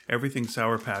Everything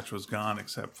Sour Patch was gone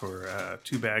except for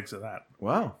 2 bags of that.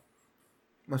 Wow.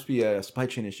 Must be a supply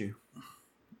chain issue.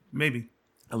 Maybe.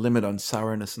 A limit on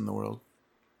sourness in the world.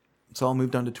 It's all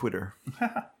moved on to Twitter.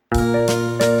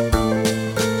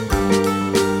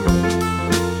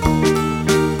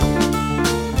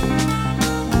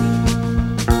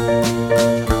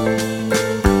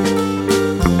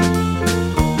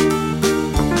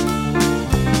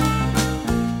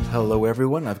 Hello,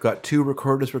 everyone. I've got 2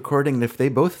 recorders recording, and if they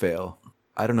both fail,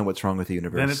 I don't know what's wrong with the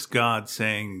universe. Then it's God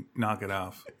saying, knock it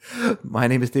off. My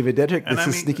name is David Dedrick. This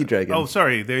is Sneaky Dragon. Oh,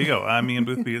 sorry. There you go. I'm Ian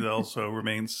Boothby. That also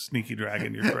remains Sneaky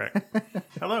Dragon. You're correct.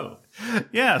 Hello.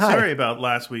 Yeah, Hi. sorry about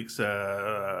last week's,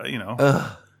 pop.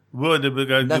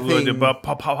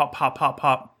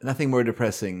 Nothing more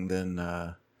depressing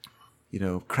than,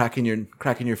 cracking your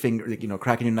finger,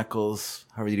 cracking your knuckles.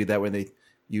 However you do that, when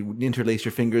you interlace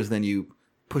your fingers, then you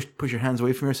push your hands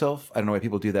away from yourself. I don't know why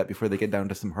people do that before they get down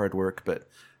to some hard work, but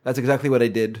that's exactly what I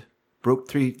did. Broke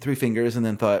three fingers and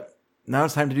then thought, now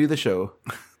it's time to do the show.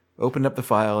 Opened up the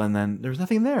file and then there was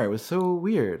nothing there. It was so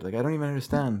weird. Like, I don't even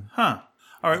understand. Huh.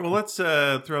 All right, well, let's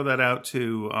throw that out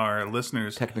to our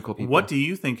listeners. Technical people. What do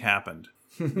you think happened?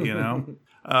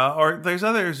 Or there's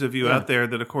others of you out there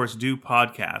that, of course, do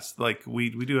podcasts. Like, we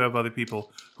do have other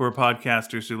people who are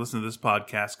podcasters who listen to this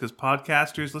podcast, because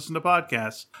podcasters listen to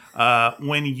podcasts.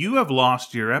 When you have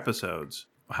lost your episodes,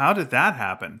 how did that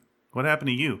happen? What happened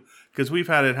to you? Because we've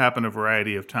had it happen a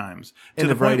variety of times. In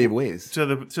a variety of ways. To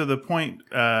the point,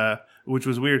 which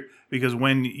was weird, because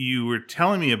when you were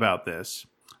telling me about this,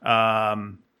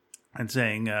 and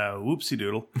saying, whoopsie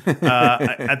doodle.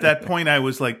 At that point, I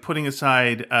was like putting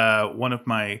aside one of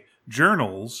my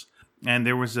journals, and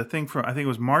there was a thing from, I think it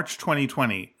was March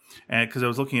 2020, because I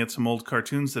was looking at some old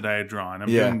cartoons that I had drawn. I'm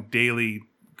doing daily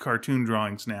cartoon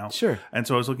drawings now. Sure. And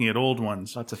so I was looking at old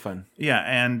ones. Lots of fun. Yeah,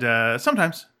 and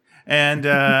sometimes. And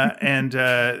in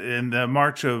the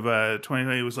March of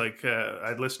 2020, it was like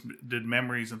I did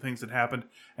memories and things that happened.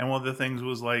 And one of the things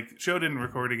was like, show didn't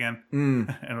record again.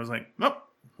 And I was like, nope.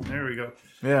 There we go.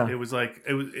 Yeah. It was like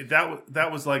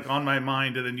that was like on my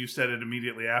mind, and then you said it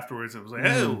immediately afterwards. It was like,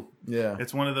 oh, yeah.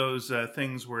 It's one of those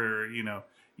things where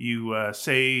you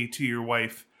say to your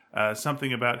wife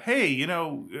something about, hey,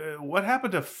 what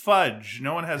happened to fudge?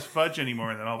 No one has fudge anymore,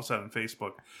 and then all of a sudden,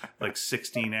 Facebook, like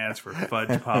 16 ads for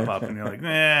fudge pop up, and you're like,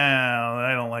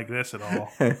 I don't like this at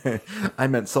all. I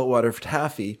meant saltwater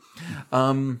taffy.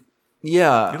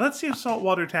 Yeah. Let's see if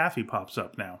saltwater taffy pops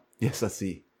up now. Yes, let's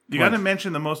see. You got to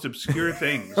mention the most obscure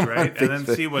things, right? And then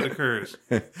see what occurs.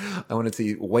 I want to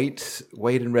see white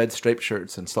and red striped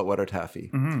shirts and saltwater taffy.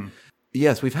 Mm-hmm.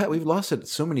 Yes, we've lost it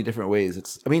so many different ways.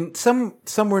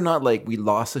 Some were not like we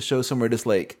lost the show. Some were just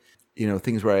like,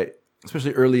 things where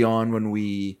especially early on when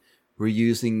we were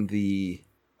using the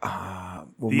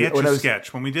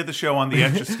Etch-a-Sketch. When we did the show on the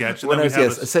Etch-a-Sketch, and then we'd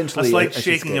have essentially a slight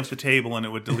shaking of the table, and it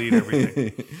would delete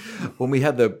everything. When we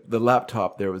had the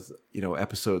laptop, there was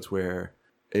episodes where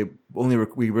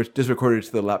we just recorded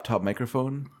to the laptop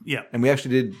microphone. Yeah, and we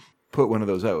actually did put one of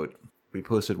those out. We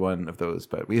posted one of those,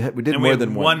 but we did more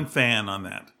than one. One fan on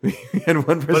that. We had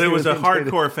one person, but it was a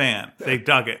hardcore fan. They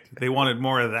dug it. They wanted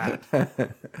more of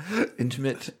that.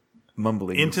 Intimate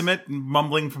mumbling. Intimate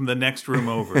mumbling from the next room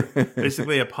over.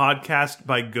 Basically, a podcast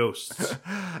by ghosts.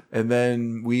 And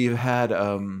then we've had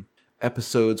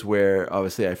episodes where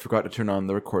obviously I forgot to turn on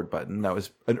the record button. That was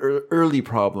an early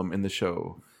problem in the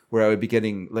show, where I would be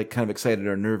getting like kind of excited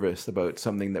or nervous about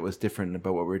something that was different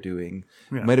about what we're doing.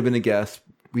 Yeah. Might have been a guest.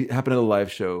 We happened at a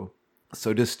live show.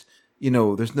 So just,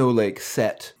 there's no like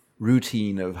set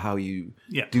routine of how you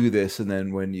do this. And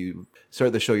then when you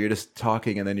start the show, you're just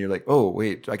talking and then you're like, oh,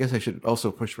 wait, I guess I should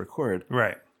also push record.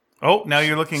 Right. Oh, now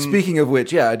you're looking. Speaking of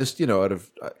which, yeah, just, out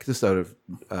of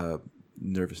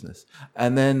nervousness.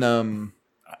 And then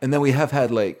we have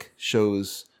had like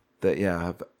shows that,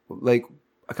 have like,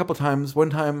 a couple times. One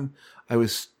time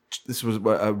this was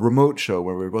a remote show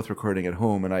where we were both recording at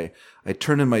home, and I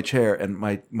turned in my chair and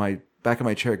my back of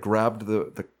my chair grabbed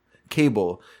the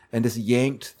cable and just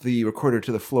yanked the recorder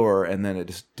to the floor, and then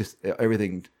it just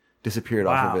everything disappeared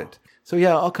off of it. So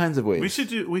yeah, all kinds of ways.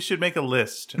 We should make a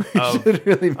list of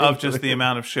just the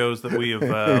amount of shows that we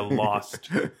have lost.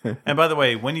 And by the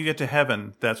way, when you get to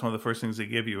heaven, that's one of the first things they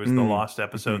give you is the lost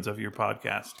episodes of your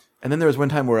podcast. And then there was one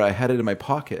time where I had it in my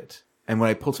pocket. And when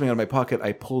I pulled something out of my pocket,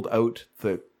 I pulled out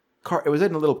the card. It was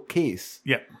in a little case.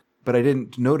 Yeah. But I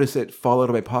didn't notice it fall out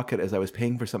of my pocket as I was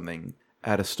paying for something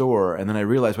at a store. And then I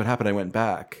realized what happened. I went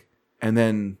back. And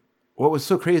then what was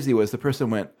so crazy was the person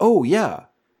went, oh, yeah.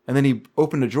 And then he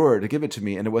opened a drawer to give it to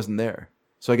me, and it wasn't there.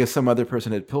 So I guess some other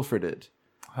person had pilfered it.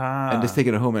 and just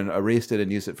taken it home and erased it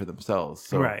and used it for themselves.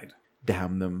 So Right.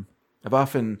 damn them. I've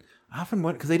often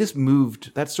went because they just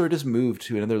moved. That store just moved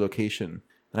to another location,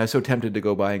 and I was so tempted to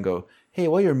go by and go, "Hey,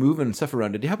 while you're moving stuff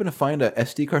around, did you happen to find a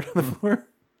SD card on the floor?"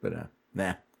 But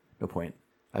nah, no point.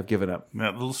 I've given up.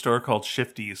 That little store called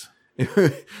Shifties.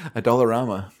 A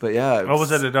Dollarama, but yeah. Oh,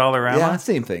 was it a Dollarama? Yeah,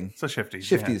 same thing. So Shifties.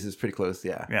 Shifties is pretty close.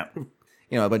 Yeah.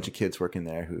 Yeah. A bunch of kids working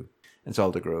there who, it's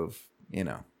Alder Grove.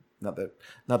 Not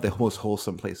the most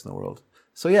wholesome place in the world.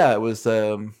 So yeah, it was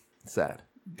sad.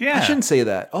 Yeah. I shouldn't say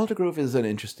that. Alder Grove is an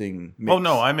interesting mix. Oh,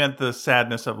 no, I meant the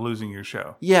sadness of losing your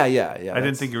show. Yeah. I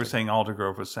didn't think you were saying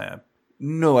Aldergrove was sad.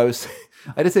 No, I was.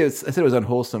 I did say I said it was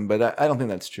unwholesome, but I don't think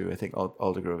that's true. I think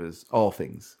Alder Grove is all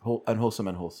things unwholesome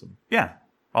and wholesome. Yeah,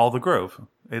 all the grove.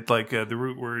 It's like the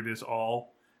root word is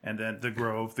all, and then the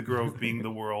grove being the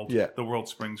world. Yeah. The world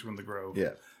springs from the grove.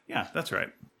 Yeah. Yeah, that's right.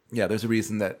 Yeah, there's a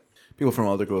reason that people from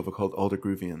Alder Grove are called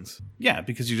Aldergrovians. Yeah,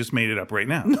 because you just made it up right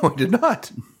now. No, I did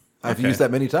not. I've Okay. used that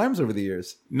many times over the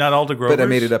years. Not Aldergrovers. But I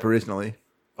made it up originally.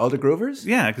 Alder Grovers?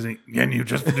 Yeah, because and you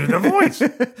just do the voice.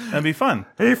 That'd be fun.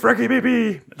 Hey, Frankie,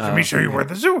 baby. Let me show you where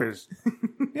the zoo is.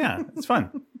 Yeah, it's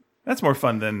fun. That's more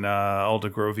fun than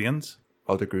Aldergrovians.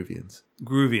 Aldergrovians.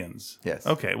 Groovians. Yes.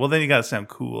 Okay. Well, then you got to sound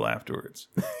cool afterwards.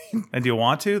 And do you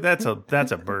want to? That's a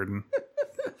burden.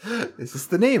 Is this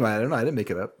the name? I don't know. I didn't make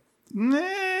it up.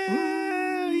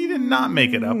 Nah, you did not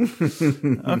make it up.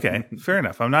 Okay, fair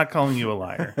enough. I'm not calling you a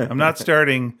liar. I'm not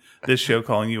starting this show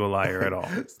calling you a liar at all.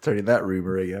 Starting that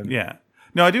rumor again. Yeah.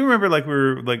 No, I do remember we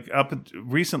were up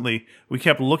recently, we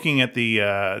kept looking at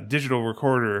the digital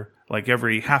recorder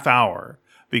every half hour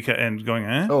and going,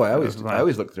 eh? Oh, I always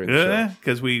look through the show.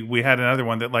 Because we had another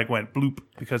one that went bloop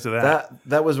because of that.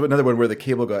 That was another one where the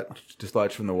cable got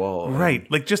dislodged from the wall.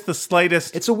 Right. Just the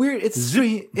slightest. It's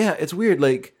it's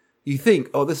weird. You think,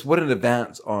 oh, what an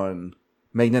advance on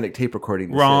magnetic tape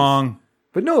recording. Wrong.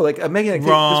 But no, a magnetic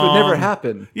tape, this would never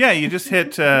happen. Yeah, you just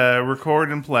hit record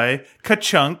and play,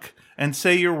 ka-chunk, and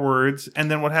say your words,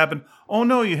 and then what happened? Oh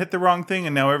no, you hit the wrong thing,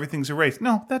 and now everything's erased.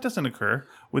 No, that doesn't occur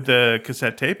with the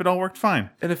cassette tape. It all worked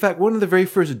fine. And in fact, one of the very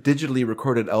first digitally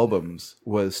recorded albums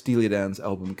was Steely Dan's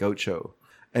album Gaucho.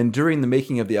 And during the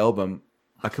making of the album,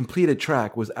 a completed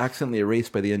track was accidentally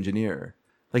erased by the engineer.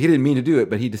 He didn't mean to do it,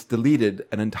 but he just deleted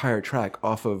an entire track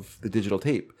off of the digital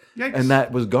tape. Yikes. And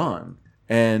that was gone.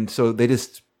 And so they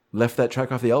just left that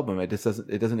track off the album. It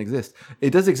doesn't exist.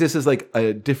 It does exist as you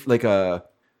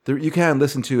can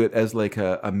listen to it as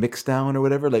a mix down or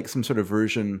whatever, some sort of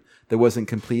version that wasn't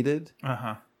completed.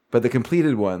 Uh-huh. But the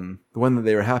completed one, the one that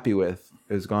they were happy with,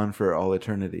 is gone for all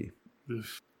eternity.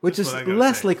 Oof. Which is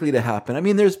less likely to happen. I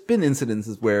mean, there's been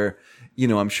incidences where,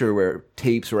 I'm sure where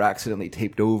tapes were accidentally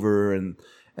taped over and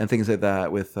things like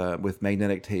that with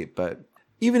magnetic tape. But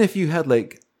even if you had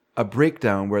a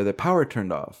breakdown where the power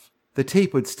turned off, the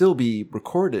tape would still be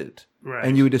recorded. Right.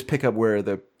 And you would just pick up where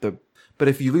but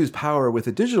if you lose power with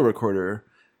a digital recorder,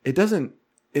 it doesn't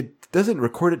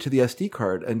record it to the SD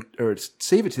card or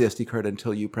save it to the SD card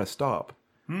until you press stop.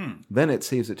 Then it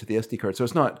saves it to the SD card. So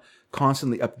it's not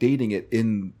constantly updating it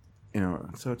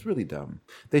so it's really dumb.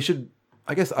 They should,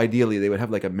 I guess ideally they would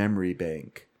have a memory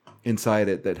bank inside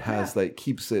it that has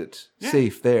keeps it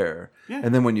safe there. Yeah.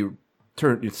 And then when you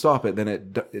stop it, then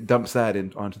it dumps that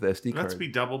onto the SD card. Let's be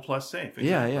double plus safe.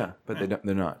 Yeah. But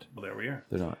they're not. Well, there we are.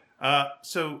 They're not. I'm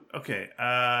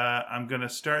going to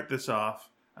start this off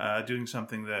doing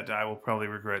something that I will probably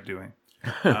regret doing.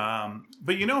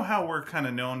 But you know how we're kind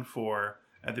of known for,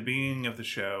 at the beginning of the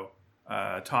show,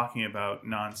 talking about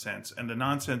nonsense. And the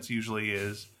nonsense usually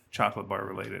is chocolate bar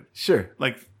related. Sure.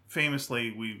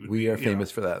 Famously, we are famous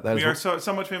for that. We are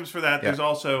somewhat famous for that. Yeah. There's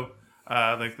also,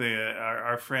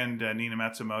 our friend Nina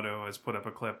Matsumoto has put up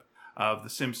a clip of The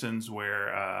Simpsons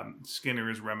where Skinner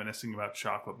is reminiscing about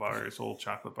old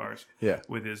chocolate bars,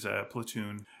 with his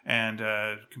platoon, and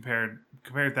compared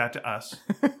that to us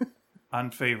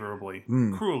unfavorably,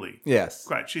 cruelly. Yes.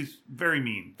 Right. She's very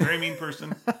mean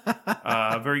person,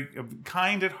 very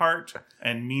kind at heart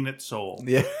and mean at soul.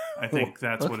 Yeah. I think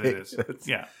that's what it is.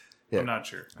 Yeah. I'm not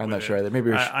sure. I'm not sure either.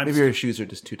 Maybe your shoes are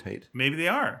just too tight. Maybe they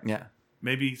are. Yeah.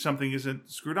 Maybe something isn't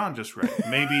screwed on just right.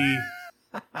 Maybe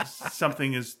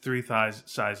something is 3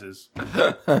 sizes.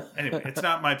 Anyway, it's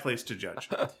not my place to judge.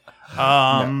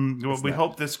 We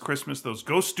hope this Christmas those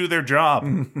ghosts do their job.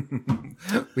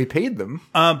 We paid them.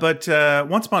 But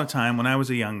once upon a time, when I was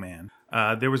a young man,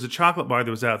 there was a chocolate bar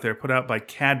that was out there put out by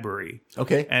Cadbury.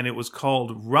 Okay. And it was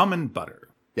called Rum and Butter.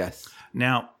 Yes.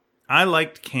 Now, I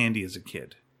liked candy as a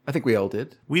kid. I think we all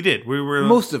did. We did. We were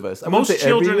most of us. Most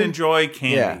children enjoy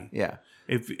candy. Yeah.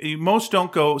 If most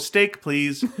don't go steak,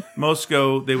 please. Most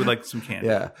go they would like some candy.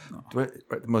 Yeah.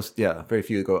 Very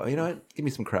few go, oh, you know what? Give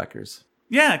me some crackers.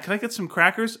 Yeah, can I get some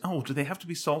crackers? Oh, do they have to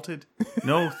be salted?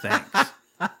 No, thanks.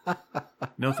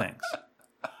 No, thanks.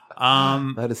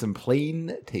 That is some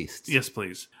plain taste. Yes,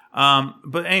 please.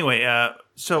 But anyway,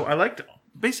 so I liked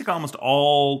basically almost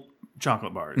all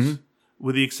chocolate bars,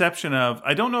 with the exception of,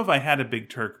 I don't know if I had a Big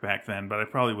Turk back then, but I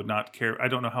probably would not care. I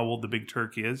don't know how old the Big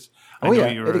Turk is. Oh, yeah,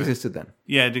 it existed then.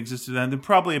 Yeah, it existed then. Then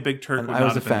probably a Big Turk And would I not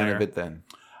was a have been fan there. of it then.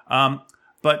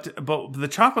 But the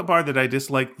chocolate bar that I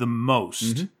disliked the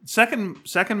most, second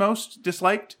most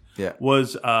disliked, Yeah.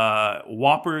 was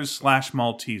Whoppers /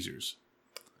 Maltesers.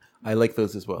 I like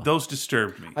those as well. Those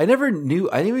disturbed me. I didn't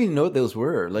even know what those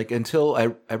were. Like until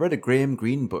I read a Graham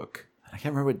Greene book. I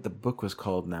can't remember what the book was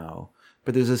called now.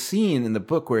 But there's a scene in the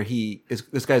book where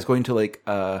this guy's going to like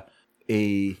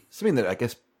something that I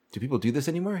guess, do people do this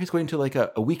anymore? He's going to like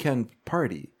a weekend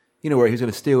party. Where he's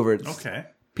going to stay over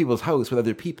at people's house with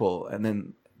other people and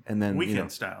then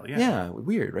Weekend style, yeah. Yeah,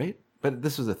 weird, right? But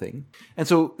this was a thing. And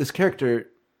so this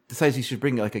character decides he should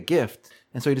bring like a gift.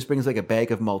 And so he just brings like a bag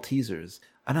of Maltesers.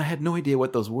 And I had no idea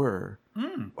what those were,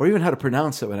 or even how to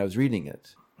pronounce it when I was reading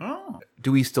it. Oh,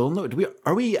 Do we still know?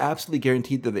 Are we absolutely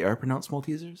guaranteed that they are pronounced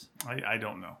Maltesers? I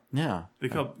don't know. Yeah. They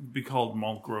could be called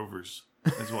Malt Grovers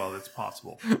as well. That's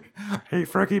possible. Hey,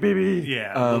 Frankie, baby.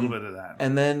 Yeah, a little bit of that.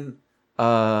 And then,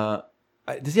 so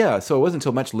it wasn't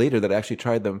until much later that I actually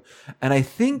tried them, and I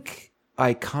think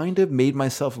I kind of made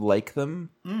myself like them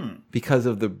because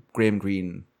of the Graham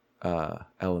Greene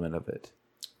element of it.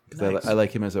 Because Nice. I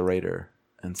like him as a writer.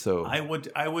 And so I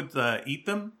would eat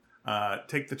them,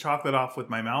 take the chocolate off with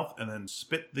my mouth, and then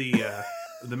spit the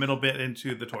middle bit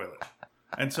into the toilet.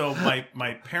 And so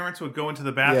my parents would go into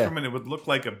the bathroom, and it would look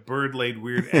like a bird laid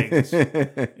weird eggs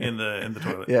in the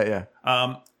toilet. yeah.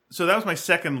 So that was my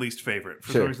second least favorite.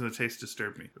 For Sure. some reason, the taste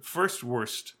disturbed me. First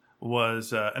worst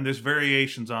was, and there's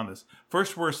variations on this.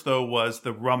 First worst though was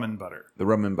the rum and butter. The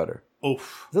rum and butter.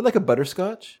 Oof. Is it like a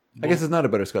butterscotch? I guess it's not a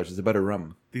butterscotch. It's a butter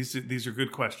rum. These are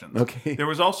good questions. Okay. There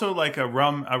was also like a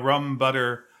rum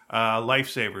butter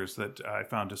Lifesavers that I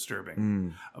found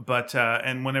disturbing. But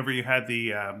and whenever you had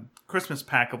the Christmas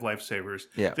pack of Lifesavers,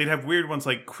 Yeah. they'd have weird ones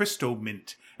like Cristo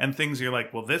Mint and things. You're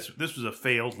like, well, this was a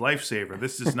failed Lifesaver.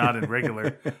 This is not in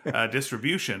regular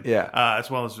distribution. Yeah. As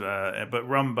well as but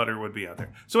rum butter would be out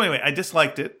there. So anyway, I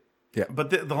disliked it. Yeah. But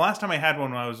the last time I had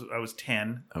one, I was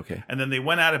 10. Okay. And then they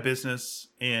went out of business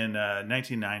in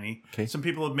 1990. Okay. Some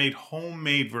people have made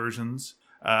homemade versions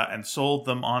and sold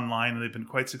them online, and they've been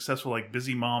quite successful, like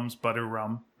Busy Mom's Butter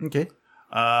Rum. Okay.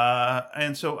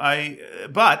 And so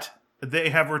but they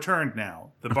have returned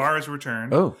now. The bar has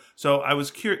returned. Oh. So I was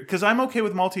curious, because I'm okay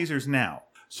with Maltesers now.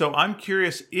 So I'm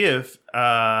curious if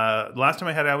last time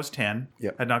I had it, I was 10.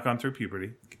 Yep. Had not gone through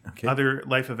puberty. Okay. Other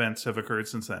life events have occurred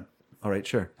since then. All right,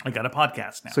 sure. I got a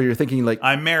podcast now. So you're thinking like,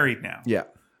 I'm married now. yeah.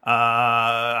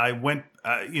 I went,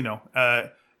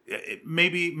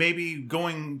 maybe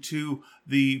going to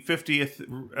the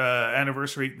 50th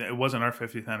anniversary. It wasn't our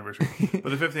 50th anniversary, but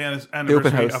the 50th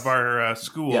anniversary house. of our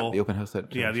school. Yeah, the open house.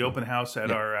 The open house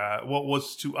at our what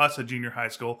was to us a junior high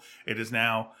school. It is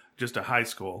now just a high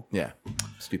school. Yeah.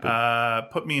 Stupid.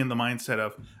 Put me in the mindset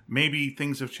of maybe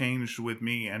things have changed with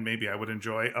me, and maybe I would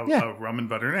enjoy a rum and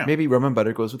butter now. Maybe rum and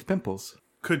butter goes with pimples.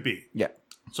 Could be. Yeah.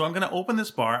 So I'm going to open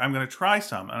this bar. I'm going to try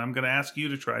some, and I'm going to ask you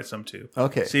to try some too.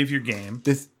 Okay. Save your game.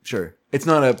 Sure. It's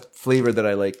not a flavor that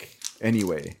I like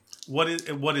anyway. What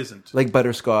isn't? Like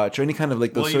butterscotch or any kind of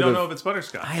like those Well, you sort don't of. know if it's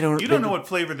butterscotch. I don't- You don't know what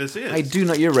flavor this is. I do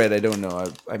not. You're right. I don't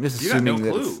know. I'm just You got assuming no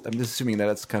that. clue. I'm just assuming that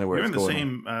that's kind of where You're it's in the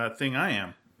going. same thing I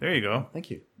am. There you go.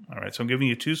 Thank you. All right, so I'm giving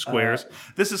you two squares.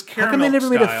 This is How caramel come they never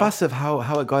style. made a fuss of how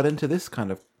it got into this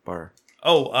kind of bar?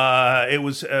 Oh, it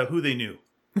was who they knew.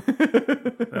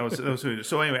 that was who they knew.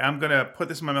 So anyway, I'm gonna put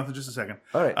this in my mouth in just a second.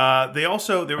 All right. There was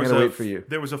gonna wait for you.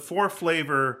 There was a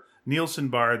 4-flavor Nielsen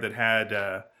bar that had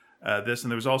this,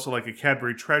 and there was also like a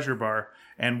Cadbury Treasure bar,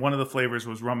 and one of the flavors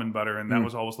was rum and butter, and that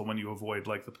was always the one you avoid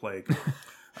like the plague.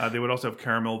 They would also have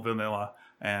caramel, vanilla,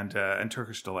 and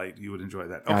Turkish Delight. You would enjoy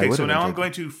that. I Okay, would so have now I'm enjoyed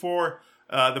going to for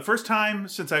the first time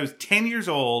since I was 10 years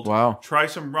old. Wow. Try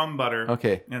some rum butter.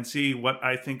 Okay. And see what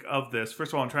I think of this.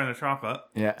 First of all, I'm trying the chocolate.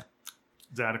 Yeah.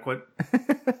 It's adequate.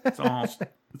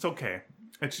 It's okay.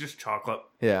 It's just chocolate.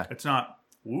 Yeah. It's not.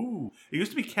 Ooh. It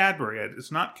used to be Cadbury.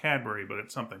 It's not Cadbury, but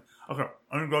it's something. Okay.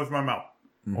 I'm going to go through my mouth.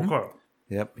 Mm-hmm. Okay.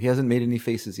 Yep. He hasn't made any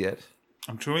faces yet.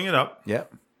 I'm chewing it up.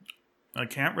 Yep. I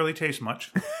can't really taste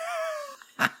much.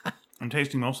 I'm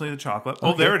tasting mostly the chocolate.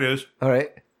 Oh, there it is. All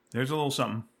right. There's a little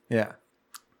something. Yeah.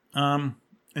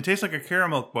 It tastes like a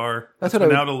caramel bar. That's that's what I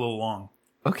been would- out a little long.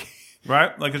 Okay.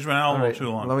 Right? Like it's been out a little too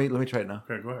long. Let me try it now.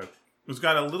 Okay, go ahead. It's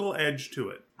got a little edge to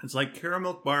it. It's like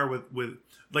caramel bar with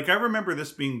like I remember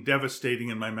this being devastating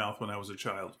in my mouth when I was a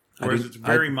child. Whereas it's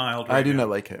very mild. I do not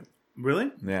like it.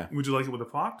 Really? Yeah. Would you like it with a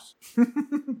fox?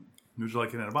 Would you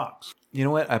like it in a box? You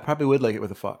know what? I probably would like it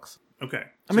with a fox. Okay.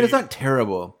 I mean, it's not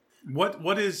terrible. What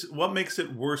makes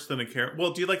it worse than a caramel?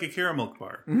 Well, do you like a caramel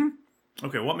bar? Mm-hmm.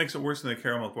 Okay, what makes it worse than a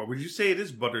caramel bar? Would you say it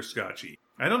is butterscotchy?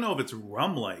 I don't know if it's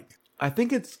rum-like. I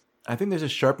think there's a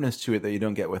sharpness to it that you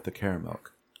don't get with the caramel,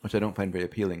 which I don't find very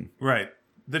appealing. Right.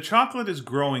 The chocolate is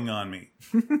growing on me.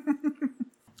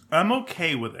 I'm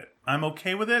okay with it.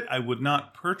 I would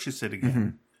not purchase it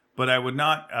again, but I would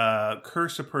not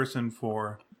curse a person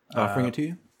for offering it to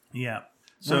you. Yeah.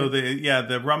 So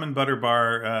the rum and butter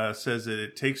bar says that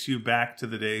it takes you back to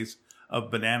the days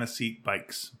of banana seat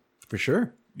bikes. For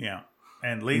sure. Yeah.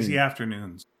 And lazy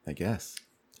afternoons. I guess.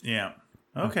 Yeah.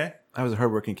 Okay. I was a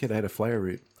hardworking kid. I had a flyer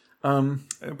route. Are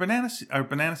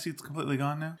banana seeds completely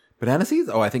gone now? Banana seeds?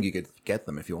 Oh, I think you could get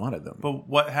them if you wanted them. But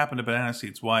what happened to banana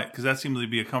seeds? Why? Because that seemed to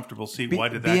be a comfortable seat. Why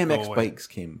did that go BMX away? bikes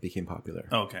became popular.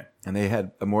 Oh, okay. And they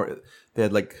had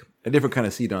like a different kind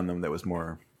of seat on them that was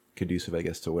more conducive, I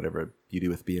guess, to whatever you do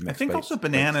with BMX. I think bikes. also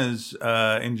bananas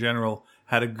in general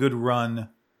had a good run,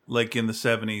 like in the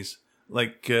 70s.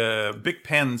 Like Bic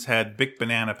pens had Bic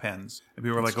banana pens, and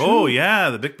people were like, "Oh yeah,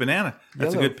 the Bic banana.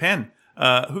 That's Yellow. a good pen."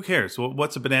 Who cares? Well,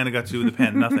 what's a banana got to do with a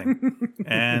pen? Nothing.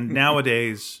 And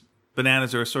nowadays,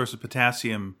 bananas are a source of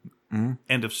potassium.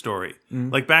 End of story.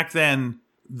 Like back then,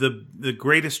 the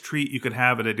greatest treat you could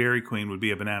have at a Dairy Queen would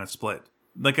be a banana split.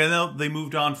 Like I know they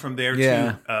moved on from there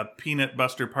to peanut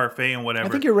buster parfait and whatever.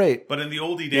 I think you're right. But in the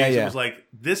oldie days, it was like,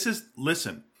 this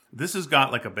has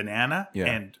got like a banana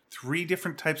and 3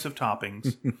 different types of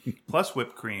toppings, plus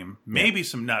whipped cream, maybe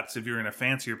some nuts if you're in a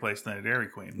fancier place than a Dairy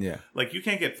Queen. Yeah. Like you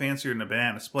can't get fancier than a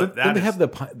banana split. Don't they have the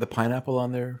pineapple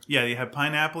on there? Yeah, you have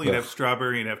pineapple, you'd have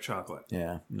strawberry, you'd have chocolate.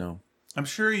 Yeah, no. I'm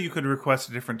sure you could request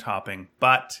a different topping,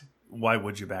 but why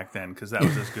would you back then? Because that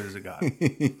was as good as it got.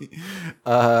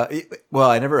 Well,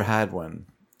 I never had one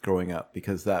growing up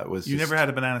because that was You never had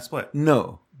a banana split?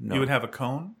 No. You would have a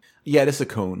cone? Yeah, just a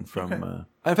cone from... Okay.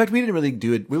 In fact, we didn't really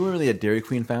do it. We weren't really a Dairy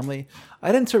Queen family.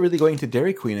 I didn't start really going to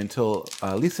Dairy Queen until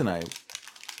Lisa and I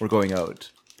were going out.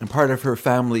 And part of her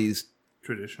family's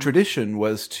tradition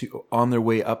was to, on their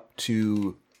way up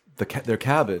to their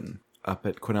cabin up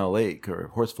at Quesnel Lake or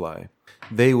Horsefly,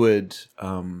 they would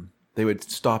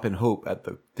stop in Hope at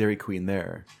the Dairy Queen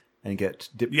there and get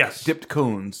dipped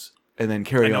cones and then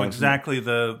carry on. I know exactly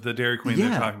the Dairy Queen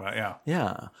they're talking about, yeah.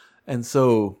 Yeah. And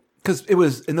so... Because it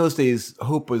was in those days,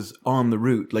 Hope was on the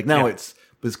route. Like now, it's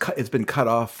been cut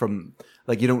off from.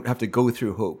 Like you don't have to go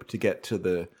through Hope to get to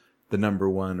the number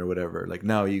one or whatever. Like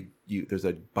now, you there's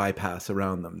a bypass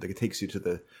around them that takes you to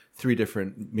the 3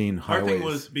 different main highways.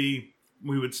 Our thing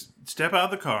we would step out of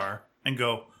the car and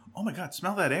go, "Oh my God,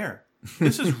 smell that air!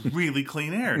 This is really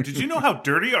clean air. Did you know how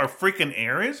dirty our freaking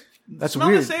air is? Smell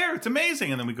weird. this air; it's amazing."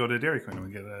 And then we go to Dairy Queen and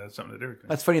we get something to Dairy Queen.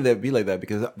 That's funny that it'd be like that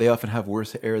because they often have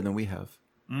worse air than we have.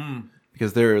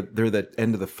 Because they're the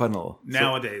end of the funnel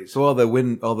nowadays. So all the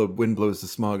wind blows the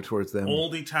smog towards them.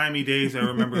 Oldie timey days, I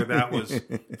remember that was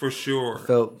for sure.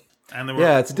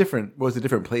 It's a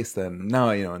different place then.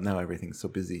 Now now everything's so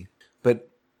busy, and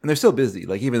they're still busy.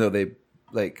 Like even though they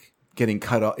like getting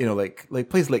cut off, like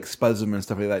places like Spuzum and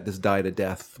stuff like that just died a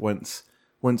death once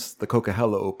the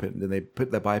Coquihalla opened and they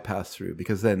put the bypass through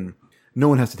because then. No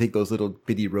one has to take those little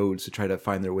bitty roads to try to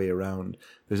find their way around.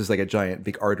 There's just like a giant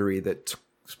big artery that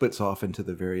splits off into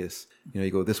the various, you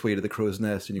go this way to the Crow's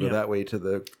Nest and you go that way to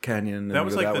the canyon. And that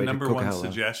was like the number one Coquihalla.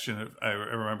 suggestion. I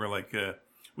remember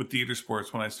with theater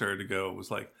sports when I started to go, it was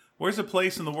like, where's a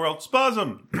place in the world?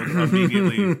 Spuzum would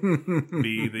immediately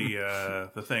be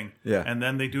the thing. Yeah. And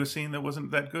then they do a scene that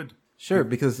wasn't that good. Sure,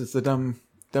 because it's a dumb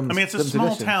I mean, it's a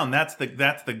small town. That's the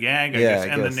gag, I guess.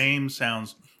 And the name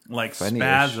sounds like Funny-ish.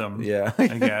 Spasm. Yeah. I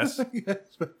guess.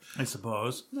 I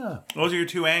suppose. Yeah. Those are your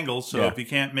 2 angles. So if you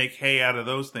can't make hay out of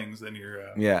those things, then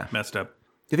you're messed up.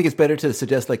 Do you think it's better to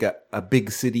suggest like a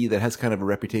big city that has kind of a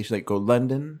reputation, like go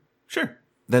London? Sure.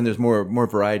 Then there's more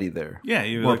variety there. Yeah,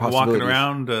 you're like walking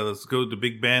around. Let's go to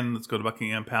Big Ben. Let's go to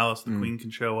Buckingham Palace. The Queen can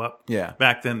show up. Yeah.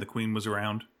 Back then, the Queen was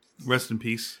around. Rest in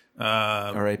peace.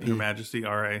 R.I.P. Her Majesty.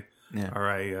 R.I. Yeah.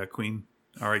 R.I. Queen.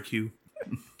 R.I.Q.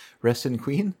 Rest in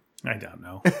Queen? I don't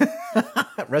know.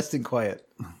 Rest in quiet.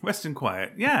 Rest in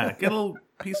quiet. Yeah, get a little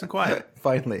peace and quiet.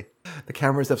 Finally. The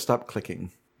cameras have stopped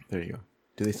clicking. There you go.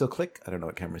 Do they still click? I don't know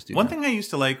what cameras do. One thing I used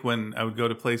to like when I would go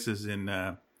to places in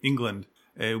England,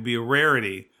 it would be a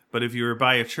rarity, but if you were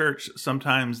by a church,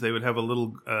 sometimes they would have a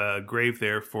little grave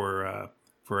there for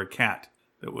a cat.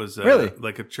 that was Really?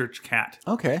 like a church cat.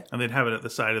 Okay. And they'd have it at the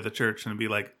side of the church and it'd be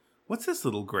like, what's this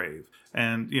little grave?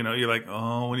 And, you're like,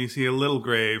 oh, when you see a little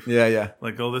grave, Yeah.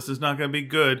 like, oh, this is not going to be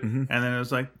good. And then it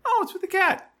was like, oh, it's with the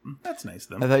cat. That's nice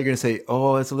of I them. thought you were going to say,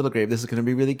 oh, it's a little grave. This is going to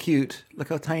be really cute. Look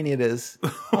how tiny it is.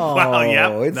 Oh, Wow, yeah.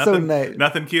 it's nothing, so nice.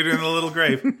 Nothing cuter than a little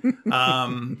grave.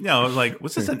 I was like,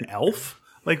 was this an elf?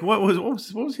 Like, what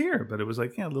was here? But it was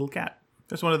like, yeah, a little cat.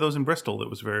 There's one of those in Bristol that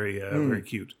was very, very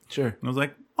cute. Sure. And I was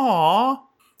like, aw.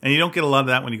 And you don't get a lot of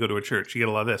that when you go to a church. You get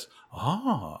a lot of this.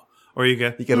 Aw. Or you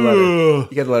get a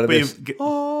lot of but this. you get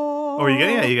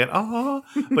aw,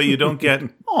 but you don't get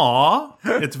aw.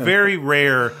 It's very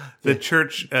rare that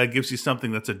church gives you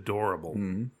something that's adorable.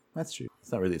 That's true.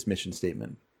 It's not really its mission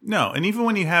statement. No, and even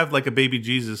when you have like a baby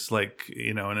Jesus, like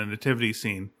in a nativity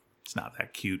scene, it's not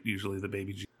that cute. Usually, the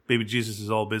baby Jesus is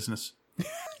all business.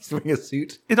 He's wearing a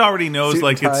suit. It already knows Suit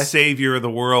like and tie. it's savior of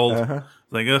the world. Uh-huh.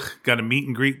 Like, got to meet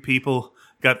and greet people.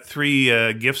 Got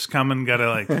 3 gifts coming. Got to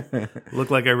like look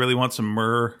like I really want some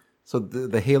myrrh. So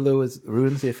the halo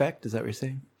ruins the effect? Is that what you're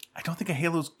saying? I don't think a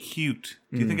halo's cute.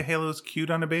 Do you think a halo's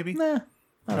cute on a baby? Nah,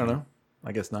 I don't know.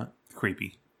 I guess not.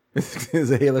 Creepy.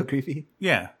 Is a halo creepy?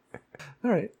 Yeah.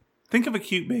 All right. Think of a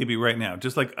cute baby right now.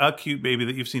 Just like a cute baby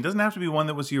that you've seen. Doesn't have to be one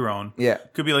that was your own. Yeah.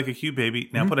 Could be like a cute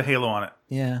baby. Now put a halo on it.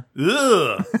 Yeah.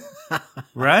 Ugh.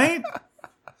 Right?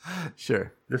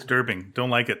 Sure. Disturbing.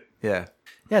 Don't like it. Yeah.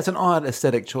 Yeah, it's an odd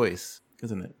aesthetic choice,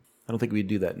 isn't it? I don't think we'd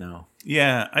do that now.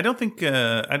 Yeah, I don't think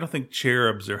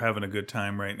cherubs are having a good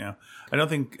time right now. I don't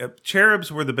think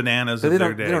cherubs were the bananas of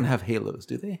their day. They don't have halos,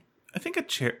 do they? I think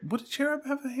would a cherub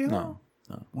have a halo?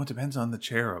 No. Well, it depends on the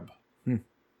cherub.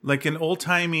 Like in old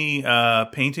timey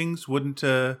paintings, wouldn't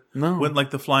like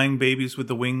the flying babies with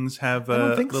the wings have I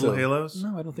don't think little so. halos?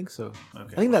 No, I don't think so.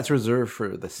 Okay. I think that's reserved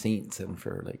for the saints and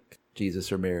for like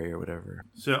Jesus or Mary or whatever.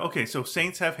 So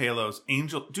saints have halos.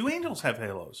 Do angels have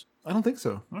halos? I don't think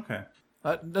so. Okay.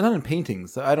 Not in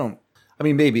paintings. I don't. I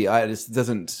mean, maybe. It just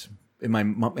doesn't in my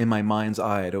mind's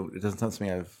eye. It doesn't sound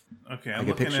something I've. Okay, I'm a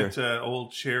looking picture. at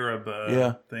old cherub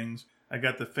things. I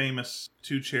got the famous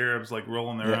 2 cherubs like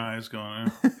rolling their eyes,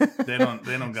 going. They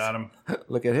don't got him.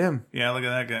 Look at him. Yeah, look at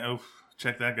that guy. Oh,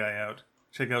 check that guy out.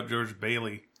 Check out George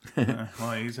Bailey.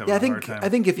 Well, he's having a hard time. I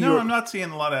think if you. No, I'm not seeing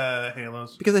a lot of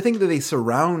halos. Because I think that they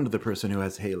surround the person who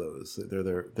has halos.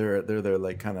 They're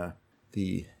like kind of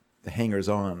the hangers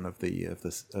on of the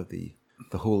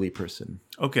holy person.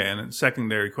 Okay, and a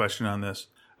secondary question on this: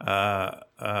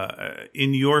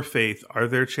 in your faith, are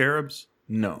there cherubs?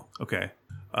 No. Okay.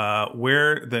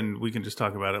 Where then we can just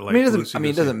talk about it. Like, it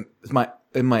doesn't.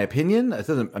 In my opinion, it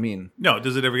doesn't. I mean, no.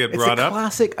 Does it ever get it's brought a up?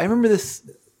 classic. I remember this.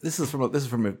 This is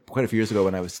from quite a few years ago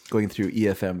when I was going through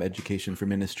EFM, Education for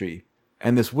Ministry,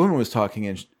 and this woman was talking,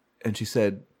 and she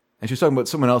said, and she was talking about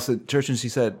someone else at church, and she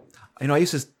said, I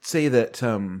used to say that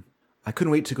I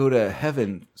couldn't wait to go to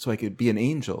heaven so I could be an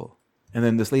angel, and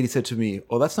then this lady said to me,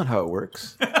 "Oh, that's not how it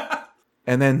works."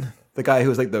 And then the guy who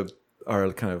was like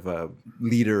our kind of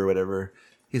leader or whatever,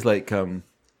 he's like,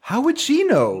 "How would she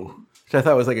know?" Which I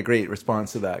thought was like a great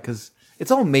response to that because it's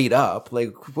all made up.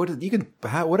 Like, you can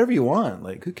have whatever you want.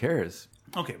 Like, who cares?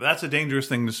 Okay, but that's a dangerous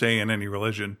thing to say in any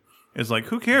religion. It's like,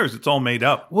 who cares? It's all made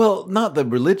up. Well, not the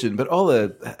religion, but all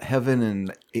the heaven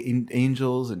and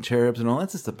angels and cherubs and all.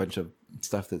 That's just a bunch of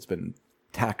stuff that's been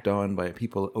tacked on by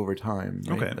people over time.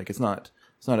 Right? Okay, like it's not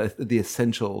the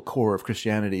essential core of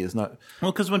Christianity. Is not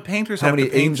because when painters how have many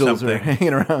to paint angels something, are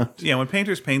hanging around. Yeah, when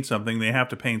painters paint something, they have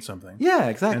to paint something. Yeah,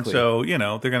 exactly. And so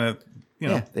they're gonna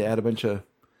they add a bunch of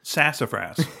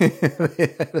sassafras.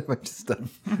 They add a bunch of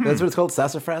stuff. That's what it's called,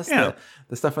 sassafras. Yeah,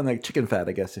 the stuff on like chicken fat,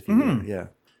 I guess. If you yeah,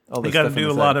 all you got to do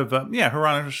a lot of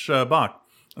Hieronymus Bach.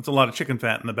 That's a lot of chicken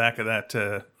fat in the back of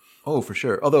that. Oh, for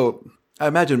sure. Although I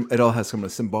imagine it all has some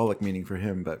symbolic meaning for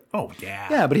him, but oh yeah,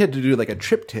 yeah. But he had to do like a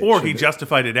triptych, or he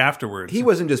justified it afterwards. He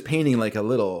wasn't just painting like a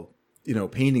little,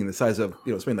 painting the size of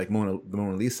something like the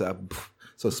Mona Lisa,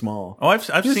 so small. Oh, I've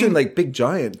He was seen doing like big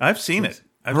giant. I've seen it.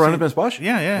 Hieronymus Bosch?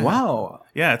 Yeah. Wow.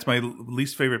 Yeah, it's my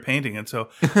least favorite painting, and so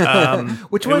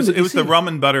which one? It was the rum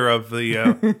and butter of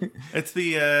the. It's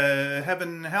the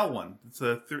heaven hell one. It's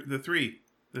the three.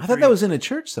 I thought that was in a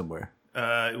church somewhere.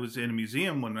 It was in a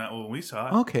museum when we saw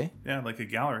it. Okay. Yeah, like a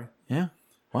gallery. Yeah.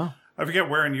 Wow. I forget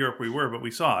where in Europe we were, but we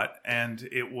saw it, and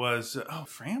it was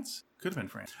France. Could have been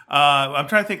France. I'm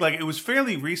trying to think. Like it was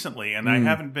fairly recently, and I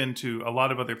haven't been to a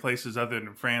lot of other places other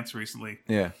than France recently.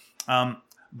 Yeah.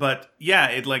 But yeah,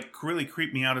 it like really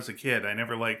creeped me out as a kid. I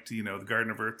never liked, the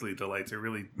Garden of Earthly Delights. I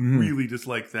really, really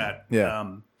disliked that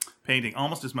painting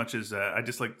almost as much as I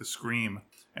disliked the Scream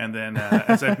And then,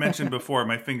 as I've mentioned before,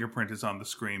 my fingerprint is on the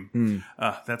screen.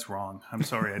 That's wrong. I'm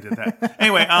sorry I did that.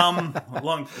 Anyway,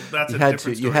 that's a different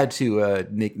story. You had to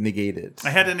negate it. I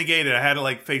had to negate it. I had to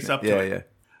like face up to it. Yeah.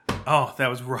 Oh, that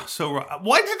was so wrong.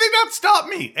 Why did they not stop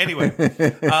me? Anyway,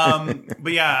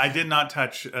 but yeah, I did not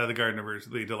touch the Garden of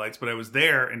Earthly Delights, but I was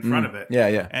there in front of it.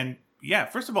 Yeah. And yeah,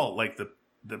 first of all, like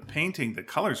the painting, the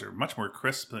colors are much more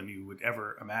crisp than you would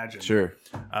ever imagine. Sure.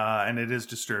 And it is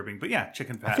disturbing. But yeah,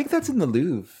 chicken fat. I think that's in the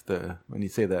Louvre, when you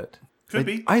say that. Could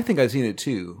be. I think I've seen it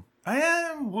too. I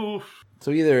am. Well, So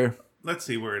either... let's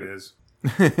see where it is.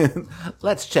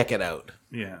 Let's check it out.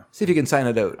 Yeah. See if you can sign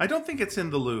it out. I don't think it's in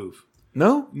the Louvre.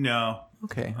 No? No.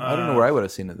 Okay. I don't know where I would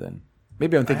have seen it then.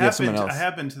 Maybe I'm thinking of someone else. I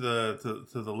have been to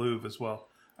the Louvre as well.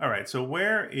 All right, so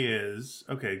where is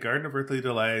Garden of Earthly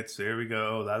Delights? There we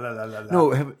go. La la la la. La.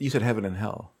 No, you said Heaven and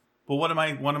Hell. Well, what am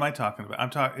I talking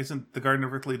about? Isn't the Garden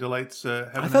of Earthly Delights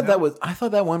Heaven? I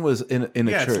thought that one was in a church.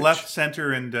 Yeah, it's left,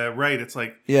 center, and right. It's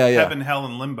like Yeah. Heaven, Hell,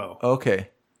 and Limbo. Okay,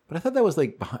 but I thought that was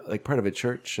like part of a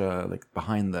church, like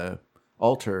behind the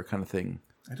altar kind of thing.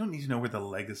 I don't need to know where the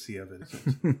legacy of it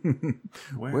is.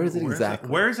 Where is it exactly?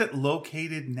 Where is it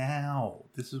located now?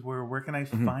 This is where can I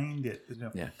find it?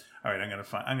 No. Yeah. All right,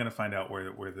 I'm gonna find out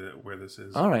where this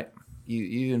is. All right,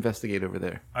 you investigate over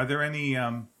there. Are there any?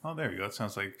 Oh, there you go. It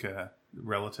sounds like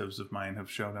relatives of mine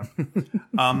have shown up.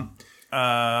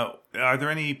 Are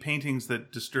there any paintings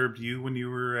that disturbed you when you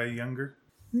were younger?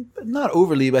 But not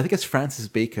overly, but I think it's Francis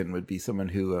Bacon would be someone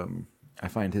who I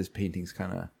find his paintings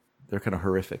they're kind of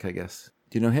horrific, I guess.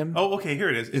 Do you know him? Oh, okay. Here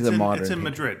it is. It's in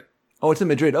Madrid. Oh, it's in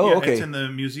Madrid. Oh, yeah, okay. It's in the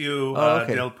Museo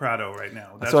del Prado right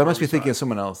now. So I must be thinking of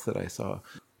someone else that I saw.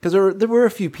 Because there were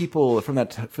a few people from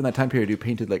that time period who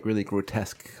painted like really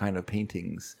grotesque kind of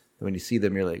paintings. And when you see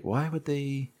them, you're like, why would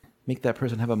they make that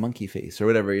person have a monkey face or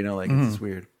whatever? You know, like it's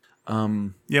weird.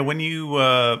 Yeah, when you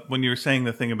were saying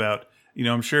the thing about,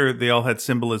 I'm sure they all had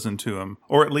symbolism to him,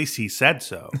 or at least he said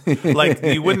so. Like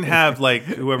you wouldn't have like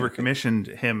whoever commissioned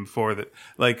him for that.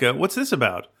 Like, what's this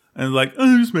about? And like,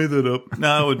 I just made that up.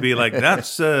 No, it would be like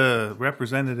that's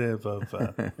representative of.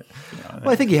 Well,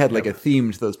 I think he had like a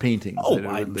theme to those paintings. Oh,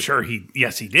 I'm sure he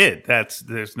did.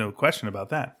 There's no question about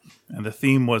that. And the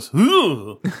theme was,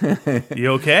 "Ooh,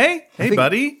 you okay? Hey,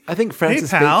 buddy. I think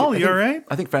Francis. Hey, pal, Bacon, you all right?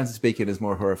 I think Francis Bacon is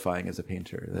more horrifying as a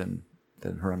painter than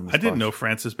Hieronymus. I didn't know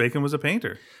Francis Bacon was a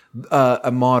painter. He's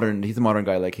a modern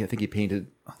guy. Like I think he painted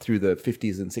through the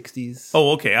 50s and 60s.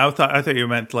 Oh, okay. I thought you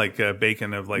meant like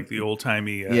Bacon of like the old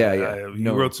timey.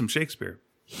 You wrote some Shakespeare.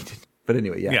 He did. But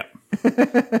anyway, yeah.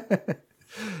 Yeah.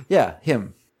 Yeah,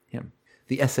 him.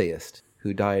 The essayist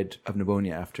who died of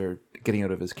pneumonia after getting out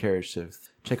of his carriage to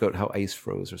check out how ice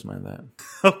froze or something like that.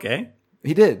 Okay.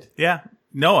 He did. Yeah.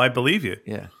 No, I believe you.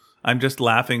 Yeah. I'm just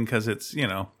laughing because it's,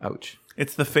 Ouch.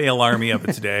 It's the fail army of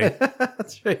its day.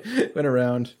 That's right. Went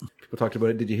around. People talked about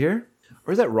it. Did you hear?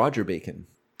 Or is that Roger Bacon?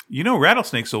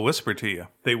 Rattlesnakes will whisper to you.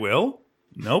 They will?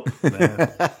 Nope.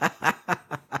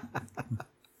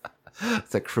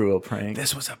 It's a cruel prank.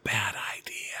 This was a bad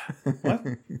idea.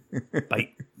 What?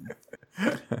 Bite.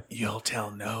 You'll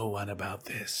tell no one about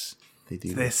this. They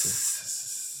do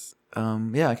this.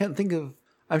 Yeah, I can't think of...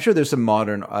 I'm sure there's some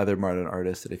other modern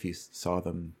artists that if you saw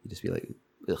them, you'd just be like,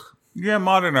 ugh. Yeah,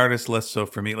 modern artists less so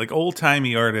for me. Like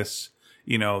old-timey artists,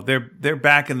 they're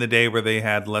back in the day where they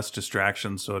had less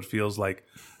distractions, so it feels like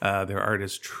their art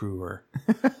is truer.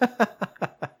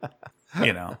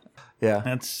 Yeah.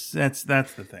 That's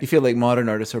the thing. You feel like modern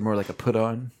artists are more like a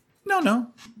put-on?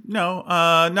 No.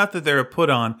 Not that they're a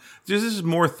put-on. There's just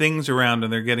more things around,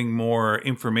 and they're getting more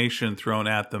information thrown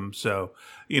at them. So,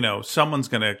 someone's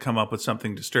going to come up with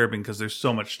something disturbing because there's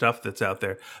so much stuff that's out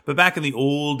there. But back in the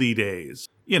oldie days,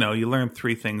 you learn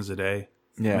 3 things a day.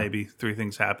 Yeah. Maybe 3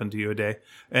 things happened to you a day.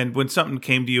 And when something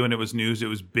came to you and it was news, it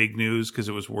was big news because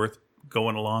it was worth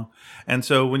going along. And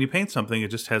so when you paint something, it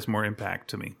just has more impact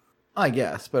to me. I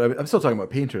guess, but I'm still talking about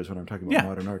painters when I'm talking about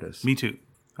modern artists. Me too.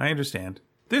 I understand.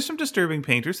 There's some disturbing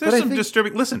painters.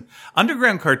 Disturbing. Listen,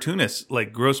 underground cartoonists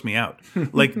gross me out.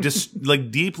 Just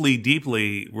deeply,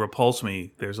 deeply repulse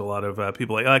me. There's a lot of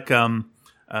people like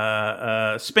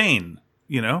Spain.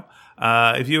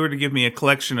 If you were to give me a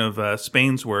collection of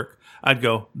Spain's work, I'd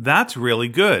go, "That's really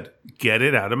good. Get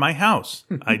it out of my house.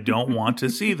 I don't want to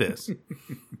see this."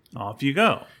 Off you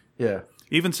go. Yeah.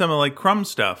 Even some of Crumb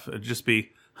stuff, it'd just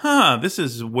be, this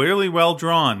is really well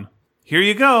drawn. Here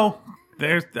you go.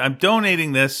 I'm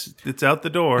donating this. It's out the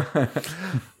door.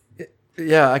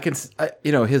 Yeah,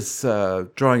 his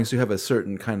drawings do have a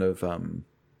certain kind of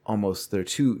almost they're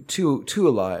too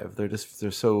alive.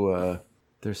 They're so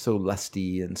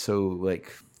lusty and so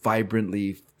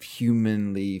vibrantly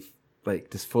humanly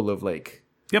just full of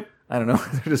Yep. I don't know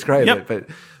how to describe Yep. it,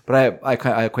 but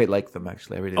I quite like them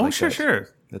actually. I really Oh, like sure, that. sure.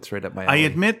 That's right up my I alley.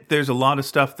 admit there's a lot of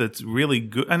stuff that's really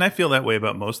good, and I feel that way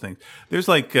about most things. There's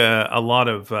like a lot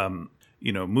of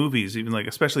movies, even like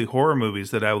especially horror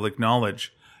movies, that I will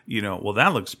acknowledge. Well,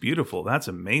 that looks beautiful. That's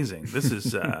amazing. This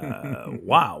is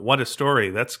wow, what a story.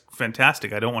 That's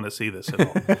fantastic. I don't want to see this at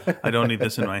all. I don't need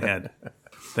this in my head.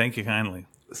 Thank you kindly.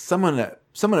 Someone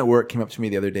at work came up to me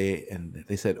the other day and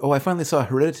they said, "Oh, I finally saw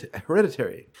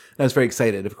Hereditary." And I was very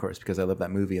excited, of course, because I love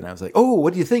that movie. And I was like, "Oh,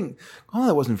 what do you think?" "Oh,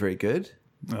 that wasn't very good."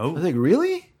 I Oh, was like,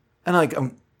 "Really?" And like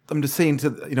I'm just saying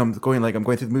I'm going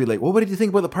through the movie like, "Well, what did you think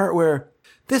about the part where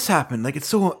this happened? Like it's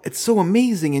so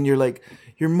amazing," and you're like,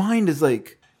 your mind is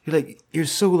like, you're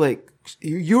so like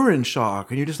you're in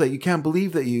shock, and you're just like, you can't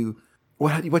believe that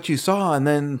what you saw, and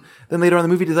then later on in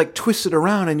the movie, they like twist it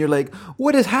around, and you're like,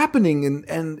 what is happening?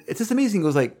 And it's just amazing. It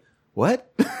goes like,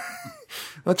 what?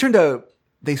 Well, it turned out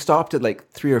they stopped it like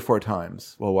 3 or 4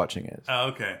 times while watching it. oh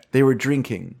okay. They were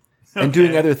drinking and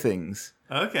doing other things.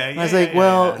 Okay. And I was like,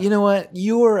 well, you know what?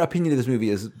 Your opinion of this movie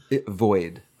is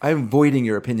void. I'm voiding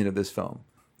your opinion of this film.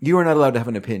 You are not allowed to have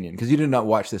an opinion because you did not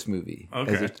watch this movie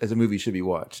as a movie should be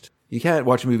watched. You can't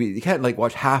watch a movie. You can't like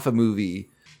watch half a movie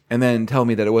and then tell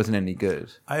me that it wasn't any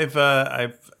good. I've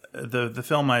the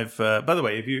film I've by the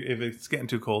way, if it's getting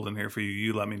too cold in here for you,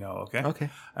 you let me know, okay? Okay.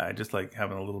 I just like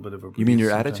having a little bit of a You mean breeze your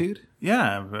sometimes. attitude?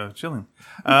 Yeah, I'm chilling.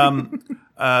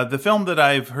 The film that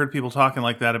I've heard people talking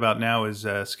like that about now is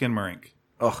Skinamarink.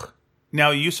 Ugh.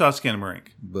 Now, you saw Skinamarink.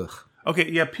 Ugh. Okay,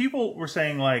 yeah, people were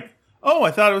saying like, "Oh,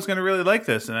 I thought I was going to really like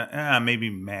this," and maybe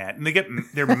mad, and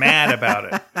they're mad about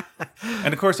it.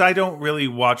 And of course, I don't really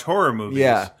watch horror movies.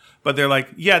 Yeah. But they're like,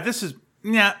 "Yeah, this is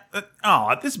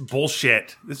this is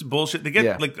bullshit. This is bullshit." They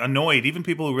get like annoyed, even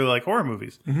people who really like horror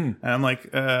movies. And I'm like,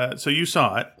 "So you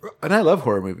saw it, And I love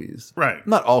horror movies. right?"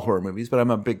 Not all horror movies, but I'm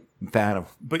a big fan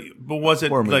of. But was it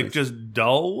Horror like movies. just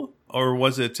dull, or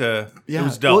was it? It Yeah.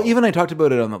 was dull. Well, even I talked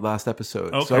about it on the last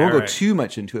episode, so Okay, I won't go alright. too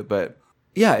much into it. But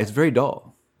yeah, it's very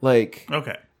dull. Like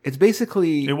Okay, it's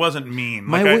basically it wasn't mean.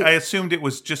 My Like way- I assumed it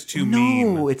was just too no,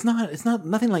 mean. it's not. It's not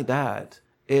nothing like that.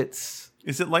 It's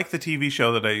Is it like the TV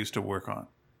show that I used to work on?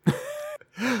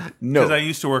 no. Because I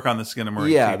used to work on the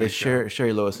Skinamarink Yeah, TV the show.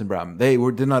 Sherry Lewis and Brown. They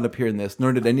did not appear in this,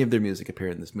 nor did any of their music appear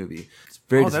in this movie. It's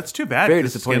very That's too bad. Very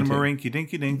 'cause disappointing. Skinamarink,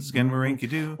 dinky dink, Skinamarink,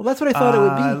 do. Well, that's what I thought it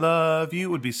would be. I love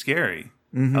you would be scary.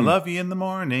 I love you in the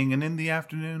morning and in the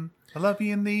afternoon. I love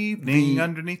you in the evening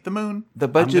underneath the moon. The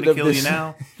budget I'm gonna of kill this you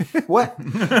now. what?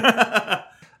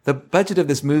 The budget of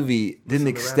this movie didn't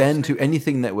extend to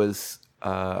anything that was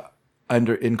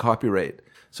in copyright.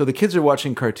 So the kids are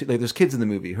watching cartoon. Like there's kids in the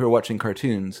movie who are watching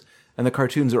cartoons, and the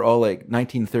cartoons are all like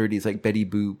 1930s, like Betty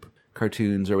Boop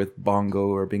cartoons, or with Bongo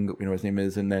or Bingo, what his name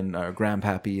is, and then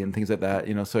Grandpappy and things like that.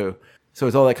 So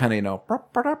it's all that kind of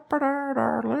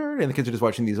and the kids are just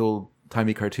watching these old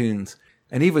timey cartoons.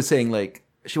 And Eve was saying like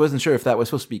she wasn't sure if that was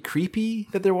supposed to be creepy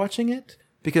that they're watching it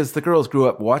because the girls grew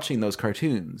up watching those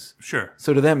cartoons. Sure.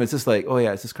 So to them, it's just like, oh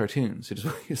yeah, it's just cartoons.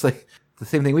 It's like the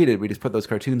same thing we did. We just put those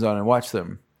cartoons on and watch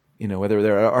them. Whether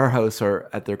they're at our house or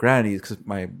at their granny's, because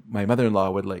my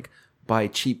mother-in-law would like buy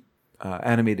cheap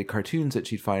animated cartoons that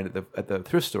she'd find at the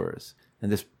thrift stores and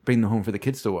just bring them home for the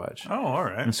kids to watch. Oh, all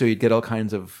right. And so you'd get all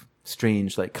kinds of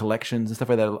strange like collections and stuff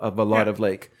like that of a lot of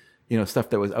like stuff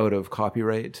that was out of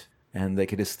copyright, and they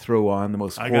could just throw on the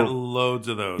most. I got loads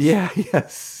of those. Yeah.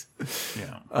 Yes.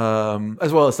 Yeah.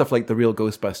 As well as stuff like the real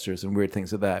Ghostbusters and weird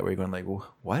things like that, where you're going like,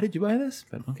 well, why did you buy this?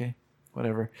 But okay,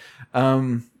 whatever.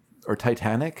 Or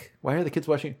Titanic. Why are the kids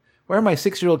watching? Why are my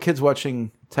 6-year-old kids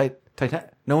watching Titanic?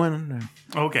 No one.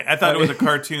 Okay. I thought it was a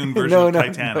cartoon version of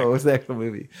Titanic. No, it was the actual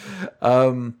movie.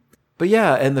 But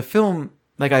yeah, and the film,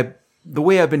 like the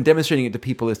way I've been demonstrating it to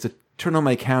people is to turn on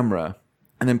my camera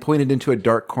and then point it into a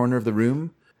dark corner of the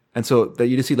room, and so that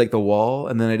you just see like the wall,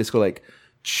 and then I just go like,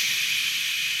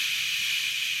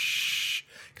 shh,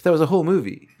 because that was a whole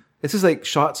movie. It's just like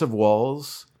shots of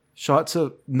walls, shots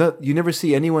of you never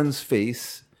see anyone's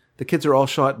face. The kids are all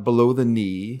shot below the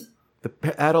knee. The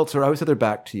adults are always at their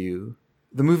back to you.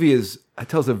 The movie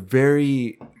tells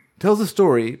a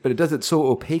story, but it does it so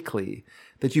opaquely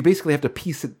that you basically have to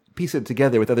piece it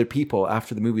together with other people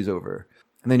after the movie's over.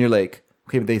 And then you're like,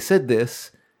 okay, but they said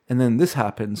this, and then this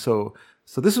happened, so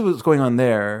this is what's going on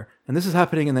there, and this is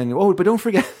happening, and then but don't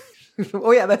forget,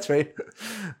 oh yeah, that's right.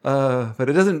 But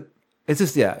it doesn't. It's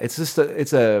just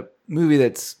it's a movie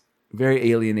that's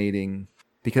very alienating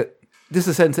because. Just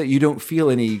a sense that you don't feel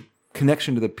any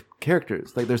connection to the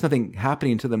characters. Like there's nothing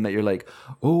happening to them that you're like,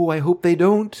 oh, I hope they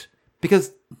don't.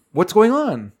 Because what's going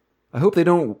on? I hope they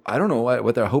don't. I don't know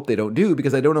what I hope they don't do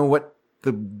because I don't know what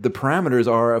the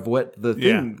parameters are of what the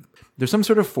thing. Yeah. There's some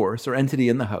sort of force or entity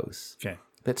in the house Okay.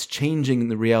 that's changing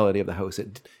the reality of the house.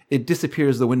 It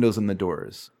disappears the windows and the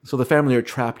doors, so the family are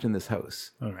trapped in this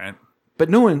house. All right. But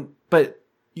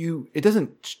it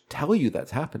doesn't tell you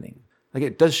that's happening. Like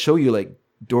it does show you like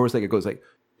doors, like it goes like,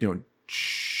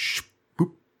 shh,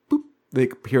 boop, boop. They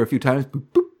hear a few times, boop,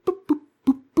 boop, boop, boop,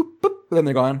 boop, boop, boop. Then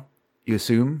they're gone. You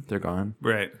assume they're gone.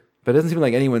 Right. But it doesn't seem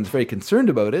like anyone's very concerned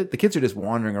about it. The kids are just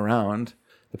wandering around.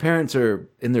 The parents are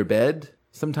in their bed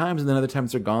sometimes, and then other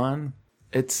times they're gone.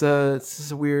 It's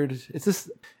just weird.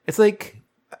 It's like,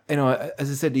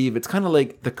 as I said to Eve, it's kind of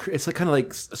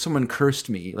like someone cursed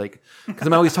me, like, because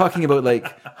I'm always talking about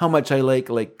like how much I like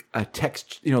a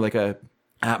text, like a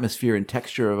atmosphere and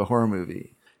texture of a horror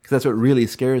movie, because that's what really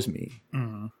scares me.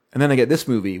 Mm-hmm. And then I get this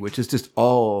movie, which is just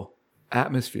all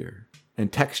atmosphere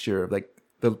and texture. Like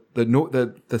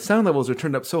the sound levels are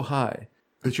turned up so high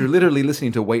that you're literally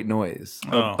listening to white noise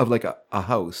of like a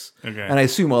house. Okay. And I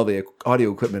assume all the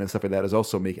audio equipment and stuff like that is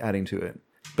also adding to it.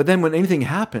 But then when anything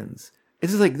happens,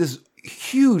 it's just like this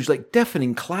huge, like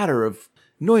deafening clatter of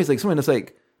noise. Like someone just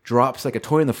like drops like a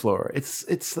toy on the floor. It's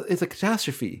a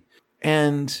catastrophe.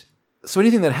 And so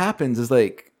anything that happens is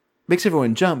like makes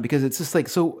everyone jump, because it's just like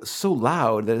so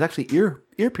loud that it's actually ear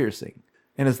piercing.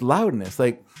 And its loudness,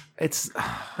 like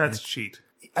that's cheat.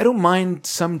 I don't mind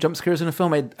some jump scares in a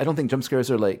film. I don't think jump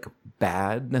scares are like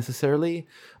bad necessarily,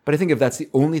 but I think if that's the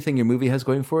only thing your movie has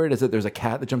going for it is that there's a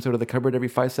cat that jumps out of the cupboard every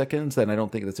 5 seconds, then I don't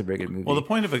think that's a very good movie. Well, the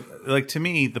point of to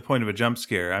me, the point of a jump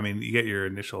scare, I mean, you get your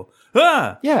initial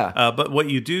yeah, but what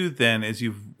you do then is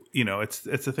it's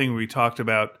the thing we talked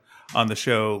about on the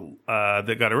show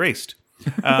that got erased,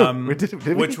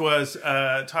 which was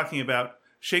talking about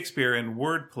Shakespeare and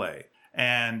wordplay.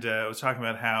 And I was talking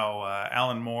about how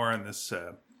Alan Moore and this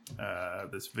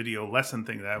video lesson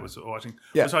thing that I was watching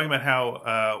was talking about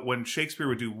how when Shakespeare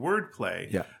would do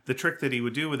wordplay, the trick that he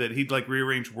would do with it, he'd like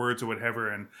rearrange words or whatever.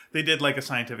 And they did like a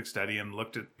scientific study and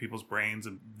looked at people's brains,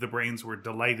 and the brains were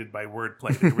delighted by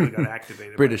wordplay. They really got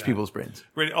activated. British people's brains.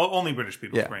 Only British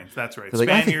people's brains. That's right. Like,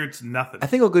 Spaniards, nothing. I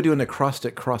think I'll go do an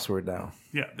acrostic crossword now.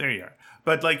 Yeah, there you are.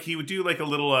 But like he would do like a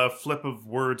little flip of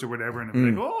words or whatever, and it'd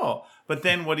be like, oh. But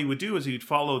then what he would do is he'd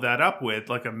follow that up with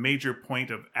like a major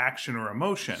point of action or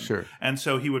emotion. Sure. And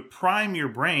so he would prime your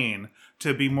brain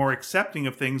to be more accepting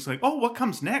of things like, oh, what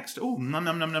comes next? Oh, num,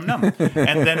 num, num, num, num.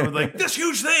 And then it would like, this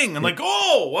huge thing. And like,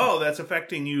 oh, whoa, that's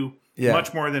affecting you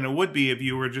much more than it would be if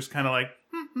you were just kind of like,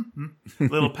 a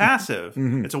little passive.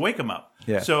 It's a wake 'em up.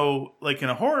 Yeah. So like in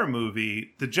a horror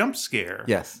movie, the jump scare,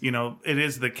 it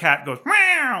is the cat goes,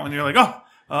 meow, and you're like,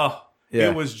 oh. Yeah.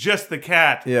 It was just the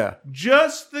cat. Yeah.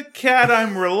 Just the cat.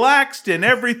 I'm relaxed and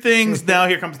everything's now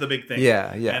here comes the big thing.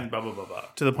 Yeah. And blah, blah, blah, blah.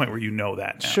 To the point where you know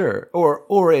that now. Sure.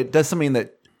 Or it does something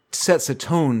that sets a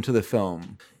tone to the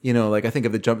film. Like I think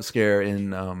of the jump scare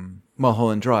in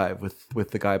Mulholland Drive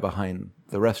with the guy behind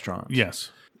the restaurant.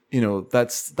 Yes.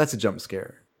 That's a jump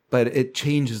scare. But it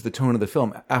changes the tone of the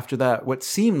film. After that, what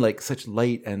seemed like such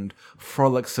light and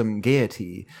frolicsome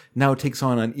gaiety now takes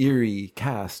on an eerie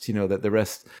cast,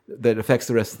 that affects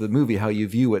the rest of the movie, how you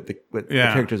view what the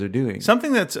characters are doing.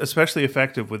 Something that's especially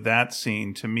effective with that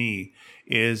scene to me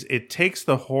is it takes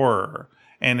the horror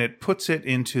and it puts it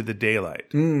into the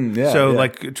daylight.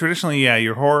 Like traditionally,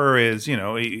 your horror is,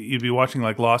 you'd be watching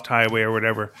like Lost Highway or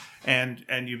whatever, and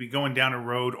you'd be going down a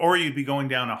road, or you'd be going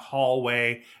down a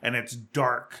hallway and it's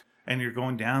dark and you're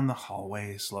going down the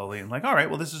hallway slowly and like, all right,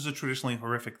 well, this is a traditionally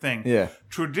horrific thing. Yeah.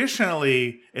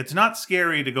 Traditionally, it's not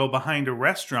scary to go behind a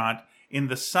restaurant in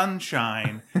the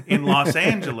sunshine in Los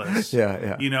Angeles.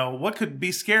 What could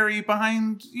be scary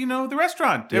behind, the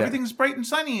restaurant? Everything's bright and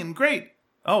sunny and great.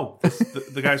 Oh,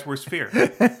 the guy's worst fear.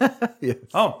 Yes.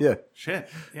 Oh, shit.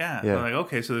 Yeah. Like,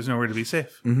 okay, so there's nowhere to be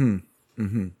safe.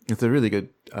 It's a really good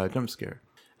jump scare.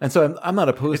 And so I'm not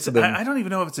opposed to them. I don't even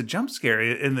know if it's a jump scare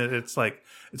in that it's like,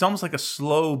 it's almost like a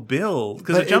slow build.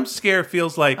 Because a jump scare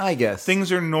feels like, I guess,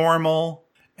 things are normal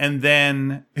and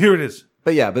then here it is.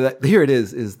 But here it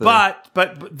is the.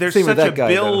 But there's such a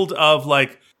build of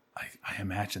like, I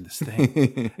imagine this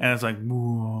thing. And it's like,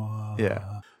 whoa.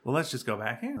 Yeah. Well, let's just go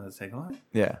back here. Let's take a look.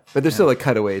 Yeah, but there's still a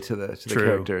cutaway to the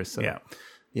characters. So,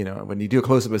 when you do a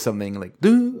close up of something like,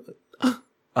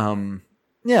 and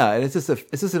it's just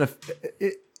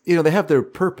they have their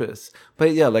purpose.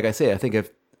 But like I say, I think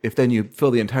if then you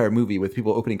fill the entire movie with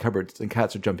people opening cupboards and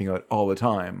cats are jumping out all the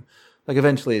time, like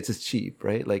eventually it's just cheap,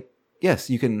 right? Like, yes,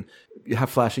 you have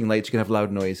flashing lights, you can have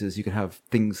loud noises, you can have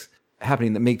things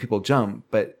happening that make people jump,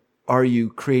 but are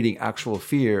you creating actual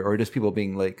fear or just people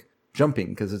being like jumping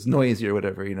because it's noisy or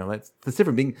whatever? That's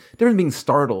different. Being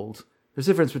startled. There's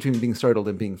a difference between being startled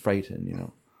and being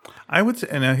frightened. I would say,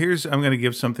 and now I'm going to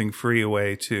give something free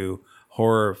away to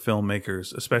horror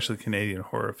filmmakers, especially Canadian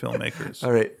horror filmmakers.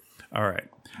 All right. All right.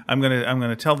 I'm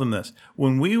gonna tell them this.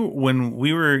 When we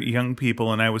were young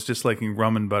people and I was just liking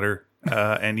rum and butter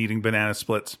and eating banana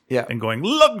splits and going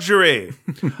luxury,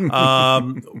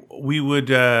 we would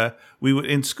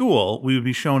in school we would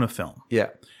be shown a film.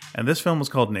 Yeah. And this film was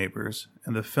called Neighbors,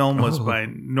 and the film was by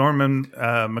Norman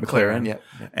McLaren. Yeah.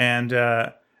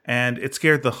 And it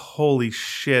scared the holy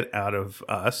shit out of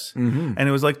us. Mm-hmm. And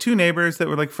it was like two neighbors that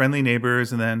were like friendly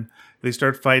neighbors, and then they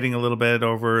start fighting a little bit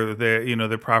over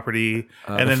their property,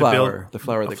 and then the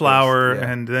flower,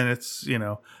 and then it's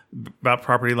about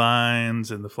property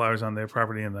lines and the flowers on their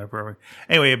property and their property.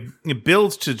 Anyway, it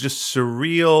builds to just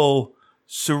surreal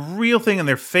thing, and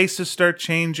their faces start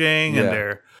changing, and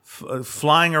they're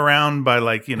flying around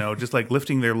by just like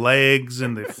lifting their legs,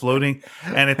 and they're floating,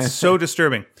 and it's so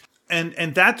disturbing.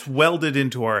 And that's welded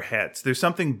into our heads. There's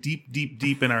something deep, deep,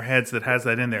 deep in our heads that has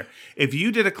that in there. If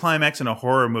you did a climax in a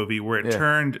horror movie where it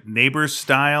turned Neighbors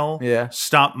style,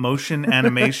 stop motion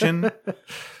animation,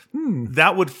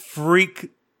 that would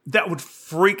freak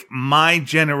my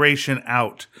generation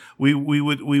out.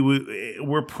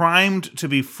 We're primed to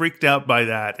be freaked out by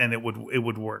that, and it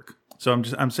would work. So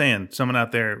I'm saying, someone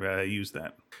out there use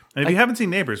that. And if you haven't seen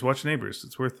Neighbors, watch Neighbors.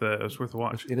 It's worth a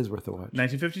watch. It is worth a watch.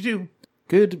 1952.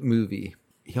 Good movie.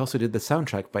 He also did the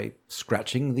soundtrack by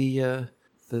scratching the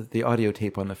audio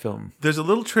tape on the film. There's a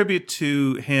little tribute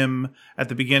to him at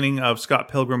the beginning of Scott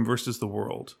Pilgrim versus the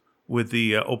World with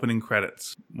the opening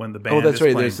credits when the band. Oh, that's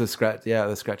right. Playing. There's the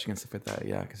the scratching and stuff like that.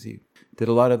 Yeah, because he did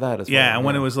a lot of that as well. Yeah, and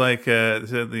when it was like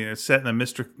set in a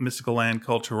mystical land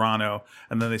called Toronto,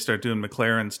 and then they start doing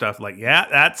McLaren stuff. Like,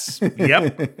 that's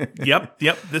yep.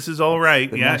 This is all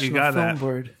right. The you National got Film that.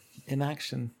 Board in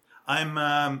action.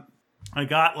 I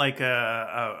got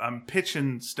I'm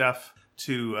pitching stuff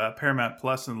to Paramount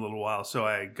Plus in a little while, so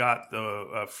I got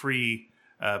the free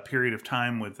period of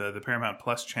time with the Paramount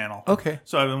Plus channel. Okay.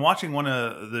 So I've been watching one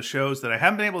of the shows that I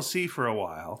haven't been able to see for a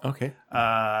while. Okay.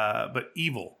 But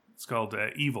Evil. It's called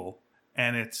Evil,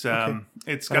 and it's got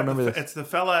it's the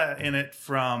fella in it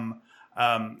from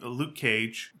Luke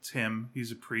Cage. It's him.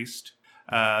 He's a priest.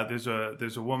 There's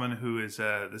a woman who is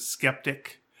the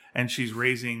skeptic, and she's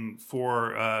raising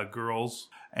 4 girls.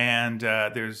 And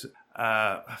there's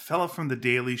a fellow from The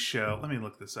Daily Show. Let me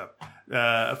look this up.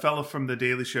 A fellow from The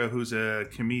Daily Show who's a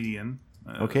comedian.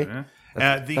 Okay. The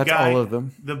that's guy, all of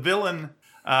them. The villain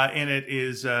in it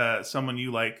is someone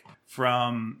you like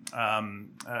from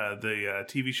the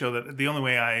TV show. That the only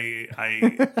way I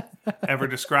ever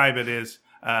describe it is,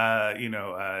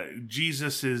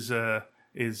 Jesus is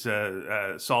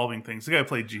solving things. The guy who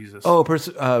played Jesus. Oh,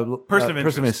 person of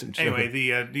interest. Anyway, the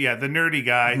nerdy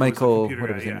guy, Michael,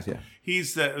 whatever his name is,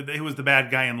 he was the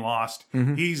bad guy in Lost.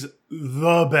 Mm-hmm. He's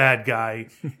the bad guy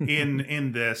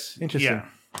in this. Interesting.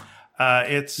 Yeah.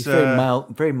 It's He's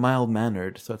very mild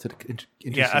mannered. So it's an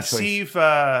interesting choice. Asif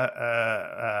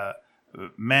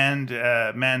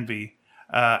Manvi,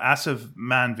 Asif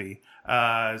Manvi.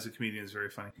 As a comedian, is very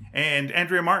funny, and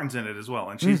Andrea Martin's in it as well,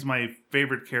 and she's my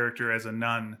favorite character as a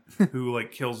nun who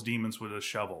kills demons with a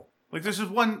shovel. This is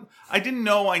one I didn't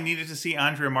know I needed to see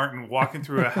Andrea Martin walking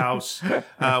through a house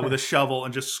with a shovel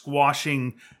and just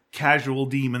squashing casual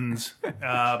demons,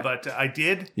 but I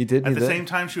did. You did. At the same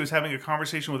time, she was having a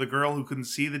conversation with a girl who couldn't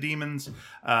see the demons,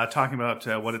 talking about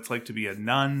what it's like to be a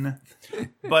nun.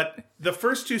 But the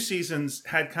first 2 seasons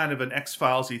had kind of an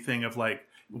X-Files-y thing of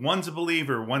one's a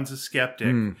believer, one's a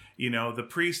skeptic. The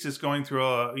priest is going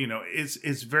through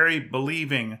is very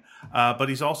believing, but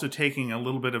he's also taking a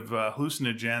little bit of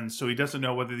hallucinogens, so he doesn't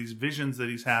know whether these visions that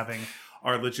he's having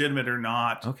are legitimate or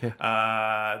not. Okay.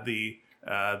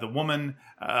 The woman,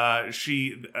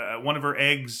 one of her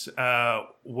eggs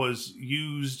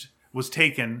was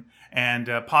taken, and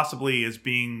possibly is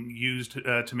being used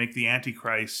to make the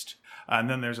Antichrist. And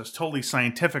then there's a totally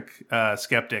scientific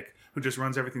skeptic who just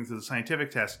runs everything through the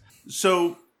scientific test.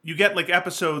 So you get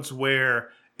episodes where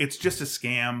it's just a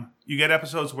scam. You get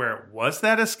episodes where, was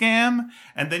that a scam?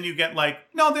 And then you get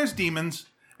no, there's demons,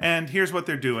 and here's what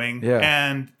they're doing. Yeah.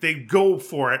 And they go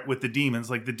for it with the demons.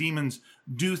 The demons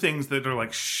do things that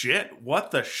are shit,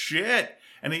 what the shit?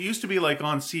 And it used to be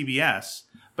on CBS,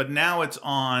 but now it's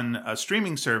on a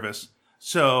streaming service.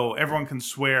 So everyone can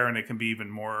swear, and it can be even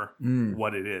more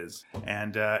what it is.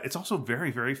 And it's also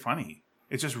very, very funny.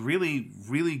 It's just really,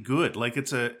 really good.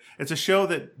 It's a show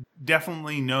that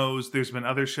definitely knows there's been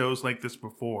other shows like this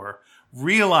before,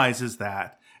 realizes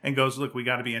that, and goes, look, we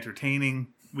got to be entertaining.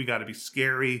 We got to be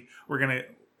scary.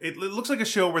 It looks like a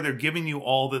show where they're giving you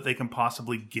all that they can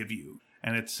possibly give you.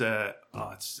 and it's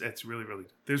really really.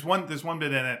 There's one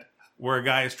bit in it where a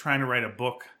guy is trying to write a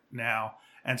book now,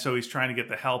 and so he's trying to get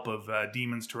the help of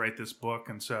demons to write this book,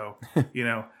 and so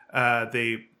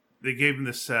they gave him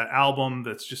this album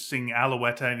that's just singing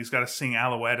Alouetta, and he's got to sing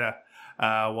Alouetta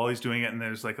while he's doing it, and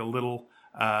there's like a little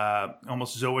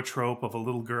almost zoetrope of a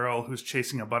little girl who's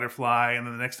chasing a butterfly, and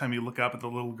then the next time you look up at the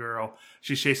little girl,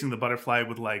 she's chasing the butterfly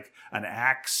with like an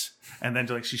axe, and then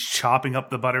like she's chopping up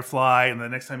the butterfly, and the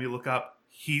next time you look up,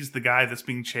 he's the guy that's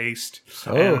being chased.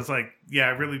 Oh. And it's like, yeah,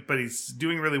 really, but he's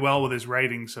doing really well with his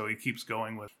writing, so he keeps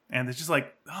going with. And it's just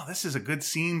like, oh, this is a good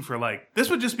scene for like, this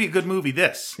would just be a good movie,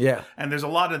 this. Yeah. And there's a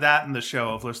lot of that in the show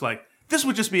of just like, this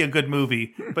would just be a good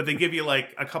movie, but they give you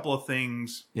like a couple of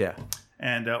things. Yeah.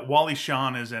 And Wally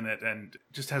Shawn is in it and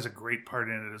just has a great part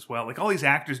in it as well. Like all these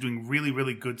actors doing really,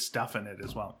 really good stuff in it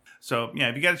as well. So yeah,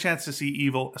 if you get a chance to see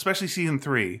Evil, especially season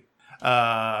 3,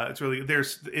 it's really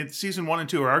season 1 and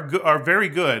 2 are very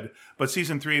good, but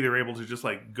season 3 they're able to just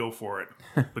like go for it,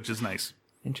 which is nice.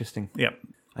 Interesting. Yep.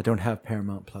 I don't have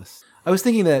Paramount Plus. I was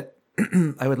thinking that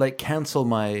I would like cancel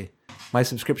my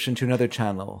subscription to another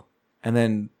channel and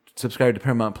then subscribe to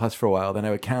Paramount Plus for a while. Then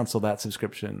I would cancel that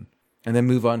subscription and then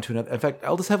move on to another. In fact,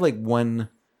 I'll just have like one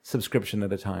subscription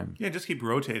at a time. Yeah, just keep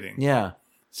rotating. Yeah.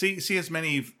 See as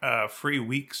many free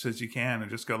weeks as you can,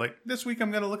 and just go like, this week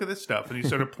I'm going to look at this stuff, and you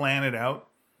sort of plan it out.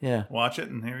 Yeah. Watch it,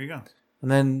 and here you go. And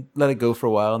then let it go for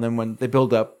a while, and then when they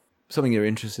build up something you're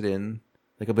interested in,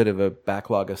 like a bit of a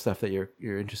backlog of stuff that you're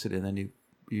interested in, then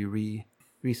you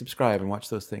resubscribe and watch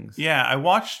those things. Yeah, I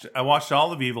watched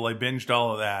all of Evil. I binged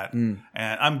all of that, and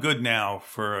I'm good now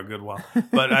for a good while.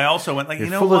 But I also went like, you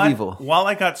know full what? of evil. While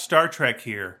I got Star Trek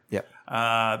here, Yep.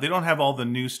 they don't have all the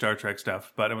new Star Trek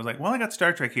stuff. But I was like, while I got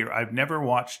Star Trek here, I've never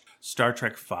watched Star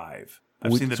Trek 5.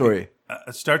 I've seen the sorry.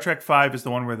 Star Trek 5 is the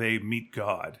one where they meet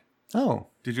God. Oh.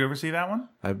 Did you ever see that one?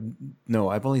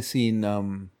 I've only seen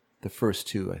the first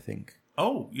 2, I think.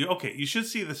 Oh, okay. You should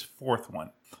see this 4th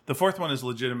one. The 4th one is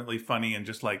legitimately funny and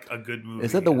just like a good movie.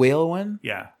 Is that the whale one?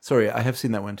 Yeah. Sorry, I have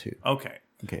seen that one too. Okay.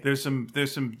 Okay. There's some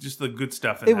just the good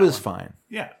stuff in It that was one. fine.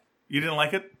 Yeah. You didn't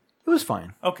like it? It was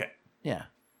fine. Okay. Yeah.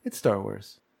 It's Star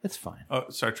Wars. It's fine. Oh,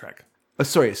 Star Trek.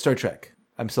 Sorry, Star Trek.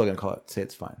 I'm still going to say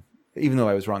it's fine. Even though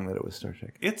I was wrong that it was Star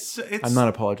Trek. It's I'm not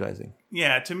apologizing.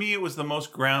 Yeah, to me it was the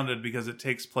most grounded because it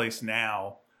takes place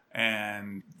now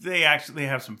and they actually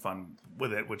have some fun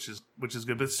with it, which is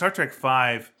good. But Star Trek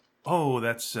 5,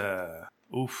 that's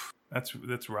oof.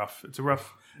 That's rough. It's a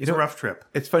rough trip.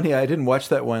 It's funny, I didn't watch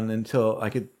that one until I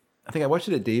think I watched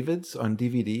it at David's on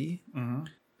DVD. Mm-hmm.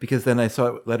 Because then I saw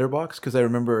it Letterboxd, because I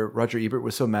remember Roger Ebert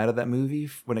was so mad at that movie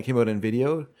when it came out in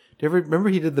video. Do you ever remember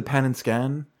he did the pan and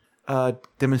scan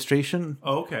demonstration?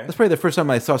 Oh, okay. That's probably the first time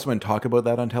I saw someone talk about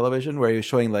that on television, where he was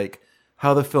showing like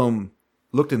how the film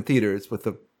looked in theaters with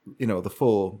the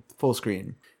full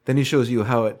screen. Then he shows you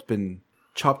how it's been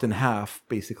chopped in half,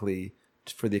 basically,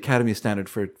 for the Academy standard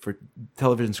for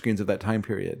television screens of that time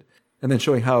period. And then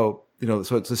showing how,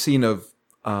 so it's a scene of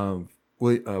William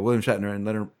Shatner and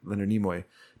Leonard Nimoy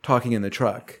talking in the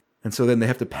truck. And so then they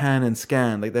have to pan and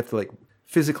scan, like they have to like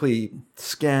physically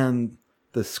scan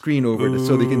the screen over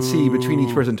so they can see between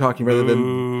each person talking rather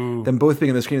than them both being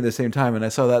on the screen at the same time. And I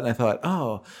saw that and I thought,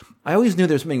 oh, I always knew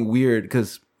there's something weird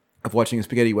because of watching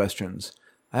spaghetti westerns.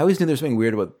 I always knew there's something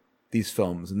weird about these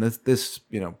films, and this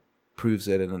proves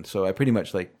it. And so I pretty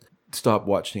much like stopped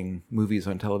watching movies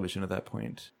on television at that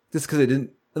point, just because it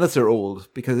didn't, unless they're old,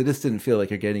 because it just didn't feel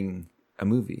like you're getting a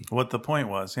movie. What the point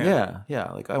was, yeah.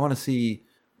 Like I want to see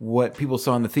what people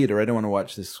saw in the theater. I don't want to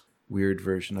watch this weird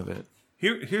version of it.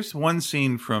 Here's one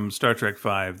scene from Star Trek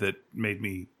 5 that made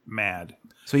me mad.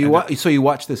 So you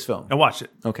watched this film? I watched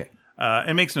it. Okay.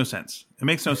 It makes no sense.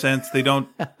 They don't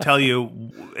tell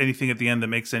you anything at the end that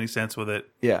makes any sense with it.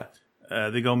 Yeah.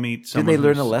 They go meet someone. Did they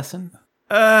learn a lesson?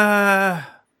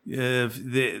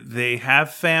 They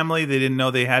have family. They didn't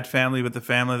know they had family, but the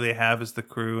family they have is the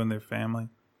crew and their family,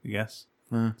 I guess.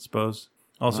 I suppose.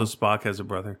 Also, Spock has a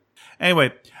brother.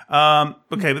 Anyway,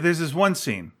 okay, but there's this one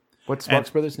scene. What's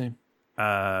Spock's brother's name?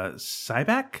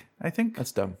 Sybak, I think.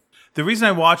 That's dumb. The reason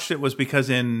I watched it was because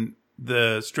in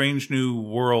the Strange New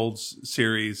Worlds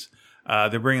series,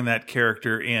 they're bringing that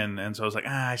character in, and so I was like,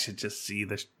 I should just see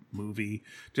this movie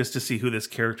just to see who this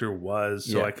character was,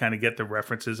 so I kind of get the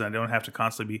references, and I don't have to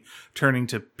constantly be turning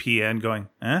to Pia and going,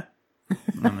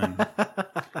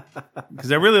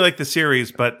 because I really like the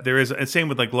series, but there is, same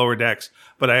with like Lower Decks,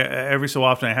 but every so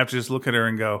often I have to just look at her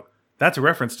and go, that's a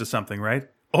reference to something, right?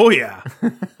 Oh yeah.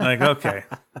 Like, okay.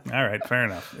 All right, fair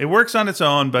enough. It works on its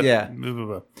own, but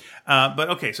but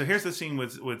okay, so here's the scene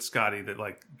with Scotty that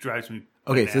like drives me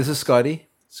okay, so this is Scotty.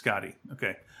 Scotty.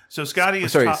 Okay. So Scotty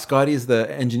is Sorry, Scotty's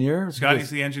the engineer? Scotty's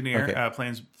the engineer,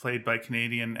 Okay. played by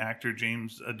Canadian actor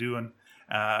James Aduin,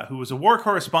 who was a war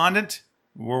correspondent,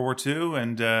 World War II,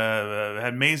 and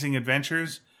had amazing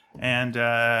adventures. And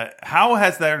how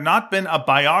has there not been a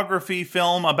biography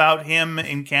film about him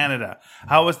in Canada?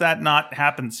 How has that not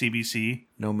happened, CBC?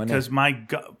 No money. Because my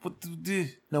God,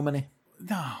 No money.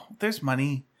 no, there's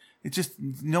money. It's just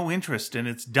no interest, and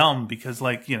it's dumb because,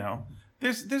 like,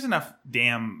 there's enough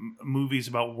damn movies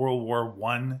about World War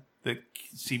One that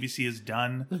CBC has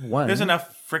done. One. There's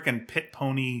enough frickin' pit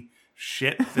pony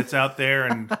shit that's out there,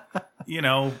 and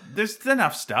there's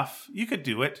enough stuff. You could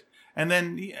do it. And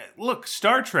then look,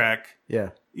 Star Trek. Yeah.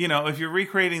 If you're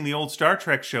recreating the old Star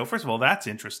Trek show, first of all, that's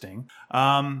interesting.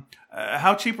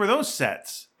 How cheap were those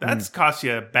sets? That's cost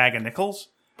you a bag of nickels.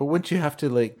 But wouldn't you have to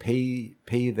like pay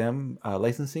them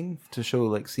licensing to show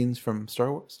like scenes from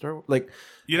Star Wars? Like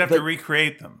You'd have to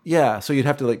recreate them. yeah, so you'd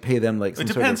have to like pay them like some It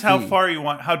sort of depends how fee.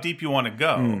 far how deep you want to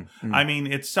go. I mean,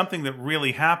 it's something that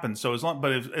really happens. So as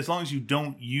long as you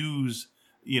don't use,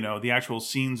 the actual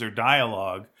scenes or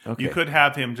dialogue, Okay. you could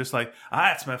have him just like,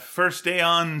 it's my first day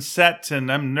on set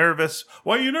and I'm nervous.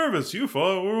 Why are you nervous? You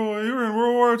were in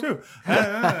World War II,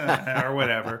 or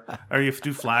whatever. Or you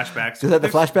do flashbacks. Is that the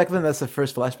There's- flashback then? That's the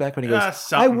first flashback when he goes, I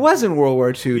something. was in World War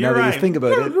II, now You're that right. you think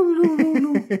about it.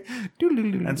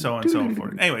 and so on and so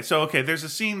forth. Anyway, so okay, there's a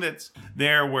scene that's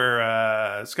there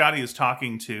where Scotty is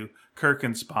talking to Kirk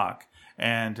and Spock,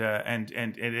 and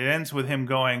it ends with him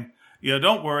going,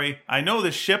 don't worry, I know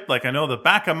this ship like I know the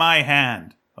back of my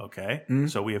hand. Okay,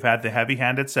 so we have had the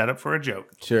heavy-handed setup for a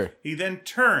joke. Sure. He then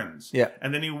turns, Yeah.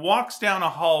 and then he walks down a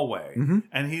hallway,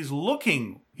 and he's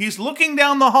looking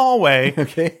down the hallway,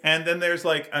 Okay. and then there's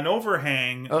like an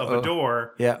overhang of a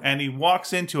door, Yeah. and he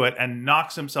walks into it and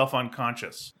knocks himself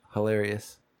unconscious.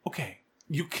 Hilarious. Okay,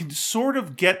 you can sort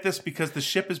of get this because the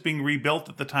ship is being rebuilt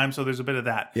at the time, so there's a bit of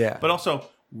that. Yeah. But also,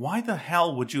 why the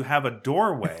hell would you have a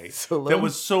doorway So low. that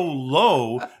was so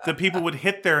low that people would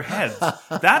hit their heads?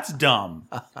 That's dumb.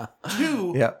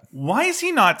 Two, Yeah. why is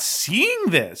he not seeing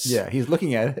this? Yeah, he's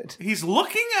looking at it. He's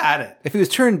looking at it. If he was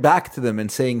turned back to them and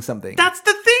saying something. That's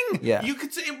the thing. Yeah. You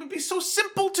could say it would be so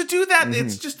simple to do that.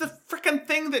 It's just the freaking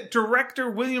thing that director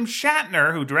William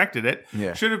Shatner, who directed it,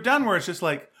 Yeah. should have done, where it's just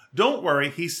like, don't worry,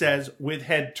 he says with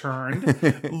head turned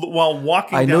while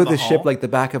walking I down know the the hall. ship like the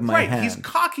back of my Right, hand. he's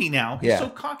cocky now. He's Yeah. so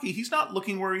cocky. He's not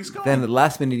looking where he's going. Then at the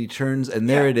last minute he turns and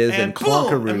there it is and boom,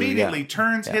 clonkaroo. immediately Yeah.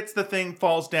 turns, hits the thing,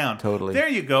 falls down. Totally. There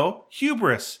you go.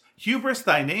 Hubris. Hubris,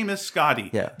 thy name is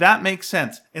Scotty. Yeah. That makes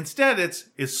sense. Instead,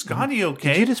 is Scotty okay?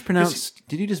 Did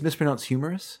you just mispronounce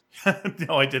humorous?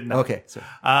 No, I did not. Okay. Sorry.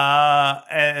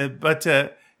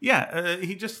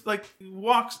 He just like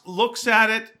looks at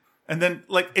it, and then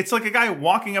like it's like a guy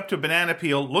walking up to a banana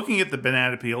peel, looking at the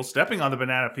banana peel, stepping on the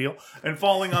banana peel, and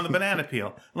falling on the banana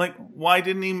peel. Like, why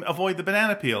didn't he avoid the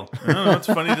banana peel? I don't know. It's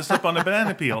funny to slip on a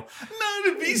banana peel.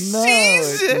 None of he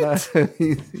sees it. Not so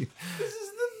easy.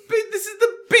 This is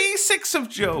the basics of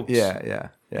jokes. Yeah.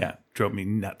 Drove me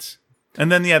nuts. And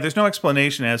then there's no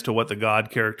explanation as to what the God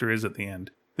character is at the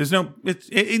end. There's no, it's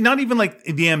not even like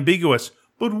the ambiguous,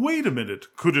 but wait a minute,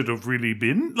 could it have really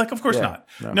been? Like, of course not.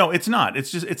 No, it's not.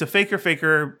 It's just, it's a faker,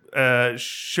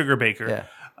 sugar baker.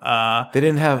 Yeah. They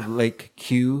didn't have like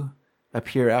Q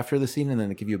appear after the scene and then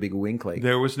give you a big wink like.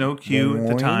 There was no cue at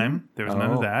the time. There was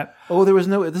none of that. Oh, there was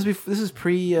no. This is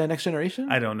pre Next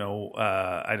Generation. I don't know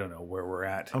where we're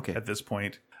at Okay. at this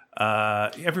point.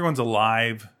 Everyone's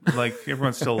alive. Like,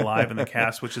 everyone's still alive in the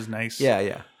cast, which is nice.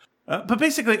 Yeah. But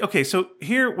basically, okay, so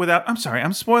here I'm sorry,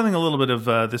 I'm spoiling a little bit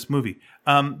of this movie.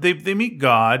 They meet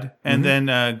God, and then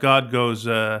God goes,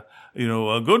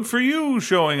 good for you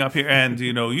showing up here, and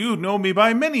you know me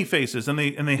by many faces, and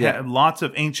they have lots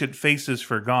of ancient faces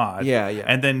for God. Yeah.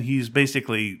 And then he's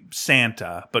basically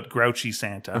Santa, but grouchy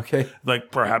Santa. Okay. Like,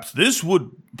 perhaps this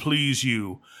would please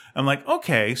you. I'm like,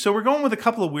 okay, so we're going with a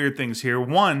couple of weird things here.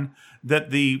 One,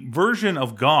 that the version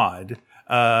of God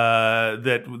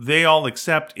that they all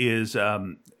accept is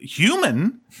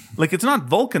human. Like, it's not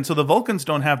Vulcan, so the Vulcans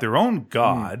don't have their own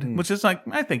God, which is like,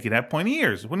 I think you'd have pointy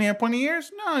ears. Wouldn't he have pointy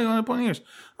ears? No, he don't have pointy ears.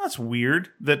 That's weird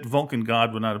that Vulcan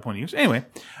God would not have pointy ears. Anyway,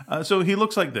 so he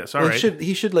looks like this. All right.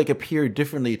 He should like appear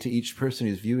differently to each person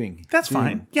who's viewing. That's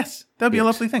fine. Yes, that'd be a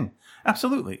lovely thing.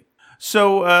 Absolutely.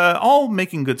 So all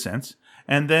making good sense.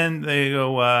 And then they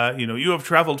go, you have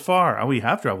traveled far. Oh, we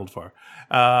have traveled far.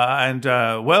 And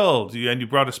you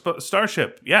brought a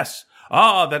starship. Yes.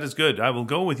 Ah, that is good. I will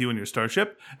go with you in your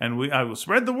starship, and I will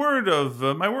spread the word of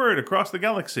my word across the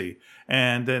galaxy.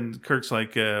 And then Kirk's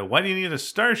like, why do you need a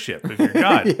starship if you're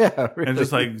God? Yeah, really. And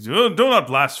just like, do not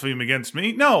blaspheme against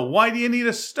me. No, why do you need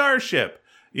a starship?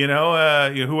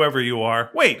 whoever you are.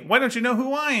 Wait, why don't you know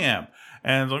who I am?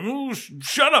 And like, oh,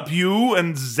 shut up, you,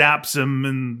 and zaps him,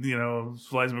 and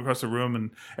flies him across the room,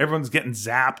 and everyone's getting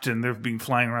zapped, and they're being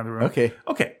flying around the room.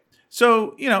 Okay.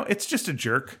 So it's just a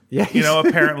jerk. Yeah.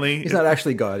 Apparently he's not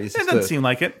actually God. It doesn't seem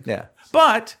like it. Yeah.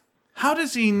 But how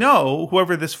does he know,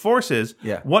 whoever this force is,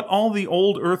 what all the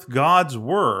old Earth gods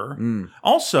were?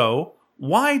 Also,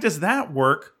 why does that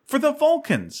work for the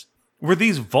Vulcans? Were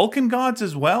these Vulcan gods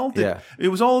as well? It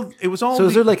was all. So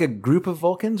is there like a group of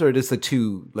Vulcans, or just the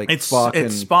two, like Spock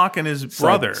it's Spock and his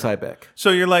brother, Cybeck?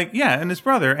 So you're like, and his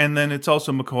brother, and then it's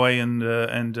also McCoy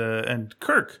and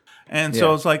Kirk, and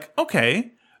so it's like,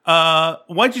 okay,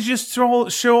 why'd you just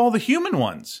show all the human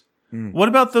ones? What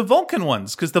about the Vulcan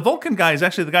ones? Because the Vulcan guy is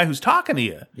actually the guy who's talking to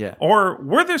you. Yeah. Or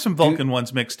were there some Vulcan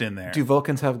ones mixed in there? Do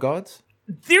Vulcans have gods?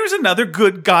 There's another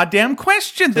good goddamn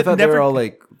question. I thought they were all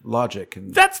like logic.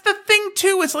 That's the thing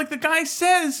too. It's like the guy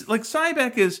says, like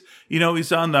Cybeck is,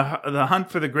 he's on the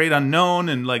hunt for the great unknown,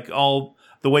 and like all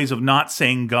the ways of not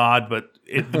saying God, but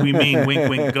we mean wink,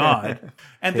 wink, God.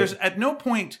 And there's at no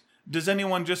point does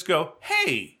anyone just go,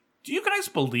 hey, do you guys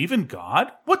believe in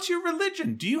God? What's your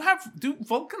religion? Do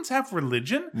Vulcans have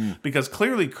religion? Because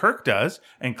clearly Kirk does,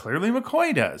 and clearly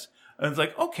McCoy does. And it's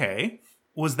like, okay,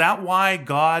 was that why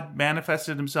God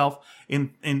manifested himself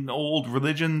in old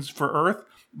religions for Earth?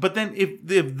 But then if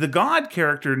the God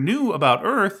character knew about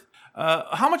Earth,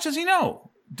 how much does he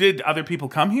know? Did other people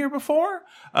come here before?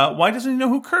 Why doesn't he know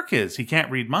who Kirk is? He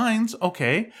can't read minds,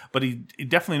 okay, but he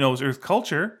definitely knows Earth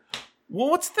culture.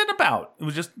 Well, what's that about? It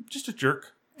was just a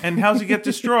jerk. And how's he get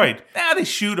destroyed? They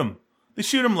shoot him. They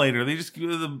shoot him later. They're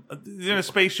in a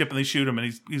spaceship and they shoot him,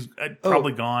 and he's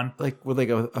probably gone. Like with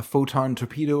a photon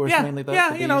torpedo or something like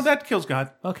that? Yeah, that kills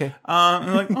God. Okay.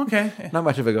 Okay. Not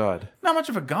much of a god. Not much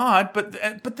of a god,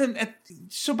 but then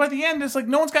so by the end, it's like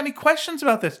no one's got any questions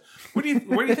about this. Where do you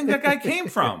think that guy came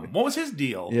from? What was his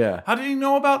deal? Yeah. How did he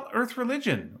know about Earth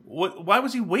religion? Why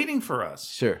was he waiting for us?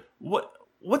 Sure.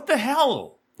 What the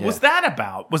hell was that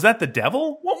about? Was that the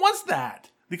devil? What was that?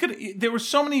 There were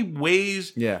so many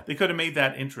ways they could have made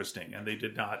that interesting, and they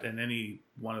did not in any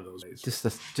one of those ways.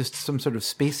 Just some sort of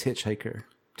space hitchhiker.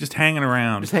 Just hanging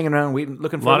around. Waiting,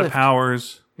 looking for a lot of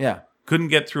powers. Yeah. Couldn't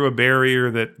get through a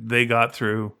barrier that they got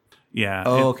through. Yeah.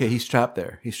 Oh, okay. He's trapped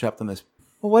there. He's trapped on this.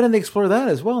 Well, why didn't they explore that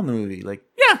as well in the movie? Like,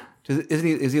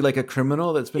 is he like a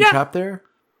criminal that's been trapped there?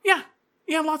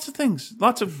 Yeah, lots of things.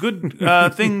 Lots of good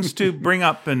things to bring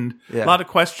up, and a lot of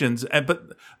questions.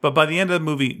 But by the end of the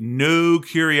movie, no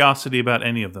curiosity about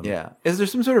any of them. Yeah. Is there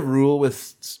some sort of rule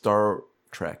with Star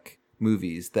Trek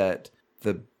movies that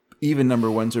the even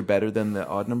number ones are better than the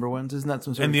odd number ones? Isn't that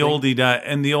some sort of thing?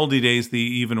 In the oldie days, the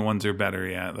even ones are better.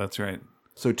 Yeah, that's right.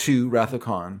 So 2, Wrath of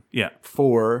Khan. Yeah.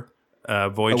 4,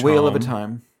 Voyage A Whale Home. of a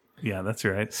Time. Yeah, that's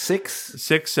right.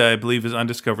 6, I believe, is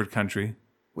Undiscovered Country.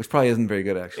 Which probably isn't very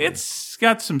good, actually. It's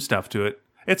got some stuff to it.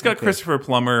 It's got Christopher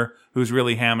Plummer, who's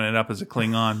really hamming it up as a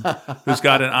Klingon, who's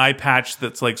got an eye patch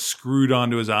that's like screwed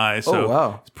onto his eye. So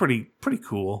wow. It's pretty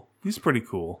cool. He's pretty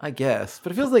cool. I guess.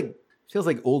 But it feels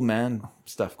like old man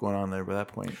stuff going on there by that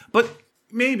point. But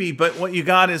maybe, what you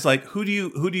got is like who do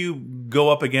you go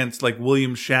up against, like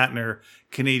William Shatner,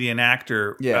 Canadian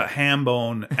actor,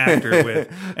 Hambone actor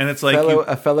with, and it's like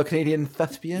a fellow Canadian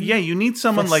thespian. Yeah, you need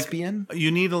someone like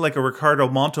a Ricardo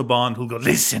Montalban who'll go,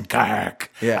 listen,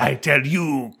 Kirk, I tell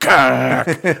you,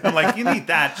 Kirk. I'm like, you need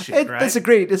that shit, right? It's a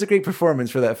great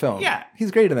performance for that film. Yeah,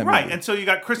 he's great in that movie. Right, and so you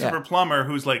got Christopher Plummer,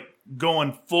 who's like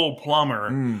going full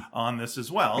Plummer on this as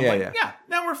well.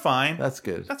 Now we're fine. That's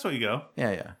good. That's where you go.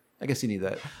 Yeah. I guess you need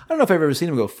that. I don't know if I've ever seen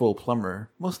him go full Plummer.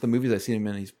 Most of the movies I've seen him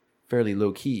in, he's fairly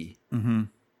low key. Mm-hmm.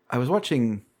 I was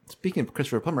watching, speaking of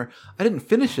Christopher Plummer, I didn't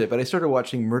finish it, but I started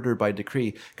watching Murder by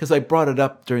Decree because I brought it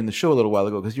up during the show a little while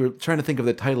ago because you were trying to think of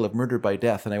the title of Murder by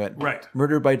Death, and I went,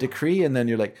 Murder by Decree, and then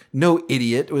you're like, no,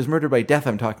 idiot, it was Murder by Death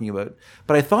I'm talking about.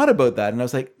 But I thought about that, and I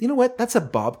was like, you know what? That's a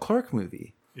Bob Clark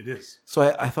movie. It is. So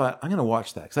I thought, I'm going to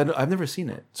watch that because I've never seen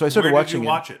it. So I started watching it.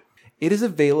 Where did you watch it? It is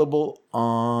available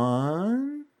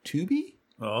on Tubi.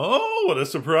 Oh, what a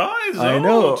surprise! I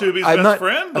know. Tubi's best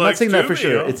friend. I'm not saying that for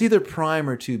sure. Oh. It's either Prime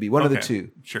or Tubi. One of the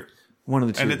two. Sure. One of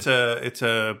the two. And it's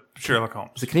a Sherlock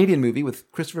Holmes. It's a Canadian movie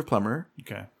with Christopher Plummer.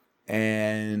 Okay.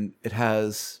 And it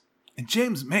has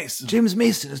James Mason. James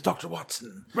Mason is Dr.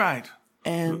 Watson. Right.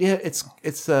 And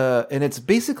it's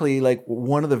basically like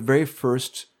one of the very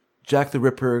first Jack the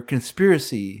Ripper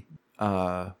conspiracy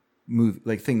movie,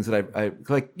 like things that I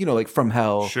like, like From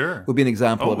Hell would be an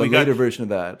example of a later version of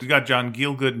that. We got John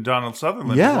Gielgud and Donald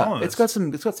Sutherland. Yeah, it's got some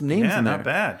names in there. Not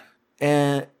bad.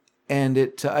 And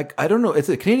I don't know. It's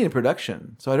a Canadian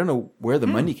production, so I don't know where the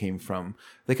money came from.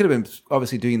 They could have been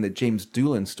obviously doing the James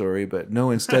Doolan story, but no.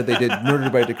 Instead, they did Murder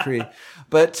by Decree.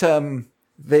 But I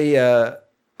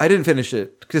didn't finish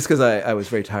it just because I was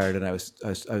very tired and I was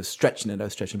stretching it.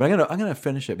 But I'm gonna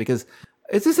finish it because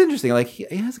it's just interesting. Like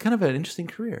he has kind of an interesting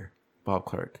career, Bob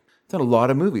Clark. He's done a lot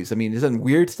of movies. I mean, he's done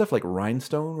weird stuff like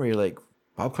Rhinestone, where you're like,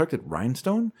 Bob Clark did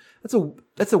Rhinestone.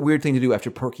 That's a weird thing to do after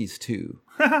Porky's 2.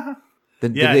 The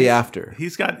day after.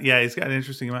 He's got an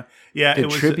interesting amount. Yeah, it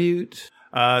was Tribute.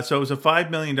 So it was a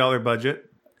 $5 million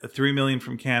budget, $3 million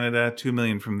from Canada, $2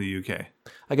 million from the UK.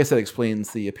 I guess that explains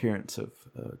the appearance of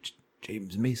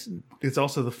James Mason. It's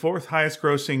also the 4th highest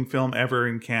grossing film ever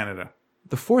in Canada.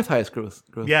 The 4th highest growth.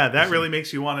 Yeah, that really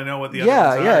makes you want to know what the other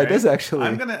ones are. Yeah, it does actually.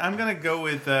 I'm gonna go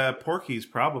with Porky's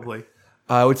probably.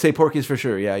 I would say Porky's for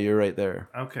sure. Yeah, you're right there.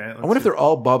 Okay. I wonder if they're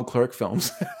all Bob Clark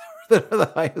films. That are the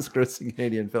highest grossing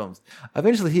Canadian films.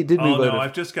 Eventually, he did move out.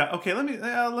 I've just got. Okay, let me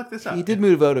look this up. He did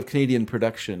move out of Canadian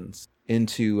productions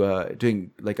into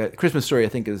doing like a Christmas Story. I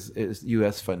think is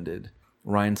U.S. funded.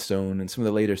 Rhinestone and some of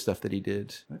the later stuff that he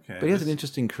did. Okay, but he has an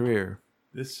interesting career.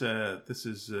 This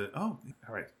is all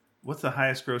right. What's the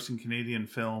highest grossing Canadian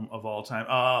film of all time?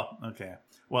 Oh, okay.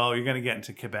 Well, you're going to get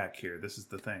into Quebec here. This is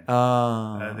the thing.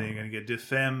 Then you're going to get De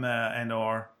Femme and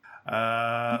or.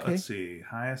 Okay. Let's see.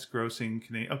 Highest grossing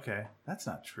Canadian. Okay, that's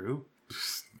not true.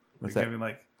 What's that?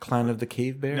 Like Clan of the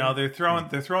Cave Bear? No, they're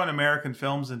throwing American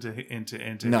films into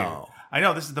No. Here. I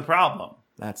know this is the problem.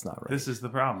 That's not right. This is the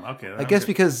problem. Okay. I guess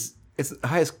because it's the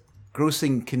highest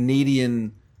grossing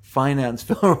Canadian finance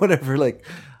film or whatever, like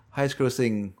highest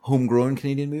grossing homegrown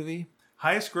Canadian movie.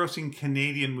 Highest grossing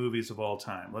Canadian movies of all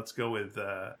time. Let's go with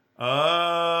okay.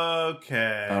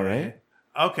 All right.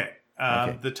 Okay.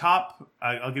 The top,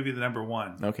 I'll give you the number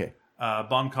 1. Okay.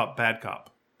 Bon Cop, Bad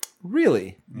Cop.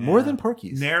 Really? Yeah. More than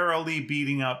Porky's? Narrowly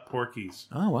beating out Porky's.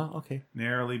 Oh, wow. Okay.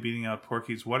 Narrowly beating out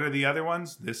Porky's. What are the other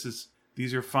ones?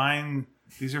 These are fine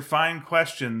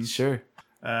questions. Sure.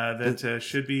 That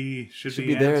should be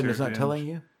there and it's not telling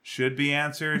you? Should be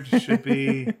answered. Should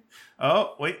be.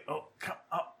 Oh, wait. Oh, come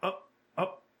up.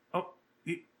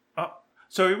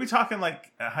 So are we talking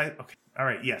like high? Okay. All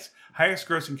right. Yes. Highest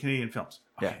grossing Canadian films.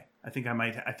 Okay. Yeah. I think I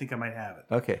might have it.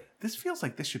 Okay. This feels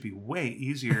like this should be way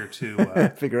easier to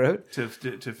figure out. To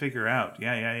figure out.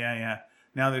 Yeah.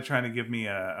 Now they're trying to give me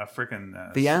a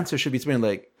freaking. The answer should be something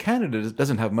like Canada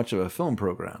doesn't have much of a film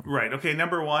program. Right. Okay.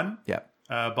 Number 1. Yeah.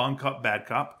 Bon Cop, Bad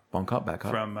Cop. Bon Cop, Bad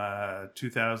Cop. From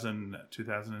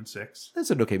 2006.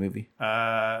 That's an okay movie.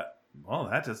 Well,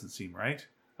 that doesn't seem right.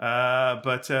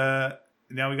 But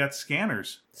now we got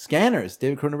Scanners. Scanners,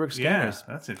 David Cronenberg Scanners.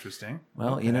 Yeah, that's interesting.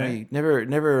 Well, okay. You never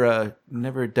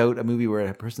doubt a movie where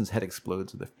a person's head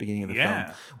explodes at the beginning of the film,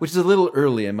 which is a little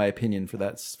early in my opinion for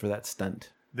that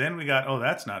stunt. Then we got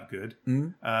that's not good.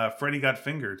 Mm-hmm. Freddy Got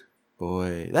Fingered.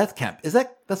 Boy, that's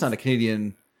that's not a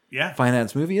Canadian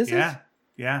finance movie, is it?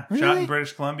 Yeah. Really? Shot in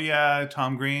British Columbia.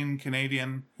 Tom Green,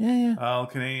 Canadian. Yeah. All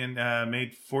Canadian.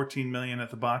 Made $14 million at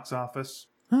the box office.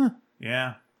 Huh.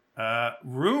 Yeah.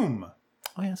 Room.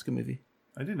 Oh, yeah, that's a good movie.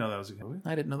 I didn't know that was a good movie.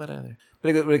 I didn't know that either.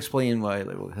 But it would explain why it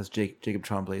has Jacob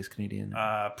Tremblay's Canadian.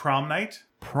 Prom Night.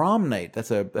 Prom Night.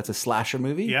 That's a slasher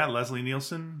movie. Yeah, Leslie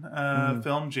Nielsen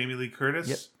film. Jamie Lee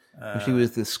Curtis. Yep. She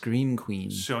was the Scream Queen.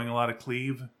 Showing a lot of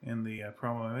cleave in the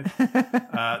promo image.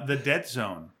 The Dead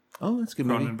Zone. Oh, that's a good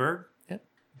movie. Cronenberg. Yep.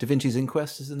 Da Vinci's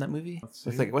Inquest is in that movie. What's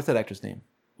that actor's name?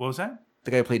 What was that?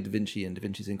 The guy who played Da Vinci in Da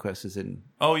Vinci's Inquest is in...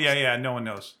 Oh, yeah. No one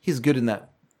knows. He's good in that.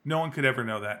 No one could ever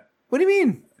know that. What do you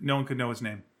mean? No one could know his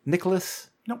name. Nicholas?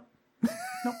 Nope.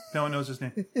 No one knows his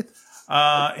name.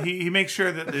 He makes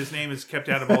sure that his name is kept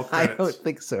out of all credits. I don't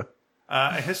think so.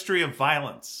 A History of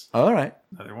Violence. All right.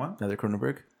 Another one. Another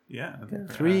Cronenberg. Yeah.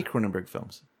 3 Cronenberg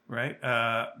films. Right.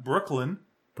 Brooklyn.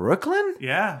 Brooklyn?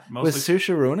 Yeah. With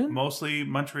Saoirse Ronan? Mostly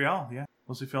Montreal. Yeah.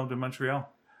 Mostly filmed in Montreal.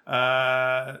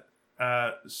 Saoirse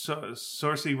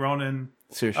Ronan.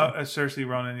 Saoirse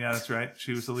Ronan. Yeah, that's right.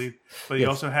 She was the lead. But you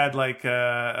also had like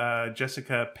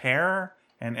Jessica Pear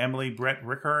and Emily Brett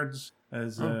Rickards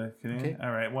as Canadian. Okay.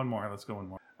 All right, one more. Let's go one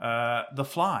more. The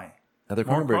Fly. Another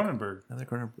Cronenberg. Another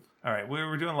Cronenberg. All right,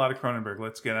 we're doing a lot of Cronenberg.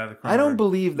 Let's get out of the Cronenberg. I don't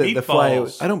believe that The Fly.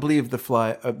 I don't believe The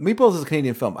Fly. Meatballs is a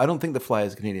Canadian film. I don't think The Fly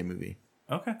is a Canadian movie.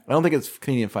 Okay. I don't think it's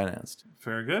Canadian financed.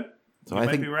 Very good. So you I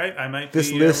might think be right. I might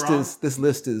this be list wrong. This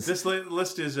list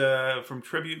is from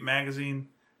Tribute Magazine,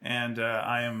 and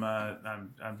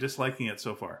I'm disliking it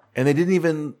so far. And they didn't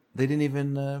even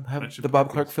have the Bob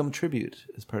Clark film tribute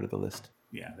as part of the list.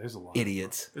 Yeah, there's a lot.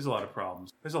 Idiots. There's a lot of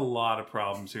problems. There's a lot of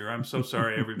problems here. I'm so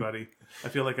sorry, everybody. I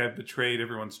feel like I've betrayed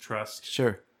everyone's trust.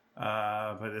 Sure.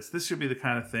 But this should be the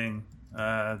kind of thing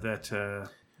that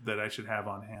that I should have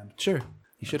on hand. Sure.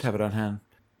 You should have it on hand.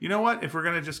 You know what? If we're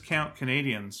gonna just count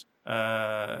Canadians,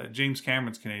 James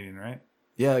Cameron's Canadian, right?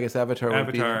 Yeah, I guess Avatar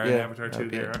would be... Avatar and yeah, Avatar 2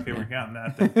 that'd be there. it. Okay, we're counting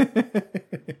that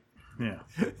then. Yeah.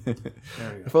 There we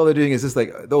go. If all they're doing is just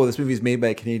like, oh, this movie's made by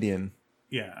a Canadian.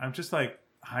 Yeah, I'm just like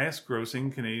highest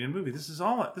grossing Canadian movie. This is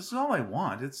all I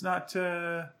want. It's not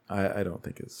I don't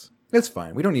think it's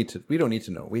fine. We don't need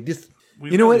to know. We just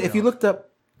We you know what? really If you don't. looked up,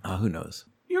 who knows?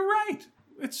 You're right.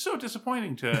 It's so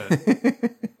disappointing to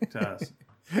us.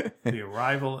 The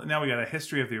arrival. Now we got a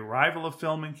history of the arrival of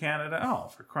film in Canada. Oh,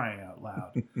 for crying out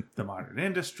loud! The modern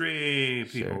industry,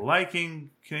 people Sure.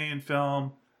 liking Canadian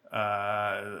film,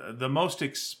 the most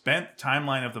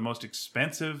timeline of the most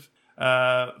expensive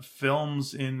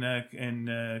films in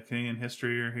Canadian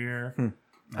history are here.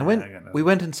 We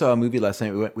went and saw a movie last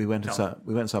night. We went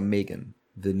and saw Megan,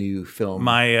 the new film.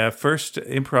 My first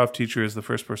improv teacher is the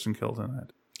first person killed in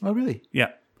that. Oh, really? Yeah.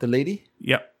 The lady?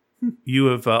 Yep. You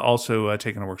have also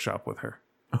taken a workshop with her.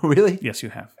 Oh, really? Yes, you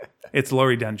have. It's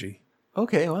Laurie Dungy.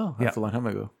 Okay, well, that's Yeah. a long time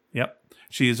ago. Yep.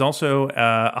 She is also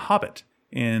a hobbit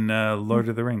in Lord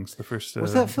of the Rings, the first.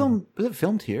 Was that film? Was it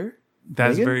filmed here? That's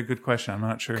a Megan? very good question. I'm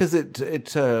not sure. Because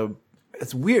it's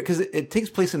weird because it takes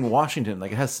place in Washington.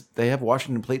 Like they have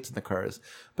Washington plates in the cars,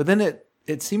 but then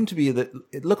it seemed to be that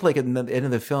it looked like at the end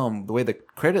of the film, the way the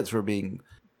credits were being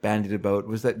bandied about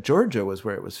was that Georgia was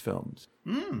where it was filmed,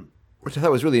 which I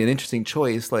thought was really an interesting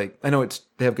choice. Like I know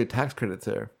they have good tax credits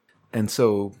there, and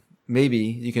so maybe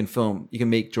you can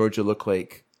make Georgia look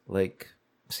like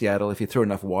Seattle if you throw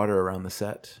enough water around the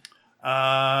set.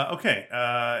 Okay.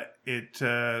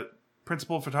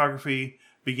 Principal photography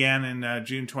began in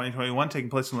June 2021, taking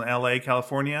place in LA,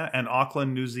 California, and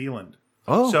Auckland, New Zealand.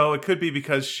 Oh, So it could be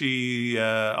because she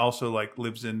also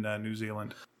lives in New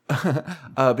Zealand. is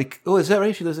that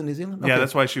right? She lives in New Zealand. Yeah, Okay.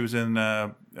 that's why she was in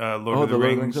Lord of the the Lord of the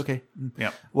Rings. Rings. Okay.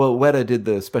 Yeah. Well, Weta did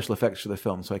the special effects for the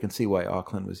film, so I can see why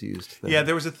Auckland was used. There. Yeah,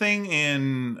 there was a thing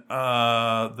in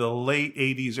the late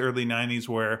 80s, early 90s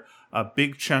where a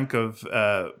big chunk of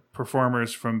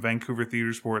performers from Vancouver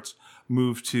Theatre Sports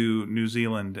moved to New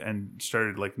Zealand and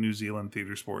started New Zealand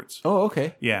Theatre Sports. Oh,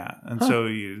 okay. Yeah, and so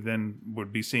you then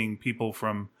would be seeing people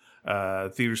from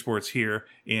theater sports here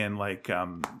in the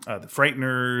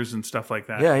Frighteners and stuff like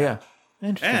that. Yeah, yeah.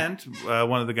 Interesting. And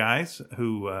one of the guys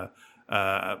who,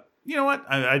 you know what,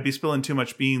 I'd be spilling too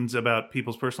much beans about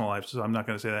people's personal lives, so I'm not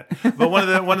going to say that. But one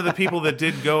of the people that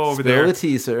did go over Spill there, the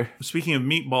tea, sir. speaking of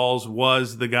Meatballs,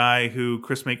 was the guy who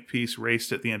Chris Makepeace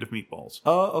raced at the end of Meatballs.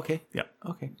 Oh, okay. Yeah.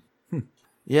 Okay.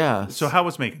 Yeah. So how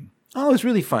was Megan? Oh, it was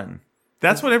really fun.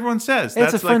 That's what everyone says.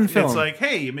 It's That's a fun It's film. like,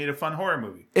 hey, you made a fun horror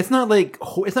movie. It's not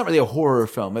it's not really a horror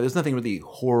film. There's nothing really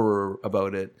horror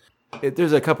about it.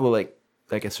 There's a couple of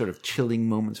a sort of chilling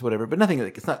moments, whatever, but nothing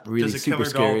it's not really Does a super killer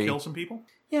scary. doll kill some people?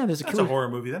 Yeah, there's a That's killer. a horror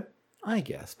movie then. I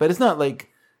guess, but it's not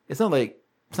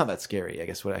that scary. I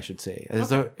guess what I should say.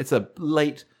 It's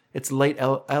light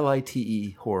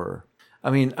LITE horror. I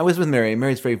mean, I was with Mary.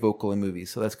 Mary's very vocal in movies,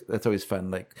 so that's always fun.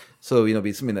 Be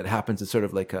something that happens. It's sort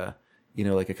of like a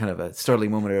kind of a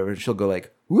startling moment, or whatever. She'll go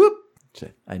whoop.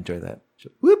 I enjoy that.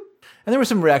 She'll, whoop. And there were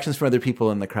some reactions from other people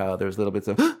in the crowd. There was little bits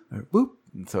of or whoop.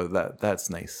 And so that's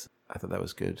nice. I thought that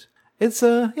was good. It's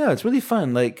it's really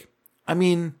fun. I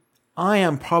mean, I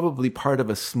am probably part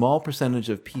of a small percentage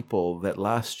of people that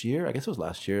last year,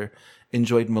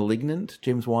 enjoyed Malignant,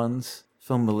 James Wan's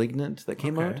film Malignant that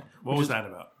came out. What was that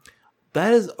about?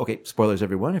 That is, okay, spoilers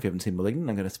everyone. If you haven't seen Malignant,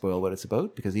 I'm going to spoil what it's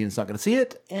about because Ian's not going to see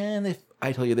it. And if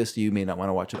I tell you this, you may not want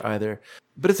to watch it either.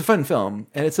 But it's a fun film.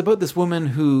 And it's about this woman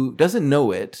who doesn't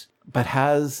know it, but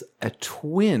has a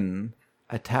twin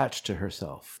attached to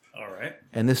herself. All right.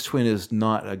 And this twin is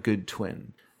not a good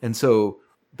twin. And so,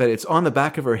 but it's on the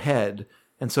back of her head.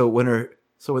 And so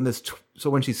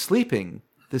when she's sleeping,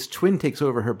 this twin takes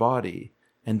over her body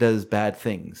and does bad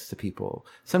things to people.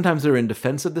 Sometimes they're in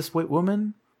defense of this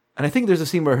woman. And I think there's a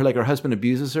scene where her husband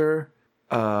abuses her,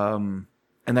 and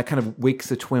that kind of wakes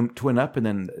the twin up, and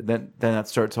then that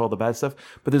starts all the bad stuff.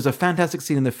 But there's a fantastic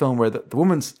scene in the film where the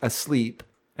woman's asleep,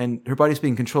 and her body's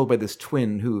being controlled by this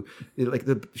twin who,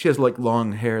 she has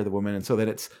long hair, the woman, and so then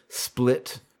it's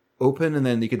split open, and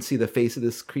then you can see the face of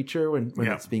this creature when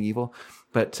it's being evil.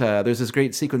 But there's this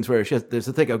great sequence where there's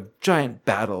a giant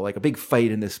battle, a big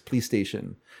fight in this police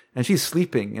station, and she's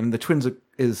sleeping, and the twins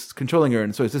is controlling her,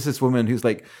 and so it's just this woman who's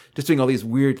just doing all these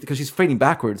weird, because she's fighting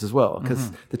backwards as well, because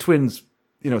the twins,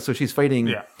 so she's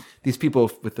fighting these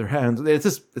people with their hands. It's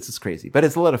just crazy, but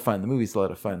it's a lot of fun. The movie's a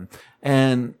lot of fun,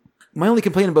 and my only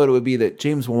complaint about it would be that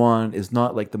James Wan is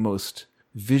not the most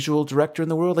visual director in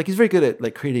the world. He's very good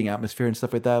at creating atmosphere and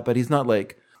stuff like that, but he's not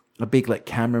a big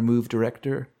camera move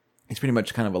director. it's pretty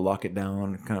much kind of a lock it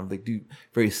down, kind of like do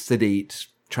very sedate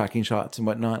tracking shots and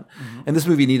whatnot. And this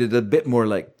movie needed a bit more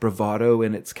like bravado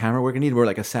in its camera work. It needed more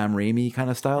like a Sam Raimi kind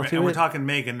of style to And it. we're talking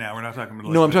Megan now. We're not talking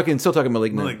Malignant. No, I'm still talking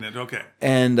Malignant. Malignant, okay.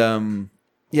 And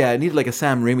it needed like a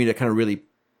Sam Raimi to kind of really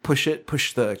push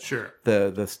the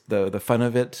fun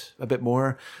of it a bit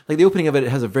more. Like the opening of it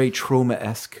has a very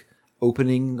Troma-esque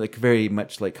opening, like very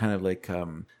much like kind of like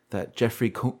that Jeffrey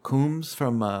Combs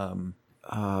from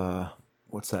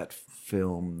what's that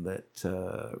film that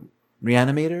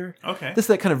Reanimator? Okay. This is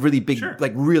that kind of really big,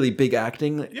 like really big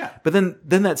acting. Yeah. But then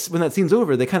that's when that scene's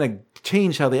over, they kind of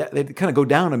change how they kind of go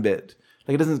down a bit.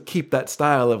 Like it doesn't keep that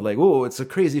style of like, oh, it's a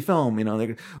crazy film, you know.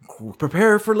 Like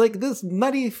prepare for like this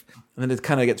nutty, and then it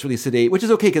kind of gets really sedate, which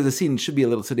is okay because the scene should be a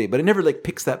little sedate, but it never like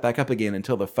picks that back up again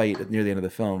until the fight near the end of the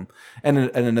film, and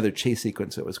another chase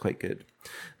sequence that was quite good.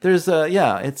 There's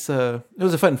it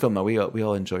was a fun film though. We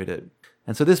all enjoyed it,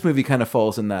 and so this movie kind of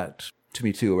falls in that to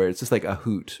me too, where it's just like a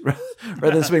hoot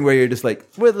rather than something where you're just like,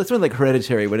 well, it's something like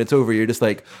Hereditary. When it's over, you're just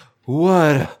like,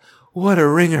 what a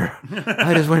ringer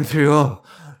I just went through.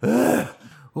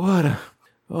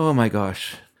 Oh my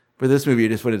gosh. For this movie,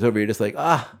 when it's over, you're just like,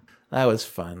 that was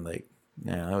fun. Like,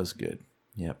 yeah, that was good.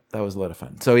 Yep, that was a lot of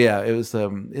fun. So yeah, it was.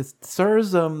 It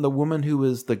stars the woman who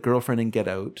was the girlfriend in Get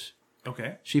Out.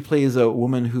 Okay. She plays a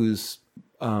woman whose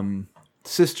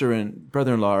sister and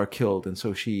brother-in-law are killed, and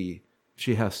so she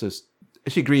has to.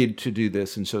 She agreed to do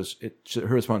this, and so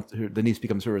the niece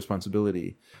becomes her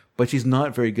responsibility. But she's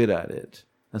not very good at it,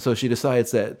 and so she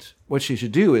decides that what she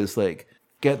should do is like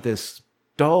get this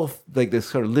doll, like this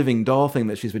sort of living doll thing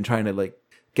that she's been trying to like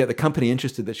get the company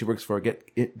interested that she works for,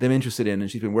 them interested in, and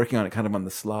she's been working on it kind of on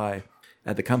the sly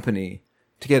at the company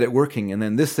to get it working, and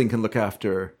then this thing can look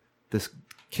after this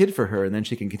kid for her, and then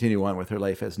she can continue on with her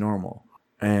life as normal.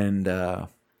 And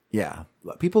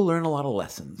people learn a lot of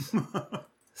lessons.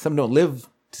 Some don't live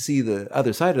to see the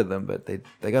other side of them, but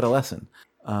they got a lesson.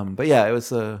 But yeah, it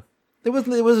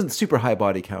wasn't super high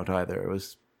body count either. It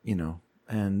was,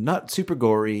 and not super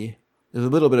gory. There's a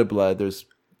little bit of blood. There's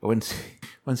one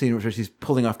scene where she's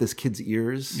pulling off this kid's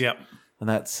ears. Yep. And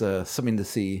that's something to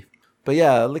see. But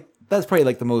yeah, like that's probably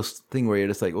like the most thing where you're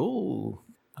just like, oh.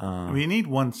 You need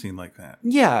one scene like that.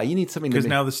 Yeah, you need something because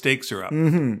now the stakes are up.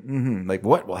 Like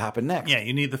what will happen next? Yeah,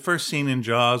 you need the first scene in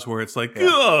Jaws where it's like,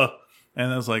 ugh!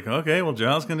 And I was like, okay, well,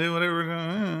 Jaws can do whatever.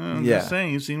 I'm just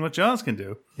saying, you've seen what Jaws can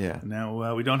do. Yeah.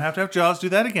 Now we don't have to have Jaws do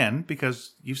that again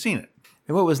because you've seen it.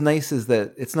 And what was nice is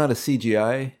that it's not a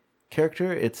CGI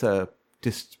character. It's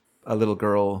just a little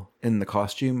girl in the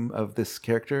costume of this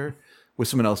character with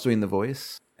someone else doing the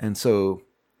voice. And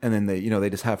then they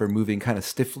just have her moving kind of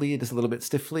stiffly, just a little bit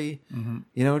stiffly,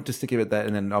 just to give it that.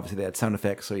 And then obviously they had sound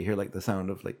effects, so you hear like the sound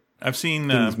of like. I've seen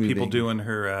people doing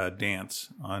her dance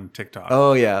on TikTok.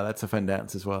 Oh yeah, that's a fun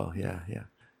dance as well. Yeah.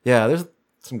 There's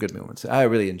some good moments. I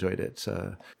really enjoyed it.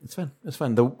 It's fun. It's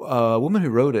fun. The woman who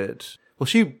wrote it, well,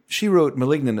 she wrote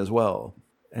 *Malignant* as well,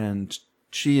 and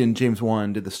she and James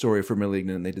Wan did the story for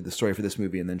 *Malignant*, and they did the story for this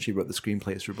movie, and then she wrote the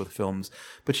screenplays for both films.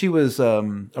 But she was a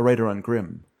writer on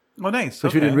 *Grimm*. Oh, nice.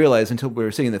 Which we didn't realize until we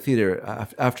were sitting in the theater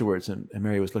afterwards, and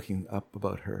Mary was looking up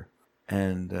about her.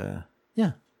 And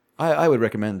I would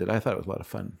recommend it. I thought it was a lot of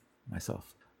fun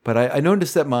myself. But I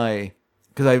noticed that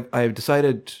because I've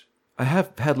decided I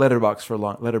have had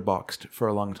Letterboxd for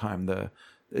a long time.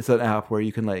 It's an app where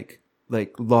you can like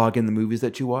log in the movies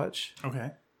that you watch.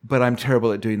 Okay. But I'm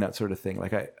terrible at doing that sort of thing.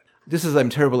 I'm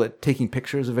terrible at taking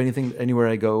pictures of anything anywhere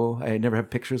I go. I never have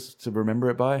pictures to remember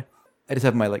it by. I just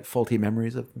have my faulty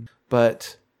memories of them.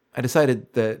 But I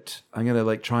decided that I'm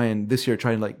gonna try and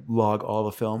log all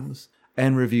the films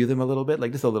and review them a little bit,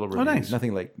 just a little review. Oh, nice.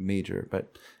 Nothing major,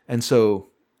 and so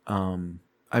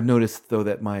I've noticed though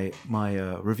that my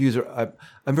reviews are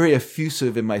I'm very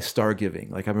effusive in my star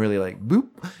giving. I'm really boop,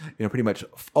 pretty much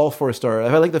all 4-star.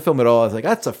 If I like the film at all, I was like,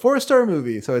 that's a 4-star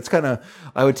movie. So it's kind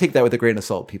of, I would take that with a grain of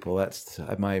salt, people. That's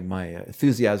my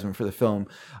enthusiasm for the film.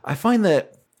 I find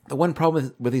that the one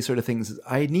problem with these sort of things is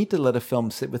I need to let a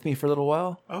film sit with me for a little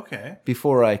while. Okay.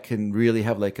 Before I can really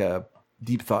have a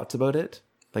deep thoughts about it.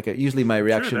 Usually my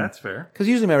reaction. Sure, that's fair. Because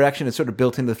usually my reaction is sort of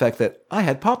built into the fact that I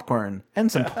had popcorn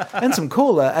and some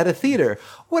cola at a theater.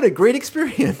 What a great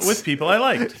experience with people I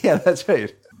liked. Yeah, that's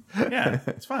right. Yeah,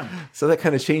 it's fun. So that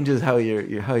kind of changes how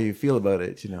you feel about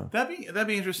it. That'd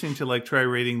be interesting to try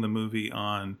rating the movie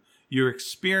on your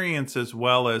experience as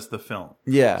well as the film.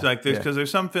 Yeah. Because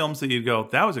there's some films that you go,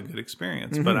 that was a good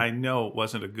experience, but I know it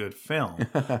wasn't a good film.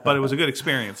 But it was a good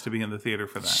experience to be in the theater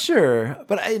for that. Sure.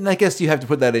 But I guess you have to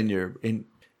put that in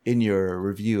your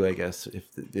review, I guess. If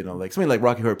something like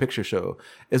Rocky Horror Picture Show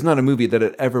is not a movie that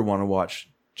I'd ever want to watch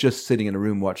just sitting in a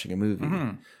room watching a movie.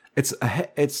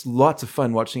 it's lots of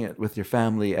fun watching it with your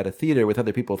family at a theater with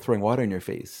other people throwing water in your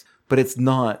face. But it's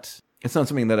not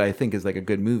something that I think is like a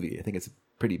good movie. I think it's a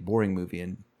pretty boring movie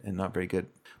and not very good.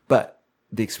 But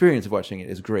the experience of watching it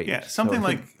is great. Yeah, something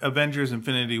like Avengers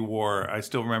Infinity War, I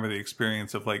still remember the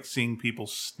experience of like seeing people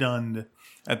stunned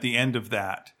at the end of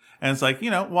that. And it's like,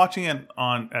 watching it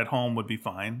at home would be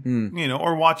fine,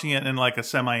 or watching it in like a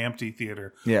semi-empty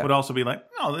theater would also be like,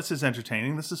 oh, this is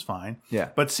entertaining. This is fine. Yeah.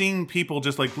 But seeing people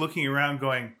just like looking around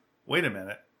going, wait a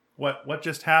minute, what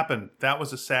just happened? That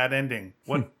was a sad ending.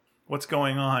 What's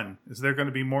going on? Is there going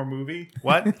to be more movie?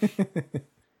 What?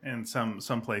 And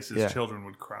some places children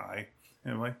would cry.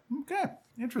 And I'm like, okay,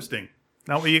 interesting.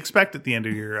 Not what you expect at the end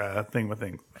of your thing with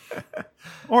things.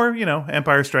 Or,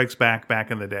 Empire Strikes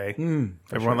Back in the day.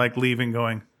 Everyone like leaving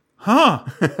going, huh?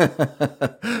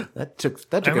 that took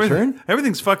a turn.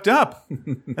 Everything's fucked up.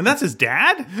 And that's his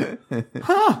dad?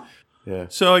 Huh? Yeah.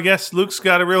 So I guess Luke's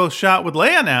got a real shot with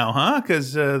Leia now, huh?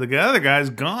 Because the other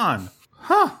guy's gone.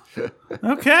 Huh.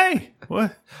 Okay.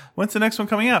 When's the next one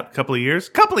coming out? Couple of years?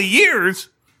 Couple of years?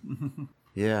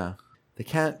 Yeah. They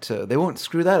can't. They won't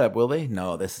screw that up, will they?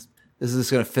 No. This is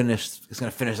just going to finish. It's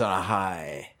going to finish on a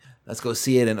high. Let's go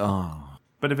see it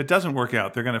But if it doesn't work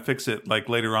out, they're going to fix it like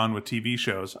later on with TV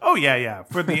shows. Oh yeah,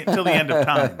 till the end of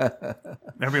time.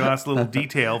 Every last little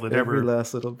detail that every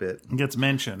last little bit gets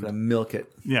mentioned. Gonna milk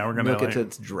it. Yeah, we're going to milk it till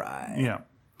it's dry. Yeah,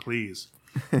 please.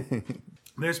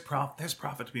 There's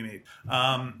profit to be made.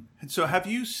 So have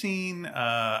you seen?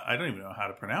 I don't even know how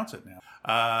to pronounce it now.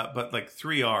 But like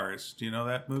 3 R's. Do you know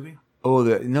that movie? Oh,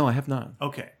 no, I have not.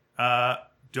 Okay.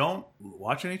 Don't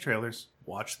watch any trailers.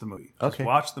 Watch the movie. Okay. Just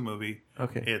watch the movie.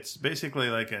 Okay. It's basically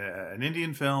like an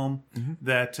Indian film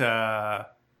that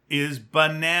is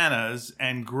bananas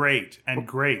and great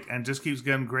and just keeps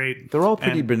getting great. They're all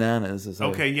pretty bananas.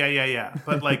 Okay, yeah.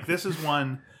 But like this is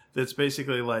one that's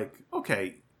basically like,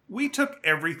 okay, we took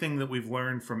everything that we've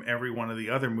learned from every one of the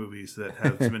other movies that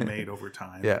has been made over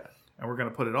time. Yeah. And we're going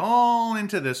to put it all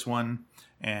into this one.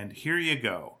 And here you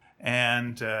go.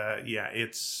 And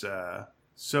it's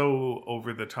so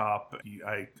over the top.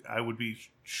 I would be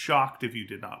shocked if you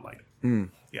did not like it.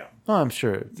 Yeah. Oh, I'm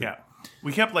sure. Yeah.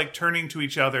 We kept like turning to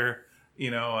each other, me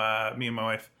and my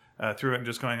wife, through it and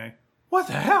just going like, what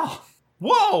the hell?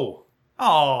 Whoa.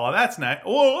 Oh, that's nice.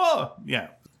 Whoa. Yeah.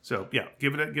 So yeah,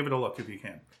 give it a look if you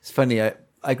can. It's funny.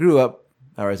 I grew up,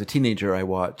 or as a teenager, I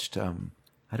watched, I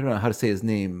don't know how to say his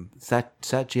name,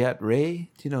 Satyajit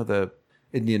Ray. Do you know the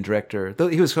Indian director?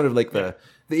 He was sort of like the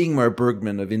Ingmar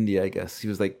Bergman of India, I guess. He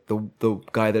was like the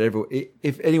guy that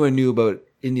if anyone knew about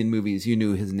Indian movies, you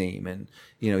knew his name. And,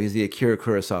 he's the Akira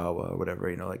Kurosawa or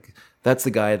whatever, like that's the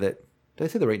guy that, did I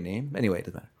say the right name? Anyway, it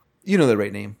doesn't matter. You know the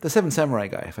right name. The Seven Samurai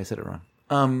guy, if I said it wrong.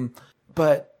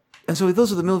 And so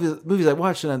those are the movies I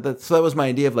watched, and so that was my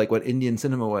idea of like what Indian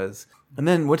cinema was. And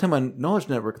then one time on Knowledge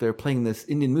Network, they were playing this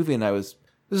Indian movie, and this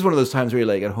is one of those times where you're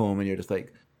like at home and you're just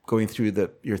like going through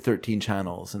your 13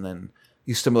 channels, and then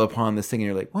you stumble upon this thing and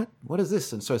you're like, what is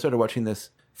this? And so I started watching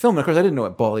this film, and of course I didn't know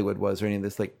what Bollywood was or any of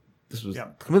this. Like this was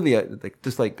completely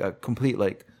a complete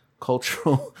like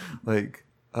cultural like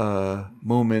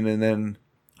moment. And then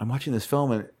I'm watching this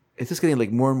film, and it's just getting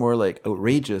like more and more like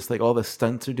outrageous. Like all the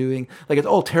stunts are doing, like it's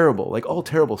all terrible, like all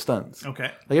terrible stunts.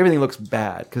 Okay. Like everything looks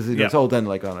bad because it's all done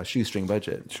like on a shoestring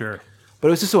budget. Sure. But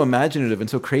it was just so imaginative and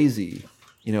so crazy.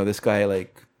 This guy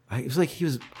it was like he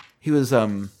was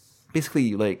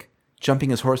basically like jumping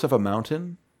his horse off a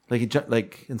mountain.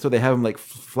 And so they have him like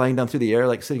flying down through the air,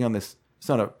 like sitting on this. It's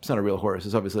not a real horse.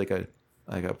 It's obviously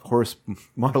like a horse,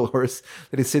 model horse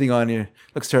that he's sitting on. It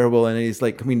looks terrible, and he's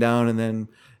like coming down, and then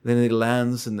it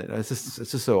lands, and it's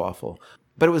just so awful.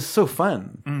 But it was so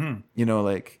fun, and it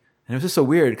was just so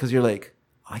weird because you're like,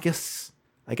 I guess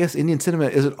Indian cinema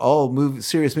isn't all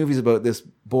serious movies about this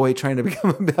boy trying to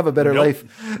have a better life.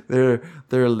 They're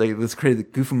like this crazy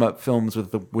goof 'em up films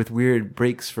with weird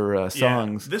breaks for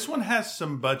songs. This one has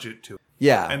some budget to it.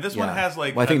 Yeah, and this one has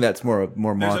like. Well, I think that's more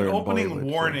modern. There's an opening Bollywood,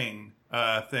 warning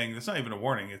thing. It's not even a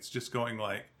warning. It's just going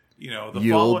like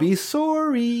you'll be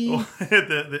sorry.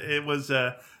 It was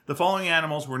the following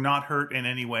animals were not hurt in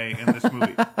any way in this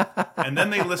movie, and then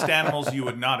they list animals you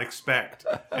would not expect,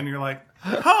 and you're like,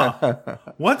 huh,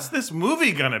 what's this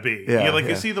movie gonna be?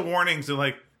 You see the warnings, they're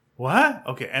like, what?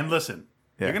 Okay, and listen,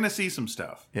 you're gonna see some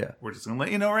stuff. Yeah, we're just gonna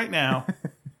let you know right now.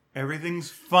 Everything's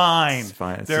fine. It's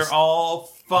fine. They're all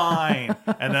fine.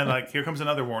 And then like, here comes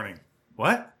another warning.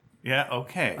 What? Yeah,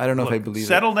 okay. I don't know if I believe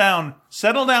Settle down,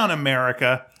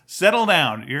 America. Settle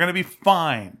down. You're gonna be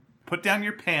fine. Put down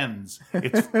your pens.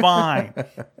 It's fine.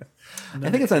 I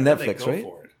think it's on Netflix, right?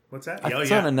 For it. What's that?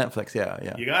 It's on Netflix.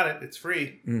 Yeah. You got it. It's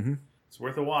free. Mm-hmm. It's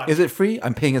worth a watch. Is it free?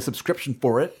 I'm paying a subscription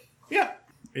for it. Yeah.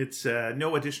 It's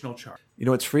no additional charge. You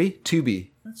know what's free?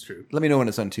 Tubi. That's true. Let me know when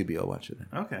it's on Tubi. I'll watch it.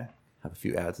 Okay. Have a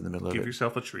few ads in the middle of Give it.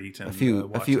 yourself a treat. And, A few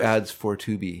watch this. ads for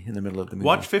Tubi in the middle of the movie.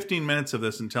 Watch 15 minutes of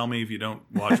this and tell me if you don't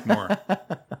watch more.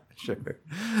 Sure.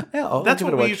 Yeah, I'll That's give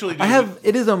what it a we watch. usually do. I have.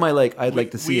 It is on my I'd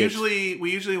like to see we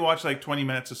it. usually watch like 20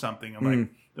 minutes of something. I'm like,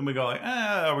 then we go like,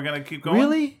 are we gonna keep going?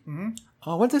 Really? Mm-hmm.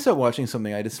 Oh, once I start watching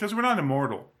something, Because we're not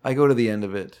immortal. I go to the end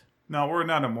of it. No, we're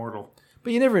not immortal.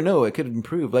 But you never know; it could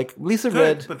improve. Like Lisa Could,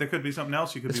 read. but there could be something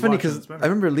else you could It's be funny watching because that's I better.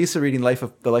 remember Lisa reading The Life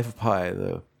of Pi,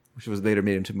 though, which was later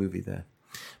made into a movie.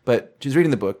 But she was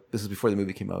reading the book. This is before the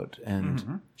movie came out,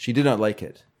 and she did not like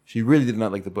it. She really did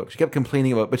not like the book. She kept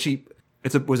complaining about. But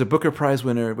was a Booker Prize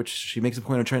winner, which she makes a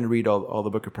point of trying to read all the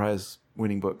Booker Prize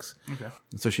winning books. Okay.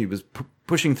 And so she was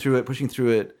pushing through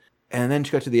it, and then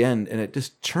she got to the end, and it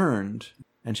just turned,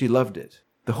 and she loved it.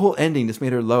 The whole ending just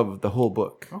made her love the whole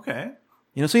book. Okay.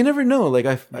 So you never know. Like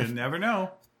You never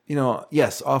know.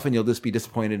 Yes, often you'll just be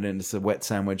disappointed, and it's a wet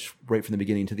sandwich right from the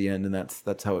beginning to the end, and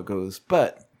that's how it goes.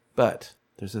 But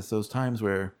there's just those times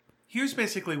where Here's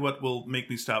basically what will make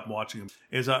me stop watching them.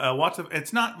 Is I watch them.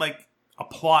 It's not like a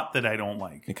plot that I don't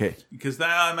like. okay, Because that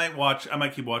I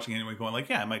might keep watching anyway, going like,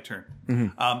 yeah, it might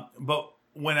turn. But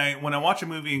when I watch a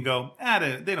movie and go,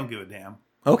 they don't give a damn.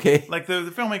 okay, Like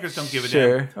the filmmakers don't give a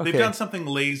Sure, damn. okay. They've done something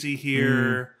lazy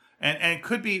here, and it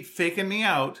could be faking me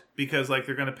out because like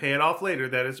they're going to pay it off later.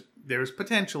 There's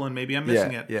potential, and maybe I'm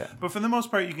missing it. yeah. But for the most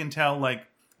part, you can tell like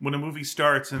when a movie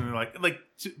starts and they're like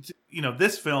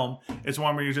this film is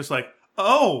one where you're just like,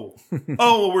 oh,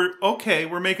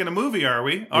 we're making a movie, are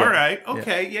we? All right,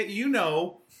 okay, yeah,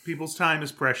 people's time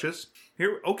is precious.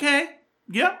 Here, okay,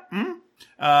 yeah.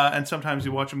 And sometimes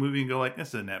you watch a movie and go like, this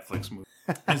is a Netflix movie.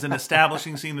 There's an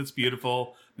establishing scene that's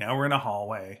beautiful. Now we're in a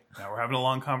hallway. Now we're having a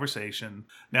long conversation.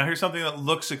 Now here's something that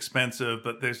looks expensive,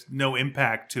 but there's no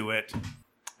impact to it.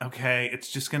 Okay,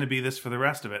 it's just going to be this for the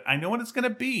rest of it. I know what it's going to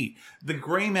be. The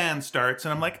Gray Man starts,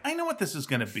 and I'm like, I know what this is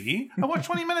going to be. I watched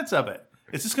 20 minutes of it.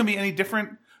 Is this going to be any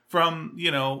different from,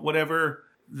 whatever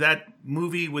that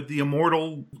movie with the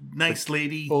immortal nice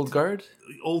lady? Old Guard.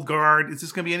 Old Guard. Is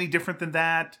this going to be any different than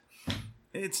that?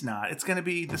 It's not. It's going to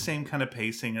be the same kind of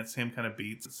pacing, the same kind of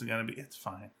beats. It's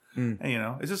fine.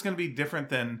 And, is this going to be different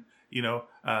than,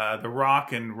 The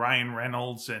Rock and Ryan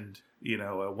Reynolds and,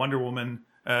 Wonder Woman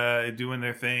doing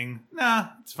their thing? Nah,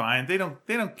 it's fine. They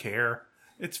don't care.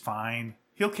 It's fine.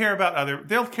 They'll care about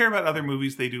other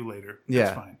movies they do later. Yeah,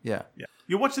 It's fine. yeah.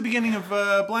 You watch the beginning of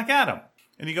Black Adam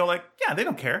and you go like, yeah, they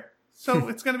don't care. So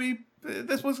it's going to be,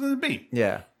 that's what it's going to be.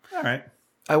 Yeah. All right.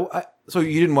 So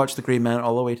you didn't watch The Gray Man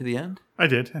all the way to the end? I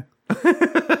did.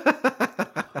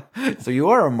 So you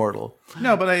are immortal.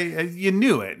 No, but you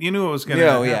knew it. You knew it was going to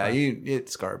happen.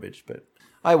 It's garbage, but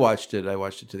I watched it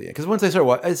to the end. Because once I start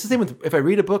watching, it's the same with, if I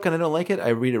read a book and I don't like it, I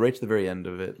read it right to the very end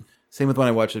of it. Same with when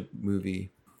I watch a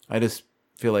movie. I just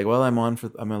feel like, well, I'm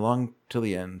along till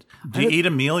the end. Do you eat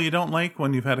a meal you don't like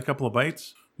when you've had a couple of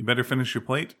bites? You better finish your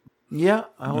plate. Yeah,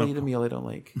 I'll eat a meal I don't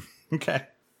like. Okay.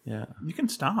 Yeah. You can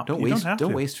stop. Don't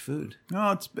waste food.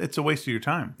 No, it's a waste of your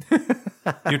time.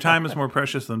 Your time is more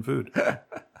precious than food.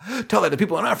 Tell that to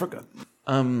people in Africa.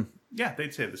 Yeah,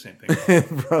 they'd say the same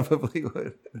thing. Probably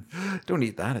would. Don't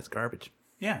eat that. It's garbage.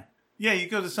 Yeah. Yeah, you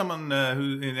go to someone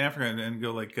who's in Africa and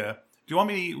go like, do you want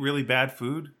me to eat really bad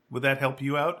food? Would that help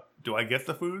you out? Do I get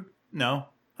the food? No.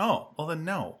 Oh, well then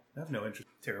no. I have no interest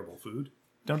in terrible food.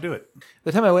 Don't do it.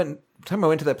 The time I went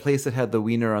to that place that had the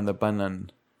wiener on the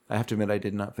bun, I have to admit I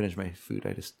did not finish my food.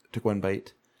 I just took one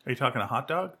bite. Are you talking a hot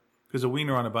dog? Because a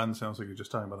wiener on a bun sounds like you're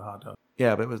just talking about a hot dog.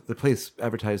 Yeah, but the place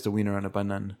advertised a wiener on a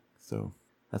bun, so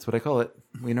that's what I call it.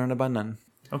 Wiener on a bun.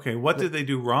 Okay, what did they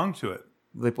do wrong to it?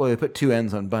 They put two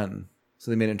N's on bun,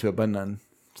 so they made it into a bun.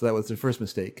 So that was their first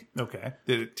mistake. Okay.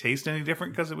 Did it taste any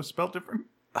different because it was spelled different?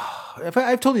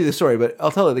 I've told you this story, but I'll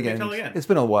tell it again. Tell it again. It's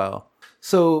been a while.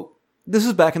 So this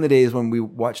is back in the days when we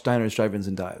watched Diners, Drive-Ins,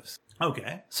 and Dives.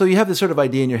 Okay. So you have this sort of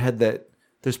idea in your head that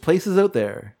there's places out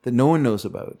there that no one knows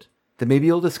about that maybe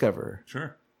you'll discover.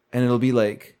 Sure. And it'll be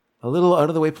like a little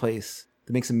out-of-the-way place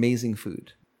that makes amazing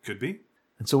food. Could be.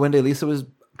 And so one day Lisa was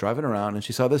driving around and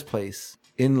she saw this place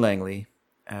in Langley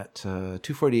at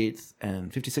 248th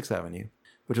and 56th Avenue,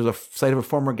 which was a site of a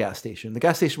former gas station. The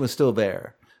gas station was still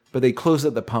there, but they closed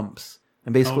at the pumps.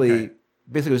 And basically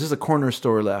it was just a corner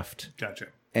store left. Gotcha.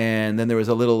 And then there was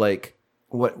a little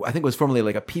what I think was formerly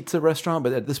like a pizza restaurant,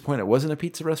 but at this point it wasn't a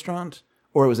pizza restaurant,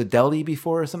 or it was a deli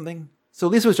before or something. So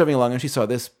Lisa was driving along and she saw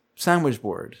this sandwich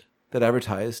board that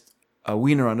advertised a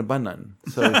wiener on a bun.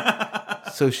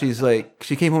 So she's like,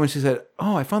 she came home and she said,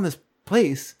 "Oh, I found this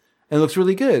place and it looks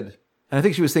really good." And I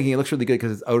think she was thinking it looks really good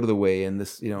because it's out of the way and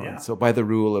this, Yeah. so by the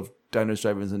rule of diners,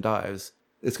 drive-ins, and dives,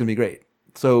 it's going to be great.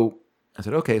 So I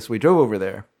said, okay. So we drove over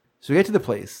there. So we get to the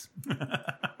place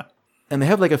and they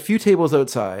have like a few tables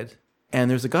outside and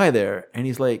there's a guy there and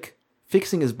he's like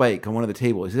fixing his bike on one of the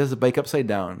tables. He has the bike upside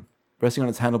down, resting on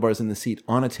its handlebars in the seat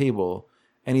on a table.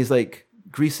 And he's like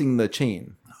greasing the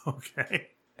chain. Okay.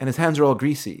 And his hands are all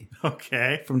greasy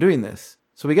Okay. from doing this.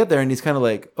 So we get there and he's kind of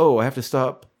like, oh, I have to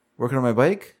stop working on my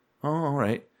bike? Oh, all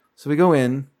right. So we go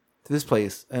in to this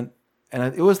place and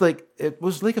it was like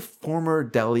a former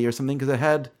deli or something because it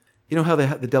had, you know how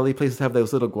the deli places have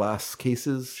those little glass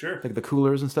cases? Sure. Like the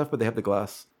coolers and stuff, but they have the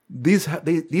glass. They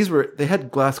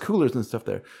had glass coolers and stuff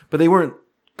there, but they weren't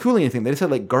cooling anything. They just had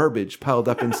like garbage piled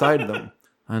up inside them.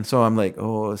 And so I'm like,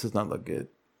 oh, this does not look good.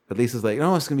 But Lisa's like,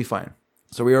 no, it's going to be fine.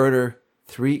 So we order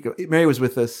 3. Mary was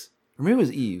with us. Or maybe it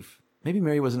was Eve. Maybe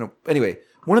Mary wasn't. Anyway,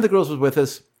 one of the girls was with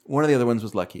us. One of the other ones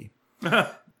was Lucky.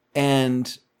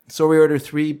 And so we order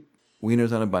 3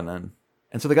 wieners on a bun.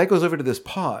 And so the guy goes over to this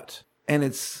pot and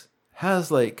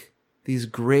has like these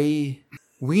gray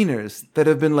wieners that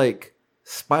have been like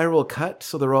spiral cut.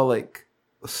 So they're all like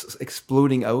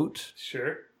exploding out.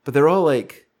 Sure. But they're all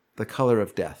like the color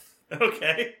of death.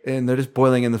 Okay. And they're just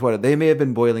boiling in this water. They may have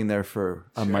been boiling there for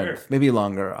a Sure. month, maybe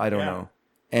longer. I don't Yeah. know.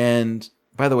 And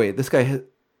by the way, this guy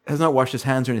has not washed his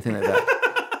hands or anything like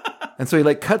that. And so he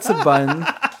like cuts a bun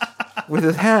with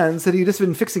his hands that he'd just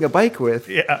been fixing a bike with.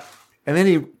 Yeah. And then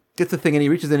he gets the thing and he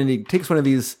reaches in and he takes one of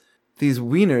these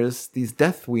wieners, these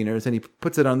death wieners, and he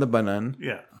puts it on the bun.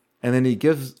 Yeah. And then he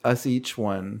gives us each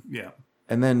one. Yeah.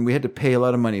 And then we had to pay a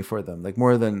lot of money for them, like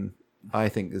more than I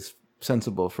think is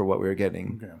sensible for what we were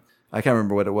getting. Okay. I can't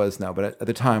remember what it was now, but at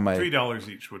the time $3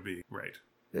 each would be right.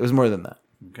 it was more than that.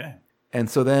 Okay. And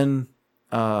so then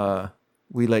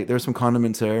we there were some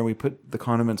condiments there and we put the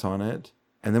condiments on it.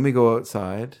 And then we go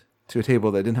outside to a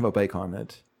table that didn't have a bike on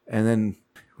it. And then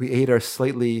we ate our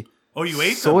slightly Oh, you ate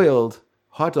them? soiled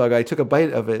hot dog. I took a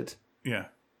bite of it Yeah.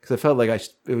 because I felt like it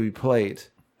would be polite.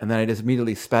 And then I just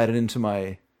immediately spat it into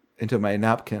my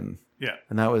napkin. Yeah.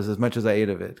 And that was as much as I ate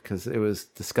of it because it was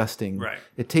disgusting. Right.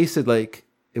 It tasted like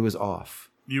it was off.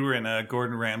 You were in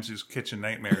Gordon Ramsay's Kitchen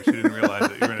Nightmares. You didn't realize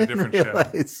that you were in a different show.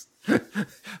 Realize.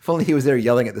 If only he was there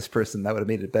yelling at this person, that would have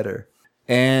made it better.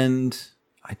 And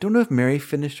I don't know if Mary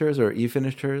finished hers or Eve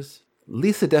finished hers.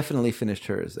 Lisa definitely finished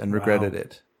hers and regretted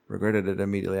it. Regretted it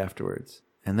immediately afterwards.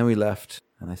 And then we left,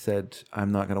 and I said,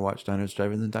 I'm not going to watch Diners,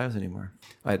 Drive-Ins, and Dives anymore.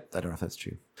 I don't know if that's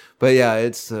true. But yeah,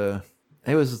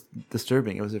 it was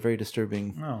disturbing. It was a very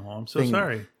disturbing Oh, well, I'm so thing.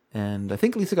 sorry. And I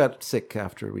think Lisa got sick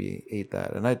after we ate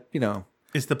that. And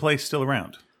Is the place still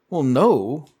around? well,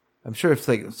 no. I'm sure if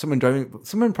like someone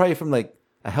probably from like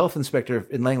a health inspector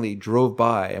in Langley drove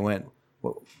by and went,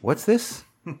 what's this?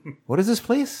 What is this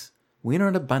place? Wiener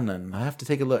and a bun. I have to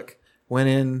take a look. Went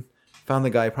in, found the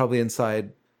guy probably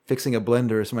inside fixing a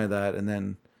blender or something like that. And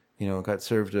then, got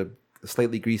served a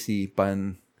slightly greasy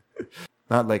bun.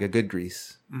 Not like a good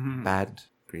grease, bad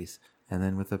grease. And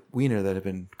then with a wiener that had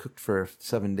been cooked for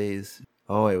 7 days.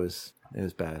 Oh, it was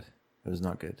bad. It was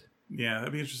not good. Yeah,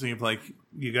 that'd be interesting if like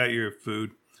you got your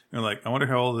food. You're like, I wonder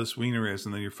how old this wiener is,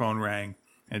 and then your phone rang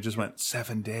and it just went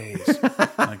 7 days.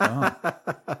 I'm like,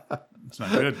 oh, it's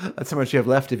not good. That's how much you have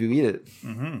left if you eat it.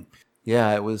 Mm-hmm.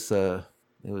 Yeah, it was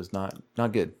not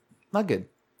good. Not good.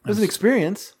 It was an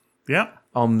experience. Yeah,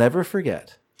 I'll never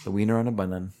forget the wiener on a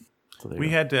bun. So there you we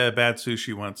go. had bad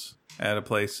sushi once at a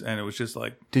place, and it was just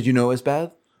like, Did you know it was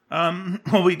bad?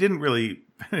 well, we didn't really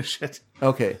finish it.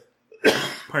 Okay.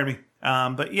 Pardon me.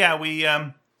 But yeah, we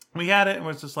had it and it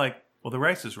was just like, well, the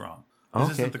rice is wrong. This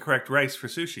Okay. isn't the correct rice for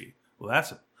sushi. Well,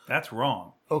 that's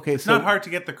wrong. Okay, It's so not hard to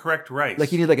get the correct rice.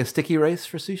 like you need like a sticky rice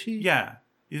for sushi? Yeah.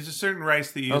 There's a certain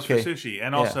rice that you use Okay. for sushi.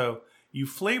 And Yeah. also, you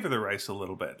flavor the rice a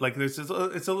little bit. Like, it's a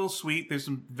little sweet. There's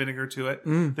some vinegar to it.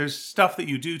 There's stuff that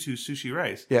you do to sushi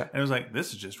rice. Yeah. And it was like,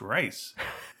 this is just rice.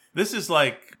 This is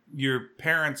like your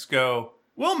parents go,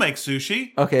 we'll make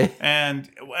sushi. Okay. And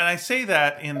I say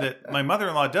that in that my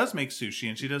mother-in-law does make sushi,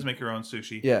 and she does make her own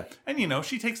sushi. Yeah. And,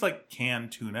 she takes, like,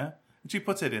 canned tuna, and she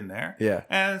puts it in there. Yeah.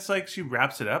 And it's like she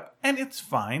wraps it up, and it's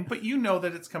fine, but you know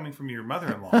that it's coming from your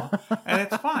mother-in-law, and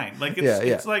it's fine. Like,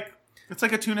 it's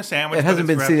like a tuna sandwich. It hasn't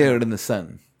but been it's sitting wrapped out in the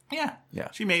sun. Yeah.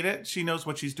 Yeah. She made it. She knows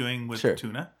what she's doing with Sure.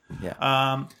 tuna.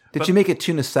 Yeah. Did But- you make a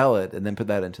tuna salad and then put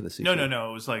that into the sushi? No.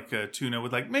 It was like tuna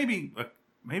with, like, maybe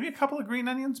a couple of green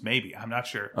onions. Maybe. I'm not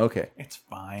sure. Okay. It's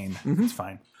fine. Mm-hmm. It's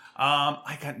fine.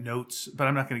 I got notes, but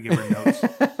I'm not going to give her notes.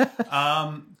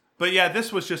 But yeah,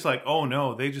 this was just like, oh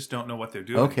no, they just don't know what they're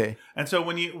doing. Okay. And so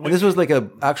when And this was like a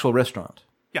actual restaurant.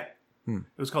 yeah, it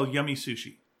was called Yummy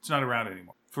Sushi. It's not around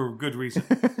anymore. for good reason.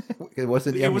 It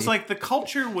wasn't. It Yummy. was like the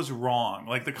culture was wrong.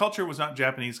 Like the culture was not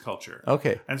Japanese culture.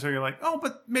 Okay. And so you're like, oh,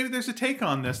 but maybe there's a take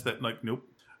on this that like, nope,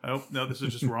 oh no, this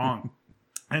is just wrong.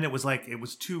 And it was like it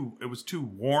was too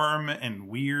warm and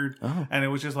weird, and it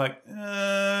was just like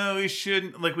we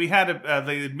shouldn't. Like we had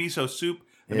the miso soup.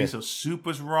 The miso soup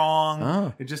was wrong.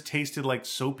 Oh. It just tasted like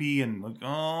soapy and like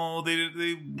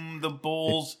the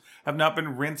bowls have not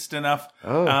been rinsed enough.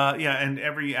 Oh. And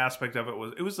every aspect of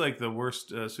it was like the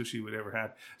worst sushi we'd ever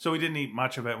had. So we didn't eat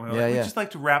much of it. And we were like, we'd just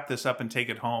like to wrap this up and take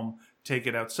it home, take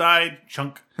it outside,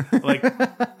 chunk. Like,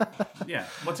 yeah.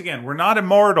 Once again, we're not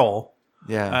immortal.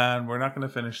 Yeah. And we're not going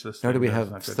to finish this. Nor do we That's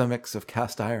have not good. stomachs of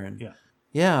cast iron. Yeah.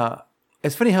 Yeah.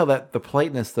 It's funny how the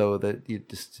politeness, though, that you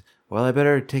just, well, I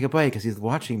better take a bite because he's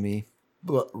watching me.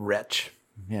 Blah, wretch.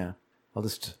 Yeah. I'll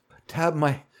just dab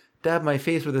my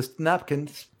face with this napkin.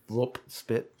 Slop,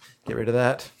 spit. Get rid of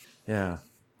that. Yeah.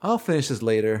 I'll finish this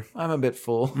later. I'm a bit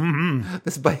full. Mm-hmm.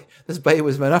 This bite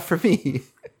was enough for me.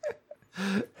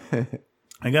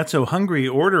 I got so hungry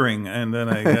ordering, and then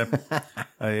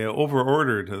I over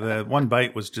ordered. That one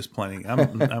bite was just plenty.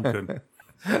 I'm good.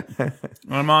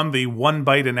 I'm on the 1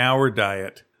 bite an hour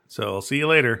diet. So I'll see you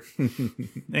later.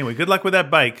 Anyway, good luck with that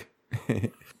bike.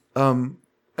 I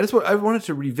wanted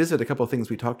to revisit a couple of things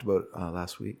we talked about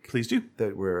last week Please do.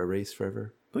 that were erased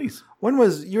forever. Please. One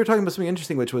was you were talking about something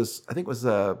interesting, which was I think was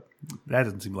That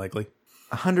doesn't seem likely.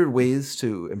 100 ways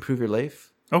to improve your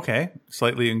life. Okay.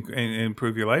 Slightly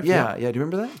improve your life. Yeah. Do you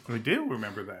remember that? We do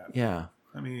remember that. Yeah.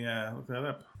 Let me look that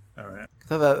up. All right.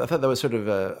 I thought that was sort of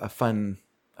a fun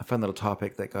little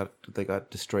topic that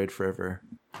got destroyed forever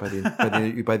by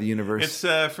the universe.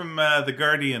 It's from the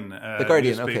Guardian. The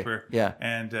Guardian, newspaper. okay. Yeah.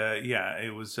 And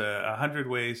it was 100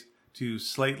 ways to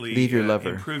slightly leave your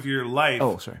lover, improve your life.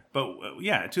 Oh, sorry. But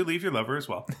to leave your lover as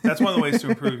well. That's one of the ways to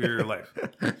improve your life.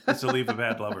 Is to leave a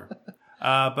bad lover.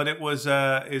 But it was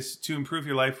is to improve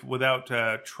your life without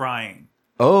trying.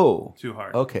 Oh. Too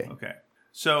hard. Okay.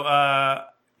 So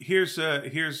here's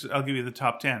I'll give you the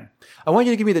top 10. I want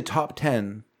you to give me the top 10,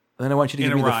 and then I want you to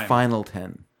give me the final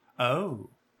 10. Oh.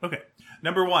 Okay.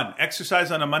 Number 1,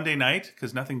 exercise on a Monday night,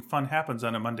 because nothing fun happens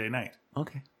on a Monday night.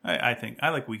 Okay. I think I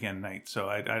like weekend nights, so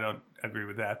I don't agree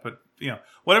with that. But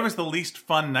whatever's the least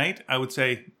fun night, I would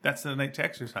say that's the night to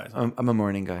exercise on. I'm a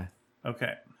morning guy.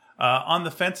 Okay. On the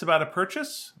fence about a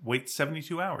purchase, wait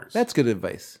 72 hours. That's good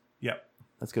advice. Yep.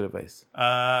 That's good advice.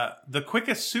 The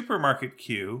quickest supermarket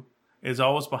queue is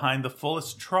always behind the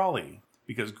fullest trolley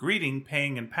because greeting,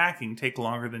 paying, and packing take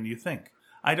longer than you think.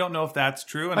 I don't know if that's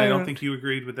true, and I don't think you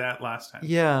agreed with that last time.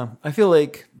 Yeah, I feel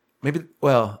like maybe.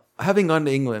 Well, having gone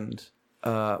to England,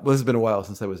 this has been a while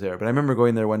since I was there, but I remember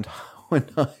going there one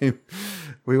time.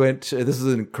 We went. This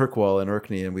is in Kirkwall in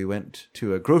Orkney, and we went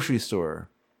to a grocery store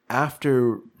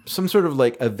after some sort of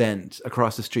like event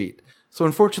across the street. So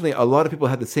unfortunately, a lot of people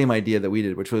had the same idea that we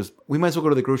did, which was we might as well go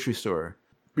to the grocery store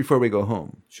before we go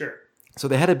home. Sure. So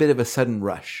they had a bit of a sudden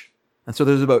rush. And so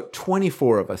there's about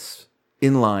 24 of us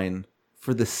in line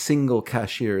for the single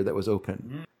cashier that was open.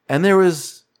 Mm-hmm. And there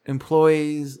was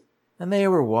employees, and they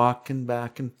were walking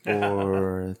back and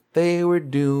forth. They were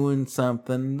doing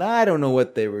something. I don't know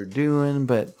what they were doing,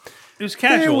 but it was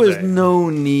casual. There was day. no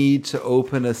need to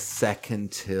open a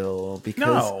second till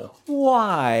because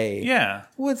why? Yeah.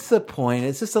 What's the point?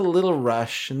 It's just a little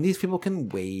rush, and these people can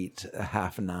wait a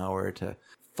half an hour to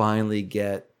finally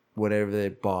get whatever they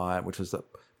bought, which was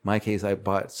my case. I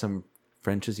bought some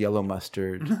French's yellow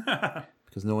mustard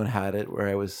because no one had it where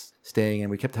I was staying,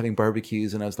 and we kept having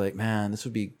barbecues, and I was like, man, this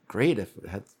would be great if it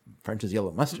had French's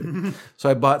yellow mustard. So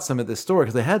I bought some at this store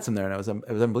because they had some there, and it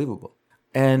was unbelievable.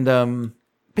 And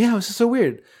but yeah, it was just so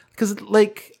weird because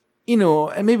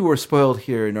and maybe we're spoiled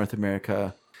here in North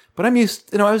America, but I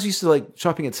was used to like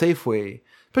shopping at Safeway,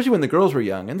 especially when the girls were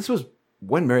young, and this was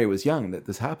when Mary was young that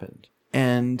this happened.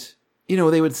 And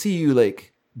they would see you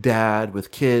like dad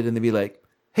with kid, and they'd be like,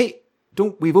 "Hey,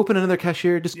 we've opened another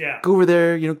cashier. Just go over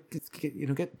there.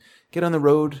 Get on the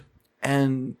road."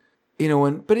 And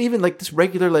but even like this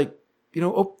regular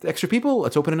extra people.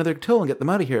 Let's open another till and get them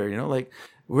out of here.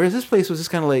 Whereas this place was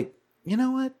just kind of like, you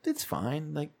know what? It's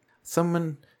fine. Like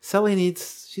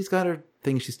she's got her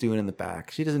thing she's doing in the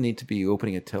back. She doesn't need to be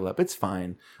opening a till up. It's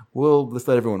fine. Let's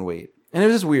let everyone wait. And it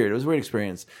was just weird. It was a weird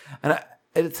experience. And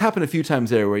it's happened a few times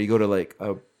there where you go to like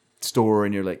a store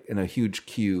and you're like in a huge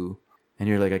queue and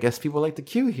you're like, I guess people like the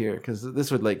queue here because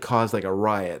this would like cause like a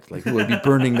riot. Like people would be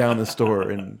burning down the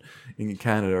store in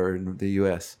Canada or in the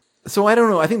US. So I don't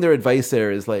know. I think their advice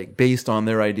there is like based on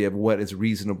their idea of what is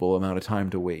reasonable amount of time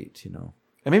to wait, And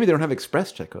maybe they don't have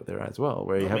express checkout there as well,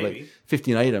 where you have like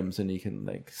 15 items and you can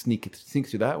like sneak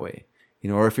through that way.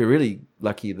 Or if you're really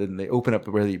lucky, then they open up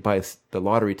where you buy the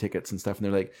lottery tickets and stuff, and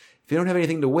they're like, if you don't have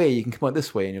anything to weigh, you can come out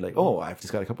this way. And you're like, oh, I've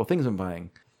just got a couple of things I'm buying.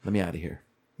 Let me out of here.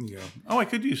 Yeah. Oh, I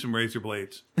could use some razor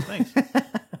blades. Thanks.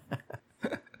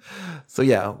 So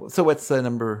yeah. So what's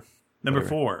number? Number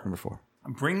 4. Number 4.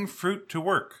 Bring fruit to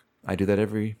work. I do that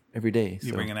every day.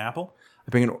 You bring an apple?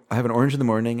 I have an orange in the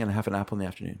morning and I have an apple in the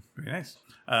afternoon. Very nice.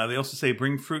 They also say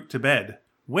bring fruit to bed,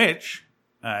 which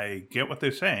I get what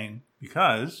they're saying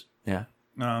because Yeah.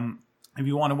 if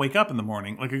you want to wake up in the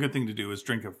morning, like a good thing to do is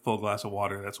drink a full glass of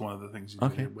water. That's one of the things you do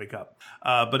to wake up.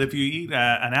 But if you eat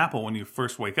an apple when you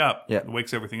first wake up, it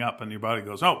wakes everything up and your body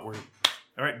goes, oh, we're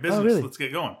all right, business, really? Let's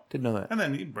get going. Didn't know that. And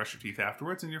then you brush your teeth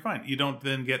afterwards and you're fine. You don't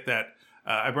then get that,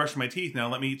 I brushed my teeth, now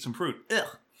let me eat some fruit.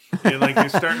 Ugh. You're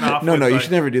starting off No, with you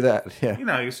should never do that.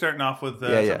 Yeah. You're starting off with,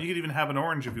 you could even have an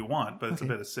orange if you want, but it's a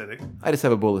bit acidic. I just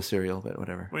have a bowl of cereal, but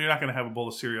whatever. Well, you're not going to have a bowl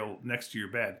of cereal next to your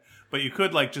bed, but you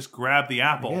could just grab the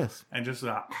apple and just,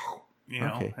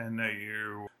 and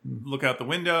you look out the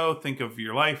window, think of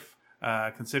your life,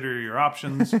 consider your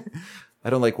options. I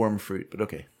don't like warm fruit, but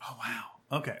okay. Oh, wow.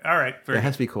 Okay. All right. It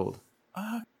has to be cold.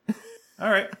 All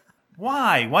right.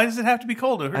 Why? Why does it have to be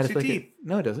cold? It hurts your teeth.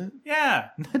 No, it doesn't.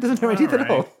 Yeah. It doesn't hurt my teeth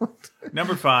at all.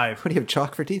 Number 5. What do you have,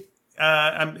 chalk for teeth?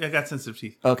 I got sensitive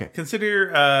teeth. Okay.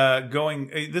 Consider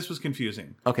going... This was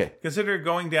confusing. Okay. Consider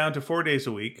going down to 4 days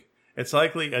a week. It's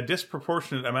likely a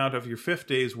disproportionate amount of your 5th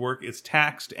day's work is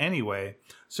taxed anyway,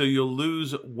 so you'll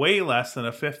lose way less than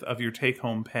a 5th of your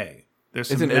take-home pay. There's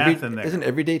some math in there. Isn't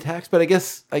every day taxed? But I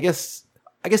guess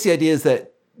the idea is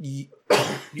that...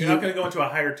 You're not going to go into a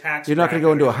higher tax bracket. You're not going to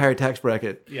go into a higher tax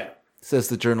bracket. Yeah. Says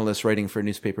the journalist writing for a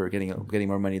newspaper getting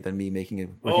more money than me making a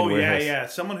warehouse. Yeah.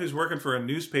 Someone who's working for a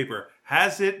newspaper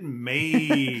has it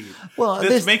made. Well,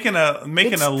 that's making a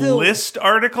list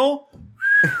article.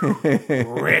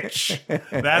 Rich.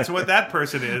 That's what that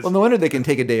person is. Well, no wonder they can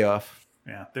take a day off.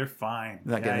 Yeah, they're fine.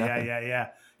 Yeah.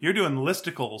 You're doing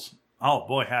listicles. Oh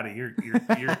boy, howdy!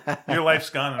 Your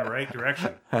life's gone in the right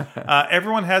direction.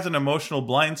 Everyone has an emotional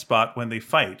blind spot when they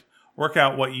fight. Work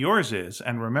out what yours is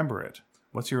and remember it.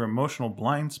 What's your emotional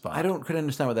blind spot? I don't quite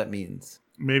understand what that means.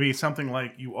 Maybe something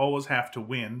like you always have to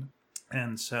win,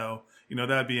 and so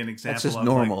that'd be an example. That's just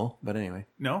normal, but anyway.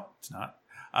 No, it's not.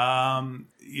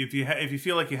 If you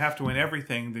feel like you have to win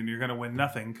everything, then you're going to win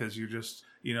nothing because you're just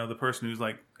the person who's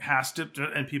has to,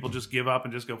 and people just give up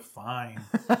and just go fine,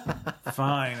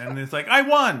 fine, and it's like I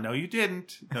won. No, you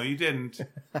didn't.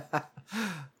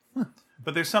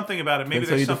 But there's something about it. Maybe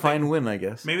that's how you define win, I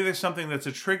guess. Maybe there's something that's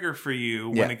a trigger for you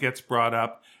when it gets brought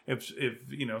up. If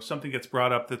something gets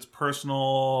brought up that's personal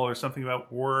or something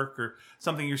about work or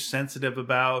something you're sensitive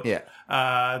about,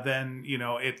 then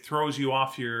it throws you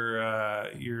off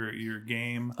your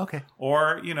game. Okay.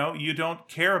 Or you don't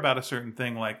care about a certain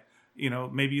thing,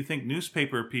 maybe you think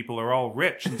newspaper people are all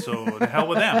rich, and so to hell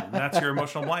with them. That's your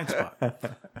emotional blind spot.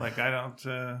 I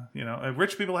don't,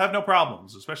 rich people have no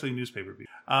problems, especially newspaper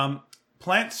people.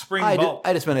 Plant spring bulb.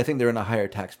 I just meant I think they're in a higher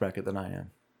tax bracket than I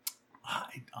am.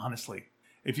 Honestly,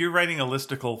 if you're writing a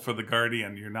listicle for The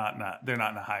Guardian, they're not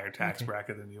in a higher tax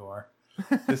bracket than you are.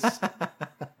 This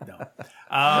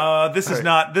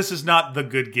is not the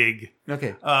good gig.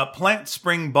 Okay. Plant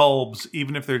spring bulbs,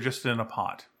 even if they're just in a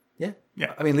pot. Yeah.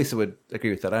 Yeah. I mean, Lisa would agree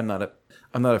with that. I'm not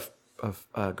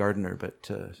a gardener,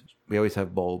 but we always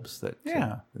have bulbs that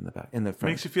in the back, in the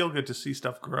front. Makes you feel good to see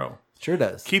stuff grow. Sure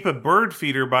does. Keep a bird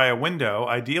feeder by a window,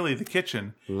 ideally the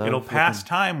kitchen. It'll pass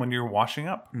time when you're washing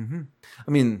up. Mm-hmm.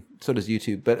 I mean, so does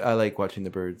YouTube, but I like watching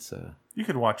the birds. You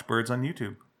could watch birds on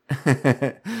YouTube.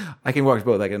 I can watch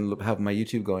both. I can have my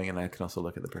YouTube going, and I can also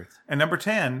look at the birds. And number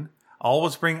 10,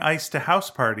 always bring ice to house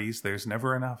parties. There's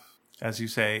never enough, as you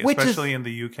say, especially in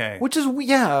the UK. Which is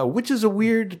a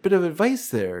weird bit of advice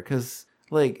there, because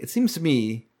it seems to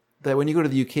me that when you go to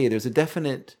the UK, there's a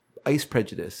definite ice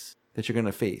prejudice that you're going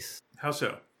to face. How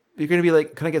so? You're going to be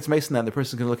like, can I get some ice in that? And the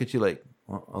person's going to look at you like,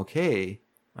 well, okay,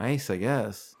 ice, I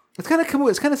guess. It's kind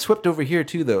of swept over here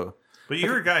too, though. But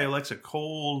you're a guy who likes a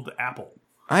cold apple.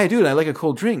 I do, and I like a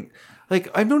cold drink.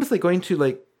 I've noticed going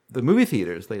to the movie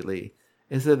theaters lately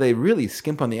is that they really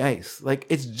skimp on the ice.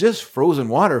 It's just frozen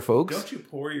water, folks. Don't you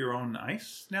pour your own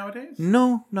ice nowadays?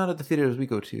 No, not at the theaters we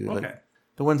go to. Okay.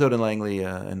 The ones out in Langley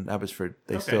and Abbotsford,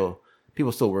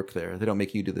 people still work there. They don't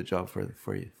make you do the job for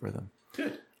them.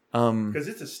 Good. Because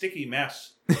it's a sticky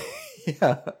mess.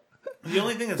 Yeah. The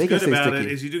only thing that's good about it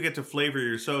is you do get to flavor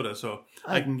your soda. So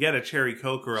I can get a cherry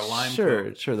Coke or a lime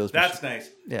Coke. Sure. That's nice.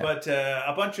 Yeah. But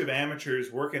a bunch of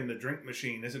amateurs working the drink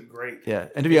machine isn't great. Yeah.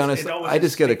 And to be honest, I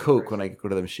just get a Coke when I go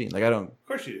to the machine. I don't. Of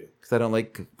course you do. Because I don't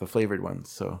like the flavored ones.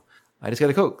 So I just get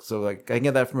a Coke. So I can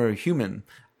get that from a human.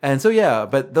 And so yeah,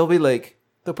 but they'll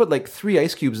put like 3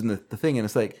 ice cubes in the thing, and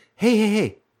it's like,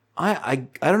 hey, I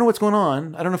don't know what's going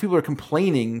on. I don't know if people are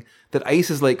complaining that ice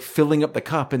is like filling up the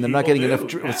cup and they're not getting enough.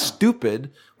 It's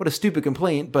stupid. What a stupid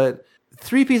complaint. But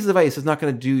 3 pieces of ice is not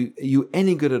going to do you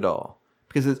any good at all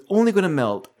because it's only going to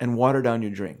melt and water down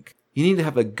your drink. You need to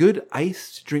have a good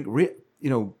ice to drink,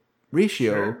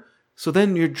 ratio. Sure. So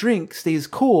then your drink stays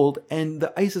cold and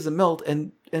the ice doesn't melt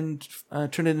and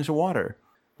turn it into water.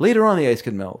 Later on, the ice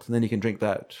can melt, and then you can drink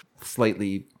that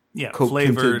slightly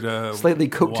flavored, slightly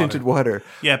Coke tinted water.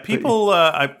 Yeah, people.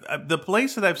 The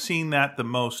place that I've seen that the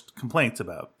most complaints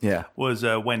about, was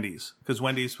Wendy's, because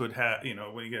Wendy's would have,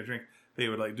 when you get a drink, they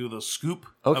would like do the scoop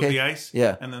of the ice,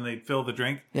 and then they'd fill the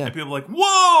drink, and people are like,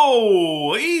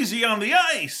 "Whoa, easy on the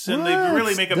ice," and they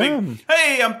really make a big,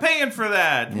 "Hey, I'm paying for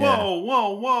that." Yeah.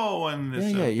 Whoa, and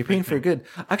it's you're paying for good.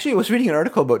 Actually, I was reading an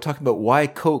article talking about why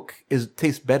Coke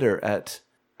tastes better at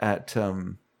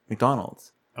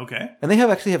McDonald's. Okay. And they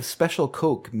have special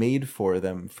Coke made for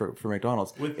them for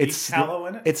McDonald's. With beef tallow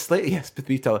in it? It's slightly, yes, with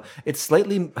beef tallow. It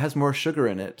slightly has more sugar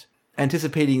in it,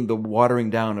 anticipating the watering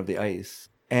down of the ice.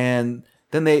 And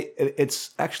then they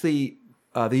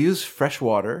use fresh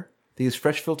water. They use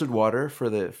fresh filtered water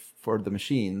for the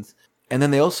machines. And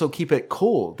then they also keep it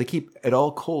cold. They keep it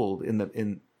all cold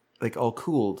all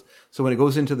cooled. So when it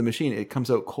goes into the machine, it comes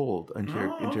out cold into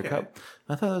your cup.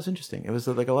 I thought that was interesting. It was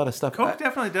like a lot of stuff. Coke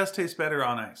definitely does taste better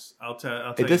on ice. I'll tell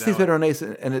you. It does taste better on ice,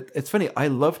 and it's funny. I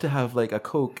love to have like a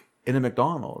Coke in a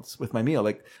McDonald's with my meal.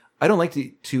 Like I don't like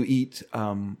to eat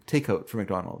takeout from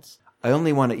McDonald's. I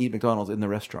only want to eat McDonald's in the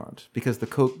restaurant because the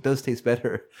Coke does taste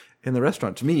better in the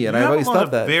restaurant to me. And I've always thought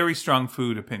that. Very strong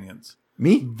food opinions.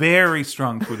 Me? Very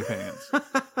strong food opinions.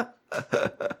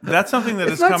 That's something that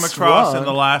has come across in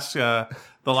the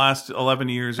last 11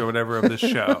 years or whatever of this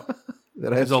show.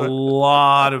 There's a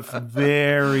lot of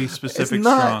very specific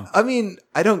strong. I mean,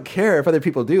 I don't care if other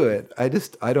people do it. I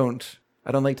don't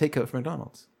like takeout from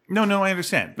McDonald's. No, I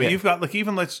understand. But you've got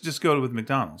let's just go with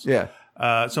McDonald's. Yeah.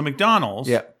 So McDonald's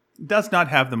does not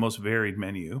have the most varied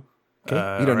menu.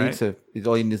 Okay. You don't need to.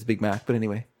 All you need is a Big Mac. But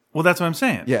anyway. Well, that's what I'm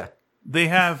saying. Yeah. They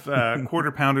have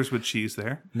quarter pounders with cheese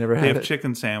there. Never had They it. have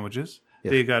chicken sandwiches.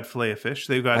 Yeah. They got filet of fish.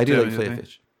 They've got. I do like filet of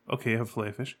fish. Okay, you have filet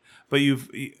of fish. But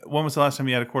when was the last time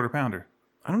you had a quarter pounder?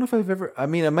 I don't know if I've ever. I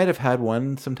mean, I might have had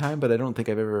one sometime, but I don't think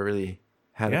I've ever really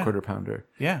had a quarter pounder.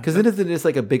 Yeah, because it is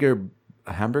like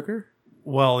a hamburger.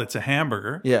 Well, it's a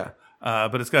hamburger. Yeah.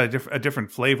 But it's got a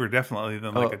different flavor, definitely,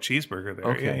 than like a cheeseburger there.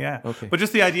 Okay. Yeah. Okay. But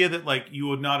just the idea that like you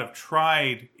would not have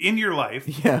tried in your life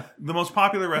the most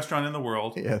popular restaurant in the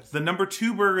world, the number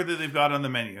 2 burger that they've got on the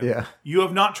menu, you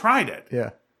have not tried it.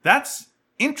 Yeah. That's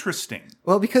interesting.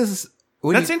 Well, because...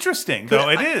 That's interesting, though.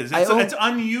 It is. It's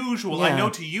unusual. Yeah. I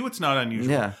know to you it's not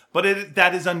unusual, but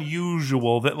that is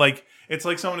unusual. That like it's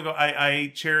like someone to go, I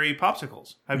eat cherry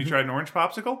popsicles. Have you tried an orange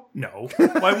popsicle? No.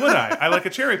 Why would I? I like a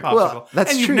cherry popsicle. Well,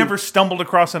 that's and you've never stumbled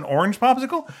across an orange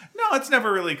popsicle? No, it's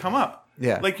never really come up.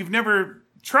 Yeah. Like you've never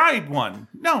tried one.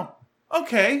 No.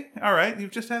 Okay. All right.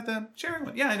 You've just had the cherry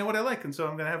one. Yeah, I know what I like, and so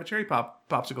I'm going to have a cherry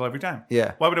popsicle every time.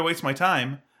 Yeah. Why would I waste my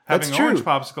time having an orange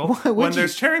popsicle when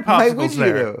there's cherry popsicles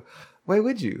there? Though? Why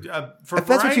would you? For if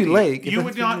that's variety,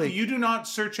 what you like, you do not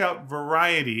search out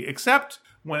variety, except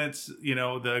when it's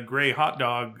the gray hot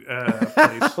dog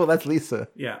place. Well, that's Lisa.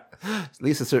 Yeah,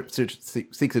 Lisa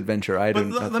seeks adventure.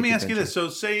 Let me ask you this: so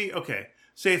say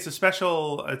it's a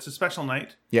special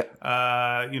night. Yeah.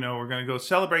 We're going to go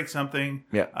celebrate something.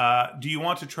 Yeah. Do you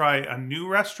want to try a new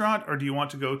restaurant, or do you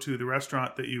want to go to the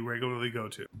restaurant that you regularly go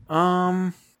to?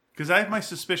 Because I have my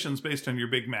suspicions based on your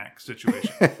Big Mac situation.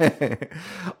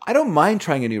 I don't mind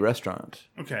trying a new restaurant.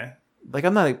 Okay. Like,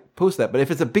 I'm not opposed to that. But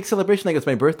if it's a big celebration, like it's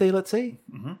my birthday, let's say,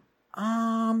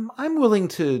 I'm willing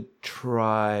to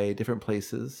try different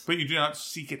places. But you do not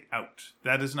seek it out.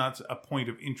 That is not a point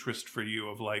of interest for you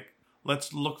of like,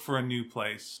 let's look for a new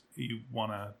place. You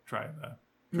want to try the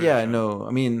tradition. Yeah, no.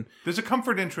 I mean... There's a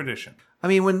comfort in tradition. I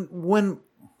mean, when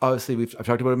obviously, I've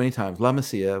talked about it many times. La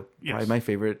Masia, probably my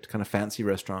favorite kind of fancy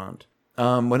restaurant.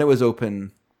 When it was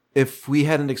open, if we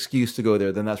had an excuse to go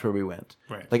there, then that's where we went.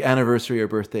 Right. Like anniversary or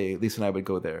birthday, Lisa and I would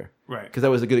go there. Right. Because that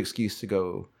was a good excuse to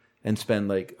go and spend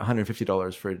like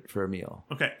 $150 for a meal.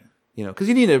 Okay. Because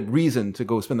you need a reason to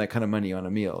go spend that kind of money on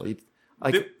a meal.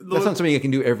 That's not something I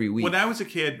can do every week. When I was a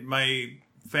kid, I'm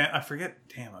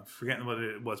forgetting what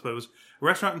it was, but it was a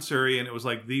restaurant in Surrey, and it was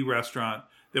like the restaurant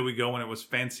that we go when it was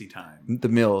fancy time. The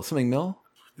Mill. Something Mill?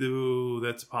 Ooh,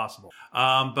 that's possible.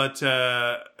 But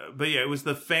yeah, it was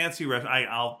the fancy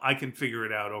restaurant. I can figure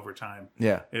it out over time.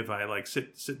 Yeah. If I like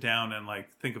sit down and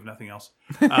like think of nothing else.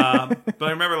 But I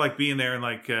remember like being there and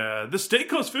like the steak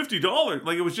costs $50.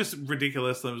 Like it was just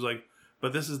ridiculous. And it was like,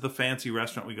 but this is the fancy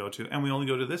restaurant we go to, and we only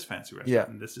go to this fancy restaurant, Yeah.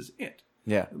 and this is it.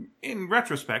 Yeah. In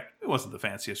retrospect, it wasn't the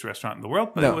fanciest restaurant in the world,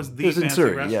 but No, it was the it was in fancy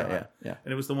Surrey. restaurant. Yeah.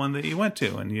 And it was the one that you went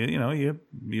to, and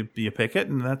you pick it,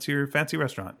 and that's your fancy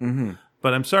restaurant. Mm-hmm.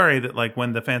 But I'm sorry that like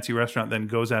when the fancy restaurant then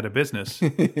goes out of business,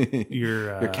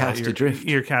 you're cast adrift.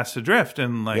 You're cast adrift,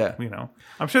 and like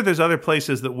I'm sure there's other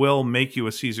places that will make you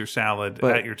a Caesar salad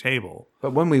at your table.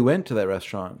 But when we went to that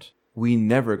restaurant, we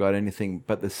never got anything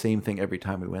but the same thing every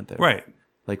time we went there. Right.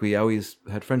 Like we always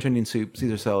had French onion soup,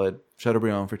 Caesar salad,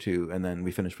 Chateaubriand for 2, and then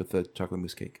we finished with the chocolate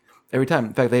mousse cake. Every time.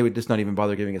 In fact, they would just not even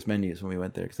bother giving us menus when we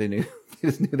went there because they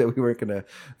just knew that we weren't going to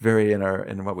vary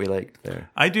in what we liked there.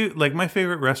 I do like my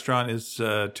favorite restaurant is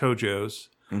Tojo's.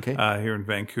 Okay. Here in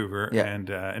Vancouver, Yeah. and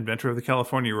inventor of the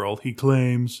California roll. He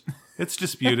claims it's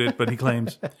disputed, but he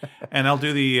claims. And I'll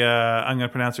do the. I'm going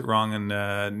to pronounce it wrong,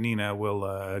 and Nina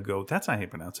will go. That's how you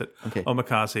pronounce it. Okay.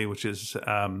 Omakase, which is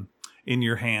in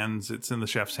your hands. It's in the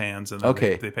chef's hands, and then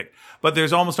Okay. they pick. But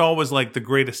there's almost always like the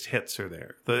greatest hits are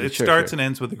there. It Sure, starts sure. and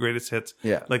ends with the greatest hits.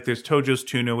 Yeah. Like there's Tojo's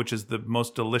tuna, which is the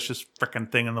most delicious frickin'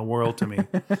 thing in the world to me.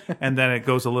 And then it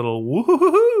goes a little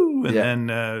woo-hoo-hoo-hoo, and Yeah.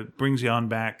 then brings you on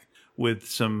back with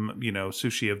some,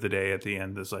 sushi of the day at the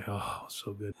end. It's like, oh,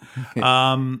 so good.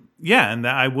 And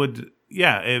I would,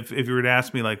 if you were to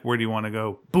ask me like, where do you want to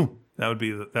go? Boom. That would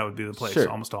be the place. Sure.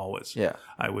 Almost always. Yeah.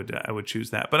 I would choose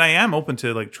that. But I am open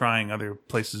to like trying other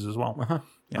places as well.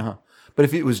 But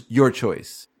if it was your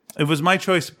choice, It was my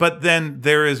choice, but then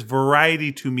there is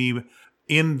variety to me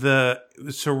in the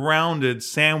surrounded,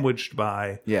 sandwiched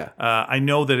by. Yeah. I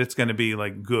know that it's going to be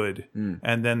like good,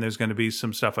 and then there's going to be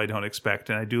some stuff I don't expect,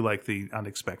 and I do like the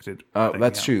unexpected.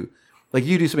 that's true. Like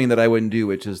you do something that I wouldn't do,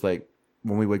 which is like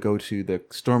when we would go to the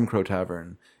Stormcrow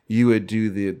Tavern, you would do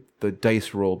the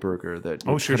dice roll burger that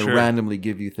would kind of randomly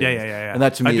give you things. Yeah. And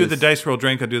that to me I do the dice roll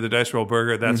drink. I do the dice roll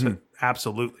burger. That's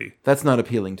absolutely that's not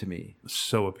appealing to me.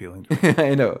 so appealing to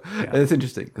me. I know. And it's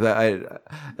interesting because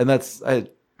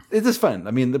it's just fun.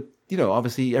 I mean,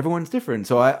 obviously everyone's different,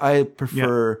 so I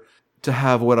prefer to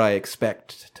have what I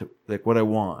expect to like what I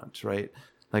want, right?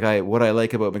 Like what I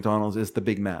like about McDonald's is the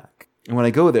Big Mac, and when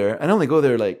I go there, I only go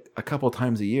there like a couple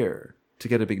times a year to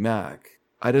get a Big Mac.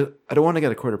 I don't want to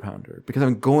get a quarter pounder because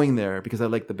I'm going there because I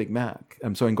like the Big Mac.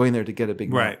 So I'm going there to get a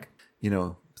Big Mac.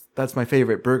 That's my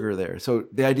favorite burger there. So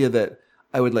the idea that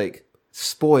I would like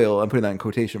spoil, I'm putting that in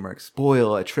quotation marks,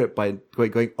 spoil a trip by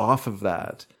going off of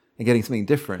that and getting something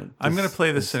different. I'm going to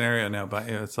play this scenario now, but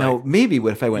it's like, now, maybe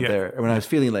if I went there when I was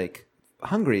feeling like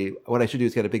hungry, what I should do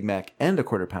is get a Big Mac and a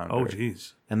quarter pounder. oh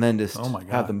geez. And then just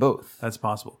have them both. That's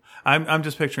possible. I'm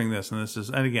just picturing this,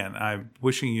 and again, I'm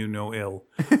wishing you no ill,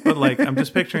 but like I'm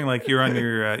just picturing like you're on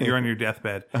your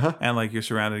deathbed, and like you're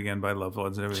surrounded again by loved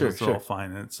ones, and everything's all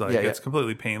fine, and it's like it's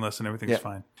completely painless, and everything's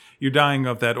fine. You're dying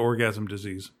of that orgasm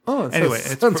disease. Oh, anyway,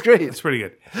 sounds great. It's pretty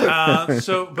good.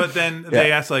 But then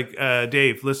they ask like,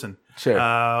 Dave, listen.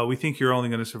 Sure. We think you're only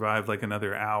going to survive like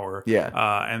another hour.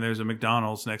 Yeah. And there's a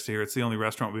McDonald's next to here. It's the only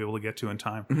restaurant we'll be able to get to in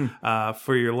time.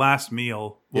 For your last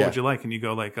meal, what would you like? And you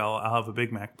go like, I'll have a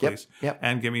Big Mac, please. Yep.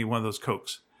 And give me one of those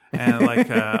Cokes. And like,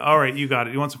 all right, you got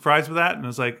it. You want some fries with that? And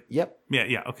it's like, Yep.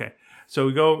 Yeah, okay. So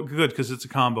we go, good, because it's a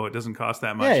combo. It doesn't cost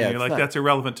that much. Yeah, and you're like, that's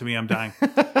irrelevant to me. I'm dying.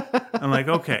 I'm like,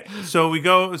 okay. So they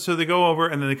go over,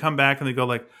 and then they come back, and they go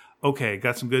like, okay,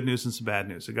 got some good news and some bad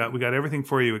news. We got everything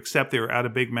for you, except they were out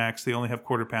of Big Macs. They only have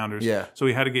quarter pounders. Yeah. So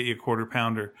we had to get you a quarter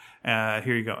pounder.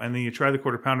 Here you go. And then you try the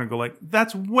quarter pounder and go like,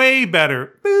 that's way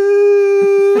better.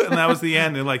 Boo! And that was the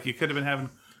end. And like, you could have been having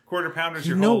quarter pounders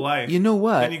your whole life. You know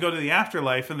what? And you go to the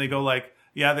afterlife, and they go like,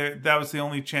 yeah, that was the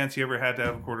only chance you ever had to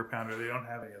have a quarter pounder. They don't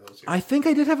have any of those here. I think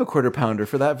I did have a quarter pounder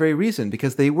for that very reason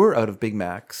because they were out of Big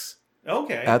Macs.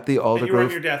 Okay. At the Aldergrove and you were on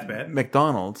your deathbed.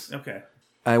 McDonald's. Okay.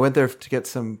 I went there to get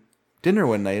some dinner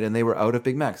one night, and they were out of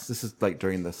Big Macs. This is like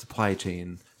during the supply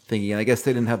chain thingy, and I guess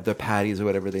they didn't have the patties or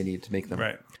whatever they need to make them.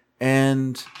 Right.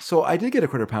 And so I did get a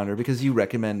quarter pounder because you were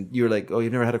like, oh,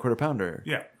 you've never had a quarter pounder.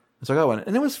 Yeah. So I got one,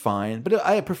 and it was fine, but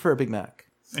I prefer a Big Mac.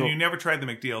 So, And you never tried the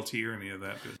McDLT or any of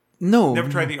that, did you? no, Never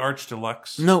tried the Arch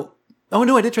Deluxe? No. Oh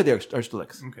no, I did try the Arch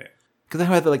Deluxe Okay. because I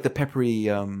had the peppery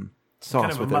sauce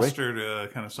Kind of a with it, right?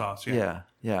 mustard kind of sauce, yeah.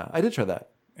 Yeah, I did try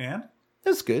that. And? It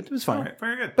was good. It was fine. All right,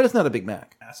 very good. But it's not a Big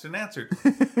Mac. Asked and answered.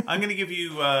 I'm going to give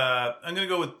you, I'm going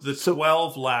to go with the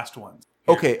 12 last ones.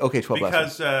 Okay, 12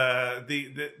 last Because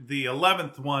the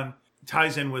 11th one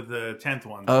ties in with the 10th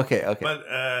one. Okay.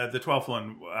 But the 12th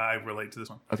one, I relate to this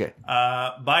one. Okay.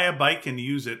 Buy a bike and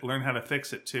use it. Learn how to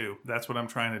fix it too. That's what I'm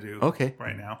trying to do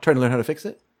right now. Trying to learn how to fix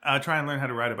it? Try and learn how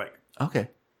to ride a bike. Okay.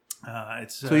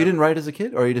 So you didn't ride as a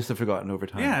kid, or you just have forgotten over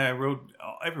time? Yeah, I rode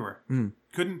everywhere.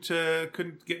 Couldn't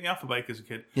get me off a bike as a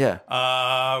kid. Yeah.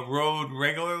 Rode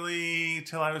regularly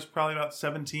till I was probably about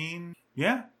 17.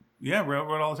 Yeah,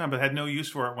 rode all the time, but had no use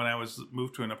for it when I was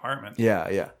moved to an apartment.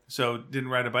 Yeah. So didn't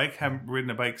ride a bike. Haven't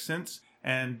ridden a bike since,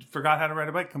 and forgot how to ride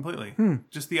a bike completely.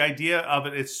 Just the idea of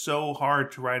it. It's so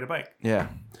hard to ride a bike. Yeah.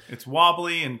 It's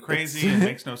wobbly and crazy and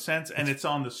makes no sense. And it's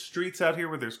on the streets out here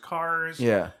where there's cars.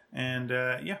 Yeah. And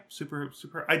super.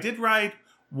 I did ride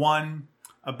one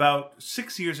about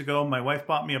 6 years ago. My wife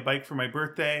bought me a bike for my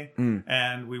birthday,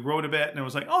 and we rode a bit, and it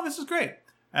was like, oh, this is great.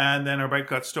 And then our bike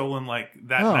got stolen like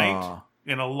that night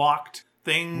in a locked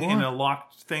thing,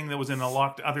 that was in a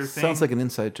locked other thing. Sounds like an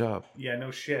inside job. Yeah,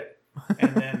 no shit.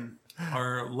 And then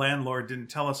our landlord didn't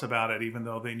tell us about it, even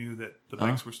though they knew that the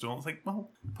bikes were stolen. It's like, well,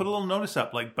 put a little notice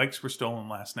up, like bikes were stolen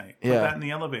last night. Put that in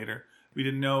the elevator. We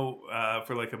didn't know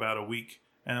for like about a week.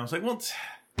 And I was like, well,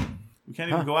 we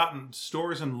can't even go out in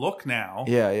stores and look now.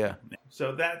 Yeah.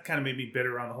 So that kind of made me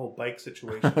bitter on the whole bike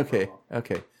situation. Okay.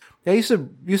 Yeah, I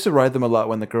used to ride them a lot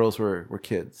when the girls were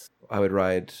kids. I would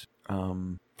ride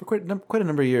for quite a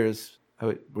number of years. I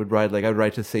would ride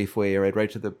to Safeway, or I'd ride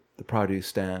to the produce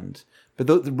stand. But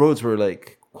the roads were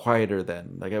like quieter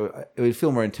then. Like it would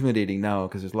feel more intimidating now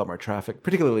because there's a lot more traffic,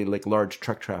 particularly like large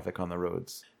truck traffic on the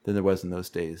roads than there was in those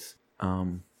days.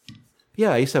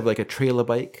 Yeah, I used to have like a trailer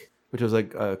bike, which was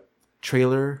like a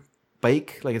trailer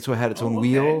bike. Like it had its own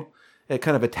wheel. It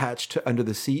kind of attached to under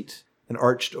the seat and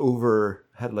arched over,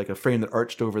 had like a frame that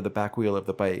arched over the back wheel of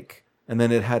the bike. And then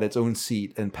it had its own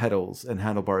seat and pedals and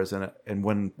handlebars and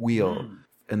one wheel.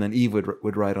 And then Eve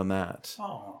would ride on that.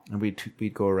 Oh. And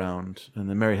we'd go around. And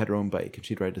then Mary had her own bike, and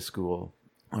she'd ride to school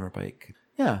on her bike.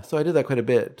 Yeah, so I did that quite a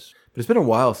bit. But it's been a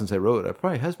while since I rode. It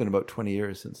probably has been about 20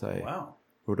 years since I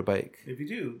rode a bike. If you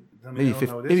do, let me know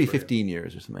how it is maybe for 15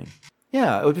 years or something.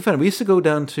 Yeah, it would be fun. We used to go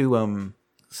down to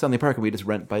Stanley Park, and we just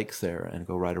rent bikes there and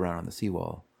go ride around on the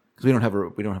seawall. Because we don't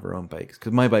have our own bikes.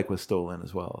 Because my bike was stolen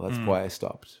as well. That's why I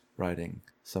stopped riding.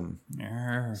 Some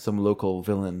local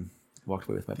villain walked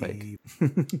away with my bike.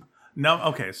 No,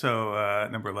 okay. So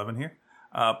number 11 here.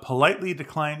 Politely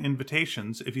decline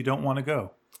invitations if you don't want to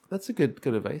go. That's a good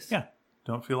advice. Yeah.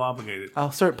 Don't feel obligated.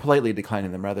 I'll start politely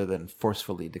declining them rather than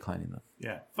forcefully declining them.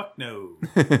 Yeah. Fuck no.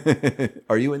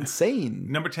 Are you insane?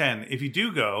 Number 10. If you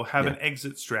do go, have an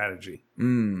exit strategy.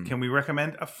 Can we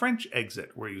recommend a French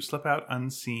exit where you slip out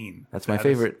unseen? That's my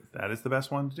favorite. That is the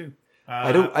best one to do.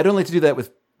 I don't like to do that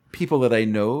with people that I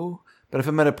know, but if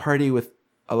I'm at a party with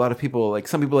a lot of people, like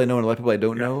some people I know and a lot of people I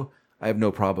don't know, I have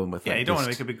no problem with that. Yeah, you don't want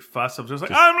to make a big fuss of just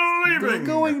like, I'm leaving. We're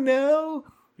going now.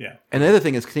 Yeah. And the other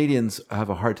thing is Canadians have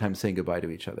a hard time saying goodbye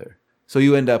to each other. So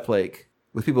you end up like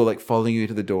with people like following you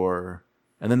to the door,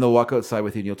 and then they'll walk outside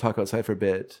with you and you'll talk outside for a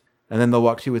bit, and then they'll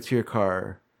walk you to your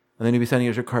car, and then you'll be standing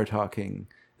at your car talking.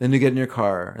 Then you get in your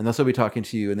car and they'll still be talking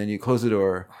to you, and then you close the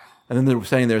door, and then they're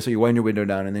standing there, so you wind your window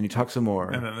down, and then you talk some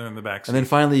more. And then they're in the back seat. And then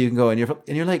finally you can go, and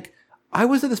you're like, I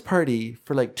was at this party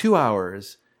for like 2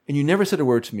 hours, and you never said a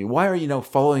word to me. Why are you now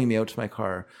following me out to my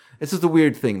car? This is the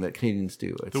weird thing that Canadians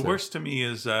do. The worst to me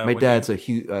is... my dad's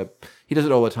he does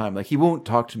it all the time. Like, he won't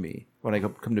talk to me when I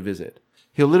come to visit.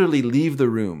 He'll literally leave the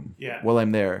room while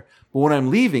I'm there. But when I'm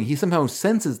leaving, he somehow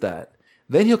senses that.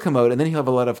 Then he'll come out, and then he'll have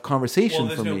a lot of conversation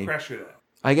for me. There's no pressure then.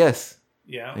 I guess.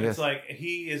 Yeah, it's like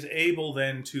he is able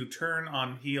then to turn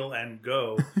on heel and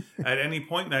go at any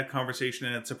point in that conversation,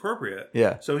 and it's appropriate.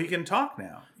 Yeah. So he can talk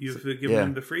now. You've given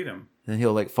him the freedom. And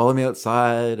he'll like follow me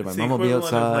outside, and my mom will be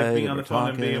outside. Like being on the phone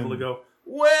and being able to go,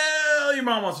 well, your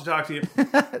mom wants to talk to you.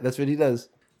 That's what he does.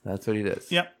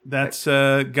 Yep. That's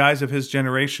guys of his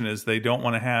generation is they don't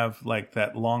want to have like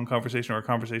that long conversation or a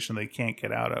conversation they can't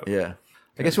get out of. Yeah.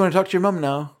 I guess you want to talk to your mom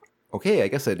now. Okay, I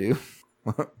guess I do.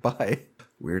 Bye.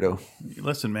 Weirdo.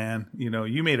 Listen, man,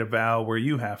 you made a vow where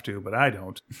you have to, but I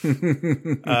don't.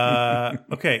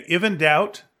 Okay. If in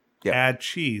doubt, add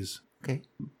cheese. Okay.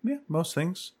 Yeah, most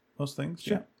things.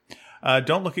 Sure. Yeah.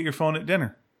 Don't look at your phone at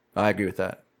dinner. I agree with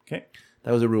that. Okay.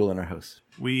 That was a rule in our house.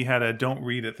 We had a don't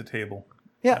read at the table.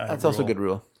 Yeah, that's also a good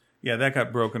rule. Yeah, that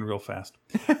got broken real fast.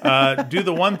 Do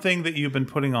the one thing that you've been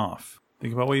putting off.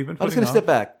 Think about what you've been putting off. I was going to step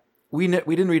back. We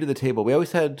didn't read at the table. We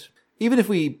always had, even if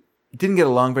we didn't get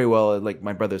along very well, like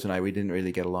my brothers and I, we didn't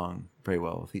really get along very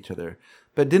well with each other.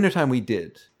 But dinner time we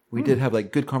did. We did have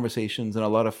like good conversations and a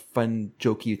lot of fun,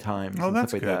 jokey times and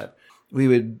stuff like that. We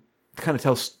would kind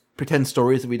of pretend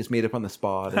stories that we just made up on the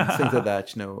spot and things like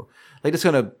that, Like just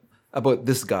kind of about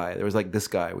this guy. There was like this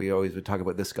guy. We always would talk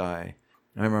about this guy.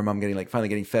 I remember my mom finally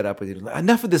getting fed up with it. Like,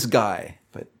 enough of this guy.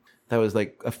 But that was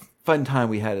like a fun time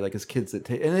we had, like as kids and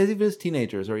even as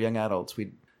teenagers or young adults.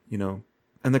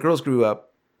 And the girls grew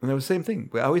up, and it was the same thing.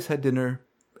 We always had dinner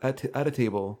at a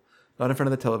table, not in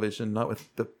front of the television, not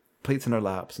with the plates in our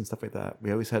laps and stuff like that.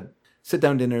 We always had sit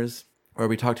down dinners where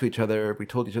we talked to each other. We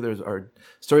told each other our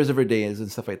stories of our days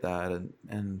and stuff like that.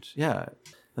 And yeah,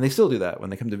 and they still do that when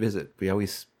they come to visit. We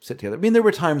always sit together. I mean, there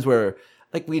were times where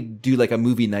like we'd do like a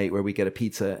movie night where we get a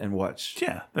pizza and watch.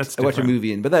 Yeah, that's watch a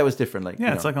movie, but that was different. Like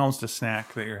it's like almost a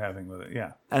snack that you're having with it.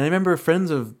 Yeah, and I remember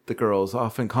friends of the girls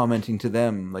often commenting to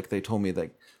them, like they told me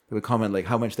like they would comment like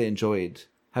how much they enjoyed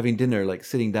having dinner, like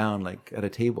sitting down like at a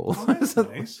table. Oh, that's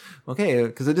nice. Okay,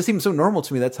 because it just seemed so normal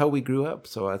to me. That's how we grew up.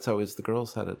 So that's how the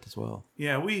girls had it as well.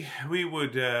 Yeah, we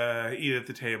would eat at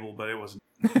the table, but it wasn't.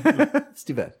 It's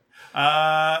too bad.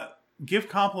 Give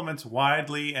compliments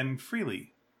widely and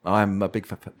freely. Oh, I'm a big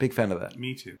fan of that.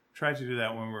 Me too. Tried to do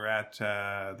that when we were at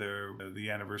the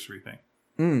anniversary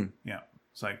thing. Yeah.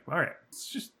 It's like, all right, let's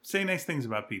just say nice things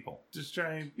about people. Just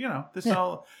try,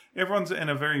 everyone's in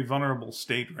a very vulnerable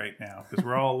state right now because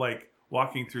we're all like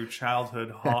walking through childhood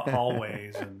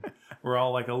hallways and we're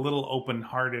all like a little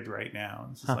open-hearted right now.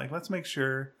 It's just like, let's make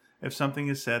sure if something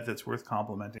is said that's worth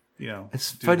complimenting,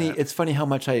 It's funny. That. It's funny how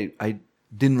much I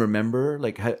didn't remember,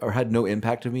 like, or had no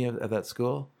impact on me at that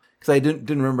school. Because I didn't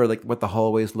remember like what the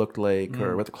hallways looked like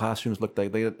or what the classrooms looked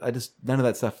like. None of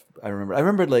that stuff I remember. I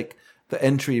remembered like the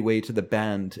entryway to the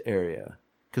band area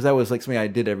because that was like something I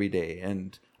did every day,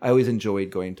 and I always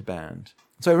enjoyed going to band.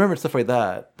 So I remembered stuff like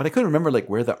that, but I couldn't remember like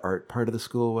where the art part of the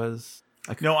school was.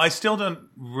 No, I still don't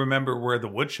remember where the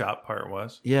woodshop part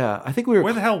was. Yeah, I think we were.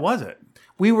 Where the hell was it?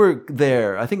 We were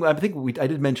there. I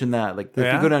did mention that. Like,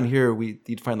 if you go down here,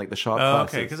 you'd find like the shop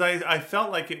classes. Okay, because I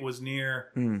felt like it was near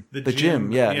the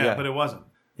gym. Yeah, but it wasn't.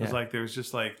 It was like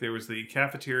there was the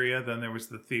cafeteria, then there was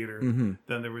the theater,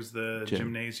 then there was the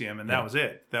gymnasium, and that was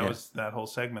it. That was that whole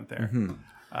segment there.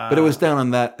 But it was down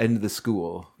on that end of the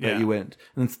school that you went,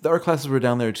 and the art classes were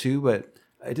down there too. But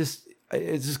it's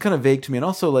just kind of vague to me. And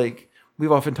also, like,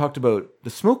 we've often talked about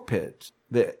the smoke pit,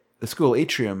 the school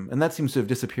atrium, and that seems to have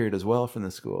disappeared as well from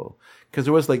the school because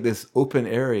there was like this open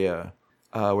area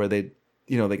where they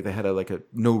had a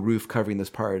no roof covering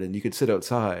this part, and you could sit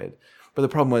outside. But the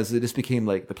problem was it just became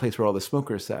like the place where all the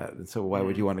smokers sat, and so why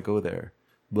would you want to go there?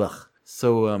 Blech.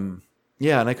 So and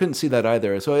I couldn't see that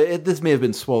either. So this may have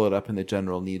been swallowed up in the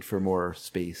general need for more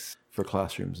space for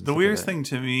classrooms. And the weirdest thing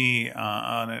to me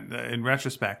on it, in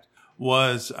retrospect,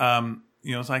 was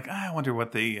it's like, I wonder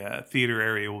what the theater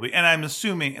area will be. And I'm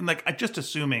assuming,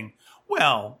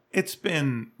 well, it's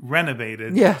been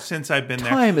renovated since I've been there.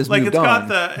 Time has moved on.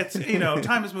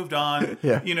 Time has moved on.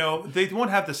 Yeah. They won't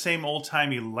have the same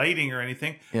old-timey lighting or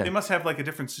anything. Yeah. They must have like a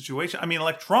different situation. I mean,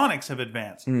 electronics have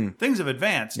advanced. Things have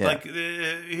advanced. Yeah. Like,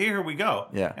 here we go.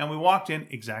 Yeah. And we walked in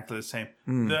exactly the same.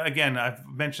 Again, I've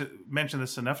mentioned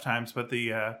this enough times, but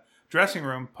the dressing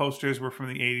room posters were from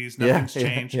the 80s. Nothing's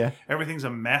changed. Yeah. Everything's a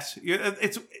mess.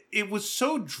 It was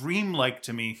so dreamlike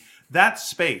to me. That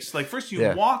space, like first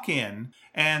you walk in,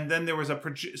 and then there was a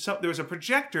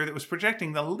projector that was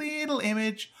projecting the little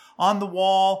image on the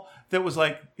wall that was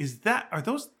like, are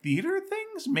those theater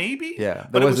things? Maybe. Yeah,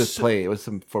 but it was this play. It was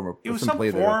some former. It was some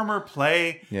former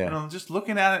play. Yeah, and I'm just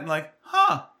looking at it and like,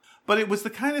 huh. But it was the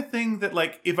kind of thing that,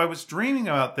 like, if I was dreaming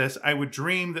about this, I would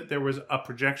dream that there was a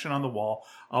projection on the wall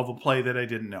of a play that I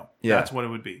didn't know. Yeah. That's what it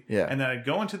would be. Yeah. And then I'd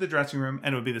go into the dressing room,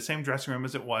 and it would be the same dressing room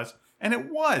as it was. And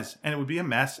it was. And it would be a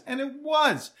mess. And it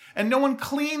was. And no one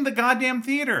cleaned the goddamn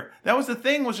theater. That was the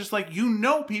thing, was just like,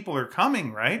 people are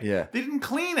coming, right? Yeah. They didn't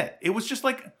clean it. It was just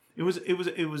like, it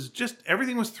was just,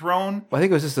 everything was thrown. Well, I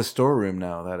think it was just a storeroom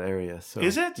now, that area. So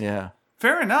is it? Yeah.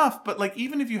 Fair enough, but like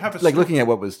even if you have looking at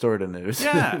what was stored in it.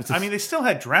 I mean, they still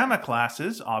had drama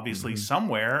classes, obviously,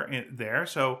 somewhere there.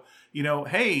 So,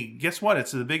 hey, guess what?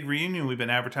 It's the big reunion we've been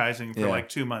advertising for like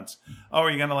 2 months. Oh, are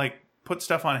you going to like put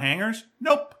stuff on hangers?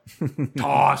 Nope.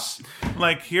 Toss.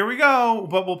 Like, here we go.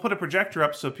 But we'll put a projector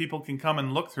up so people can come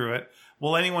and look through it.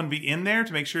 Will anyone be in there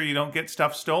to make sure you don't get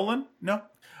stuff stolen? No.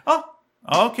 Oh,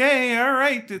 okay. All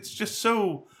right. It's just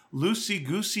so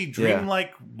loosey-goosey,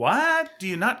 dreamlike. What? Do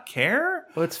you not care?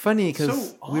 Well, it's funny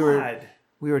because so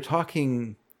we were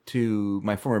talking to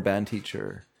my former band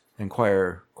teacher and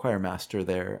choir master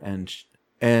there, and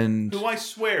who I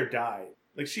swear died.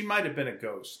 Like, she might have been a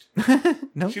ghost.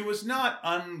 No, she was not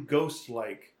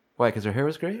unghost-like. Why? Because her hair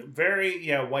was gray. Very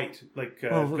white, like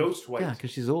ghost white. Yeah,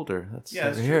 because she's older.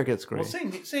 Her hair gets gray. Well,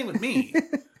 same with me.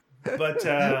 But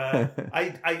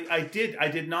I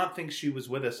did not think she was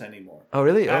with us anymore. Oh,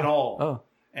 really? At all. Oh.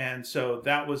 And so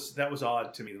that was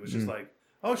odd to me. It was just like,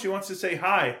 oh, she wants to say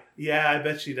hi. Yeah, I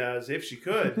bet she does if she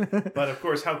could. But of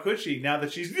course, how could she now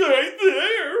that she's right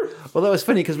there? Well, that was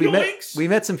funny because Yoinks! we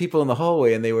met some people in the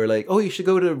hallway, and they were like, "Oh, you should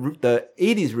go to the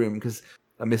 '80s room because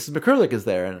Mrs. McCurlick is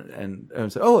there." And I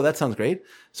said, "Oh, that sounds great."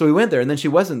 So we went there, and then she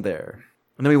wasn't there.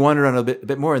 And then we wandered around a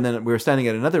bit more, and then we were standing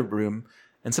at another room,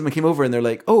 and someone came over, and they're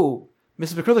like, "Oh,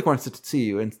 Mrs. McCurlick wants to see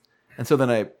you." And so then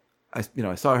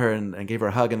I saw her and gave her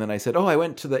a hug, and then I said, "Oh, I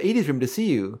went to the '80s room to see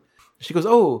you." She goes,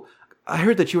 "Oh, I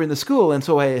heard that you were in the school, and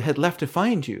so I had left to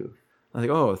find you." I was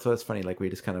like, "Oh, so that's funny." Like we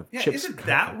just kind of Isn't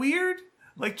that weird?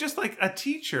 Like just like a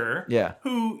teacher,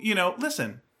 who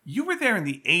listen, you were there in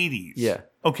the '80s,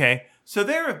 okay. So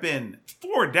there have been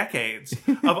 4 decades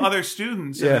of other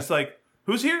students, and it's like,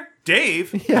 who's here?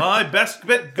 Dave. Yeah. Well, I best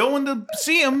bet going to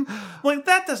see him. Like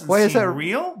that doesn't seem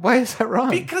real. Why is that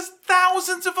wrong? Because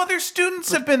thousands of other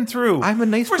students have been through. I'm a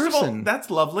nice person. First of all,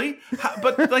 that's lovely.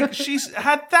 But like she's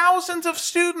had thousands of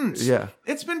students. Yeah.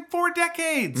 It's been 4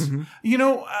 decades.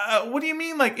 Mm-hmm. What do you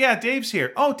mean? Like, yeah, Dave's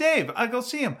here. Oh, Dave, I'll go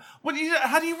see him.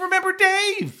 How do you remember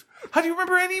Dave? How do you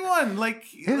remember anyone?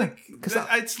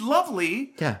 It's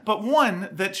lovely. Yeah. But one,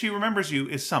 that she remembers you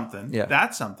is something. Yeah.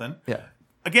 That's something. Yeah.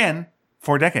 Again,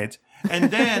 4 decades.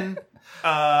 And then,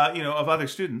 of other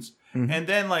students. Mm-hmm. And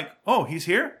then like, oh, he's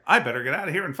here? I better get out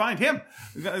of here and find him.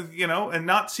 And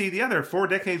not see the other 4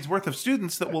 decades worth of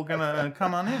students that will going to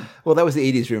come on in. Well, that was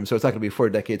the 80s room, so it's not going to be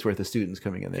 4 decades worth of students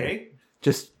coming in there. Okay.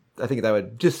 I think that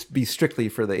would just be strictly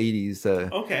for the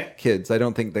 80s kids. I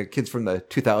don't think the kids from the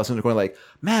 2000s are going like,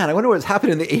 man, I wonder what's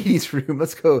happened in the 80s room.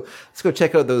 Let's go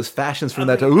check out those fashions from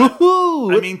that time.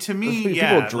 Woohoo! I mean, to me,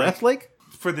 people dress like?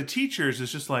 For the teachers,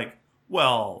 it's just like,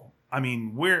 well, I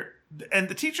mean, and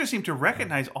the teachers seem to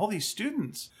recognize all these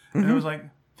students. Mm-hmm. And I was like,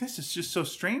 this is just so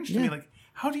strange to me. Like,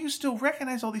 how do you still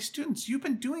recognize all these students? You've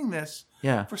been doing this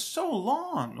for so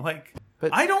long. Like,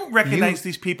 but I don't recognize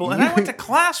these people, and I went to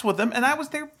class with them, and I was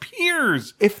their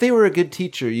peers. If they were a good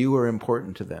teacher, you were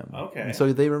important to them. Okay. And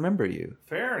so they remember you.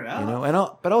 Fair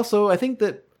enough. But also, I think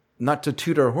that, not to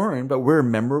toot our horn, but we're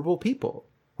memorable people.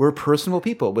 We're personal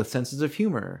people with senses of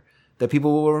humor that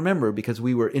people will remember because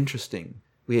we were interesting.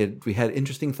 We had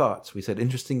interesting thoughts. We said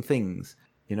interesting things.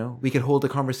 We could hold a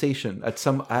conversation at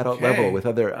some adult level with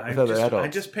other adults. I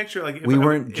just picture like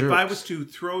if I was to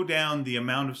throw down the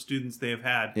amount of students they have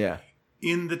had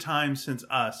in the time since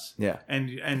us,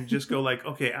 and just go like,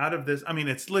 okay, out of this, I mean,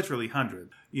 it's literally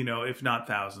hundreds, if not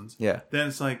thousands. Yeah. Then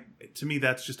it's like, to me,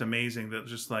 that's just amazing. That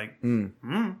just like,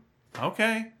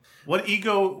 okay. What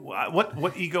ego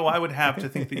I would have to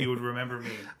think that you would remember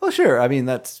me? Well, sure. I mean,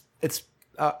 it's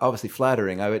obviously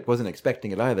flattering. I wasn't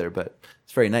expecting it either, but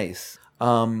it's very nice.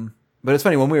 But it's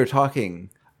funny, when we were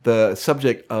talking, the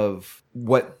subject of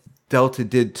what Delta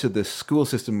did to the school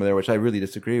system there, which I really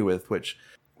disagree with, which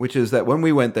is that when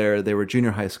we went there, there were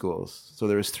junior high schools. So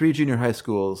there was 3 junior high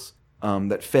schools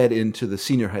that fed into the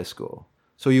senior high school.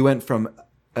 So you went from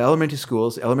elementary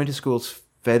schools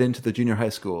fed into the junior high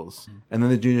schools, and then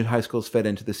the junior high schools fed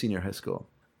into the senior high school.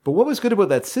 But what was good about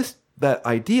that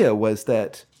idea was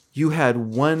that you had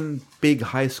one big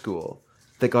high school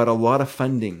that got a lot of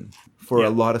funding for a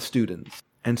lot of students.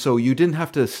 And so you didn't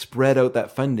have to spread out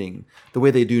that funding the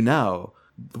way they do now.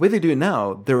 The way they do it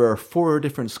now, there are 4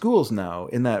 different schools now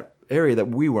in that area that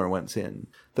we were once in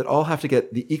that all have to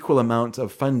get the equal amount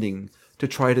of funding to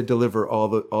try to deliver all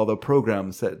the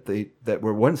programs that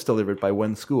were once delivered by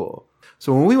one school.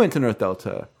 So when we went to North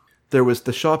Delta, there was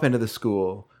the shop end of the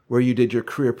school where you did your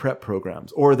career prep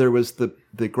programs, or there was the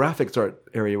graphics art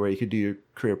area where you could do your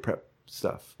career prep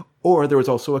stuff. Or there was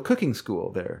also a cooking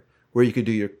school there where you could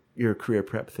do your career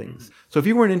prep things. So if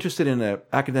you weren't interested in an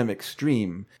academic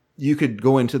stream, you could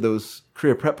go into those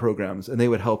career prep programs and they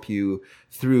would help you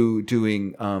through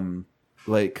doing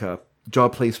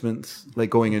job placements, like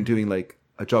going and doing like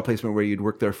a job placement where you'd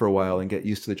work there for a while and get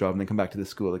used to the job and then come back to the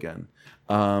school again.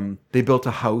 They built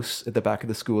a house at the back of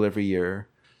the school every year.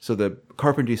 So the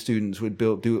carpentry students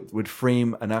would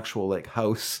frame an actual like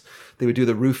house. They would do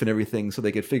the roof and everything so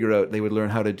they could figure out, they would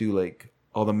learn how to do like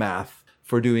all the math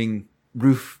for doing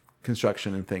roof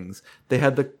construction and things. They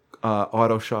had the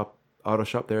auto shop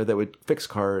there that would fix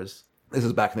cars. This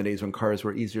is back in the days when cars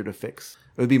were easier to fix.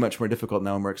 It would be much more difficult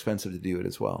now and more expensive to do it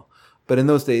as well. But in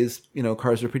those days,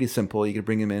 cars were pretty simple. You could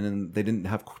bring them in and they didn't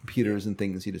have computers and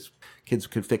things. Kids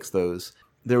could fix those.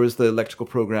 There was the electrical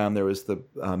program. There was the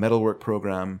metalwork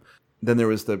program. Then there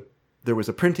was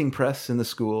a printing press in the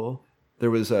school. There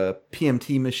was a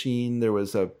PMT machine. There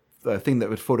was a thing that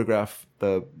would photograph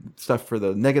the stuff for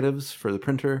the negatives for the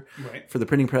printer, for the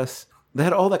printing press. They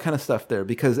had all that kind of stuff there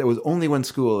because it was only one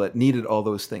school that needed all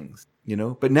those things,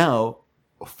 But now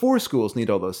 4 schools need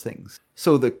all those things.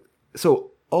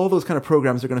 So all those kind of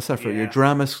programs are going to suffer. Yeah. Your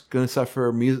drama's going to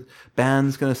suffer.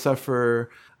 Band's going to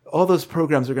suffer. All those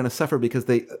programs are going to suffer because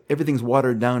everything's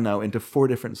watered down now into 4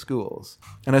 different schools.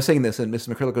 And I was saying this, and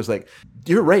Mrs. McCulloch was like,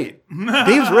 "You're right.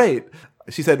 Dave's right."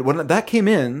 She said, "When that came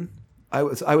in, I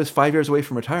was 5 years away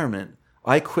from retirement.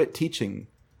 I quit teaching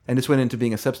and just went into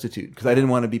being a substitute because I didn't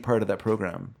want to be part of that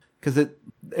program. Because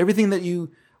everything that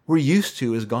you were used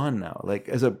to is gone now. Like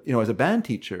as a band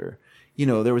teacher,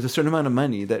 there was a certain amount of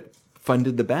money that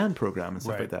funded the band program and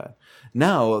stuff like that.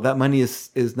 Now that money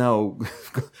is now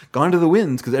gone to the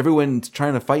winds because everyone's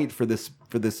trying to fight for this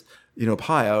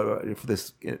pie for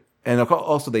this. And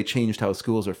also they changed how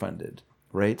schools are funded,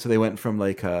 right? So they went from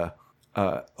like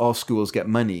all schools get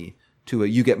money to a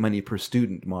you get money per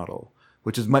student model,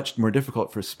 which is much more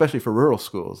difficult especially for rural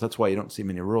schools. That's why you don't see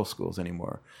many rural schools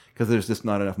anymore because there's just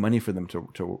not enough money for them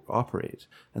to operate.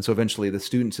 And so eventually the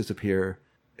students disappear.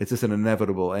 It's just an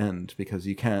inevitable end because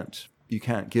you can't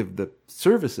give the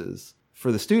services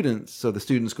for the students. So the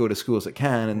students go to schools that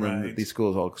can, and then these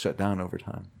schools all shut down over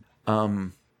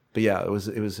time. But yeah,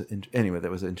 anyway, that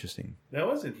was interesting. That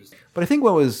was interesting. But I think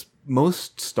what was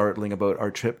most startling about our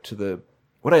trip to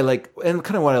what I like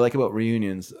about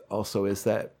reunions also is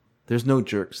that there's no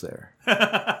jerks there.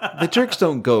 The jerks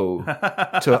don't go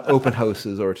to open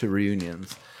houses or to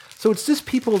reunions. So it's just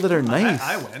people that are nice.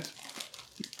 I went.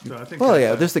 So I think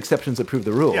there's exceptions that prove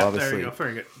the rule, obviously. There you go.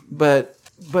 Very good. But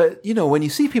when you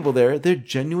see people there, they're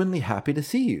genuinely happy to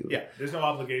see you. Yeah, there's no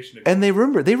obligation. And they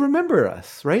remember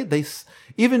us, right?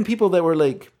 Even people that were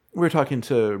like, we were talking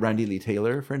to Randy Lee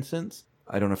Taylor, for instance.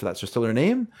 I don't know if that's still her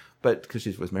name, but because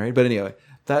she was married. But anyway,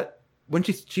 when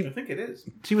she I think it is.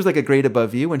 She was like a grade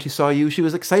above you. When she saw you, she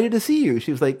was excited to see you.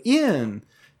 She was like, Ian,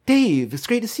 Dave, it's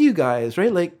great to see you guys,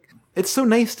 right? Like, it's so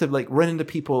nice to like run into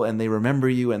people and they remember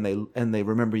you and they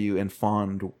remember you in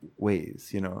fond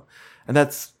ways, and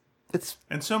it's.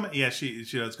 And so many, she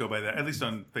does go by that, at least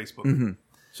on Facebook. Mm-hmm.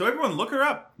 So everyone look her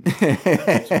up.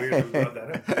 That's weird about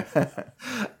that.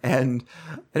 And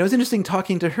it was interesting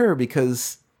talking to her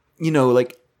because,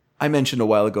 like I mentioned a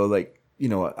while ago, like,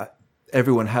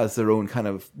 everyone has their own kind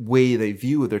of way they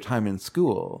view their time in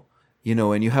school,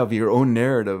 and you have your own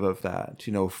narrative of that,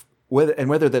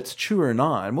 whether that's true or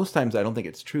not. And most times I don't think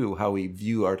it's true how we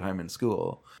view our time in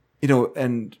school,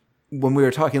 and when we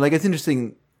were talking, like, it's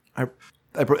interesting.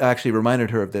 I actually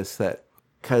reminded her of this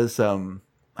because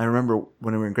I remember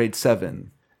when we were in grade 7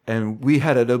 and we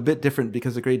had it a bit different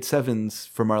because the grade 7s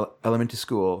from our elementary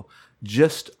school,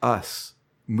 just us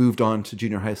moved on to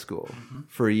junior high school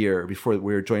for a year before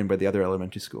we were joined by the other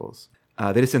elementary schools.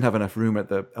 They just didn't have enough room at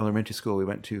the elementary school we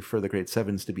went to for the grade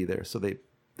 7s to be there. So they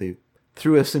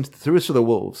threw us to the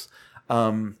wolves.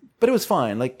 But it was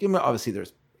fine. Like, obviously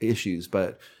there's issues,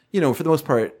 but for the most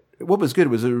part, what was good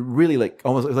was a really it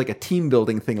was like a team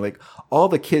building thing. Like all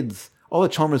the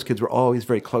Chalmers kids were always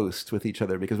very close with each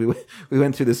other because we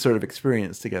went through this sort of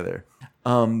experience together.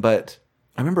 But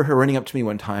I remember her running up to me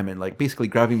one time and like basically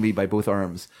grabbing me by both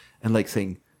arms and like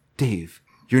saying, "Dave,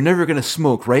 you're never going to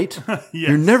smoke, right? Yes.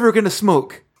 You're never going to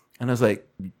smoke." And I was like,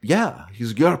 "Yeah." He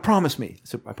goes, "You got to promise me." I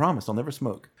said, "I promise I'll never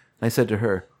smoke." And I said to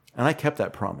her, and I kept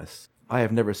that promise. I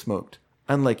have never smoked.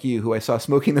 Unlike you, who I saw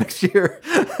smoking the next year.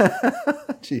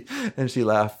 She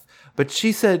laughed. But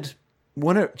she said,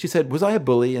 "Was I a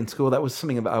bully in school?" That was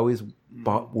something that always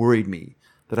worried me,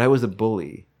 that I was a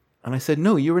bully. And I said,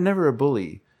 "No, you were never a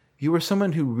bully. You were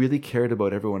someone who really cared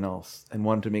about everyone else and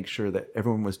wanted to make sure that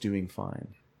everyone was doing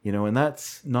fine. And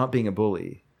that's not being a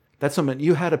bully. That's something,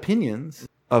 you had opinions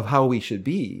of how we should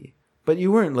be, but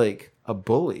you weren't like a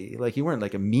bully. Like you weren't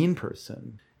like a mean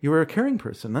person. You were a caring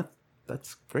person.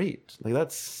 That's great. Like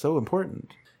that's so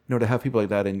important, to have people like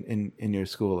that in your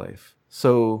school life."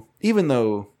 So even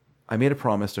though I made a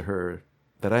promise to her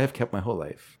that I have kept my whole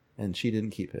life and she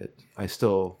didn't keep it, I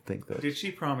still think that. Did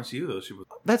she promise you though?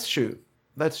 That's true.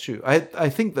 I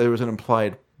think there was an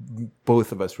implied,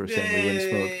 both of us were saying we wouldn't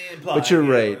smoke. But you're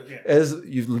right. Yeah. As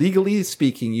you legally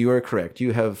speaking, you are correct.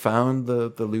 You have found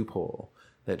the loophole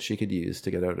that she could use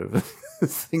to get out of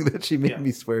this thing that she made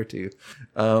me swear to.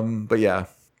 But yeah.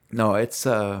 No, it's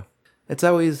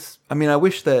always, I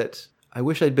wish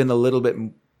I'd been a little bit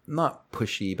not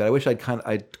pushy, but I wish I'd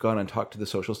gone and talked to the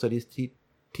social studies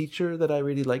teacher that I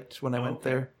really liked when I went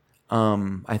there.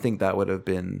 I think that would have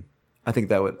been, I think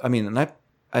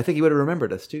he would have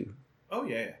remembered us too. Oh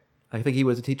yeah. I think he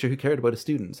was a teacher who cared about his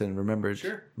students and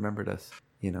remembered us.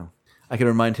 I can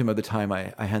remind him of the time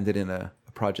I handed in a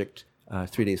project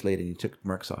 3 days late and he took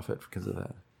marks off it because of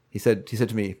that. He said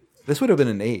to me, "This would have been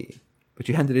an A, but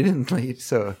you handed it in late."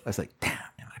 So I was like, "Damn!"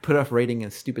 I put off writing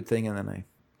a stupid thing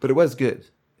but it was good.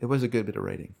 it was a good bit of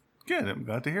writing. Good. I'm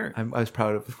glad to hear it. I was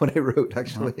proud of what I wrote,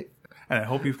 actually. And I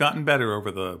hope you've gotten better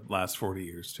over the last 40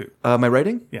 years, too. My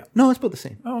writing? Yeah. No, it's about the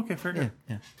same. Oh, okay. Fair good.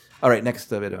 Yeah. All right, next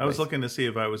bit of I was advice. looking to see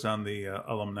if I was on the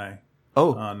alumni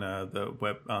Oh, on the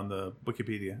web, on the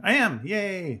Wikipedia. I am.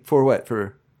 Yay. for what?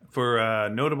 For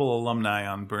Notable alumni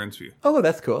on Burnsview. Oh,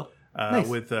 that's cool. Nice.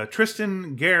 With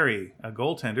Tristan Gary, a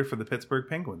goaltender for the Pittsburgh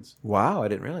Penguins. Wow, I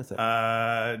didn't realize that.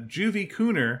 Juvie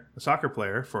Cooner, a soccer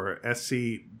player for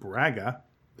SC Braga.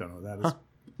 Don't know what that is.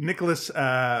 Nicholas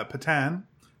Patan,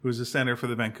 who's a center for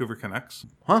the Vancouver Canucks.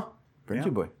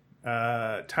 Burnsview boy.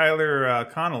 Tyler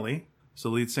Connolly, is the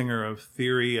lead singer of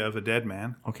Theory of a Dead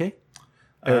Man. Okay.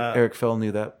 Eric Fell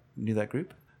knew that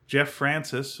group. Jeff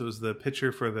Francis was the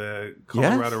pitcher for the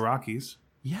Colorado Rockies.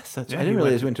 Yes, that's. Yeah, I didn't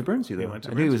realize he went to Burnsview though. went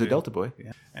to I knew he was a Burnsview. Delta boy.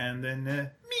 Yeah. And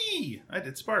then me, I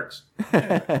did Sparks.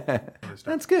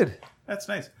 That's good. That's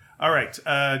nice. All right,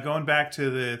 going back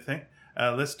to the thing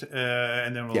list,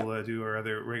 and then we'll do our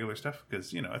other regular stuff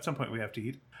because at some point we have to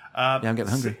eat. I'm getting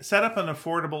hungry. Set up an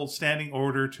affordable standing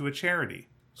order to a charity.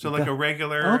 So like a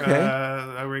regular,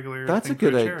 a regular. That's thing a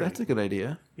good. for a charity. That's a good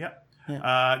idea. Yep.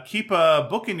 Yeah. Keep a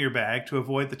book in your bag to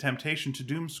avoid the temptation to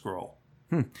doom scroll.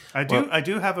 I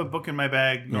do have a book in my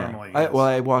bag normally.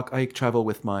 Yeah. I travel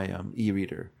with my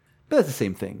e-reader, but that's the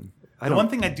same thing. The one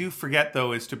thing I do forget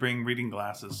though is to bring reading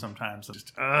glasses sometimes.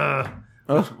 Just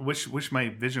wish my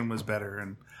vision was better.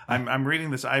 And I'm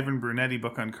reading this Ivan Brunetti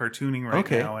book on cartooning right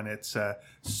now, and it's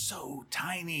so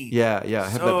tiny. Yeah, I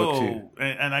have that book too.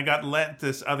 And I got lent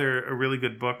this a really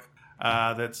good book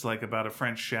that's like about a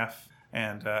French chef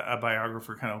and a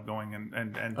biographer kind of going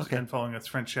and following this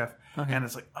French chef. Okay. And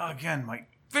it's like, again, my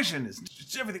vision is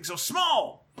just everything's so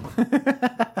small.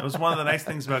 That was one of the nice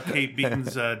things about Kate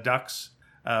Beaton's Ducks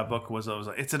book was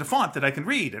like, it's in a font that I can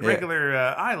read at regular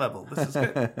eye level. This is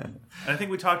good. And I think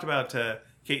we talked about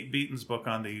Kate Beaton's book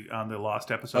on the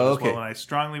Lost episode as well, and I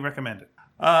strongly recommend it.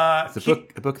 It's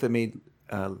a book that made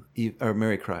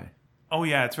Mary cry. Oh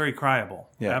yeah, it's very cryable.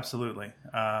 Yeah, absolutely.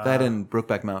 That and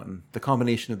Brokeback Mountain, the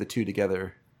combination of the two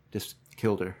together just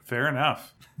killed her. Fair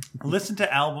enough. Listen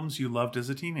to albums you loved as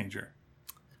a teenager.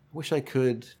 I wish I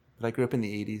could, but I grew up in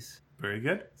the 80s. Very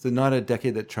good. So not a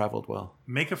decade that traveled well.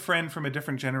 Make a friend from a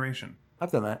different generation.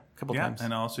 I've done that a couple times.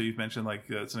 And also you've mentioned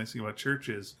it's a nice thing about church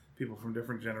is people from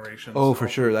different generations. Oh, for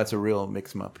sure. That's a real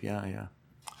mix 'em up. Yeah.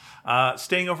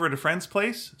 Staying over at a friend's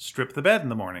place, strip the bed in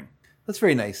the morning. That's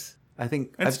very nice. I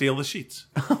think. And steal the sheets.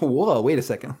 Whoa, wait a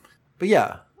second. But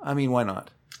yeah, I mean, why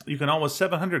not? You can always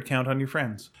 700 count on your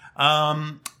friends.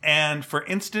 And for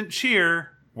instant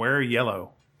cheer, wear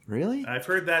yellow. Really? I've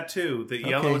heard that too. That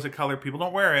yellow is a color. People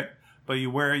don't wear it, but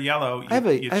you wear yellow. I have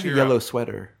a yellow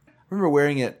sweater. I remember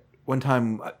wearing it one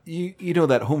time. You know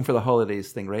that Home for the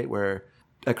Holidays thing, right? Where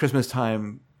at Christmas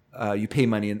time, you pay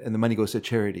money and the money goes to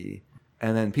charity.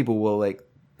 And then people will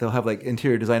they'll have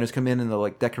interior designers come in and they'll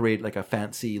decorate a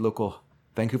fancy local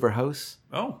Vancouver house.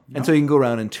 Oh. No. And so you can go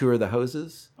around and tour the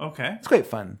houses. Okay. It's quite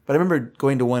fun. But I remember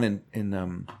going to one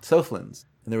in Southlands,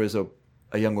 and there was a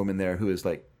young woman there who was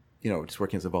just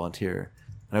working as a volunteer.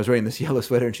 And I was wearing this yellow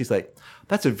sweater, and she's like,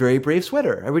 "That's a very brave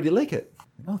sweater. I really like it."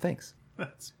 Oh, thanks.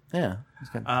 Yeah.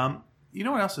 It's kind of... You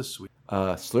know what else is sweet?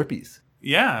 Slurpees.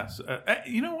 Yeah.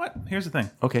 You know what? Here's the thing.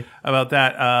 Okay. About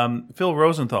that. Phil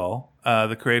Rosenthal,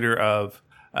 the creator of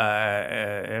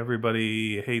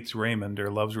Everybody Hates Raymond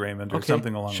or Loves Raymond or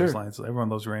something along those lines. Everyone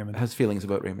loves Raymond. Has feelings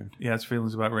about Raymond. Yeah, has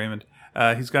feelings about Raymond.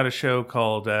 He's got a show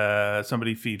called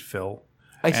Somebody Feed Phil.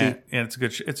 I see. And it's a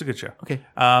good show. Okay.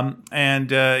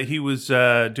 And he was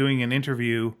doing an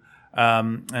interview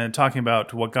and talking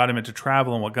about what got him into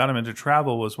travel. And what got him into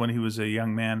travel was when he was a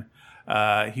young man.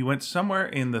 He went somewhere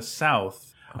in the South.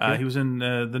 Okay. He was in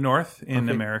the North in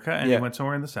America, and he went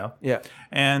somewhere in the South. Yeah.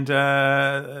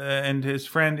 And his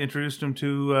friend introduced him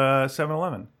to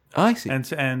 7-Eleven. Oh, I see.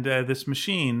 And this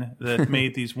machine that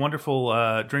made these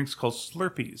wonderful drinks called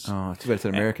Slurpees. Oh, too bad it's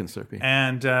an American Slurpee.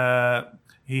 And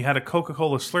he had a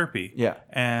Coca-Cola Slurpee. Yeah.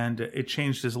 And it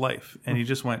changed his life. And he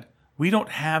just went, "We don't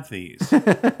have these."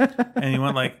 And he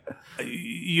went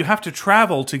 "You have to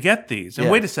travel to get these." And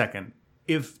wait a second.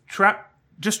 If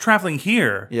just traveling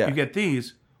here, you get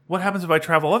these, what happens if I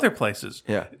travel other places?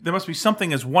 Yeah. There must be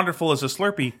something as wonderful as a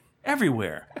Slurpee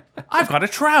everywhere. I've got to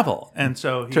travel. And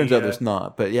so he... Turns out there's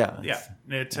not, but yeah.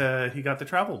 Yeah. He got the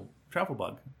travel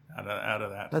bug out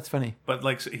of that. That's funny. But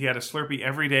he had a Slurpee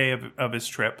every day of his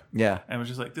trip. Yeah. And was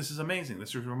just like, this is amazing.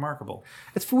 This is remarkable.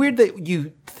 It's weird that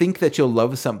you think that you'll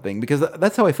love something, because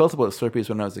that's how I felt about Slurpees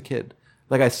when I was a kid.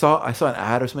 I saw an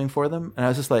ad or something for them, and I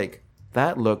was just like,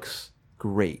 that looks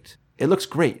great. It looks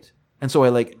great. And so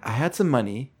I had some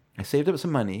money. I saved up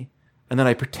some money, And then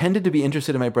I pretended to be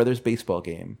interested in my brother's baseball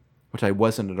game, which I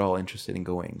wasn't at all interested in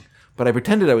going. But I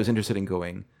pretended I was interested in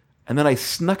going. And then I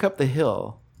snuck up the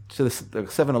hill to the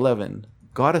 7-Eleven,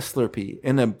 got a Slurpee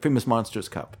in a Famous Monsters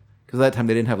cup. Because at that time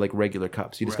they didn't have like regular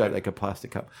cups. You just got like a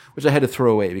plastic cup, which I had to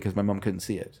throw away because my mom couldn't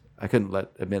see it. I couldn't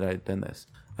admit I had done this.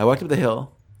 I walked up the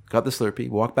hill, got the Slurpee,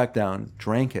 walked back down,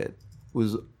 drank it. It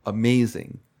was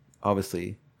amazing,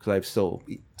 obviously, because I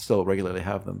still regularly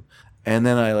have them. And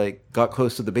then I like got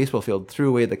close to the baseball field, threw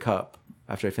away the cup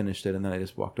after I finished it, and then I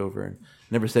just walked over and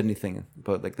never said anything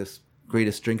about like this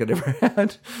greatest drink I'd ever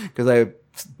had because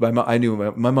I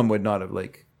knew my mom would not have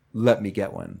like let me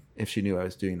get one if she knew I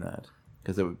was doing that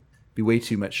because it would be way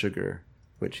too much sugar,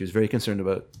 which she was very concerned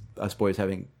about us boys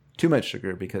having too much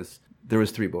sugar because there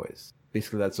was 3 boys.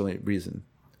 Basically, that's the only reason.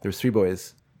 There was 3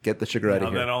 boys. Get the sugar out of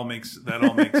here. That all makes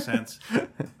sense.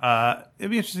 It'd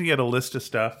be interesting to get a list of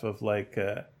stuff of like.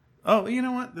 Oh, you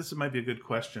know what? This might be a good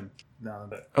question.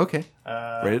 Okay.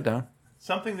 Write it down.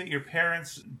 Something that your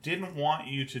parents didn't want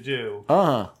you to do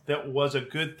that was a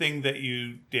good thing that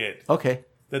you did. Okay.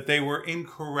 That they were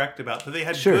incorrect about. That they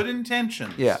had Sure. good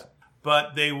intentions. Yeah.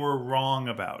 But they were wrong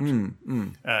about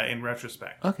in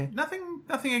retrospect. Okay.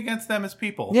 Nothing against them as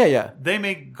people. Yeah. They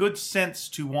make good sense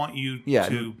to want you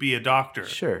to be a doctor.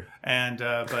 Sure. And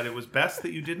but it was best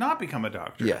that you did not become a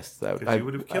doctor. Yes. Because you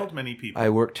would have killed many people. I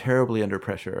work terribly under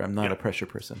pressure. I'm not a pressure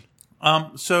person.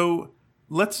 So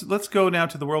let's go now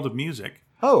to the world of music.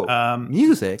 Oh,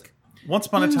 music. Once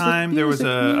upon a time, there was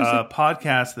a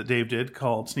podcast that Dave did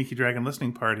called Sneaky Dragon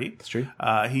Listening Party. That's true.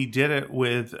 He did it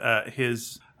with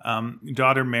his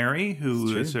daughter Mary,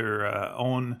 who is her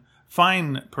own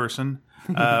fine person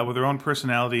with her own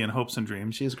personality and hopes and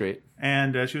dreams. She is great.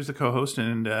 And she was the co-host,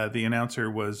 and the announcer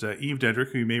was Eve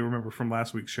Dedrick, who you may remember from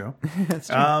last week's show. That's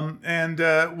true.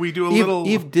 And we do a little...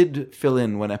 Eve did fill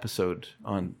in one episode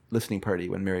on Listening Party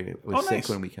when Mary was sick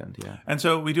one weekend. Yeah. And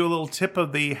so we do a little tip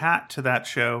of the hat to that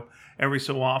show every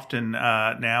so often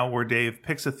now, where Dave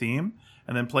picks a theme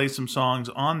and then plays some songs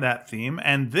on that theme.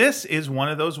 And this is one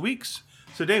of those weeks.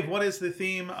 So, Dave, what is the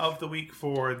theme of the week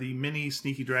for the mini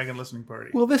Sneaky Dragon Listening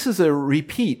Party? Well, this is a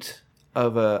repeat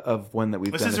of one that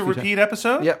we've done. This is a repeat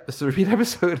episode? Yep, this is a repeat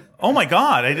episode. Oh, my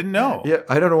God. I didn't know. Yeah,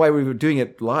 I don't know why we were doing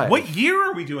it live. What year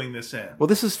are we doing this in? Well,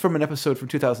 this is from an episode from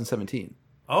 2017.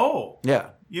 Oh.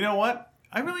 Yeah. You know what?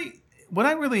 What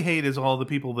I really hate is all the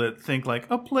people that think like,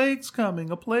 a plague's coming.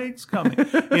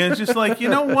 It's just like, you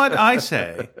know what I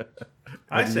say?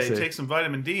 I say take some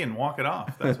vitamin D and walk it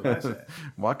off. That's what I say.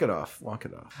 Walk it off.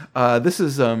 This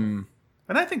is... And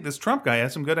I think this Trump guy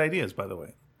has some good ideas, by the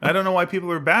way. I don't know why people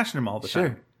are bashing him all the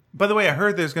time. By the way, I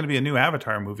heard there's going to be a new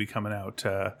Avatar movie coming out.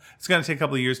 It's going to take a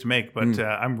couple of years to make, but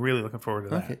I'm really looking forward to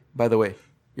that. Okay. By the way,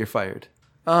 you're fired.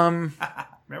 Remember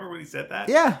when he said that?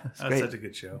 Yeah. That's such a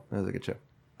good show. That was a good show.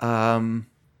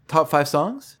 Top 5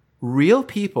 songs. Real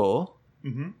People,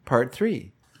 Part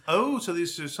 3. Oh, so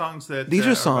these are songs that... These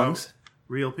are songs... about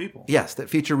real people. Yes, that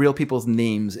feature real people's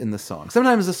names in the song.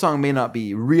 Sometimes the song may not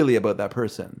be really about that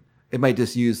person. It might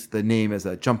just use the name as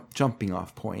a jumping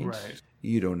off point. Right.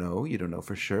 You don't know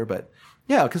for sure. But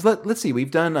yeah, because let's see.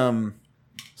 We've done...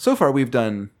 so far, we've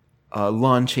done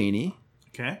Lon Chaney.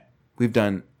 Okay. We've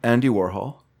done Andy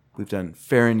Warhol. We've done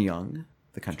Farron Young,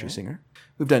 the country singer.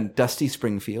 We've done Dusty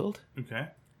Springfield. Okay.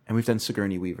 And we've done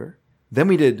Sigourney Weaver. Then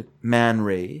we did Man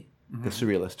Ray, the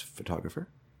surrealist photographer.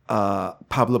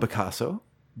 Pablo Picasso.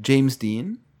 James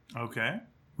Dean. Okay.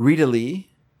 Rita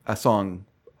Lee, a song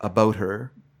about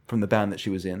her from the band that she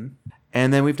was in.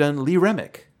 And then we've done Lee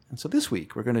Remick. And so this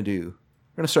week we're going to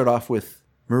start off with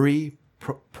Marie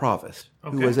Provost,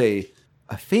 who was a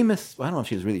famous, I don't know if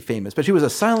she was really famous, but she was a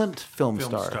silent film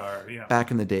star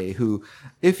back in the day who,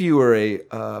 if you were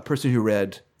a person who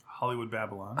read Hollywood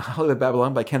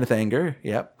Babylon by Kenneth Anger,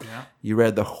 you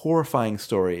read the horrifying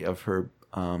story of her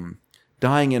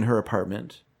dying in her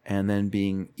apartment and then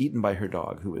being eaten by her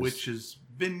dog, which has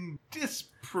been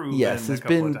disproven. Yes,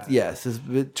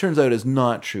 it turns out is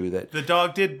not true. That the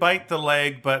dog did bite the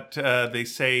leg, but they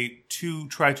say to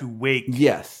try to wake.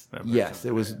 Yes,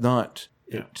 it was not.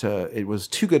 It was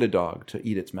too good a dog to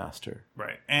eat its master.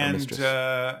 Right, and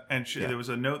there was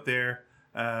a note there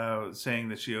saying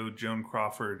that she owed Joan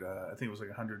Crawford. I think it was like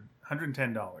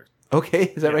 $110. Okay,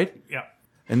 is that right? Yeah.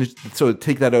 And so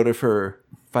take that out of her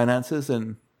finances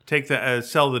and take the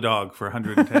sell the dog for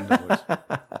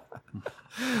 $110.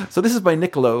 So this is by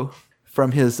Nick Lowe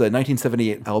from his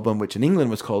 1978 album, which in England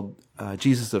was called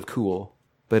Jesus of Cool,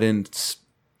 but in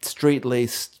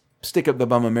straight-laced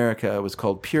stick-up-the-bum America it was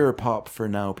called Pure Pop for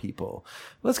Now People.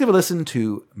 Let's give a listen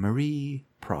to Marie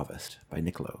Provost by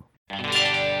Nick Lowe.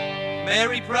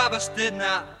 Mary Provost did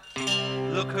not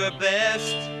look her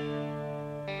best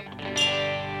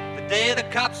day the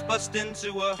cops bust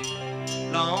into a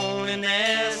lonely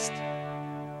nest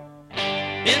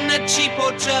in that cheap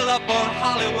hotel up on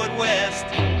Hollywood West.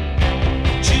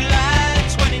 July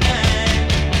 29.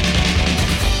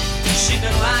 She'd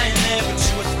been lying there for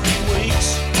 2 or 3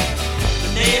 weeks.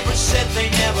 The neighbors said they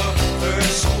never heard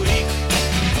her squeak,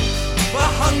 but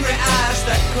hungry eyes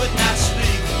that could not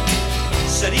speak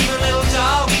said even little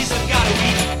doggies have got to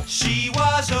eat. She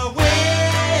was a winner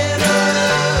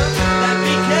that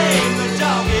became the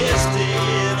doggies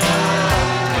dinner.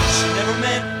 She never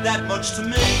meant that much to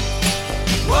me.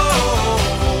 Whoa,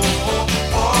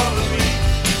 poor Marie.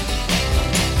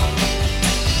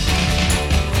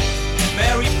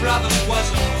 Mary Brothers was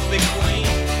a movie queen,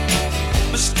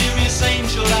 mysterious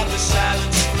angel of the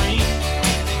silent screen,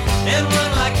 and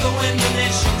run like the wind the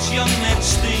nation's young men's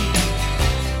steam.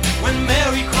 When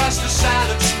Mary crossed the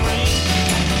silent screen,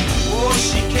 oh,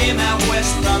 she came out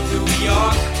west from New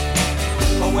York.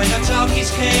 But when the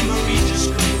talkies came, Marie just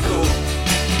couldn't go.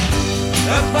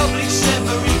 Her public said,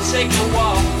 Marie, take a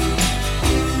walk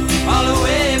all the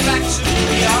way back to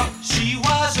New York. She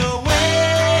was a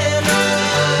winner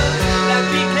that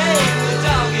became the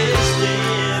doggies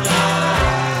dinner.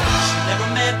 She never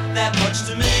meant that much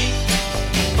to me,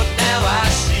 but now I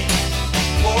see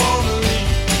poor Marie.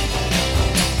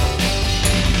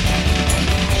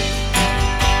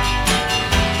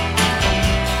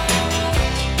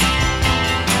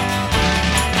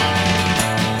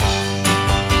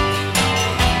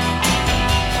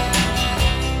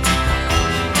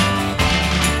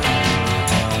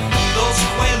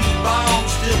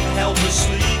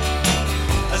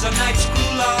 As our nights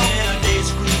grew long and our days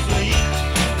grew bleak,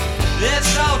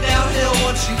 it's all downhill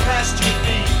once you passed your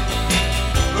feet.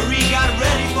 Marie got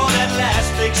ready for that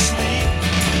last big sleep.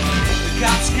 The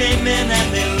cops came in and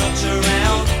they looked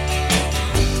around,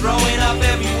 throwing up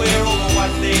everywhere over what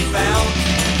they found.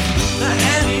 The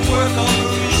handiwork on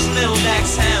Marie's little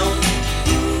Dax hound,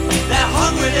 that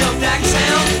hungry little Dax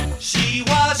hound. She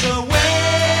was a winner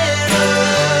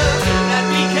that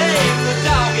became the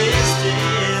doggies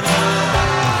dinner.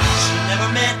 She never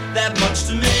meant that much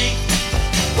to me.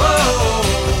 Whoa,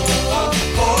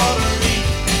 poor Marie,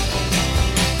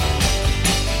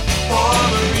 poor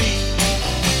Marie,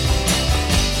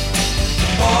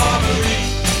 poor Marie,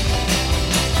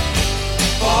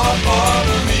 poor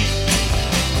Marie,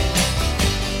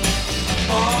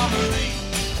 poor Marie.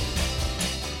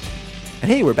 And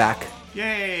hey, we're back.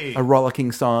 Yay! A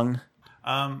rollicking song.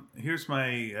 Here's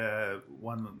my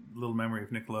one little memory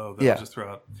of Nick Lowe that Yeah. I'll just throw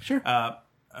out. Sure.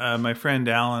 My friend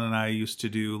Alan and I used to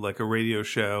do like a radio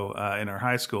show in our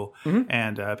high school,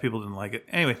 and people didn't like it.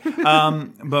 Anyway,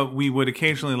 but we would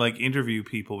occasionally like interview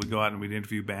people. We'd go out and we'd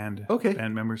interview band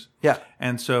members. Yeah.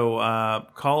 And so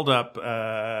called up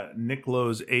Nick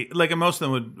Lowe's like, and most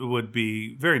of them would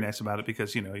be very nice about it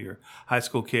because you know you're a high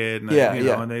school kid, and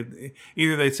and they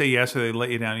either they'd say yes or they'd let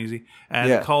you down easy.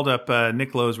 And called up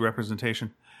Nick Lowe's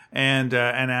representation. And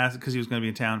asked, because he was going to be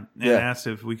in town, and asked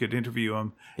if we could interview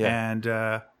him.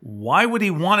 And why would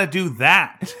he want to do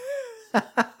that?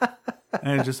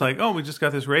 And it's just like, oh, we just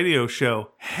got this radio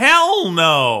show. Hell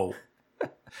no!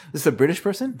 This is a British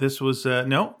person? This was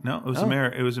no, it was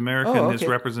it was American. Oh, okay. His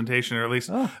representation, or at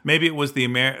least maybe it was the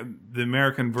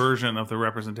American version of the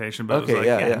representation. But it was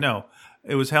like, no,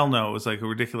 it was hell no. It was like a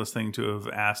ridiculous thing to have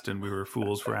asked, and we were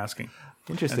fools for asking.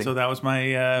 Interesting. And so that was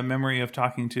my memory of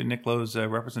talking to Nick Lowe's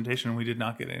representation, and we did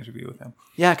not get an interview with him.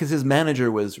 Yeah, because his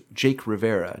manager was Jake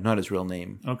Rivera, not his real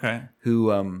name. Okay.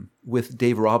 Who, with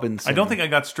Dave Robinson. I don't think I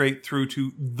got straight through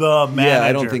to the manager. Yeah,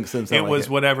 I don't think so. It was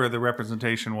whatever the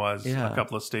representation was, a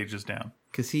couple of stages down.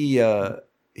 Because he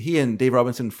and Dave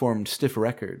Robinson formed Stiff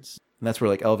Records. And that's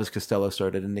where like Elvis Costello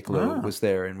started, and Nick Lowe was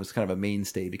there and was kind of a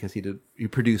mainstay because he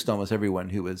produced almost everyone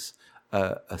who was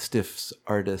a Stiff's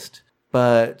artist.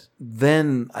 But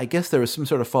then I guess there was some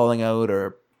sort of falling out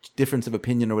or difference of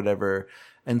opinion or whatever.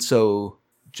 And so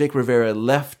Jake Rivera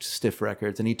left Stiff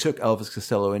Records and he took Elvis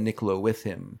Costello and Nick Lowe with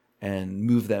him and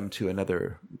moved them to a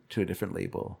different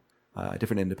label, a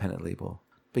different independent label.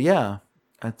 But yeah,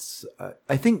 that's,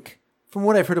 I think from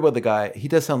what I've heard about the guy, he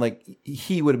does sound like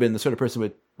he would have been the sort of person who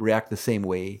would react the same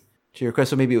way to your request.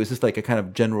 So maybe it was just like a kind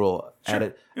of general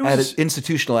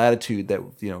institutional attitude that,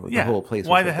 you know, the whole place.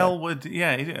 Why the hell would,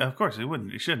 of course he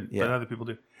wouldn't. He shouldn't, but other people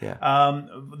do. Yeah.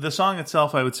 The song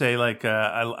itself, I would say, like,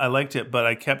 I liked it, but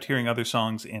I kept hearing other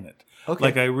songs in it. Okay.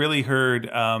 Like, I really heard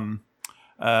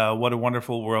What a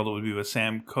Wonderful World It Would Be with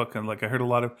Sam Cooke, and like I heard a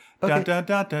lot of da da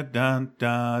da da da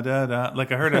da da da.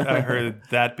 Like I heard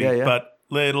that beat, but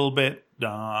little bit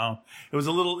down. It was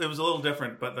a little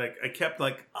different, but like I kept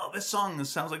like, oh, this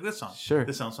sounds like this song. Sure.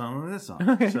 This sounds like this song.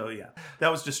 Okay. So yeah, that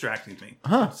was distracting to me.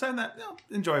 Saying that,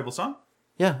 enjoyable song.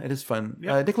 Yeah, it is fun.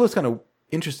 Yeah. Nick Lowe's kind of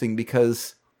interesting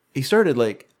because he started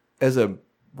like as a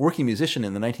working musician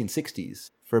in the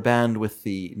 1960s for a band with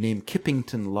the name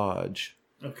Kippington Lodge.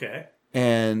 Okay.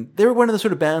 And they were one of the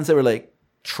sort of bands that were like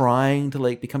trying to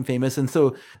like become famous. And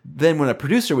so then when a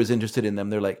producer was interested in them,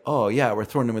 they're like, oh yeah, we're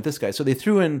throwing in with this guy. So they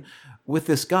threw in with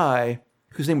this guy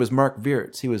whose name was Mark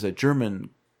Wirtz. He was a German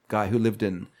guy who lived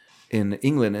in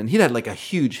England, and he'd had like a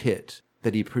huge hit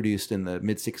that he produced in the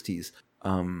mid 60s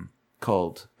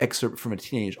called Excerpt from a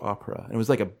Teenage Opera. And it was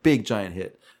like a big giant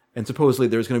hit. And supposedly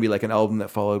there was going to be like an album that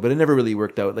followed, but it never really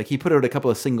worked out. Like he put out a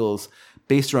couple of singles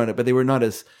based around it, but they were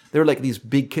like these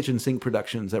big kitchen sink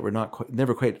productions that were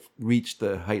never quite reached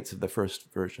the heights of the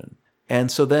first version.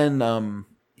 And so then,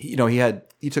 he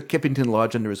took Kippington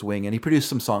Lodge under his wing and he produced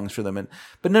some songs for them.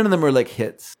 But none of them were like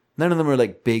hits. None of them were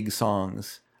like big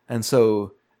songs. And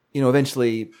so,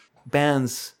 eventually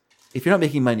bands, if you're not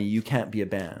making money, you can't be a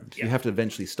band. Yeah. You have to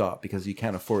eventually stop because you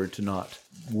can't afford to not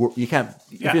work. You can't,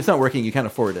 if it's not working, you can't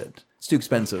afford it. It's too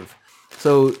expensive.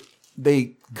 So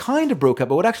they kind of broke up,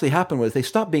 but what actually happened was they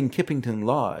stopped being Kippington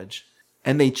Lodge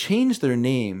and they changed their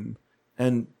name.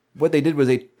 And what they did was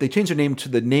they changed their name to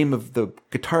the name of the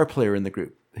guitar player in the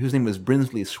group, whose name was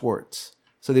Brinsley Schwartz.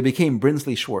 So they became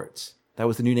Brinsley Schwartz. That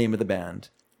was the new name of the band.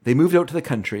 They moved out to the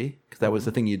country because that was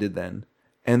the thing you did then.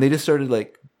 And they just started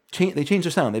like, they changed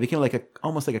their sound. They became like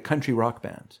almost like a country rock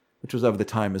band, which was of the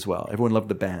time as well. Everyone loved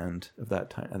the band of that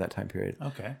time, at that time period.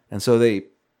 Okay. And so they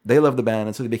loved the band,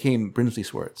 and so they became Brinsley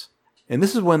Schwartz. And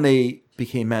this is when they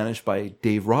became managed by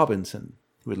Dave Robinson,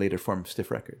 who would later form Stiff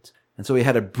Records. And so he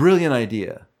had a brilliant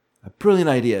idea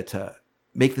to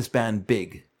make this band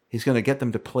big. He's going to get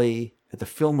them to play at the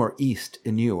Fillmore East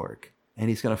in New York, and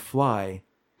he's going to fly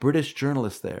British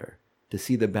journalists there to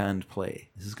see the band play.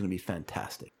 This is going to be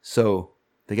fantastic. So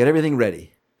they get everything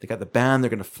ready. They got the band. They're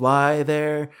going to fly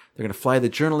there. They're going to fly the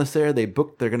journalists there. They're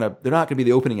not going to be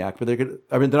the opening act, but they're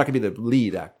not going to be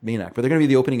the main act, but they're going to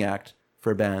be the opening act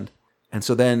for a band. And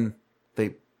so then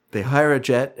they hire a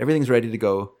jet. Everything's ready to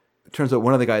go. It turns out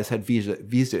one of the guys had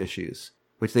visa issues,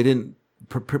 which they didn't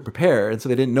prepare, and so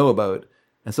they didn't know about.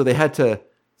 And so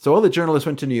so all the journalists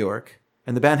went to New York,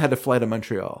 and the band had to fly to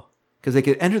Montreal because they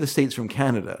could enter the States from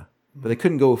Canada, but they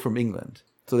couldn't go from England.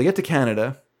 So they get to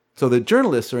Canada. So the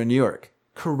journalists are in New York,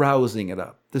 carousing it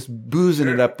up, just boozing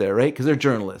it up there, right? Because they're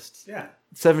journalists. Yeah.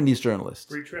 70s journalists.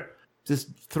 Free trip.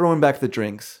 Just throwing back the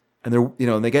drinks. And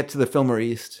and they get to the Fillmore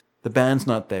East. The band's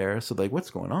not there. So like, what's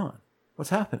going on? What's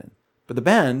happening? But the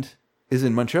band is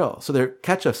in Montreal. So they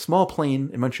catch a small plane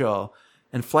in Montreal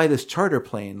and fly this charter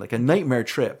plane, like a nightmare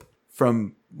trip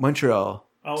from Montreal.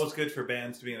 Always good for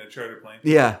bands to be in a charter plane.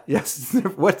 Yeah. Yes.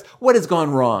 What has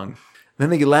gone wrong? Then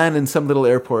they land in some little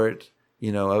airport,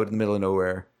 out in the middle of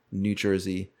nowhere, New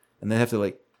Jersey, and they have to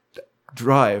like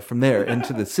drive from there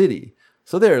into the city.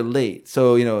 So they're late.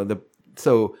 So,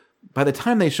 so by the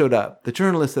time they showed up, the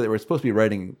journalists that were supposed to be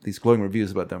writing these glowing reviews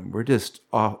about them were just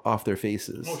off their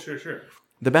faces. Oh, sure.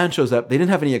 The band shows up. They didn't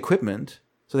have any equipment,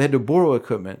 so they had to borrow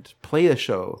equipment, play a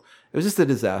show. It was just a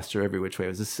disaster every which way. It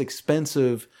was this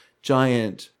expensive,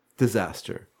 giant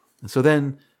disaster. And so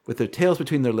then, with their tails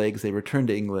between their legs, they returned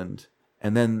to England.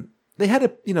 And then they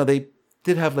had they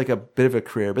did have like a bit of a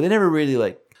career, but they never really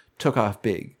like took off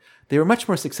big. They were much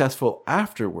more successful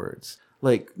afterwards,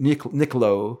 like Nick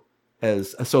Lowe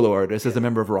as a solo artist, as a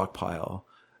member of Rockpile,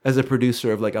 as a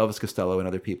producer of like Elvis Costello and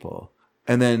other people.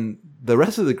 And then the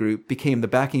rest of the group became the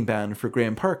backing band for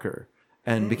Graham Parker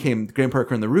and became Graham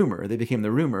Parker and the Rumor. They became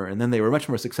the Rumor, and then they were much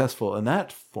more successful in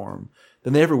that form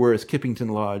than they ever were as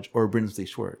Kippington Lodge or Brinsley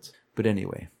Schwartz. But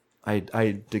anyway,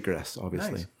 I digress,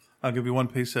 obviously. Nice. I'll give you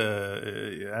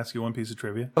ask you one piece of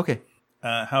trivia. Okay.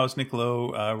 How is Nick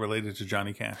Lowe related to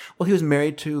Johnny Cash? Well, he was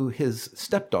married to his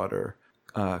stepdaughter,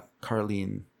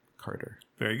 Carlene Carter.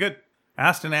 Very good.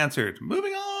 Asked and answered.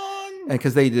 Moving on. And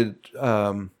because they did,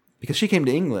 because she came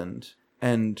to England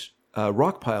and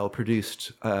Rockpile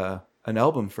produced an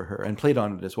album for her and played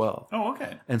on it as well. Oh,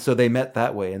 okay. And so they met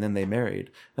that way, and then they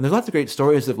married. And there's lots of great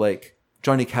stories of like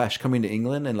Johnny Cash coming to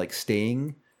England and like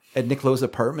staying at Nick Lowe's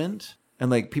apartment. And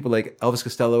like people like Elvis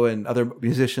Costello and other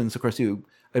musicians, of course, who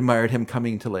admired him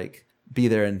coming to like be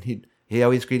there. And he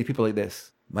always greeted people like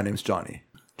this. My name's Johnny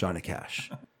Cash.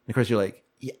 And of course, you're like,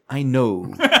 yeah, I know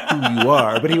who you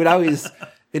are. But he would always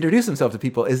introduce himself to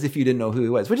people as if you didn't know who he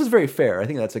was, which is very fair. I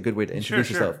think that's a good way to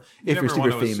introduce yourself if you're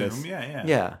super famous. Assume.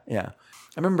 Yeah. Yeah.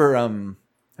 I remember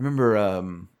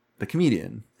the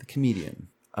comedian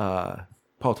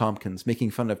Paul Tompkins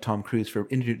making fun of Tom Cruise for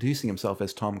introducing himself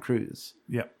as Tom Cruise.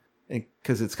 Yep.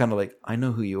 Because it's kind of like, I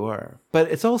know who you are.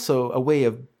 But it's also a way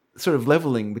of sort of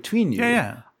leveling between you.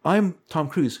 Yeah. I'm Tom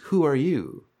Cruise. Who are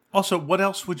you? Also, what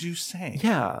else would you say?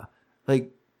 Yeah.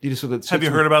 Like, you just sort of... Have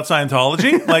you heard about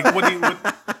Scientology? Like, what do you...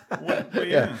 What are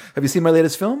you doing? Have you seen my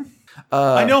latest film?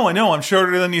 I know. I'm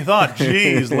shorter than you thought.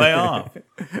 Jeez, lay off.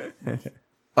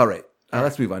 All right.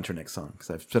 Let's move on to our next song, because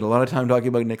I've spent a lot of time talking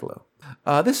about Niccolo.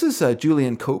 This is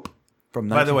Julian Cope from...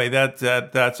 By the way,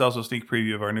 that's also a sneak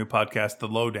preview of our new podcast, The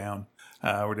Lowdown,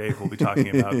 where Dave will be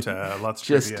talking about lots of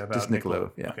trivia about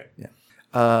Niccolo. Yeah. Okay. Yeah.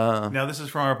 Now, this is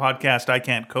from our podcast, I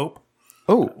Can't Cope,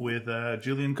 with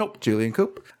Julian Cope. Julian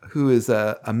Cope, who is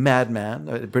a madman,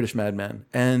 a British madman.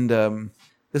 And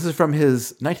this is from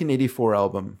his 1984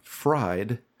 album,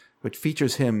 Fried, which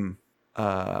features him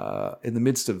in the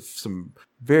midst of some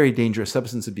very dangerous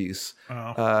substance abuse,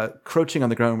 crouching on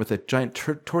the ground with a giant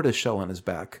tortoise shell on his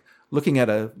back, looking at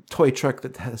a toy truck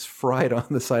that has Fried on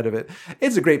the side of it.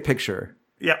 It's a great picture.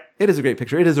 Yeah. It is a great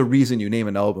picture. It is a reason you name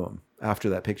an album after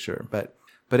that picture. But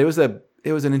it was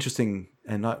an interesting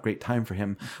and not great time for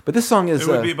him. But this song is... It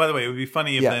would be, by the way, it would be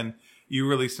funny if then you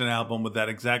released an album with that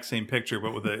exact same picture,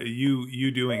 but with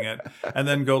you doing it, and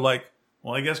then go like,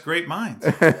 well, I guess great minds.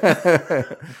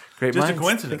 Great Just minds. a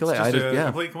coincidence. Just a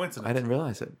complete coincidence. I didn't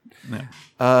realize it.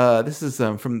 Yeah. This is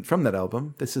from that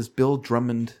album. This is Bill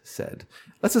Drummond Said.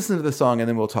 Let's listen to the song, and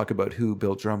then we'll talk about who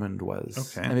Bill Drummond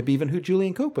was. Okay. And maybe even who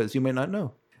Julian Cope was. You might not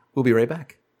know. We'll be right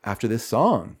back after this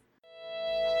song.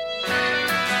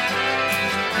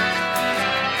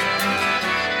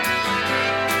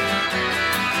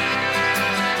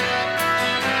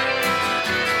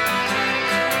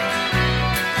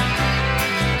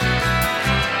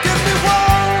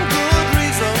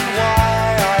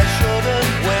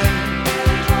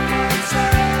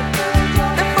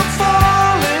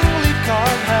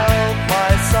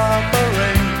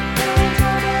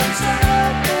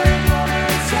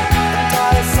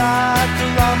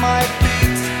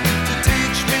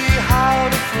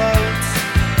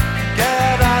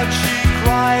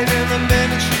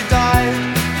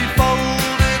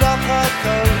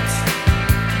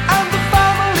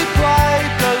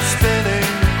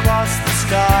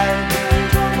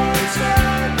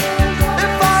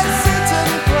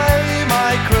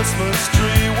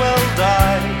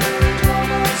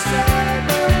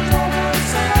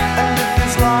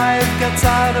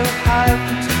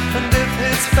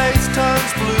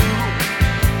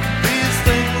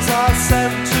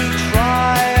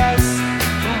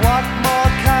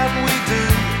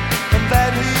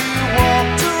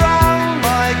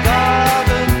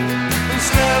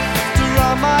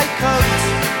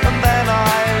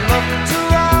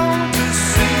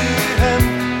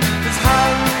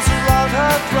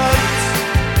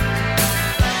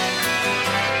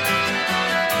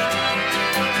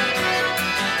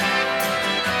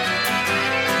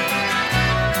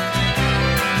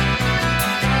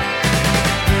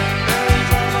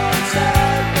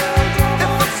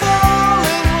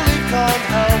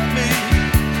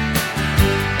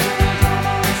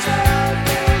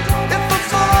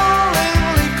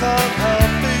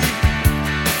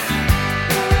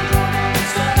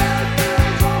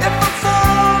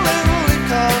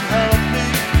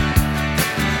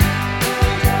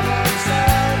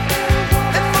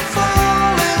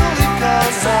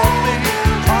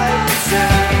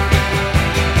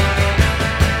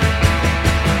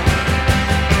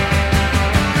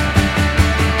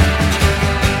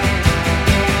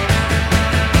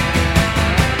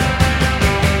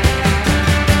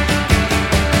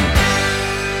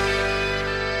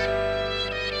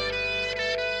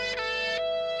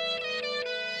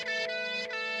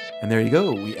 And there you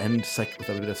go. We end with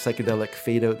a bit of psychedelic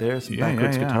fade out there, some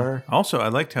backwards guitar. Also, I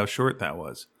liked how short that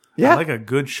was. Yeah. I like a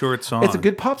good short song. It's a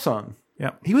good pop song.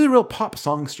 Yeah. He was a real pop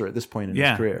songster at this point in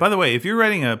his career. By the way, if you're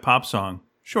writing a pop song,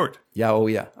 short. Yeah, oh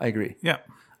yeah, I agree. Yeah.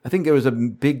 I think it was a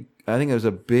big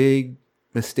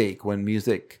mistake when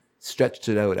music stretched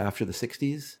it out after the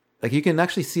 60s. Like you can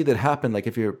actually see that happen. Like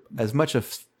if you're as much a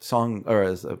song or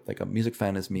as a music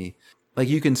fan as me, like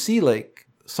you can see like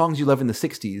songs you love in the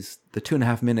 60s, the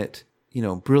 2.5 minute,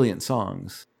 brilliant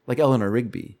songs like Eleanor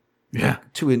Rigby. Yeah.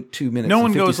 Like 2 minutes. No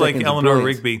one goes like Eleanor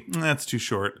brilliance. Rigby. That's too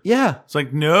short. Yeah. It's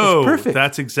like, no, it's perfect.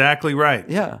 That's exactly right.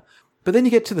 Yeah. But then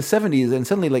you get to the 70s and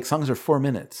suddenly like songs are 4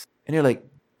 minutes. And you're like,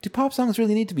 do pop songs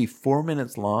really need to be 4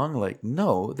 minutes long? Like,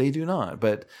 no, they do not.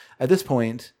 But at this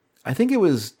point, I think it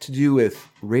was to do with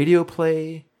radio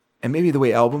play and maybe the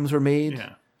way albums were made.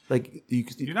 Yeah. Like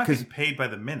you're not getting paid by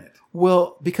the minute.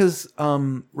 Well, because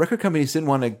record companies didn't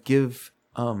want to give.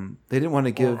 They didn't want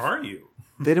to give. Or are you?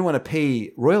 they didn't want to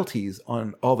pay royalties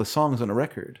on all the songs on a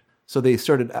record. So they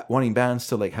started wanting bands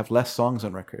to like have less songs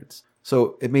on records.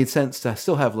 So it made sense to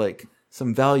still have like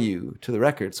some value to the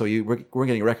record. So we're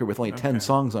getting a record with only 10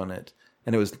 songs on it,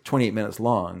 and it was 28 minutes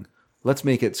long. Let's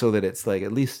make it so that it's like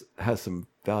at least has some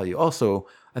value. Also,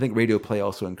 I think radio play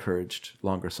also encouraged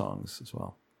longer songs as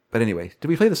well. But anyway, did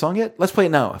we play the song yet? Let's play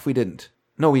it now if we didn't.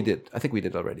 No, we did. I think we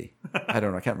did already. I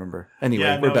don't know. I can't remember.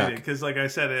 Anyway, we're back. Because like I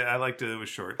said, I liked it. It was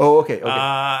short. Oh, okay.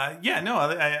 I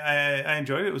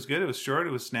enjoyed it. It was good. It was short.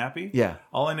 It was snappy. Yeah.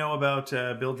 All I know about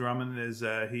Bill Drummond is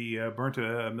he burnt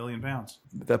 £1 million.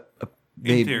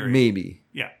 Maybe.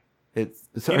 Yeah.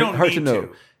 It's hard to know.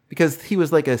 Because he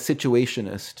was like a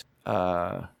situationist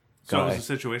guy. So it was a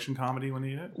situation comedy when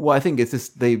he did it? Well, I think it's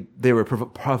just they were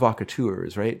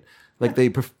provocateurs, right? Like they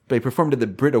performed at the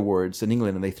Brit Awards in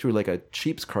England, and they threw like a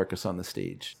sheep's carcass on the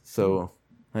stage. So,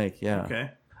 like, yeah.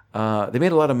 Okay. They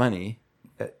made a lot of money.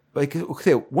 Like,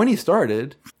 okay, when he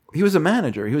started, he was a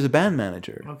manager. He was a band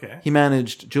manager. Okay. He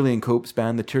managed Julian Cope's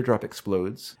band, The Teardrop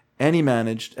Explodes, and he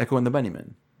managed Echo and the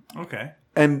Bunnymen. Okay.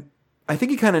 And I think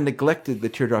he kind of neglected The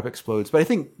Teardrop Explodes, but I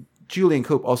think Julian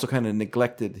Cope also kind of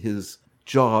neglected his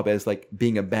job as like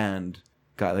being a band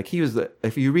guy. Like he was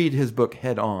if you read his book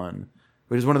Head On,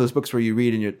 which is one of those books where you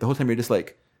read and the whole time you're just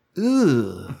like,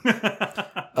 ugh.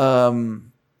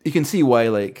 You can see why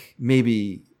like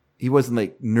maybe he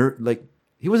wasn't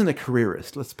he wasn't a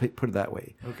careerist. Let's put it that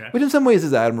way. Okay. Which in some ways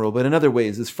is admirable, but in other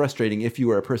ways is frustrating if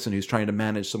you are a person who's trying to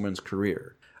manage someone's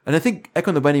career. And I think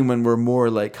Echo and the Bunnymen were more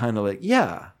like kind of like,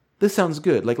 yeah, this sounds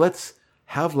good. Like let's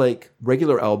have like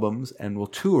regular albums and we'll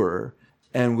tour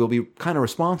and we'll be kind of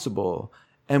responsible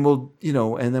and we'll,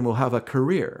 and then we'll have a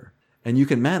career and you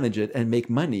can manage it and make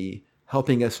money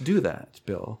helping us do that,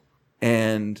 Bill.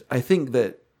 And I think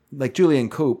that like Julian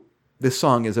Cope, this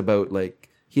song is about like,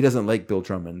 he doesn't like Bill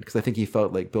Drummond because I think he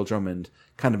felt like Bill Drummond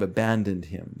kind of abandoned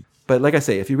him. But like I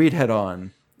say, if you read Head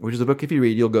On, which is a book if you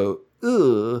read, you'll go,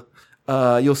 ugh.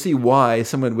 You'll see why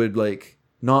someone would like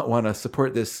not want to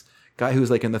support this guy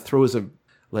who's like in the throes of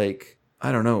like,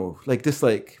 I don't know, like this,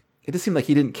 like, it just seemed like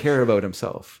he didn't care about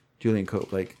himself, Julian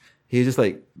Cope. Like he just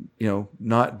like,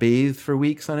 not bathe for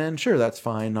weeks on end. Sure. That's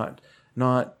fine.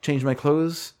 Not change my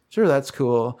clothes. Sure. That's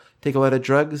cool. Take a lot of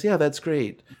drugs. Yeah, that's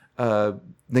great.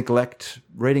 Neglect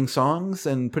writing songs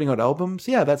and putting out albums.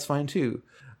 Yeah, that's fine too.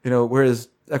 Whereas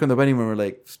Echo and the Bunnymen were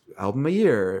like album a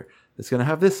year. It's going to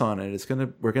have this on it.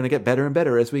 We're going to get better and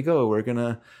better as we go. We're going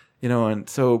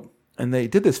to, and they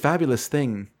did this fabulous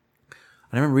thing.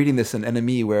 And I remember reading this in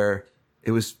NME where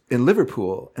it was in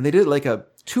Liverpool and they did like a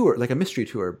tour, like a mystery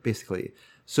tour, basically.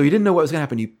 So you didn't know what was going to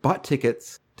happen. You bought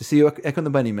tickets to see Echo and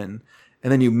the Bunnymen,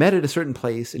 and then you met at a certain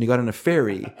place and you got on a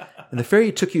ferry and the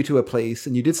ferry took you to a place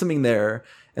and you did something there.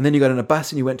 And then you got on a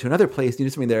bus and you went to another place and you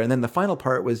did something there. And then the final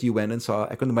part was you went and saw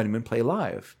Echo and the Bunnymen play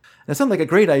live. And it sounded like a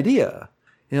great idea.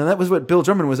 That was what Bill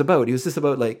Drummond was about. He was just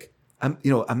about like,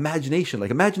 imagination.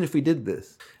 Like, imagine if we did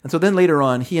this. And so then later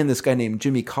on, he and this guy named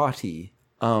Jimmy Cauty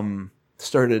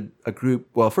started a group.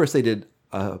 Well, first they did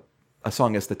a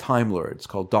song as the Time Lords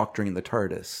called Doctoring the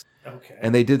TARDIS. Okay.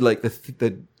 And they did like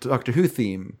the Doctor Who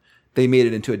theme. They made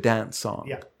it into a dance song.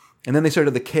 Yeah. And then they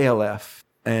started the KLF.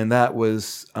 And that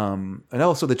was, and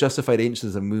also the Justified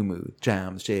Ancients of Moo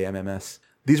Jams, JMMS.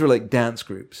 These were like dance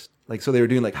groups. Like, so they were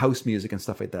doing like house music and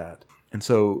stuff like that. And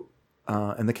so,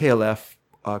 and the KLF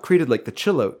created like the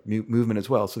chill out movement as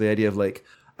well. So the idea of like,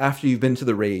 after you've been to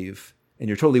the rave and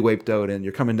you're totally wiped out and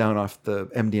you're coming down off the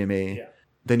MDMA,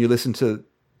 then you listen to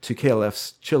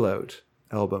KLF's Chill Out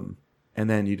album and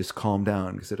then you just calm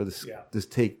down because it'll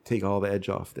just take all the edge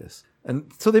off this.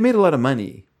 And so they made a lot of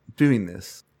money doing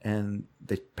this. And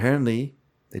they took £1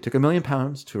 million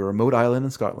to a remote island in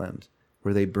Scotland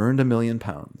where they burned £1 million,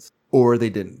 or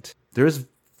they didn't. There's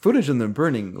footage of them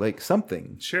burning like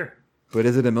something. Sure. But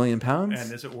is it £1 million? And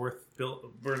is it worth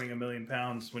burning £1 million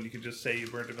when you could just say you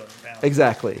burned £1 million?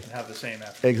 Exactly. And have the same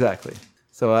effort. Exactly.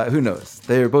 So who knows?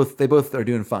 They both are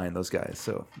doing fine, those guys.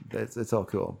 So it's all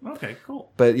cool. Okay,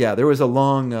 cool. But yeah, there was a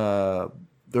long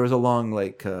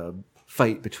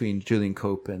fight between Julian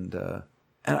Cope and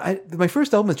my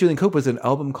first album with Julian Cope was an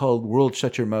album called World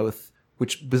Shut Your Mouth,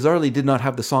 which bizarrely did not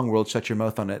have the song World Shut Your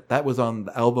Mouth on it. That was on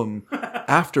the album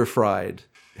after Fried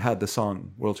had the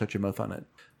song World Shut Your Mouth on it.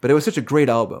 But it was such a great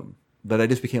album that I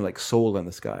just became like sold on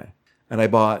this guy. And I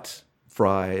bought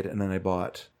Fried, and then I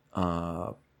bought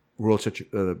the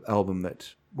album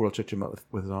that World Shut Your Mouth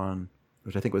was on,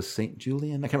 which I think was St.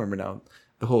 Julian. I can't remember now,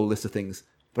 the whole list of things.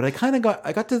 But I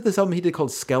got to this album he did called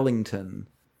Skellington,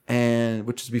 and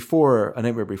which is before A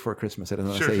Nightmare Before Christmas. I don't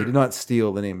know what to say. He did not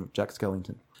steal the name of Jack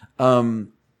Skellington.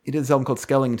 He did this album called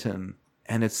Skellington,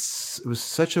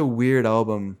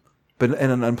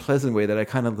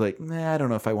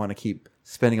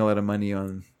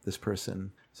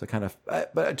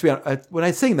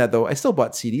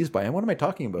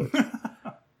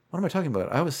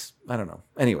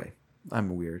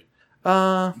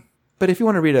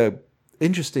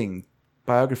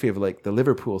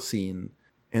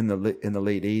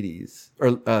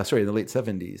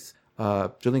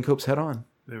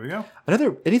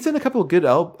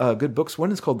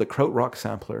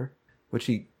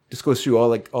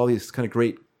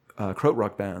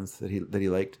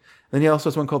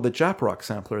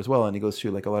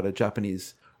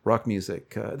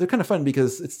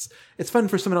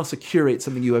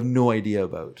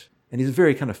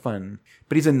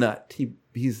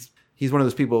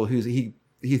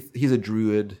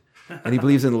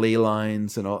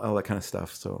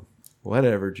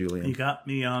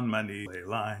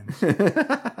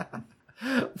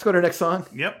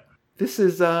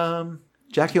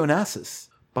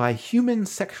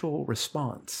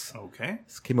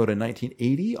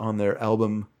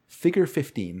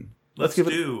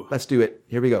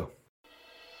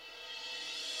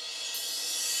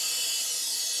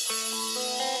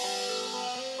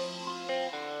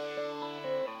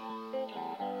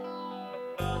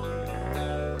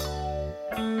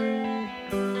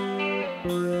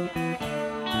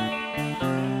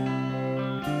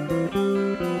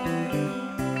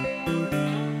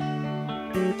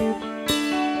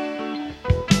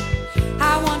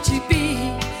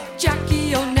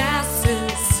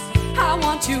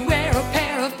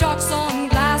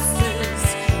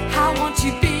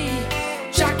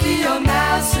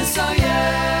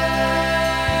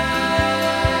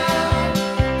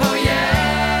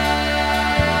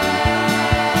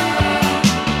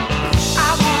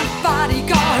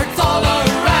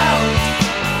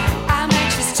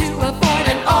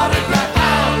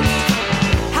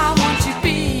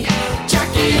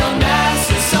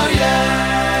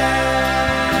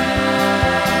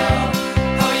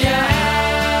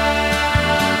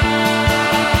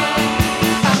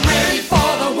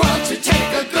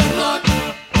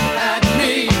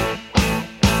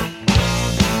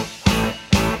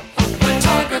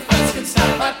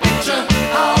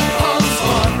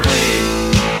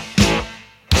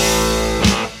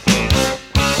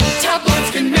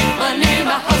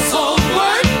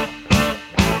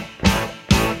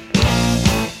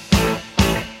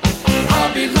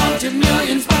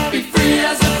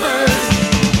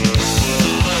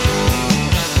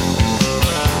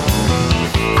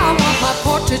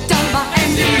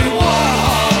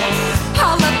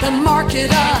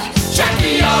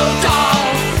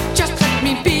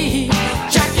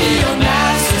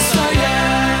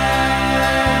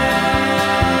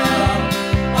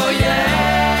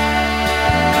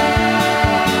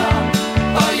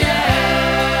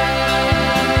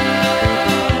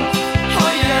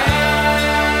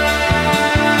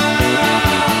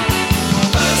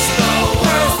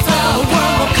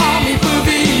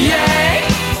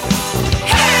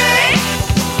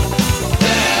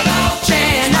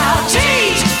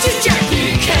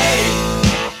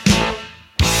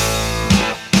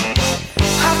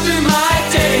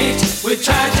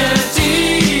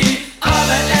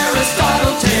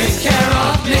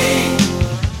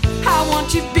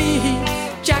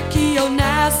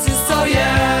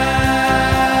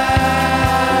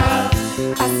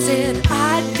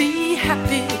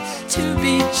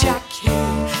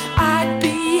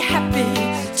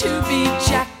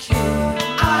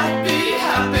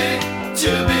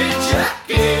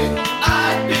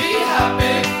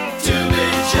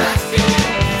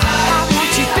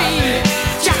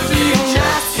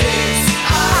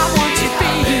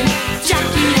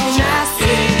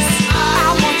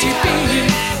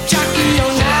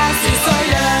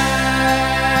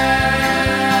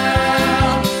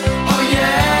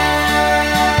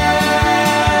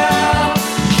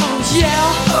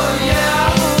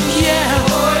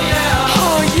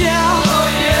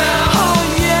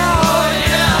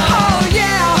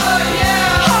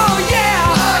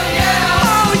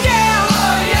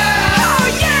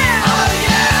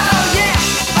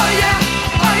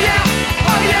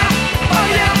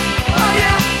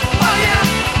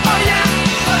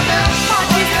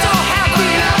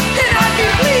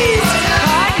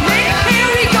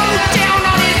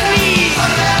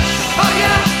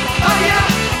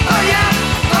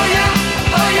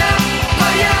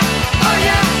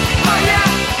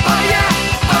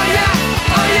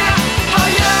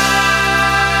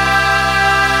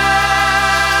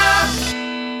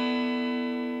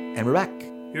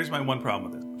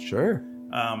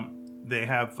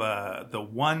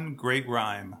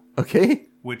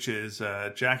 which is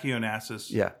Jackie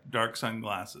Onassis, Yeah. Dark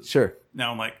Sunglasses. Sure.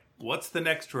 Now I'm like, what's the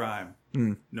next rhyme?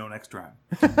 Hmm. No next rhyme.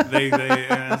 And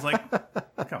I was like,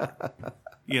 come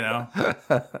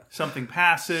on. Something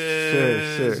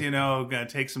passes, Sure. Gonna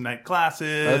take some night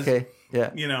classes. Okay.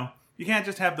 Yeah. You can't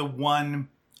just have the one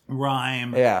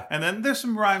rhyme. Yeah. And then there's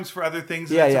some rhymes for other things.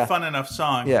 And Yeah, it's yeah. a fun enough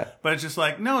song. Yeah. But it's just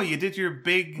like, no, you did your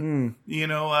big, one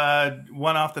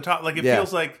off the top. Like it Yeah.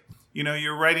 feels like,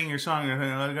 you're writing your song.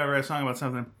 I got to write a song about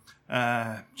something.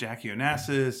 Jackie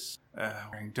Onassis,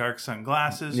 wearing dark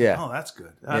sunglasses. Yeah. Oh, that's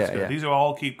good. That's Yeah, good. yeah. These will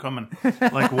all keep coming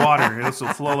like water. This will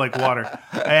flow like water.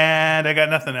 And I got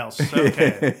nothing else.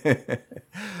 Okay.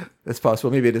 That's possible.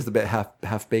 Maybe it is a bit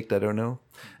half baked. I don't know.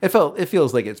 It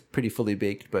feels like it's pretty fully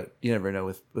baked, but you never know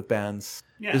with bands.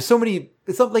 Yeah. There's so many.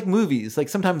 It's not like movies. Like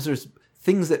sometimes there's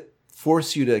things that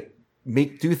force you to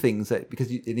do things that because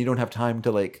you don't have time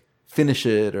to like finish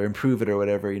it or improve it or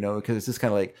whatever. Because it's just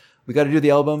kind of like we got to do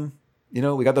the album. We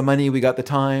got the money, we got the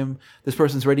time. This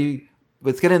person's ready.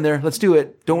 Let's get in there. Let's do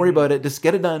it. Don't worry about it. Just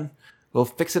get it done. We'll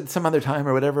fix it some other time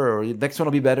or whatever. Or the next one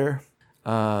will be better.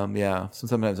 Yeah. So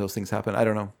sometimes those things happen. I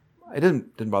don't know. It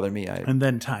didn't bother me. And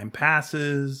then time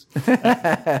passes.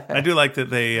 I do like that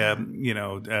they,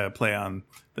 play on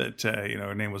that.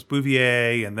 Her name was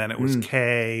Bouvier, and then it was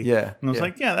Kay. Yeah, and I was yeah.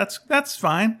 like, yeah, that's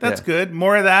fine. That's Yeah. good.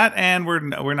 More of that, and we're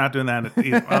not doing that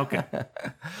either. Okay.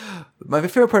 My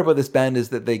favorite part about this band is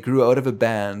that they grew out of a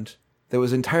band that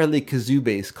was entirely kazoo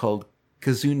based called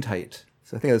Kazoontite.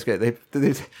 So I think that's great. They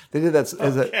did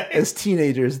that as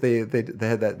teenagers. They had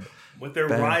that. With their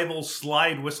band. rival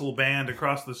slide whistle band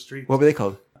across the street. What were they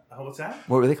called? What's that?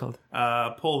 What were they called?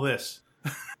 Pull this.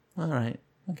 All right.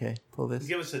 Okay. Pull this.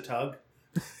 Give us a tug.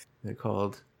 They're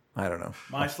called. I don't know.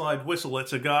 My slide whistle.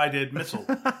 It's a guided missile.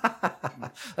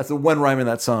 That's the one rhyme in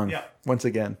that song. Yeah. Once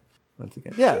again.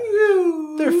 Yeah.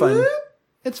 They're fun.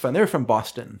 It's fun. They're from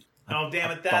Boston. Oh, damn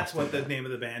it. That's what the name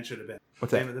of the band should have been. What's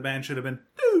the that? name of the band should have been.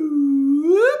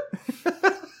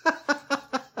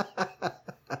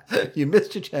 You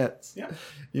missed your chance. Yeah.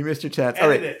 You missed your chance. All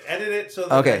right. Edit it so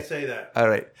that Okay. I say that. All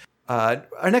right.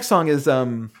 Our next song is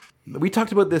we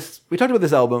talked about this. We talked about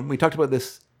this album. We talked about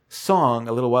this song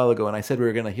a little while ago, and I said we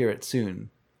were going to hear it soon.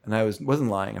 And I wasn't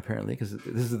lying apparently because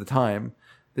this is the time.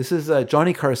 This is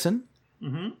Johnny Carson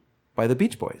by the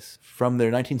Beach Boys from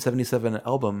their 1977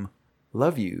 album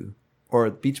 "Love You" or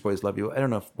 "Beach Boys Love You." I don't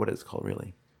know what it's called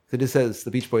really. It just says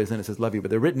the Beach Boys, then it says "Love You," but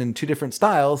they're written in two different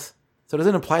styles, so it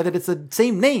doesn't imply that it's the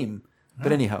same name.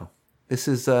 But anyhow, this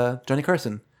is Johnny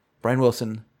Carson, Brian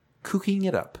Wilson, cooking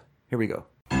it up. Here we go.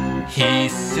 He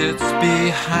sits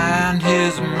behind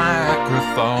his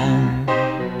microphone.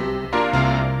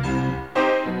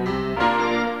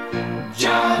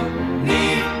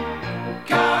 Johnny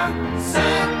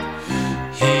Carson.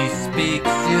 He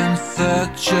speaks in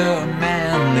such a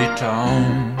manly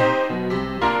tone.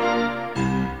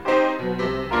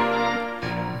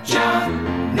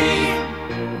 Johnny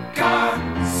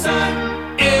Carson.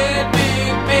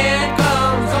 Every band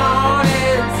comes on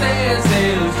and says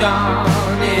there's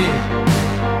Johnny.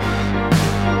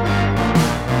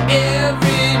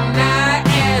 Every night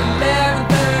at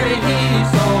 11:30 he's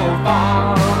so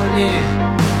funny.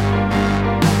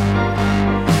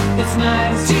 It's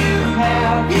nice to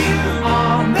have you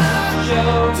on the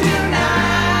show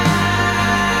tonight.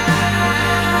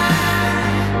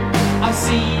 I've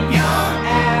seen your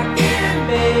act in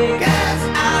Vegas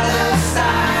out of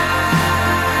sight.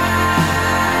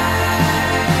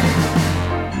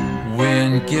 When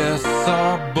guests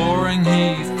are boring,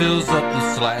 he fills up the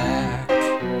slack.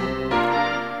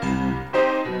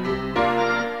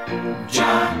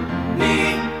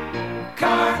 Johnny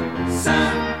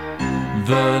Carson.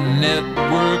 The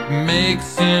network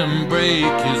makes him break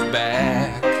his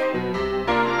back.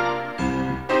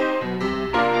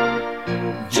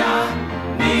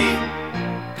 Johnny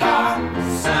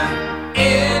Carson.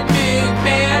 Every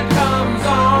band comes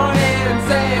on and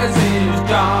says he's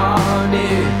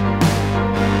Johnny.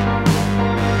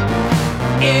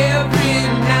 Every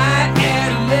night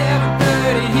at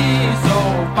 11:30 he's so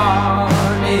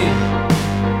funny.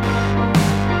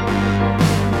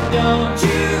 Don't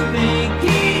you think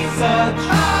he's such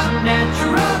a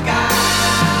natural guy?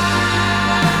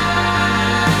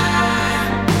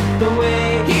 The way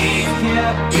he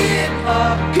kept it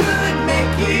up could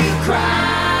make you cry.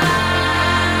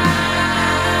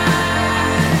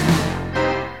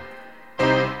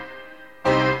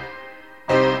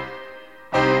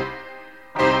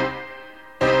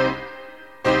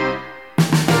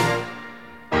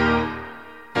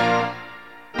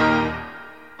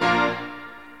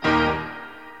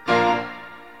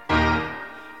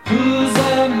 Who's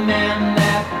a man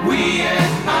that we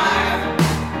admire?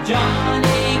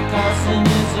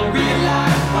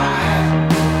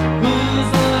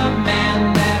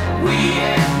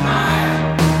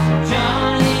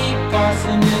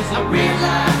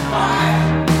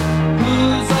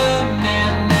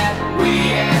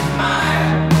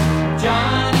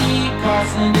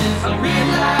 Carson is a real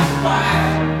life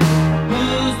fire.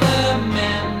 Who's the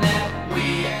man that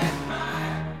we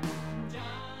admire?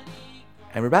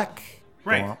 And we're back.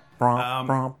 Right.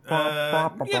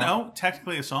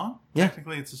 Technically a song. Yeah.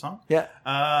 Technically it's a song. Yeah.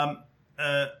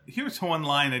 Here's one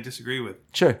line I disagree with.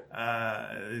 Sure.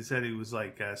 He said he was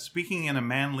like speaking in a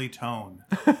manly tone.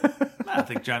 I don't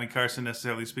think Johnny Carson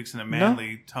necessarily speaks in a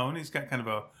manly tone. He's got kind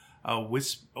of a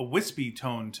wispy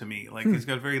tone to me. Like he's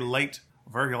got a very light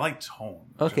tone.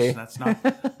 Okay. That's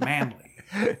not manly.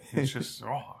 It's just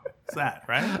it's that,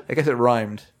 right? I guess it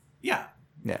rhymed. Yeah.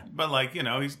 Yeah. But like,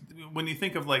 he's when you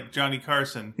think of like Johnny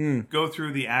Carson, go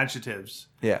through the adjectives.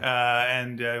 Yeah.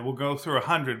 And we'll go through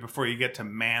 100 before you get to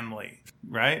manly,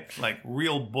 right? Like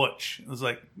real butch. It was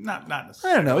like not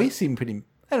necessarily. I don't know. He seemed pretty.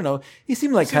 I don't know. He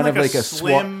seemed like kind of like a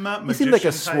slim suave. He seemed like a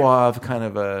magician type. suave kind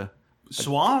of a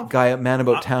Suave guy, man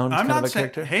about town I'm kind not of a saying,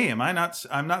 character. Hey,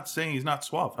 I'm not saying he's not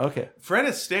suave. Okay. Fred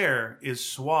Astaire is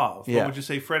suave. Yeah. But would you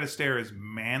say Fred Astaire is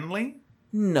manly?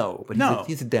 No, but No.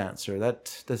 he's a dancer. That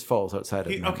falls outside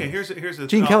of. Okay, here's the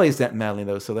Gene Kelly's that manly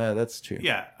though, so that's true.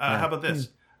 Yeah. How about this?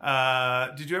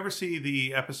 Did you ever see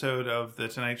the episode of The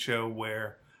Tonight Show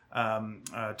where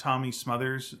Tommy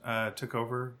Smothers took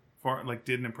over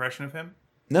did an impression of him?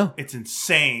 No. It's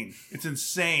insane.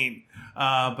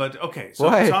 But okay, so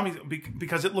Why? Tommy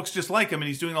because it looks just like him and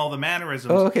he's doing all the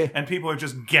mannerisms. Oh, okay. And people are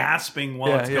just gasping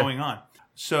while it's going on.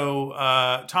 So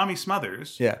Tommy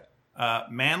Smothers, Yeah.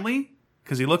 manly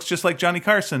because he looks just like Johnny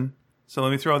Carson. So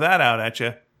let me throw that out at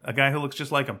you. A guy who looks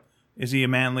just like him. Is he a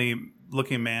manly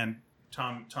looking man?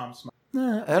 Tom Smothers.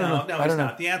 I don't know. No, I he's don't know.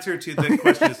 not. The answer to the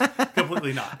question is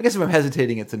completely not. I guess if I'm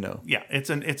hesitating, it's a no. Yeah, it's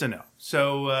a no.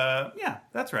 So yeah,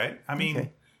 that's right. I mean,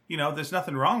 Okay. there's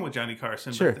nothing wrong with Johnny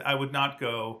Carson, Sure. but I would not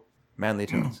go. Manly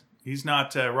tones. He's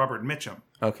not Robert Mitchum.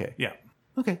 Okay. Yeah.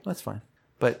 Okay, that's fine.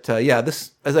 But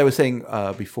this, as I was saying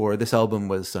before, this album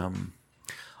was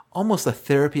almost a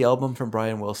therapy album from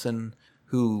Brian Wilson,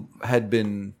 who had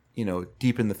been,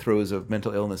 deep in the throes of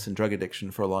mental illness and drug addiction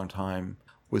for a long time,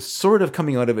 was sort of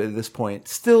coming out of it at this point,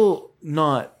 still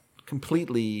not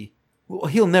completely. Well,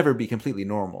 he'll never be completely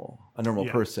normal, a normal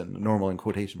person, normal in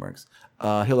quotation marks.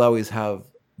 He'll always have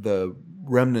the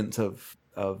remnants of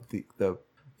the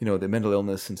mental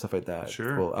illness and stuff like that.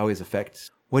 Sure. Will always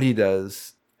affect what he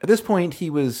does. At this point, he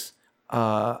was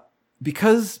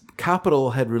because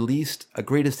Capitol had released a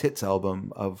greatest hits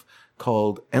album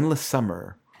called Endless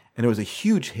Summer, and it was a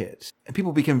huge hit, and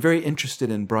people became very interested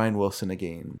in Brian Wilson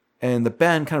again. And the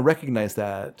band kind of recognized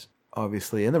that,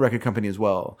 obviously, and the record company as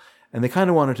well. And they kind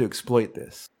of wanted to exploit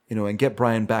this, and get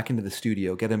Brian back into the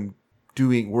studio, get him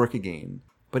doing work again.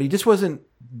 But he just wasn't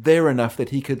there enough that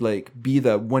he could be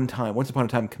the once upon a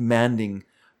time commanding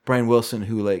Brian Wilson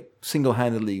who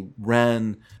single-handedly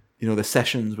ran, the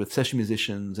sessions with session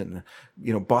musicians and,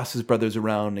 boss's brothers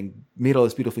around and made all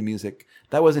this beautiful music.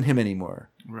 That wasn't him anymore.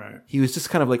 Right. He was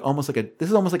just kind of this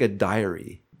is almost like a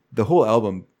diary. The whole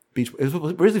album, it was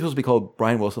originally supposed to be called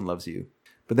Brian Wilson Loves You,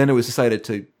 but then it was decided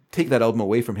to take that album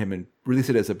away from him and release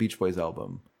it as a Beach Boys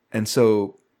album. And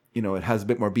so, it has a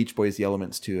bit more Beach Boys-y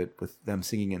elements to it with them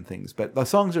singing and things. But the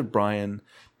songs are Brian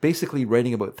basically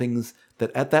writing about things that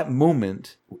at that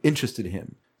moment interested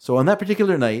him. So on that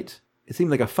particular night, it seemed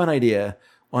like a fun idea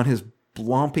on his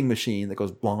blomping machine that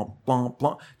goes blomp, blomp,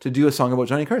 blomp to do a song about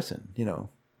Johnny Carson,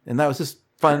 And that was just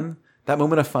fun, that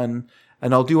moment of fun.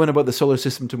 And I'll do one about the solar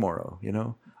system tomorrow,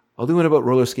 I'll do one about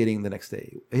roller skating the next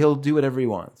day. He'll do whatever he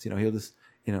wants, he'll just,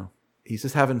 he's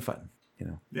just having fun,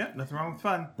 Yeah, nothing wrong with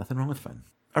fun. Nothing wrong with fun.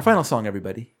 Our final song,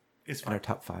 everybody, It's in our fun.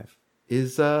 top 5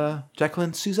 is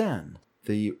Jacqueline Suzanne.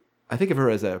 I think of her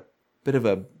as a bit of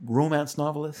a romance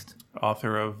novelist.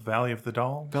 Author of Valley of the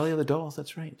Dolls. Valley of the Dolls,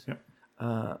 that's right.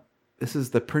 Yep. This is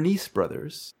the Pernice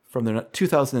Brothers from their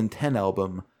 2010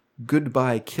 album,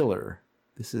 Goodbye Killer.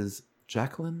 This is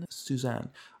Jacqueline Suzanne,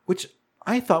 which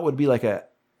I thought would be like an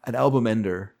album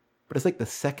ender, but it's like the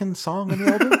second song on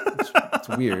the album. It's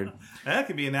weird. That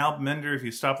could be an album ender if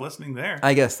you stop listening there.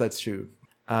 I guess that's true.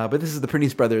 But this is the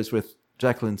Pernice Brothers with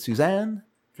Jacqueline Suzanne.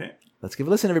 Okay. Let's give a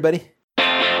listen, everybody.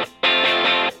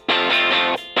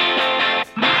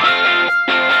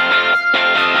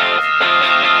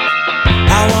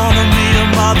 I wanna meet a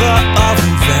mother of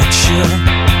invention,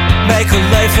 make her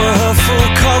late for her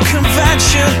Foucault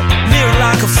convention, near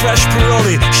like a fresh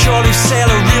parolee, shorty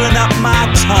sailor reeling up my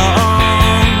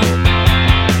tongue.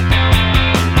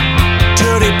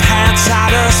 Dirty pants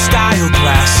out of style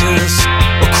glasses,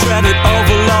 a credit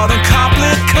overload and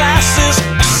complet classes,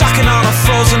 sucking on a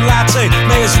frozen latte,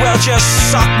 may as well just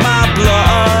suck my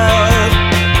blood.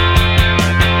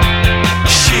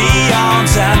 She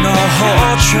yawns and the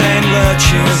whole train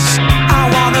lurches. I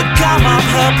wanna gum up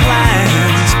her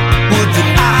plans.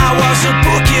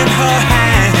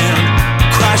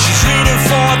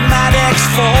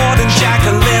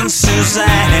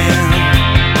 Suzanne.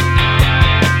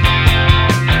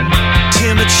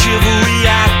 Timid chivalry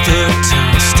at the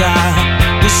turnstile.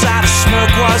 Was that a smirk?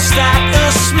 Was that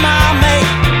a smile? May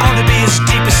only be as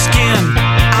deep as skin.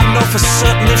 I know for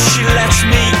certain if she lets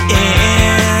me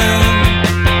in.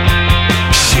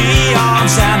 She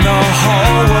yawns and the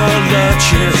whole world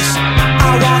lurches.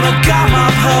 I wanna gum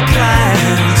up her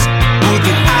plans. Would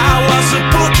that I was a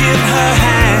book in her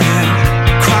hand.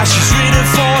 Cry, she's reading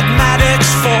Ford, Maddox,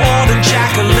 Ford, and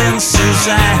Jacqueline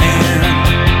Suzanne.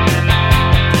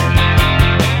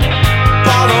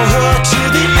 Follow her to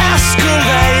the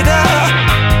escalator.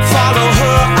 Follow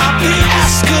her up the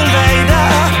escalator.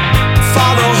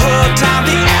 Follow her down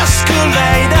the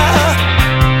escalator.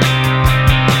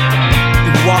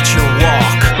 And watch her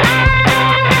walk.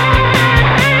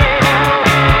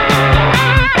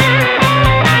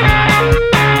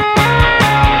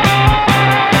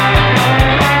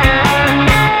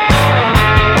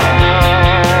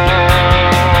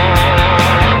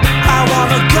 I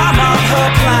wanna gum up her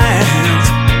plans.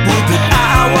 Would that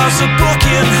I was a book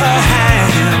in her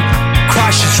hand. Cry,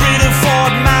 she's reading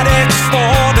Ford, Maddox,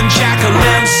 Ford, and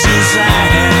Jacqueline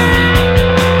Suzanne.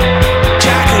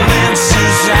 Jacqueline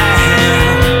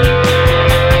Suzanne.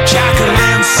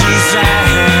 Jacqueline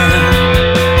Suzanne.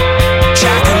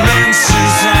 Jacqueline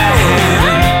Suzanne.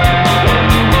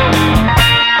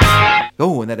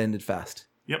 Oh, and that ended fast.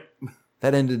 Yep.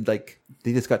 That ended like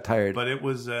they just got tired. But it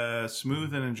was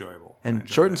smooth and enjoyable. I And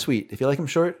enjoyed short and that. sweet. If you like them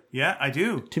short, Yeah, I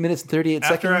do. 2 minutes and 38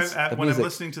 After seconds of when I'm music.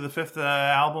 listening to the fifth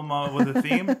album with a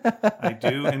theme, I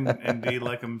do indeed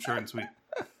like them short and sweet.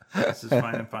 This is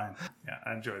fine and fine. Yeah,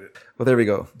 I enjoyed it. Well, there we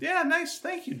go. Yeah, nice.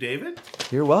 Thank you, David,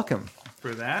 You're welcome.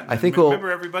 for that. I And think we'll- remember,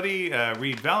 everybody,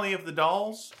 read Valley of the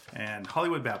Dolls and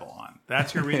Hollywood Babylon.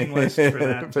 That's your reading list for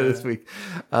that for this week.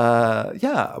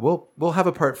 Yeah, we'll have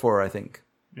a part 4, I think.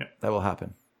 Yeah. That will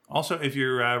happen. Also, if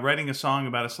you're writing a song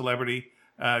about a celebrity,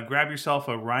 grab yourself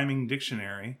a rhyming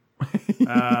dictionary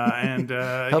and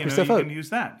Help yourself you out. can use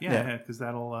that. Yeah. Yeah, because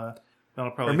that'll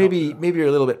probably Or maybe help. maybe you're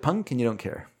a little bit punk and you don't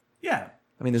care. Yeah.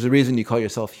 I mean, there's a reason you call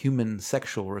yourself human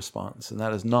sexual response, and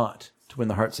that is not to win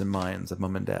the hearts and minds of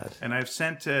mom and dad. And I've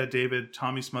sent David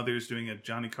Tommy Smothers doing a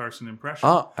Johnny Carson impression.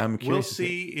 Ah, I'm We'll curious. to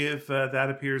see if that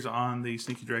appears on the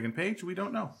Sneaky Dragon page. We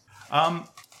don't know.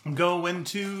 Go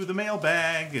into the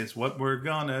mailbag is what we're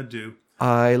gonna do.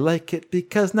 I like it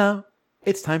because now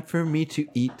it's time for me to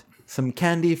eat some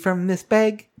candy from this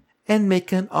bag and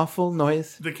make an awful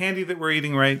noise. The candy that we're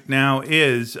eating right now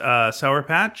is Sour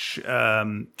Patch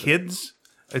Kids.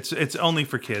 It's only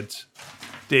for kids.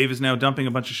 Dave is now dumping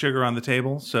a bunch of sugar on the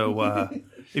table. So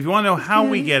if you want to know how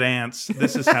we get ants,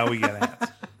 this is how we get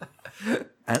ants.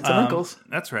 Aunts and uncles.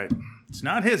 That's right. It's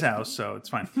not his house, so it's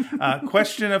fine.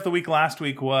 Question of the week last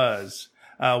week was,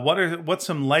 what's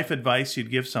some life advice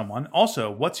you'd give someone? Also,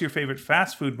 what's your favorite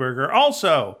fast food burger?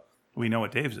 Also, we know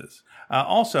what Dave's is.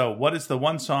 Also, what is the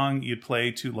one song you'd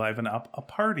play to liven up a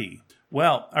party?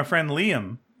 Well, our friend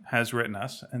Liam has written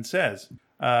us and says,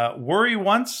 worry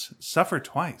once, suffer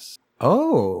twice.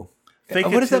 Oh. Fake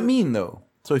What it does that till- mean, though?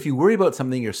 So if you worry about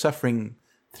something, you're suffering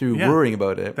through Yeah. worrying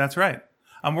about it. That's right.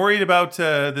 I'm worried about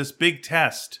this big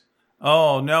test.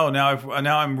 Oh no! Now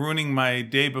I'm ruining my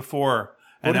day before,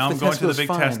 and What if now the I'm going test to the goes big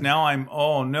fine? test.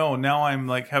 Now I'm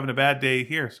like having a bad day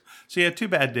here. So you had 2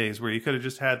 bad days where you could have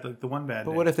just had like the one bad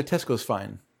But day. what if the test goes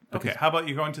fine? Okay, how about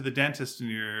you're going to the dentist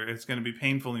and it's going to be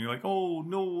painful and you're like, oh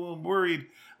no, I'm worried.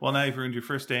 Well, now you've ruined your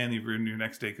first day and you've ruined your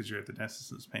next day because you're at the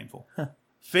dentist and it's painful.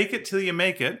 Fake it till you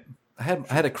make it, I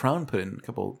had a crown put in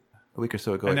a week or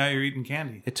so ago. and now you're eating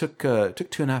candy. It took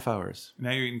 2.5 hours. Now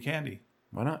you're eating candy.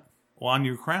 Why not? Well, on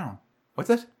your crown. What's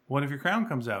that? What if your crown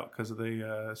comes out because of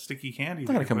the sticky candy? It's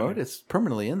not going to come out. It's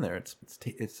permanently in there. It's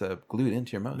glued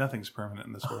into your mouth. Nothing's permanent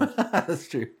in this world. That's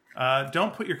true.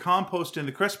 Don't put your compost in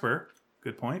the crisper.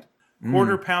 Good point. Mm.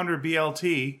 Quarter pounder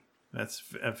BLT. That's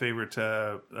a favorite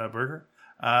burger.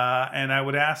 And I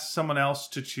would ask someone else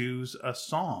to choose a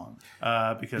song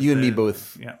because You and me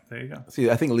both. Yeah, there you go. See,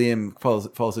 I think Liam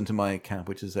falls into my camp,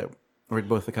 which is that we're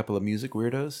both a couple of music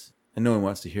weirdos, and no one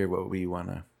wants to hear what we want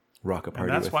to rock a And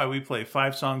party that's with. why we play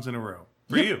 5 songs in a row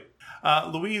for you.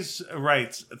 Louise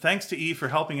writes, thanks to Eve for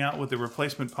helping out with the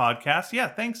replacement podcast. Yeah,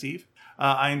 thanks, Eve.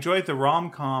 I enjoyed the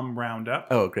rom-com roundup.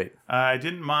 Oh, great. I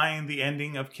didn't mind the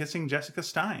ending of Kissing Jessica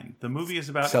Stein. The movie is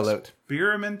about Sell out.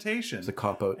 experimentation It's a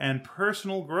cop-out. and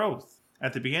personal growth.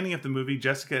 At the beginning of the movie,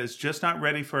 Jessica is just not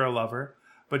ready for a lover,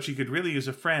 but she could really use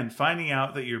a friend. Finding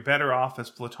out that you're better off as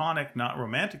platonic, not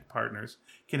romantic partners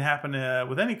can happen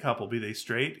with any couple, be they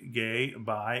straight, gay,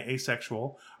 bi,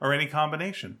 asexual, or any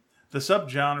combination. The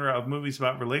subgenre of movies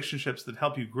about relationships that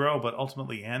help you grow but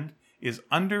ultimately end is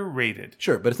underrated.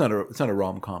 Sure, but it's not a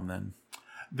rom-com then.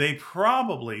 They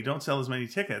probably don't sell as many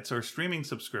tickets or streaming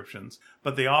subscriptions,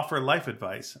 but they offer life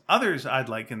advice. Others I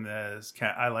like in this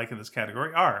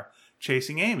category are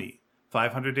Chasing Amy,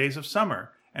 500 Days of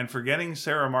Summer, and Forgetting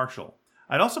Sarah Marshall.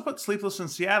 I'd also put Sleepless in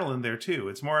Seattle in there too.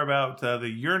 It's more about the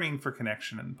yearning for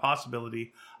connection and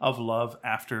possibility of love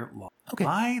after loss. Okay.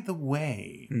 By the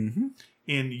way,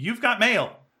 in You've Got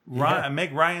Mail,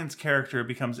 Meg Ryan's character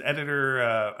becomes an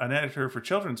editor for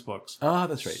children's books. Ah,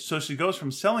 that's right. So she goes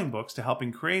from selling books to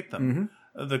helping create them.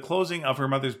 The closing of her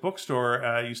mother's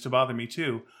bookstore used to bother me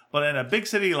too. But in a big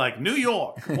city like New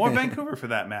York, or Vancouver for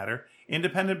that matter,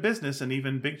 independent business and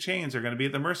even big chains are going to be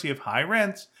at the mercy of high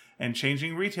rents and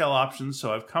changing retail options.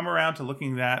 So I've come around to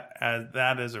looking at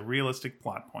that as a realistic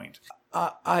plot point.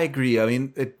 I agree. I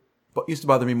mean, it used to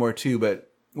bother me more too, but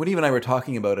when Eve and I were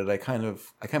talking about it, I kind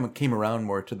of came around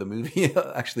more to the movie.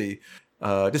 Actually,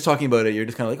 just talking about it, you're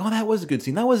just kind of like, oh, that was a good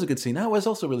scene. That was a good scene. That was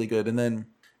also really good. And then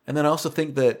I also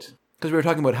think that because we were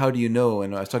talking about How Do You Know,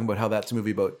 and I was talking about how that's a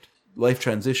movie about life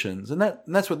transitions, and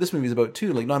that's what this movie is about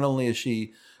too. Like, not only is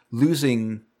she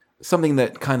losing something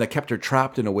that kind of kept her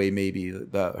trapped in a way, maybe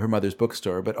her mother's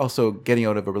bookstore, but also getting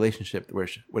out of a relationship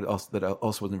that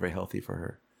also wasn't very healthy for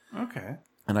her. Okay.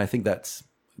 And I think that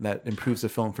improves the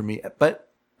film for me. But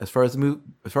as far as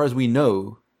we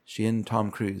know, she and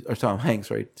Tom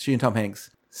Hanks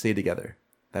stay together.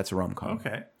 That's a rom-com.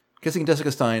 Okay. Kissing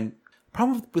Jessica Stein.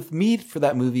 Problem with me for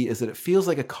that movie is that it feels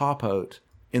like a cop-out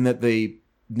in that they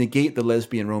negate the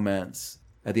lesbian romance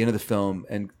at the end of the film,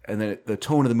 and then the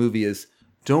tone of the movie is,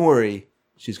 don't worry,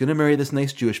 she's going to marry this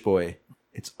nice Jewish boy.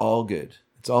 It's all good.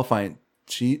 It's all fine.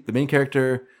 The main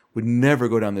character would never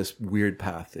go down this weird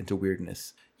path into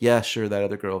weirdness. Yeah, sure, that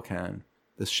other girl can.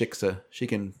 This Shiksa, she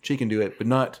can do it, but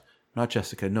not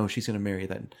Jessica. No, she's going to marry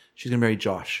that. She's going to marry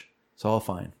Josh. It's all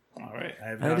fine. All right.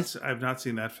 I've not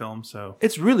seen that film, so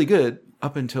it's really good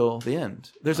up until the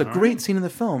end. There's a great scene in the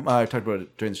film. I talked about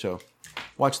it during the show.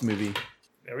 Watch the movie.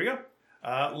 There we go.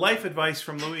 Life advice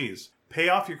from Louise. Pay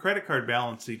off your credit card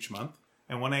balance each month.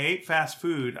 And when I ate fast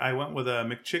food, I went with a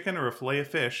McChicken or a filet of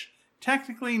fish.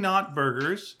 Technically not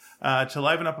burgers. To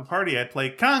liven up a party, I'd play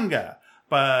Conga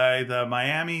by the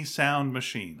Miami Sound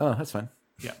Machine. Oh, that's fine.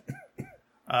 Yeah.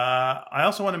 I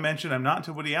also want to mention I'm not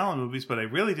into Woody Allen movies, but I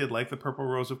really did like The Purple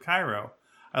Rose of Cairo.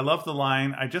 I love the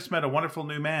line, I just met a wonderful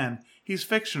new man. He's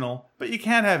fictional, but you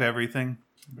can't have everything.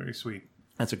 Very sweet.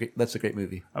 That's a great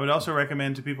movie. I would also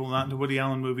recommend to people not into Woody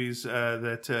Allen movies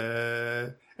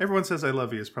that Everyone Says I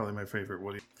Love You is probably my favorite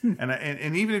Woody.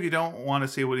 And even if you don't want to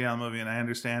see a Woody Allen movie, and I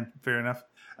understand, fair enough,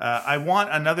 I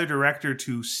want another director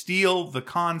to steal the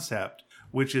concept,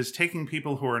 which is taking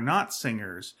people who are not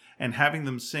singers and having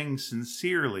them sing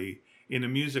sincerely in a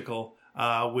musical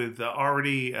with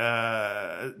already,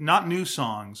 not new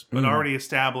songs, but already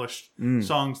established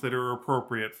songs that are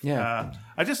appropriate. Yeah.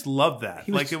 I just love that.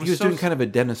 He was doing kind of a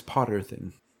Dennis Potter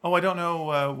thing. Oh, I don't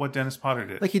know what Dennis Potter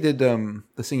did. Like he did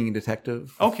The Singing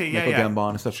Detective. Okay, yeah, Michael yeah. Gambon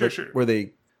and stuff. Sure. Where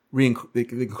they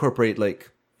incorporate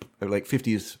like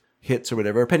 50s hits or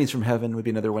whatever. Pennies from Heaven would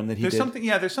be another one that he did.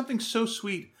 There's something so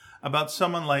sweet about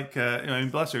someone like,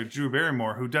 bless her, Drew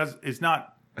Barrymore, who is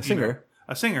not a singer.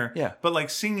 A singer, yeah, but like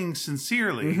singing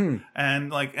sincerely,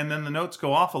 and then the notes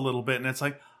go off a little bit, and it's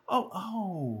like,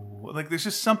 like there's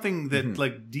just something that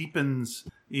like deepens,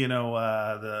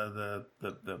 the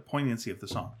poignancy of the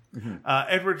song.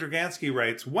 Edward Dragansky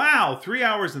writes, "Wow, 3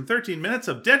 hours and 13 minutes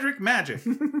of Dedrick magic."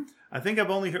 I think I've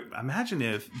only heard. Imagine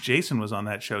if Jason was on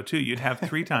that show too. You'd have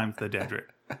 3 times the Dedrick.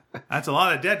 That's a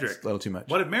lot of Dedrick. It's a little too much.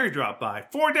 What if Mary dropped by?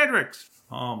 4 Dedricks.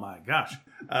 Oh my gosh.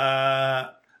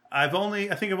 I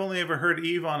think I've only ever heard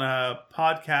Eve on a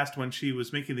podcast when she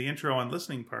was making the intro on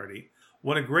Listening Party.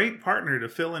 What a great partner to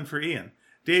fill in for Ian.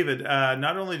 David,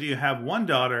 not only do you have one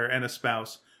daughter and a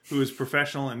spouse who is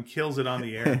professional and kills it on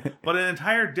the air, but an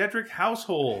entire Dedrick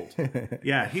household.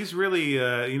 Yeah, he's really,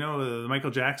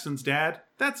 Michael Jackson's dad.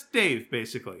 That's Dave,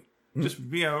 basically. Just,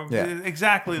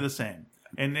 exactly the same.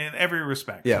 And in every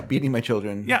respect. Yeah, beating my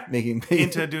children. Yeah,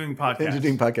 into doing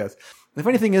podcasts. The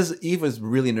funny thing is, Eve was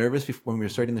really nervous when we were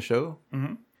starting the show.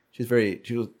 Mm-hmm.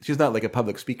 She's not like a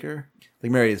public speaker.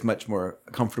 Like Mary is much more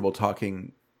comfortable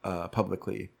talking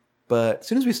publicly. But as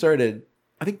soon as we started,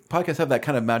 I think podcasts have that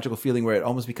kind of magical feeling where it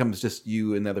almost becomes just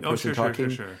you and the other person talking.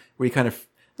 Sure. Where you kind of,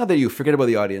 not that you forget about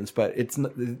the audience, but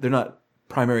they're not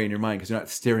primary in your mind because you're not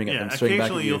staring at them straight back at you.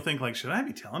 Occasionally you'll think like, should I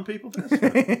be telling people this?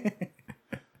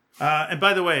 And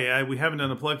by the way, we haven't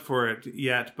done a plug for it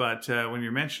yet, but when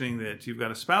you're mentioning that you've got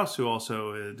a spouse who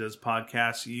also does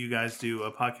podcasts, you guys do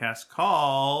a podcast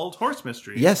called Horse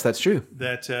Mystery. Yes, that's true.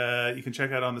 That you can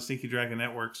check out on the Sneaky Dragon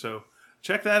Network. So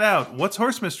Check that out. What's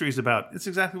Horse Mysteries about? It's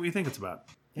exactly what you think it's about.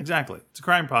 Exactly. It's a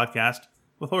crime podcast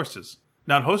with horses.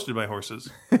 Not hosted by horses.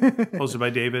 Hosted by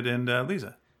David and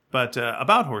Lisa. But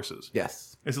about horses.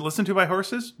 Yes. Is it listened to by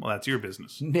horses? Well, that's your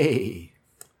business. Nay.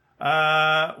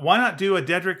 Why not do a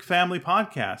Dedrick family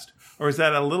podcast? Or is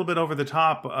that a little bit over the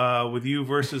top with you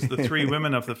versus the three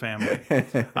women of the family?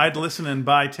 I'd listen and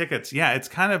buy tickets. Yeah, it's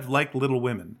kind of like Little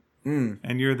Women.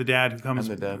 And you're the dad who comes,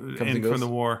 I'm the dad. Comes in and from goes. the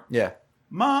war. Yeah.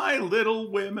 My Little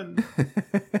Women.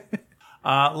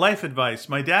 Life advice.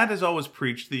 My dad has always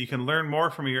preached that you can learn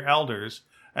more from your elders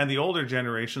and the older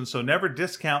generation, so never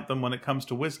discount them when it comes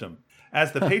to wisdom.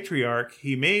 As the patriarch,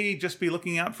 he may just be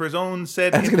looking out for his own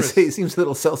said I was going to interests. say, it seems a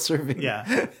little self-serving.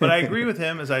 Yeah, but I agree with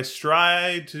him as I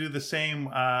strive to do the same,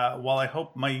 while I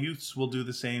hope my youths will do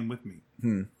the same with me.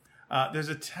 There's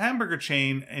a hamburger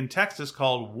chain in Texas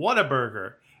called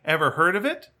Whataburger. Ever heard of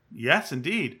it? Yes,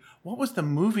 indeed. What was the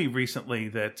movie recently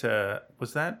that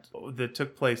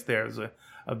took place there? It was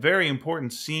a very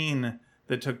important scene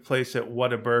that took place at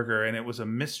Whataburger, and it was a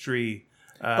mystery.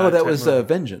 That type was movie.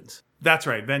 Vengeance. That's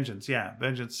right, Vengeance. Yeah,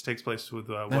 Vengeance takes place with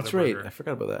Whataburger. That's right. I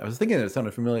forgot about that. I was thinking it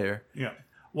sounded familiar. Yeah.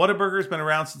 Whataburger's been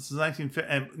around since the 1950s,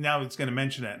 and now it's going to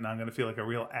mention it, and I'm going to feel like a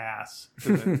real ass.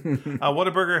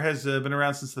 Whataburger has been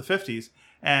around since the 50s,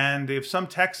 and if some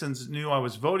Texans knew I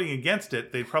was voting against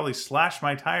it, they'd probably slash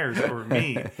my tires over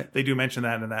me. They do mention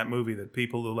that in that movie, that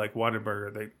people who like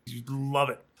Whataburger, they love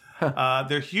it.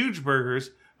 They're huge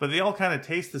burgers, but they all kind of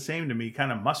taste the same to me,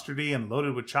 kind of mustardy and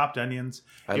loaded with chopped onions.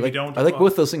 I like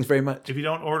both those things very much. If you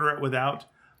don't order it without.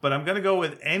 But I'm going to go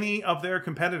with any of their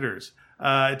competitors.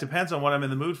 It depends on what I'm in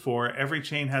the mood for. Every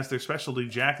chain has their specialty.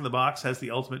 Jack in the Box has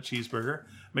the ultimate cheeseburger.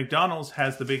 McDonald's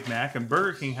has the Big Mac. And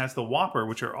Burger King has the Whopper,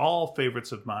 which are all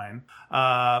favorites of mine.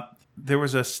 There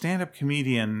was a stand-up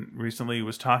comedian recently who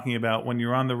was talking about when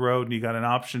you're on the road and you got an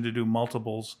option to do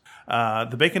multiples.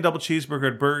 The bacon double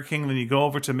cheeseburger at Burger King, then you go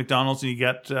over to McDonald's and you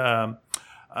get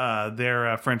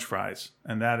their French fries.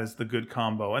 And that is the good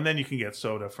combo. And then you can get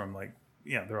soda from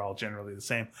they're all generally the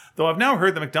same. Though I've now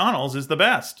heard the McDonald's is the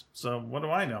best. So what do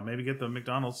I know? Maybe get the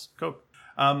McDonald's Coke.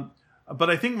 But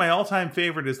I think my all-time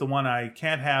favorite is the one I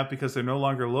can't have because they're no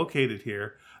longer located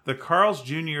here. The Carl's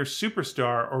Jr.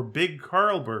 Superstar or Big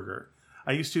Carl Burger.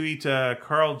 I used to eat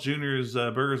Carl Jr.'s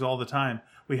burgers all the time.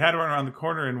 We had one around the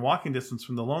corner in walking distance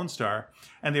from the Lone Star,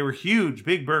 and they were huge,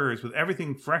 big burgers with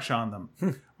everything fresh on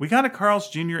them. We got a Carl's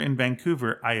Jr. in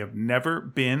Vancouver. I have never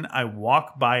been. I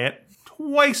walk by it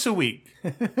twice a week.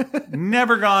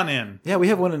 Never gone in. Yeah, we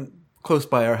have one close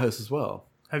by our house as well.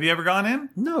 Have you ever gone in?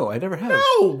 No, I never have.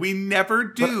 No, we never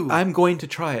do. But I'm going to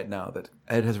try it now that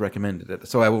Ed has recommended it.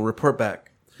 So I will report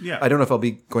back. Yeah. I don't know if I'll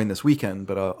be going this weekend,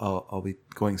 but I'll be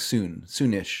going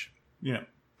soonish. Yeah.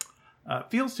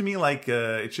 Feels to me like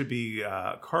it should be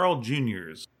Carl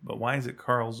Jr.'s. But why is it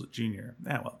Carl's Jr.?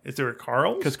 Yeah, well, is there a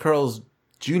Carl's? Because Carl's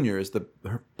Jr. is the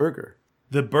burger.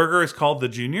 The burger is called the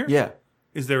Junior? Yeah.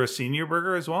 Is there a senior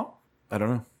burger as well? I don't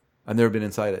know. I've never been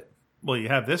inside it. Well, you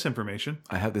have this information.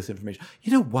 I have this information.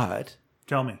 You know what?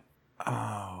 Tell me.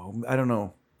 Oh, I don't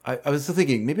know. I was still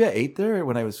thinking, maybe I ate there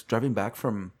when I was driving back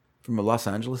from Los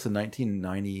Angeles in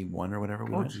 1991 or whatever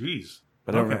we Oh, went. jeez.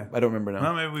 But I don't remember now.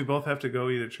 Well, maybe we both have to go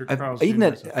eat at Carl's I've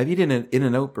eaten Jr. I've eaten an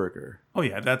In-N-Out burger. Oh,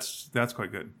 yeah, that's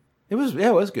quite good. It was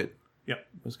good. Yep.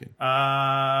 It was good.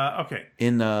 Okay.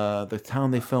 In the town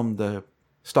they filmed the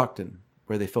Stockton,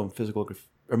 where they filmed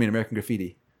American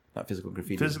Graffiti, not Physical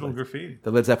Graffiti. Physical but Graffiti.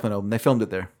 the Led Zeppelin album. They filmed it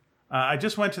there. I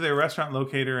just went to their restaurant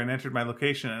locator and entered my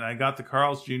location, and I got the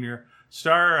Carl's Jr.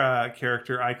 star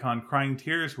character icon crying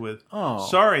tears with, Oh.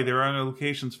 sorry, there are no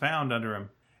locations found under him.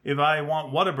 If I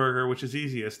want Whataburger, which is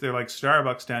easiest, they're like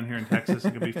Starbucks down here in Texas.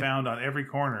 It can be found on every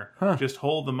corner. Just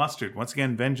hold the mustard. Once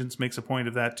again, Vengeance makes a point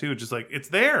of that, too. Just like, it's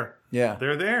there. Yeah.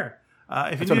 They're there. If I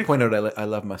you just want need to point out I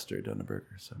love mustard on a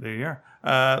burger. So There you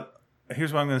are.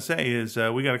 Here's what I'm going to say is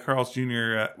we got a Carl's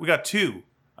Jr. We got two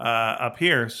up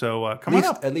here, so come on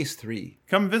up. at least 3.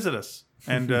 Come visit us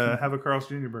and have a Carl's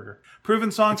Jr. burger. Proven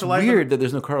song It's to life. weird that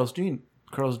there's no Carl's Jr.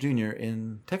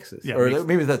 in Texas. Yeah, Or makes-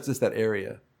 maybe that's just that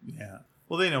area. Yeah.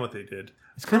 Well, they know what they did.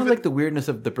 It's kind of like the weirdness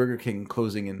of the Burger King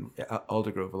closing in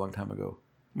Aldergrove a long time ago.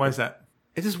 Why is that?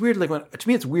 It's just weird. To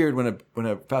me, it's weird when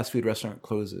a fast food restaurant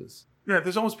closes. Yeah,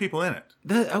 there's always people in it.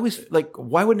 I always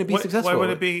why wouldn't it be successful? Why would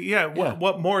it be? Yeah. Yeah.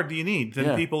 What more do you need than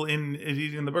Yeah. people in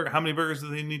eating the burger? How many burgers do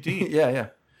they need to eat? Yeah.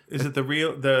 Is it the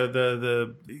real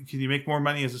the? Can you make more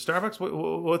money as a Starbucks?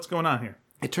 What's going on here?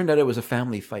 It turned out it was a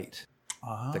family fight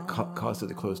that caused it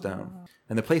to close down,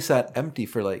 and the place sat empty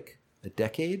for like a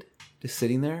decade, just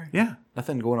sitting there. Yeah.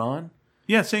 Nothing going on.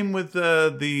 Yeah. Same with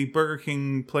the Burger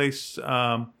King place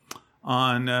on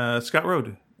Scott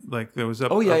Road. Like there was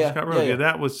up. Oh, yeah, up yeah. Scott Road. Yeah,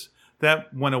 yeah.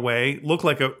 That went away. It looked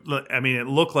like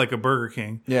a Burger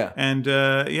King. Yeah. And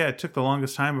it took the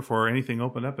longest time before anything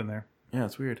opened up in there. Yeah,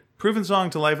 it's weird. Proven song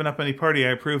to liven up any party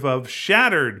I approve of,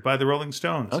 Shattered by the Rolling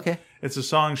Stones. Okay. It's a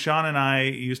song Sean and I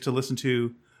used to listen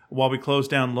to while we closed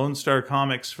down Lone Star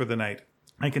Comics for the night.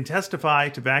 I can testify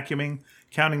to vacuuming,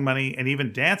 counting money, and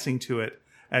even dancing to it,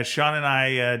 as Sean and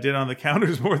I did on the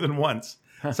counters more than once.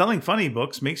 Selling funny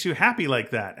books makes you happy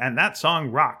like that, and that song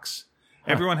rocks.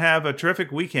 Everyone have a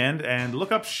terrific weekend, and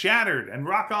look up Shattered and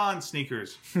rock on,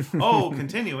 sneakers. Oh,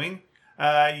 continuing,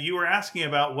 you were asking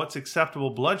about what's acceptable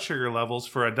blood sugar levels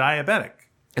for a diabetic.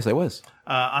 Yes, I was.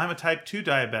 I'm a type 2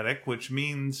 diabetic, which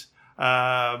means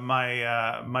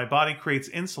my body creates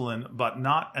insulin, but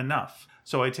not enough.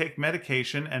 So I take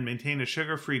medication and maintain a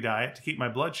sugar-free diet to keep my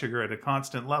blood sugar at a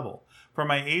constant level. For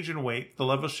my age and weight, the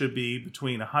level should be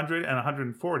between 100 and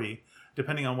 140,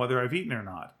 depending on whether I've eaten or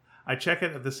not. I check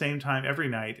it at the same time every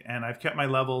night, and I've kept my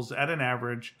levels at an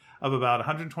average of about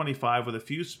 125 with a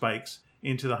few spikes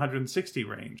into the 160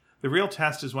 range. The real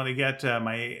test is when I get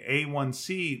my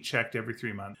A1C checked every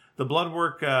 3 months. The blood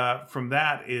work from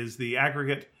that is the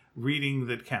aggregate reading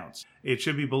that counts. It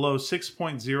should be below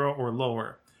 6.0 or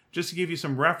lower. Just to give you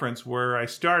some reference where I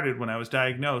started when I was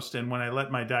diagnosed and when I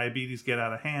let my diabetes get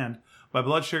out of hand, my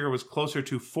blood sugar was closer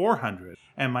to 400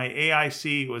 and my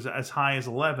AIC was as high as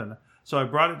 11. So I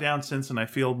brought it down since and I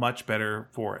feel much better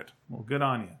for it. Well, good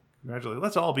on you. Congratulations.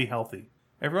 Let's all be healthy.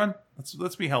 Everyone,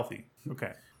 let's be healthy.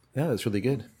 Okay. Yeah, that's really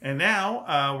good. And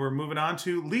now we're moving on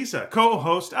to Lisa,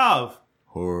 co-host of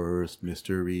Horse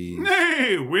Mysteries.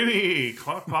 Hey, Winnie.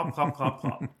 Clop, clop, clop, clop,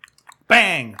 clop.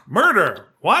 Bang! Murder!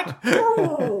 What?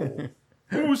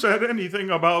 Who said anything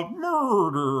about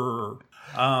murder?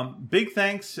 Big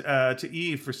thanks to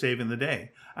Eve for saving the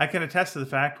day. I can attest to the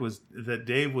fact that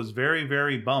Dave was very,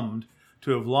 very bummed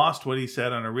to have lost what he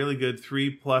said on a really good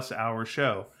 3+ hour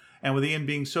show. And with Ian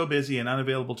being so busy and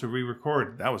unavailable to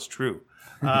re-record, that was true.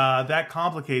 That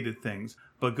complicated things.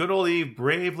 But good old Eve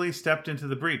bravely stepped into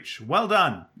the breach. Well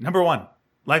done. Number 1.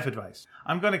 Life advice.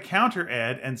 I'm going to counter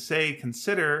Ed and say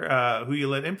consider who you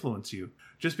let influence you.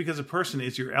 Just because a person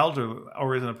is your elder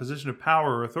or is in a position of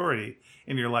power or authority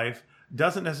in your life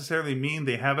doesn't necessarily mean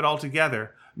they have it all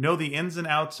together, know the ins and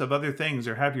outs of other things,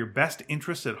 or have your best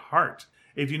interests at heart.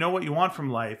 If you know what you want from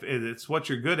life, it's what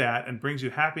you're good at and brings you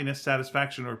happiness,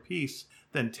 satisfaction, or peace,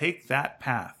 then take that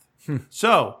path.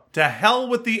 So, to hell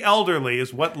with the elderly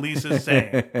is what Lisa's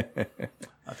saying.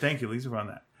 Thank you, Lisa, on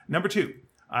that. Number 2.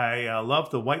 I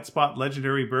love the White Spot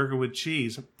legendary burger with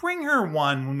cheese. Bring her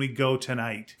one when we go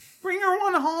tonight. Bring her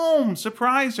one home.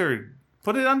 Surprise her.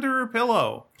 Put it under her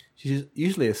pillow. She's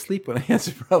usually asleep when I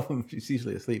answer the problem. She's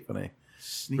usually asleep when I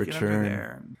Sneak it under return.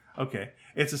 there. Okay.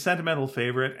 It's a sentimental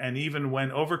favorite, and even when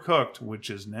overcooked, which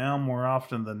is now more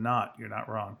often than not, you're not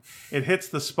wrong, it hits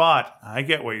the spot. I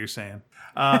get what you're saying.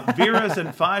 Vera's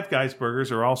and Five Guys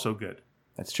burgers are also good.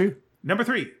 That's true. Number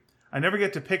 3. I never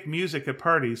get to pick music at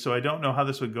parties, so I don't know how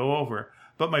this would go over.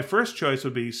 But my first choice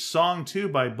would be Song 2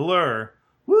 by Blur.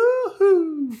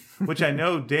 Woohoo! Which I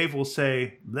know Dave will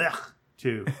say, blech,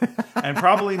 to. And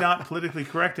probably not politically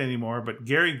correct anymore, but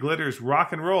Gary Glitter's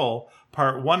Rock and Roll,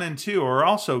 Part 1 and 2 are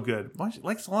also good. Well, he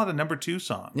likes a lot of number 2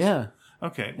 songs. Yeah.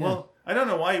 Okay, well, I don't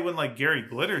know why you wouldn't like Gary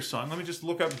Glitter's song. Let me just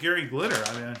look up Gary Glitter.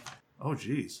 I mean, oh,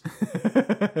 geez.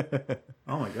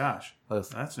 Oh, my gosh.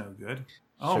 That's no good.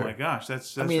 Oh, Sure. my gosh.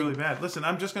 That's mean- really bad. Listen,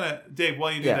 I'm just going to, Dave,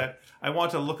 while you do Yeah. that, I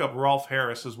want to look up Rolf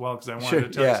Harris as well because I wanted Sure, to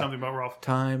tell you yeah. something about Rolf.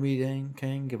 Time eating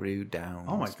kangaroo down.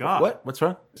 Oh, my God. What? What's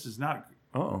wrong? This is not...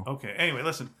 Uh-oh. Okay, anyway,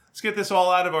 listen. Let's get this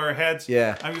all out of our heads.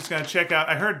 Yeah. I'm just going to check out.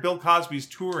 I heard Bill Cosby's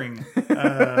touring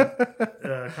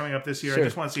coming up this year. Sure. I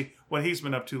just want to see what he's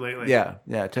been up to lately. Yeah.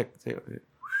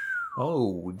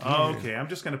 Oh, dear. Okay, I'm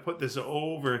just going to put this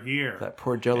over here. That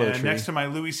poor Jell-O tree. Next to my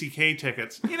Louis C.K.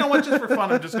 tickets. You know what? Just for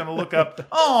fun, I'm just going to look up.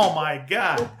 Oh, my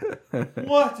God.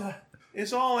 What?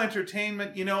 It's all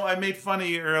entertainment. You know, I made fun of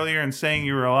you earlier and saying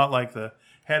you were a lot like the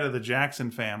head of the Jackson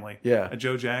family. Yeah.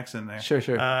 Joe Jackson there. Sure.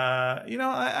 You know,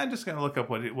 I'm just going to look up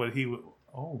what he would.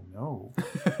 Oh, no.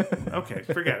 Okay,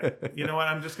 forget it. You know what?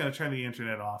 I'm just going to turn the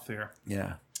internet off there.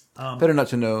 Yeah. Better not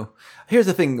to know. Here's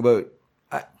the thing about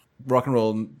rock and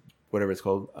roll, whatever it's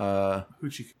called.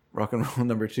 Hoochie. Rock and Roll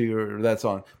number 2, or that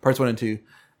song, parts 1 and 2,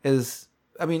 is,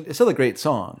 I mean, it's still a great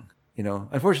song. You know,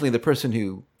 unfortunately, the person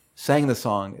who sang the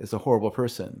song is a horrible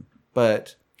person,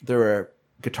 but there are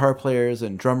guitar players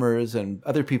and drummers and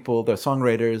other people, the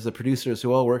songwriters, the producers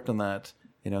who all worked on that.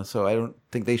 You know, so I don't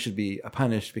think they should be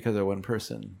punished because of one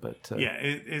person. But Yeah,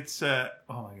 it's oh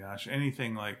my gosh,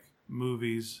 anything like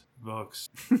movies, books,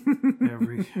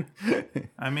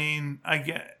 I mean, I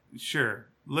get, sure,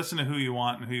 listen to who you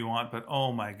want and who you want, but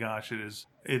oh my gosh, it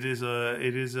is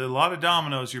a lot of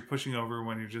dominoes you're pushing over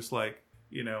when you're just like,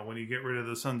 when you get rid of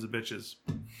the sons of bitches,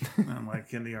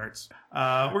 like in the arts.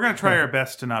 We're going to try our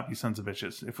best to not be sons of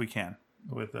bitches if we can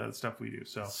with the stuff we do.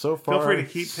 So far, feel free to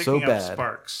keep so picking up bad.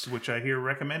 Sparks, which I hear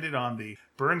recommended on the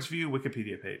Burns View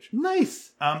Wikipedia page.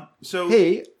 Nice. So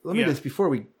Hey, let me yeah. just before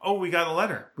we we got a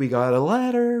letter. got a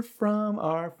letter from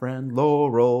our friend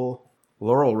Laurel.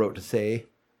 Laurel wrote to say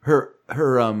her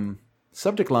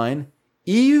subject line,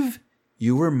 Eve,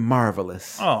 you were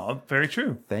marvelous. Oh, very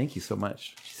true. Thank you so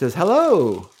much. She says,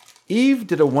 hello. Eve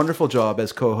did a wonderful job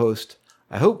as co-host.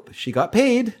 I hope she got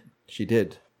paid. She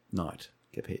did not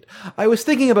get paid. I was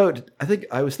thinking about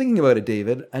it,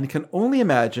 David, and can only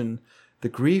imagine the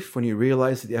grief when you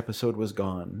realized that the episode was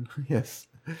gone. Yes.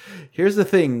 Here's the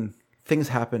thing. Things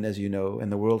happen, as you know,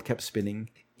 and the world kept spinning.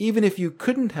 Even if you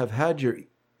couldn't have had your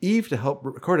Eve to help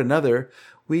record another,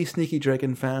 we Sneaky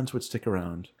Dragon fans would stick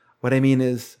around. What I mean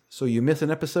is, so you miss an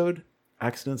episode,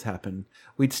 accidents happen.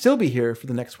 We'd still be here for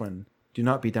the next one. Do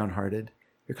not be downhearted.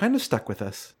 You're kind of stuck with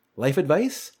us. Life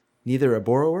advice? Neither a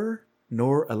borrower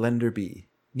nor a lender be.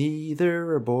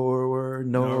 Neither a borrower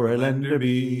nor a lender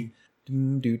be.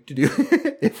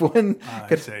 If one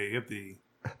I say of thee.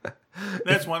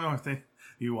 That's one more thing.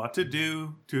 You ought to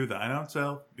do to thine own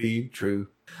self be true.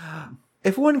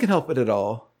 If one can help it at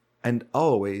all, and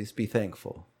always be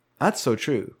thankful. That's so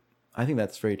true. I think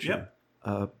that's very true.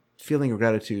 Yep. Feeling of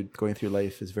gratitude going through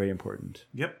life is very important.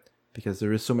 Yep. Because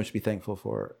there is so much to be thankful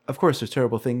for. Of course, there's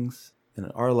terrible things in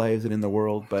our lives and in the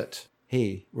world, but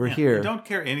hey, we're here. And don't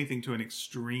carry anything to an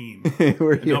extreme.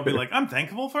 We're And here. don't be like, I'm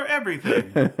thankful for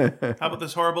everything. How about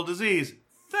this horrible disease?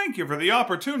 Thank you for the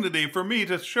opportunity for me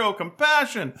to show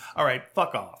compassion. All right,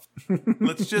 fuck off.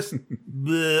 Let's just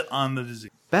bleh on the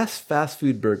disease. Best fast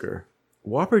food burger.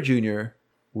 Whopper Jr.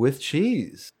 with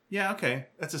cheese. Yeah, okay.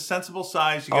 That's a sensible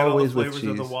size. You get Always all the with flavors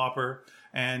of the cheese. Whopper,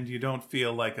 and you don't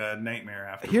feel like a nightmare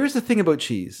after. Here's the thing about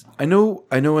cheese. I know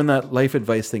in that life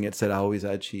advice thing it said always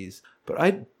add cheese, but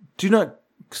I do not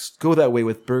go that way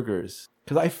with burgers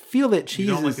because I feel that cheese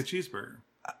You don't is. like a cheeseburger.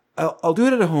 I'll do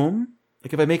it at home.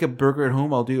 Like if I make a burger at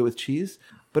home, I'll do it with cheese.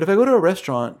 But if I go to a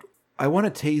restaurant, I want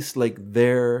to taste like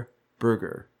their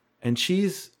burger, and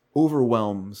cheese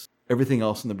overwhelms everything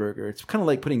else in the burger. It's kind of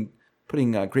like putting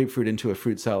grapefruit into a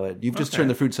fruit salad. You've just Okay. turned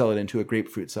the fruit salad into a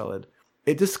grapefruit salad.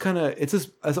 It's just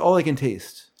that's all I can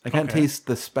taste. I can't Okay. taste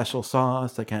the special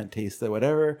sauce. I can't taste the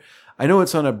whatever. I know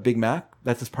it's on a Big Mac.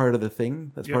 That's just part of the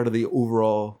thing. That's Yep. part of the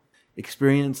overall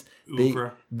experience.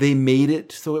 Oeuvre. They made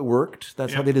it so it worked.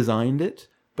 That's how Yep. they designed it.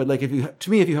 But like if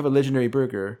you have a legendary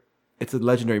burger, it's a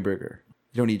legendary burger.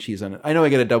 You don't need cheese on it. I know I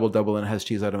get a double and it has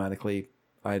cheese automatically.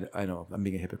 I know I'm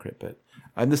being a hypocrite, but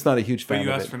I'm just not a huge fan But you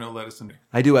of asked it. for no lettuce and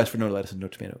I do ask for no lettuce and no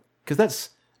tomato because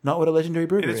that's not what a legendary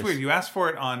burger And it's is. weird. You asked for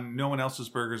it on no one else's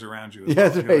burgers around you. Yeah,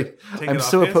 that's You're right. like, take I'm it off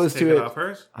so his, opposed take to it. Off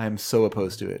hers. I'm so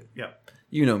opposed to it. Yeah.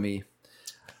 You know me.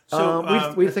 So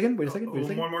Wait a second.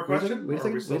 One more question? Or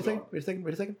are we still going? Wait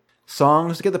a second.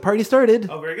 Songs to get the party started.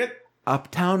 Oh, very good.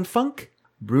 Uptown Funk,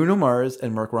 Bruno Mars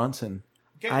and Mark Ronson.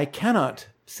 Okay. I cannot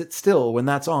sit still when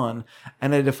that's on,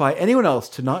 and I defy anyone else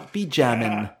to not be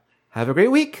jamming. Yeah. Have a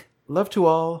great week. Love to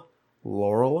all.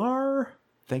 Laurel R.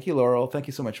 Thank you, Laurel. Thank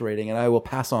you so much for rating, and I will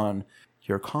pass on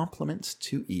your compliments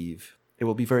to Eve.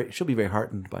 She'll be very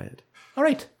heartened by it. All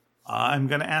right. I'm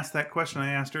going to ask that question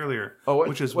I asked earlier. Oh,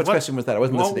 which is what question was that? I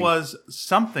wasn't what listening. was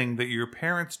something that your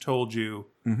parents told you,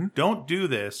 don't do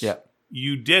this. Yeah.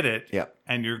 You did it. Yeah.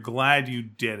 And you're glad you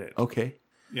did it. Okay.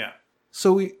 Yeah.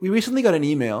 So we recently got an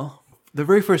email, the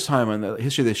very first time on the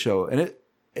history of this show, and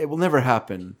it will never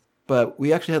happen, but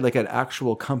we actually had like an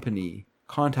actual company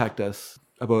contact us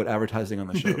about advertising on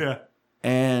the show. Yeah.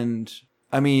 And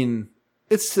I mean,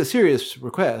 it's a serious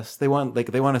request. They want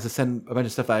us to send a bunch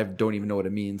of stuff that I don't even know what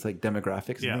it means, like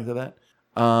demographics and Yeah. things like that.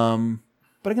 But I'm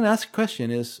going to ask a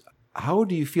question is, how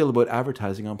do you feel about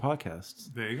advertising on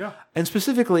podcasts? There you go. And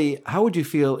specifically, how would you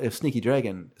feel if Sneaky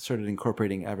Dragon started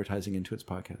incorporating advertising into its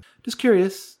podcast? Just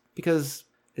curious, because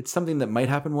it's something that might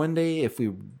happen one day if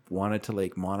we wanted to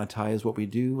like monetize what we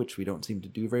do, which we don't seem to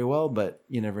do very well, but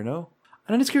you never know.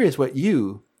 And I'm just curious what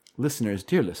you, listeners,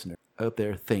 dear listener, out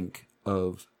there think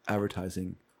of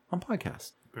advertising on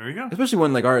podcasts. There you go. Especially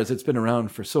one like ours, it's been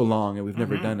around for so long and we've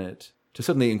never done it. To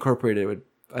suddenly incorporate it would,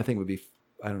 I think, would be,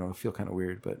 I don't know, feel kind of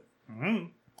weird, but anyway.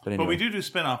 But we do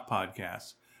spin-off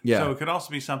podcasts. Yeah. So it could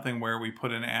also be something where we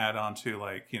put an ad onto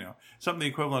like, something the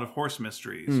equivalent of Horse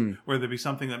Mysteries, where there'd be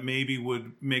something that maybe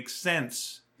would make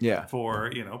sense Yeah,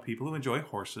 for, people who enjoy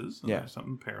horses. And Yeah. there's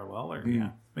something parallel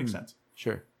or, makes sense.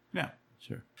 sure. Yeah.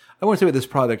 Sure. I won't say what this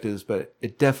product is, but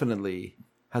it definitely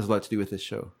has a lot to do with this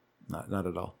show. Not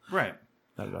at all. Right.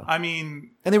 Not at all. I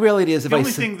mean, And the reality is, if the I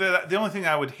only sing- thing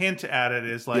I would hint at it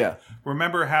is like, Yeah.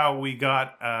 remember how we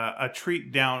got a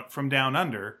treat from down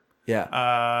under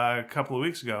yeah, a couple of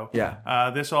weeks ago?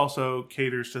 Yeah. This also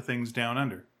caters to things down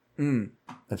under.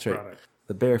 that's right. Product.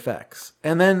 The bare facts.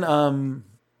 And then, I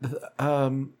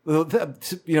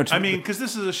mean, because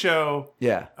this is a show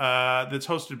yeah, that's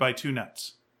hosted by two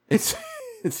nuts. it's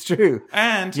true.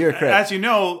 And You're correct. as you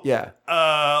know, Yeah,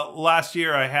 last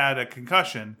year I had a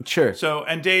concussion. sure. So,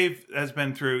 and Dave has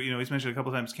been through, he's mentioned a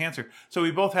couple times cancer. So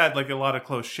we both had like a lot of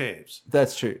close shaves.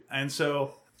 That's true. And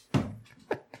so,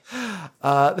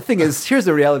 The thing is, here's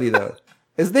the reality though,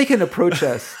 is they can approach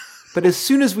us, but as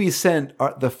soon as we send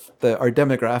our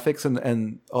demographics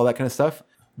and all that kind of stuff,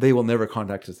 they will never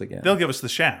contact us again. they'll give us the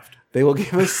shaft. They will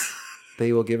give us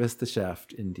the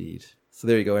shaft, indeed. So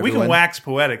there you go, We everyone. can wax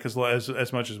poetic as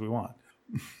much as we want.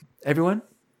 Everyone,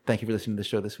 thank you for listening to the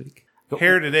show this week.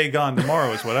 Hair today, gone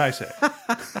tomorrow is what I say.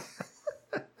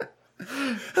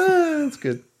 That's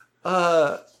good.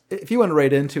 If you want to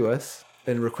write into us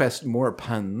and request more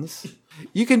puns,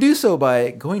 you can do so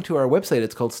by going to our website.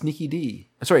 It's called called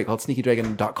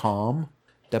sneakydragon.com,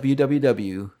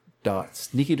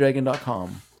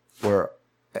 www.sneakydragon.com. Where,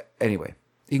 anyway,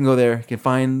 you can go there, you can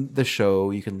find the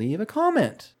show, you can leave a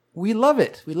comment. We love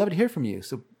it. We love to hear from you.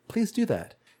 So please do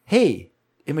that. Hey,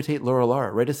 imitate Laurel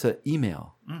R. Write us an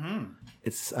email. Mm-hmm.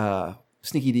 It's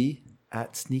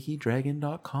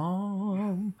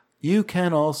sneakydragon.com. You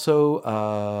can also,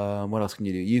 what else can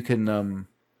you do? You can go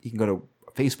to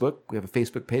Facebook. We have a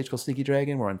Facebook page called Sneaky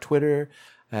Dragon. We're on Twitter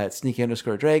at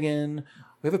sneaky_dragon.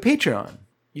 We have a Patreon.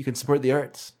 You can support the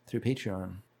arts through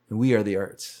Patreon. And we are the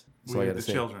arts. That's all I We are gotta the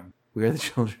say. children. We are the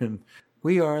children.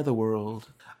 We are the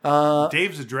world.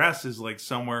 Dave's address is like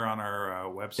somewhere on our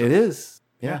website. It is.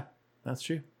 Yeah, Yeah. that's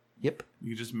true. Yep.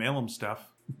 You just mail him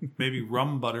stuff. Maybe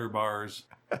rum butter bars.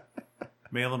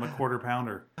 Mail him a quarter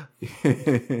pounder.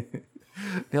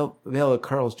 Mail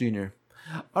Carl's Jr.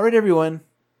 All right, everyone.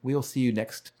 We'll see you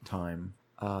next time.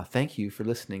 Thank you for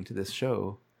listening to this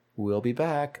show. We'll be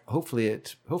back. Hopefully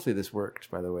this worked,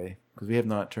 by the way, because we have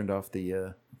not turned off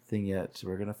the thing yet. So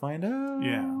we're gonna find out.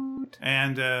 Yeah.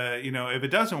 And if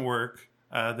it doesn't work,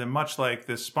 then much like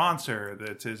this sponsor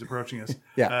that is approaching us,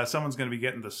 Yeah. someone's going to be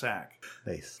getting the sack.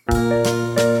 Nice.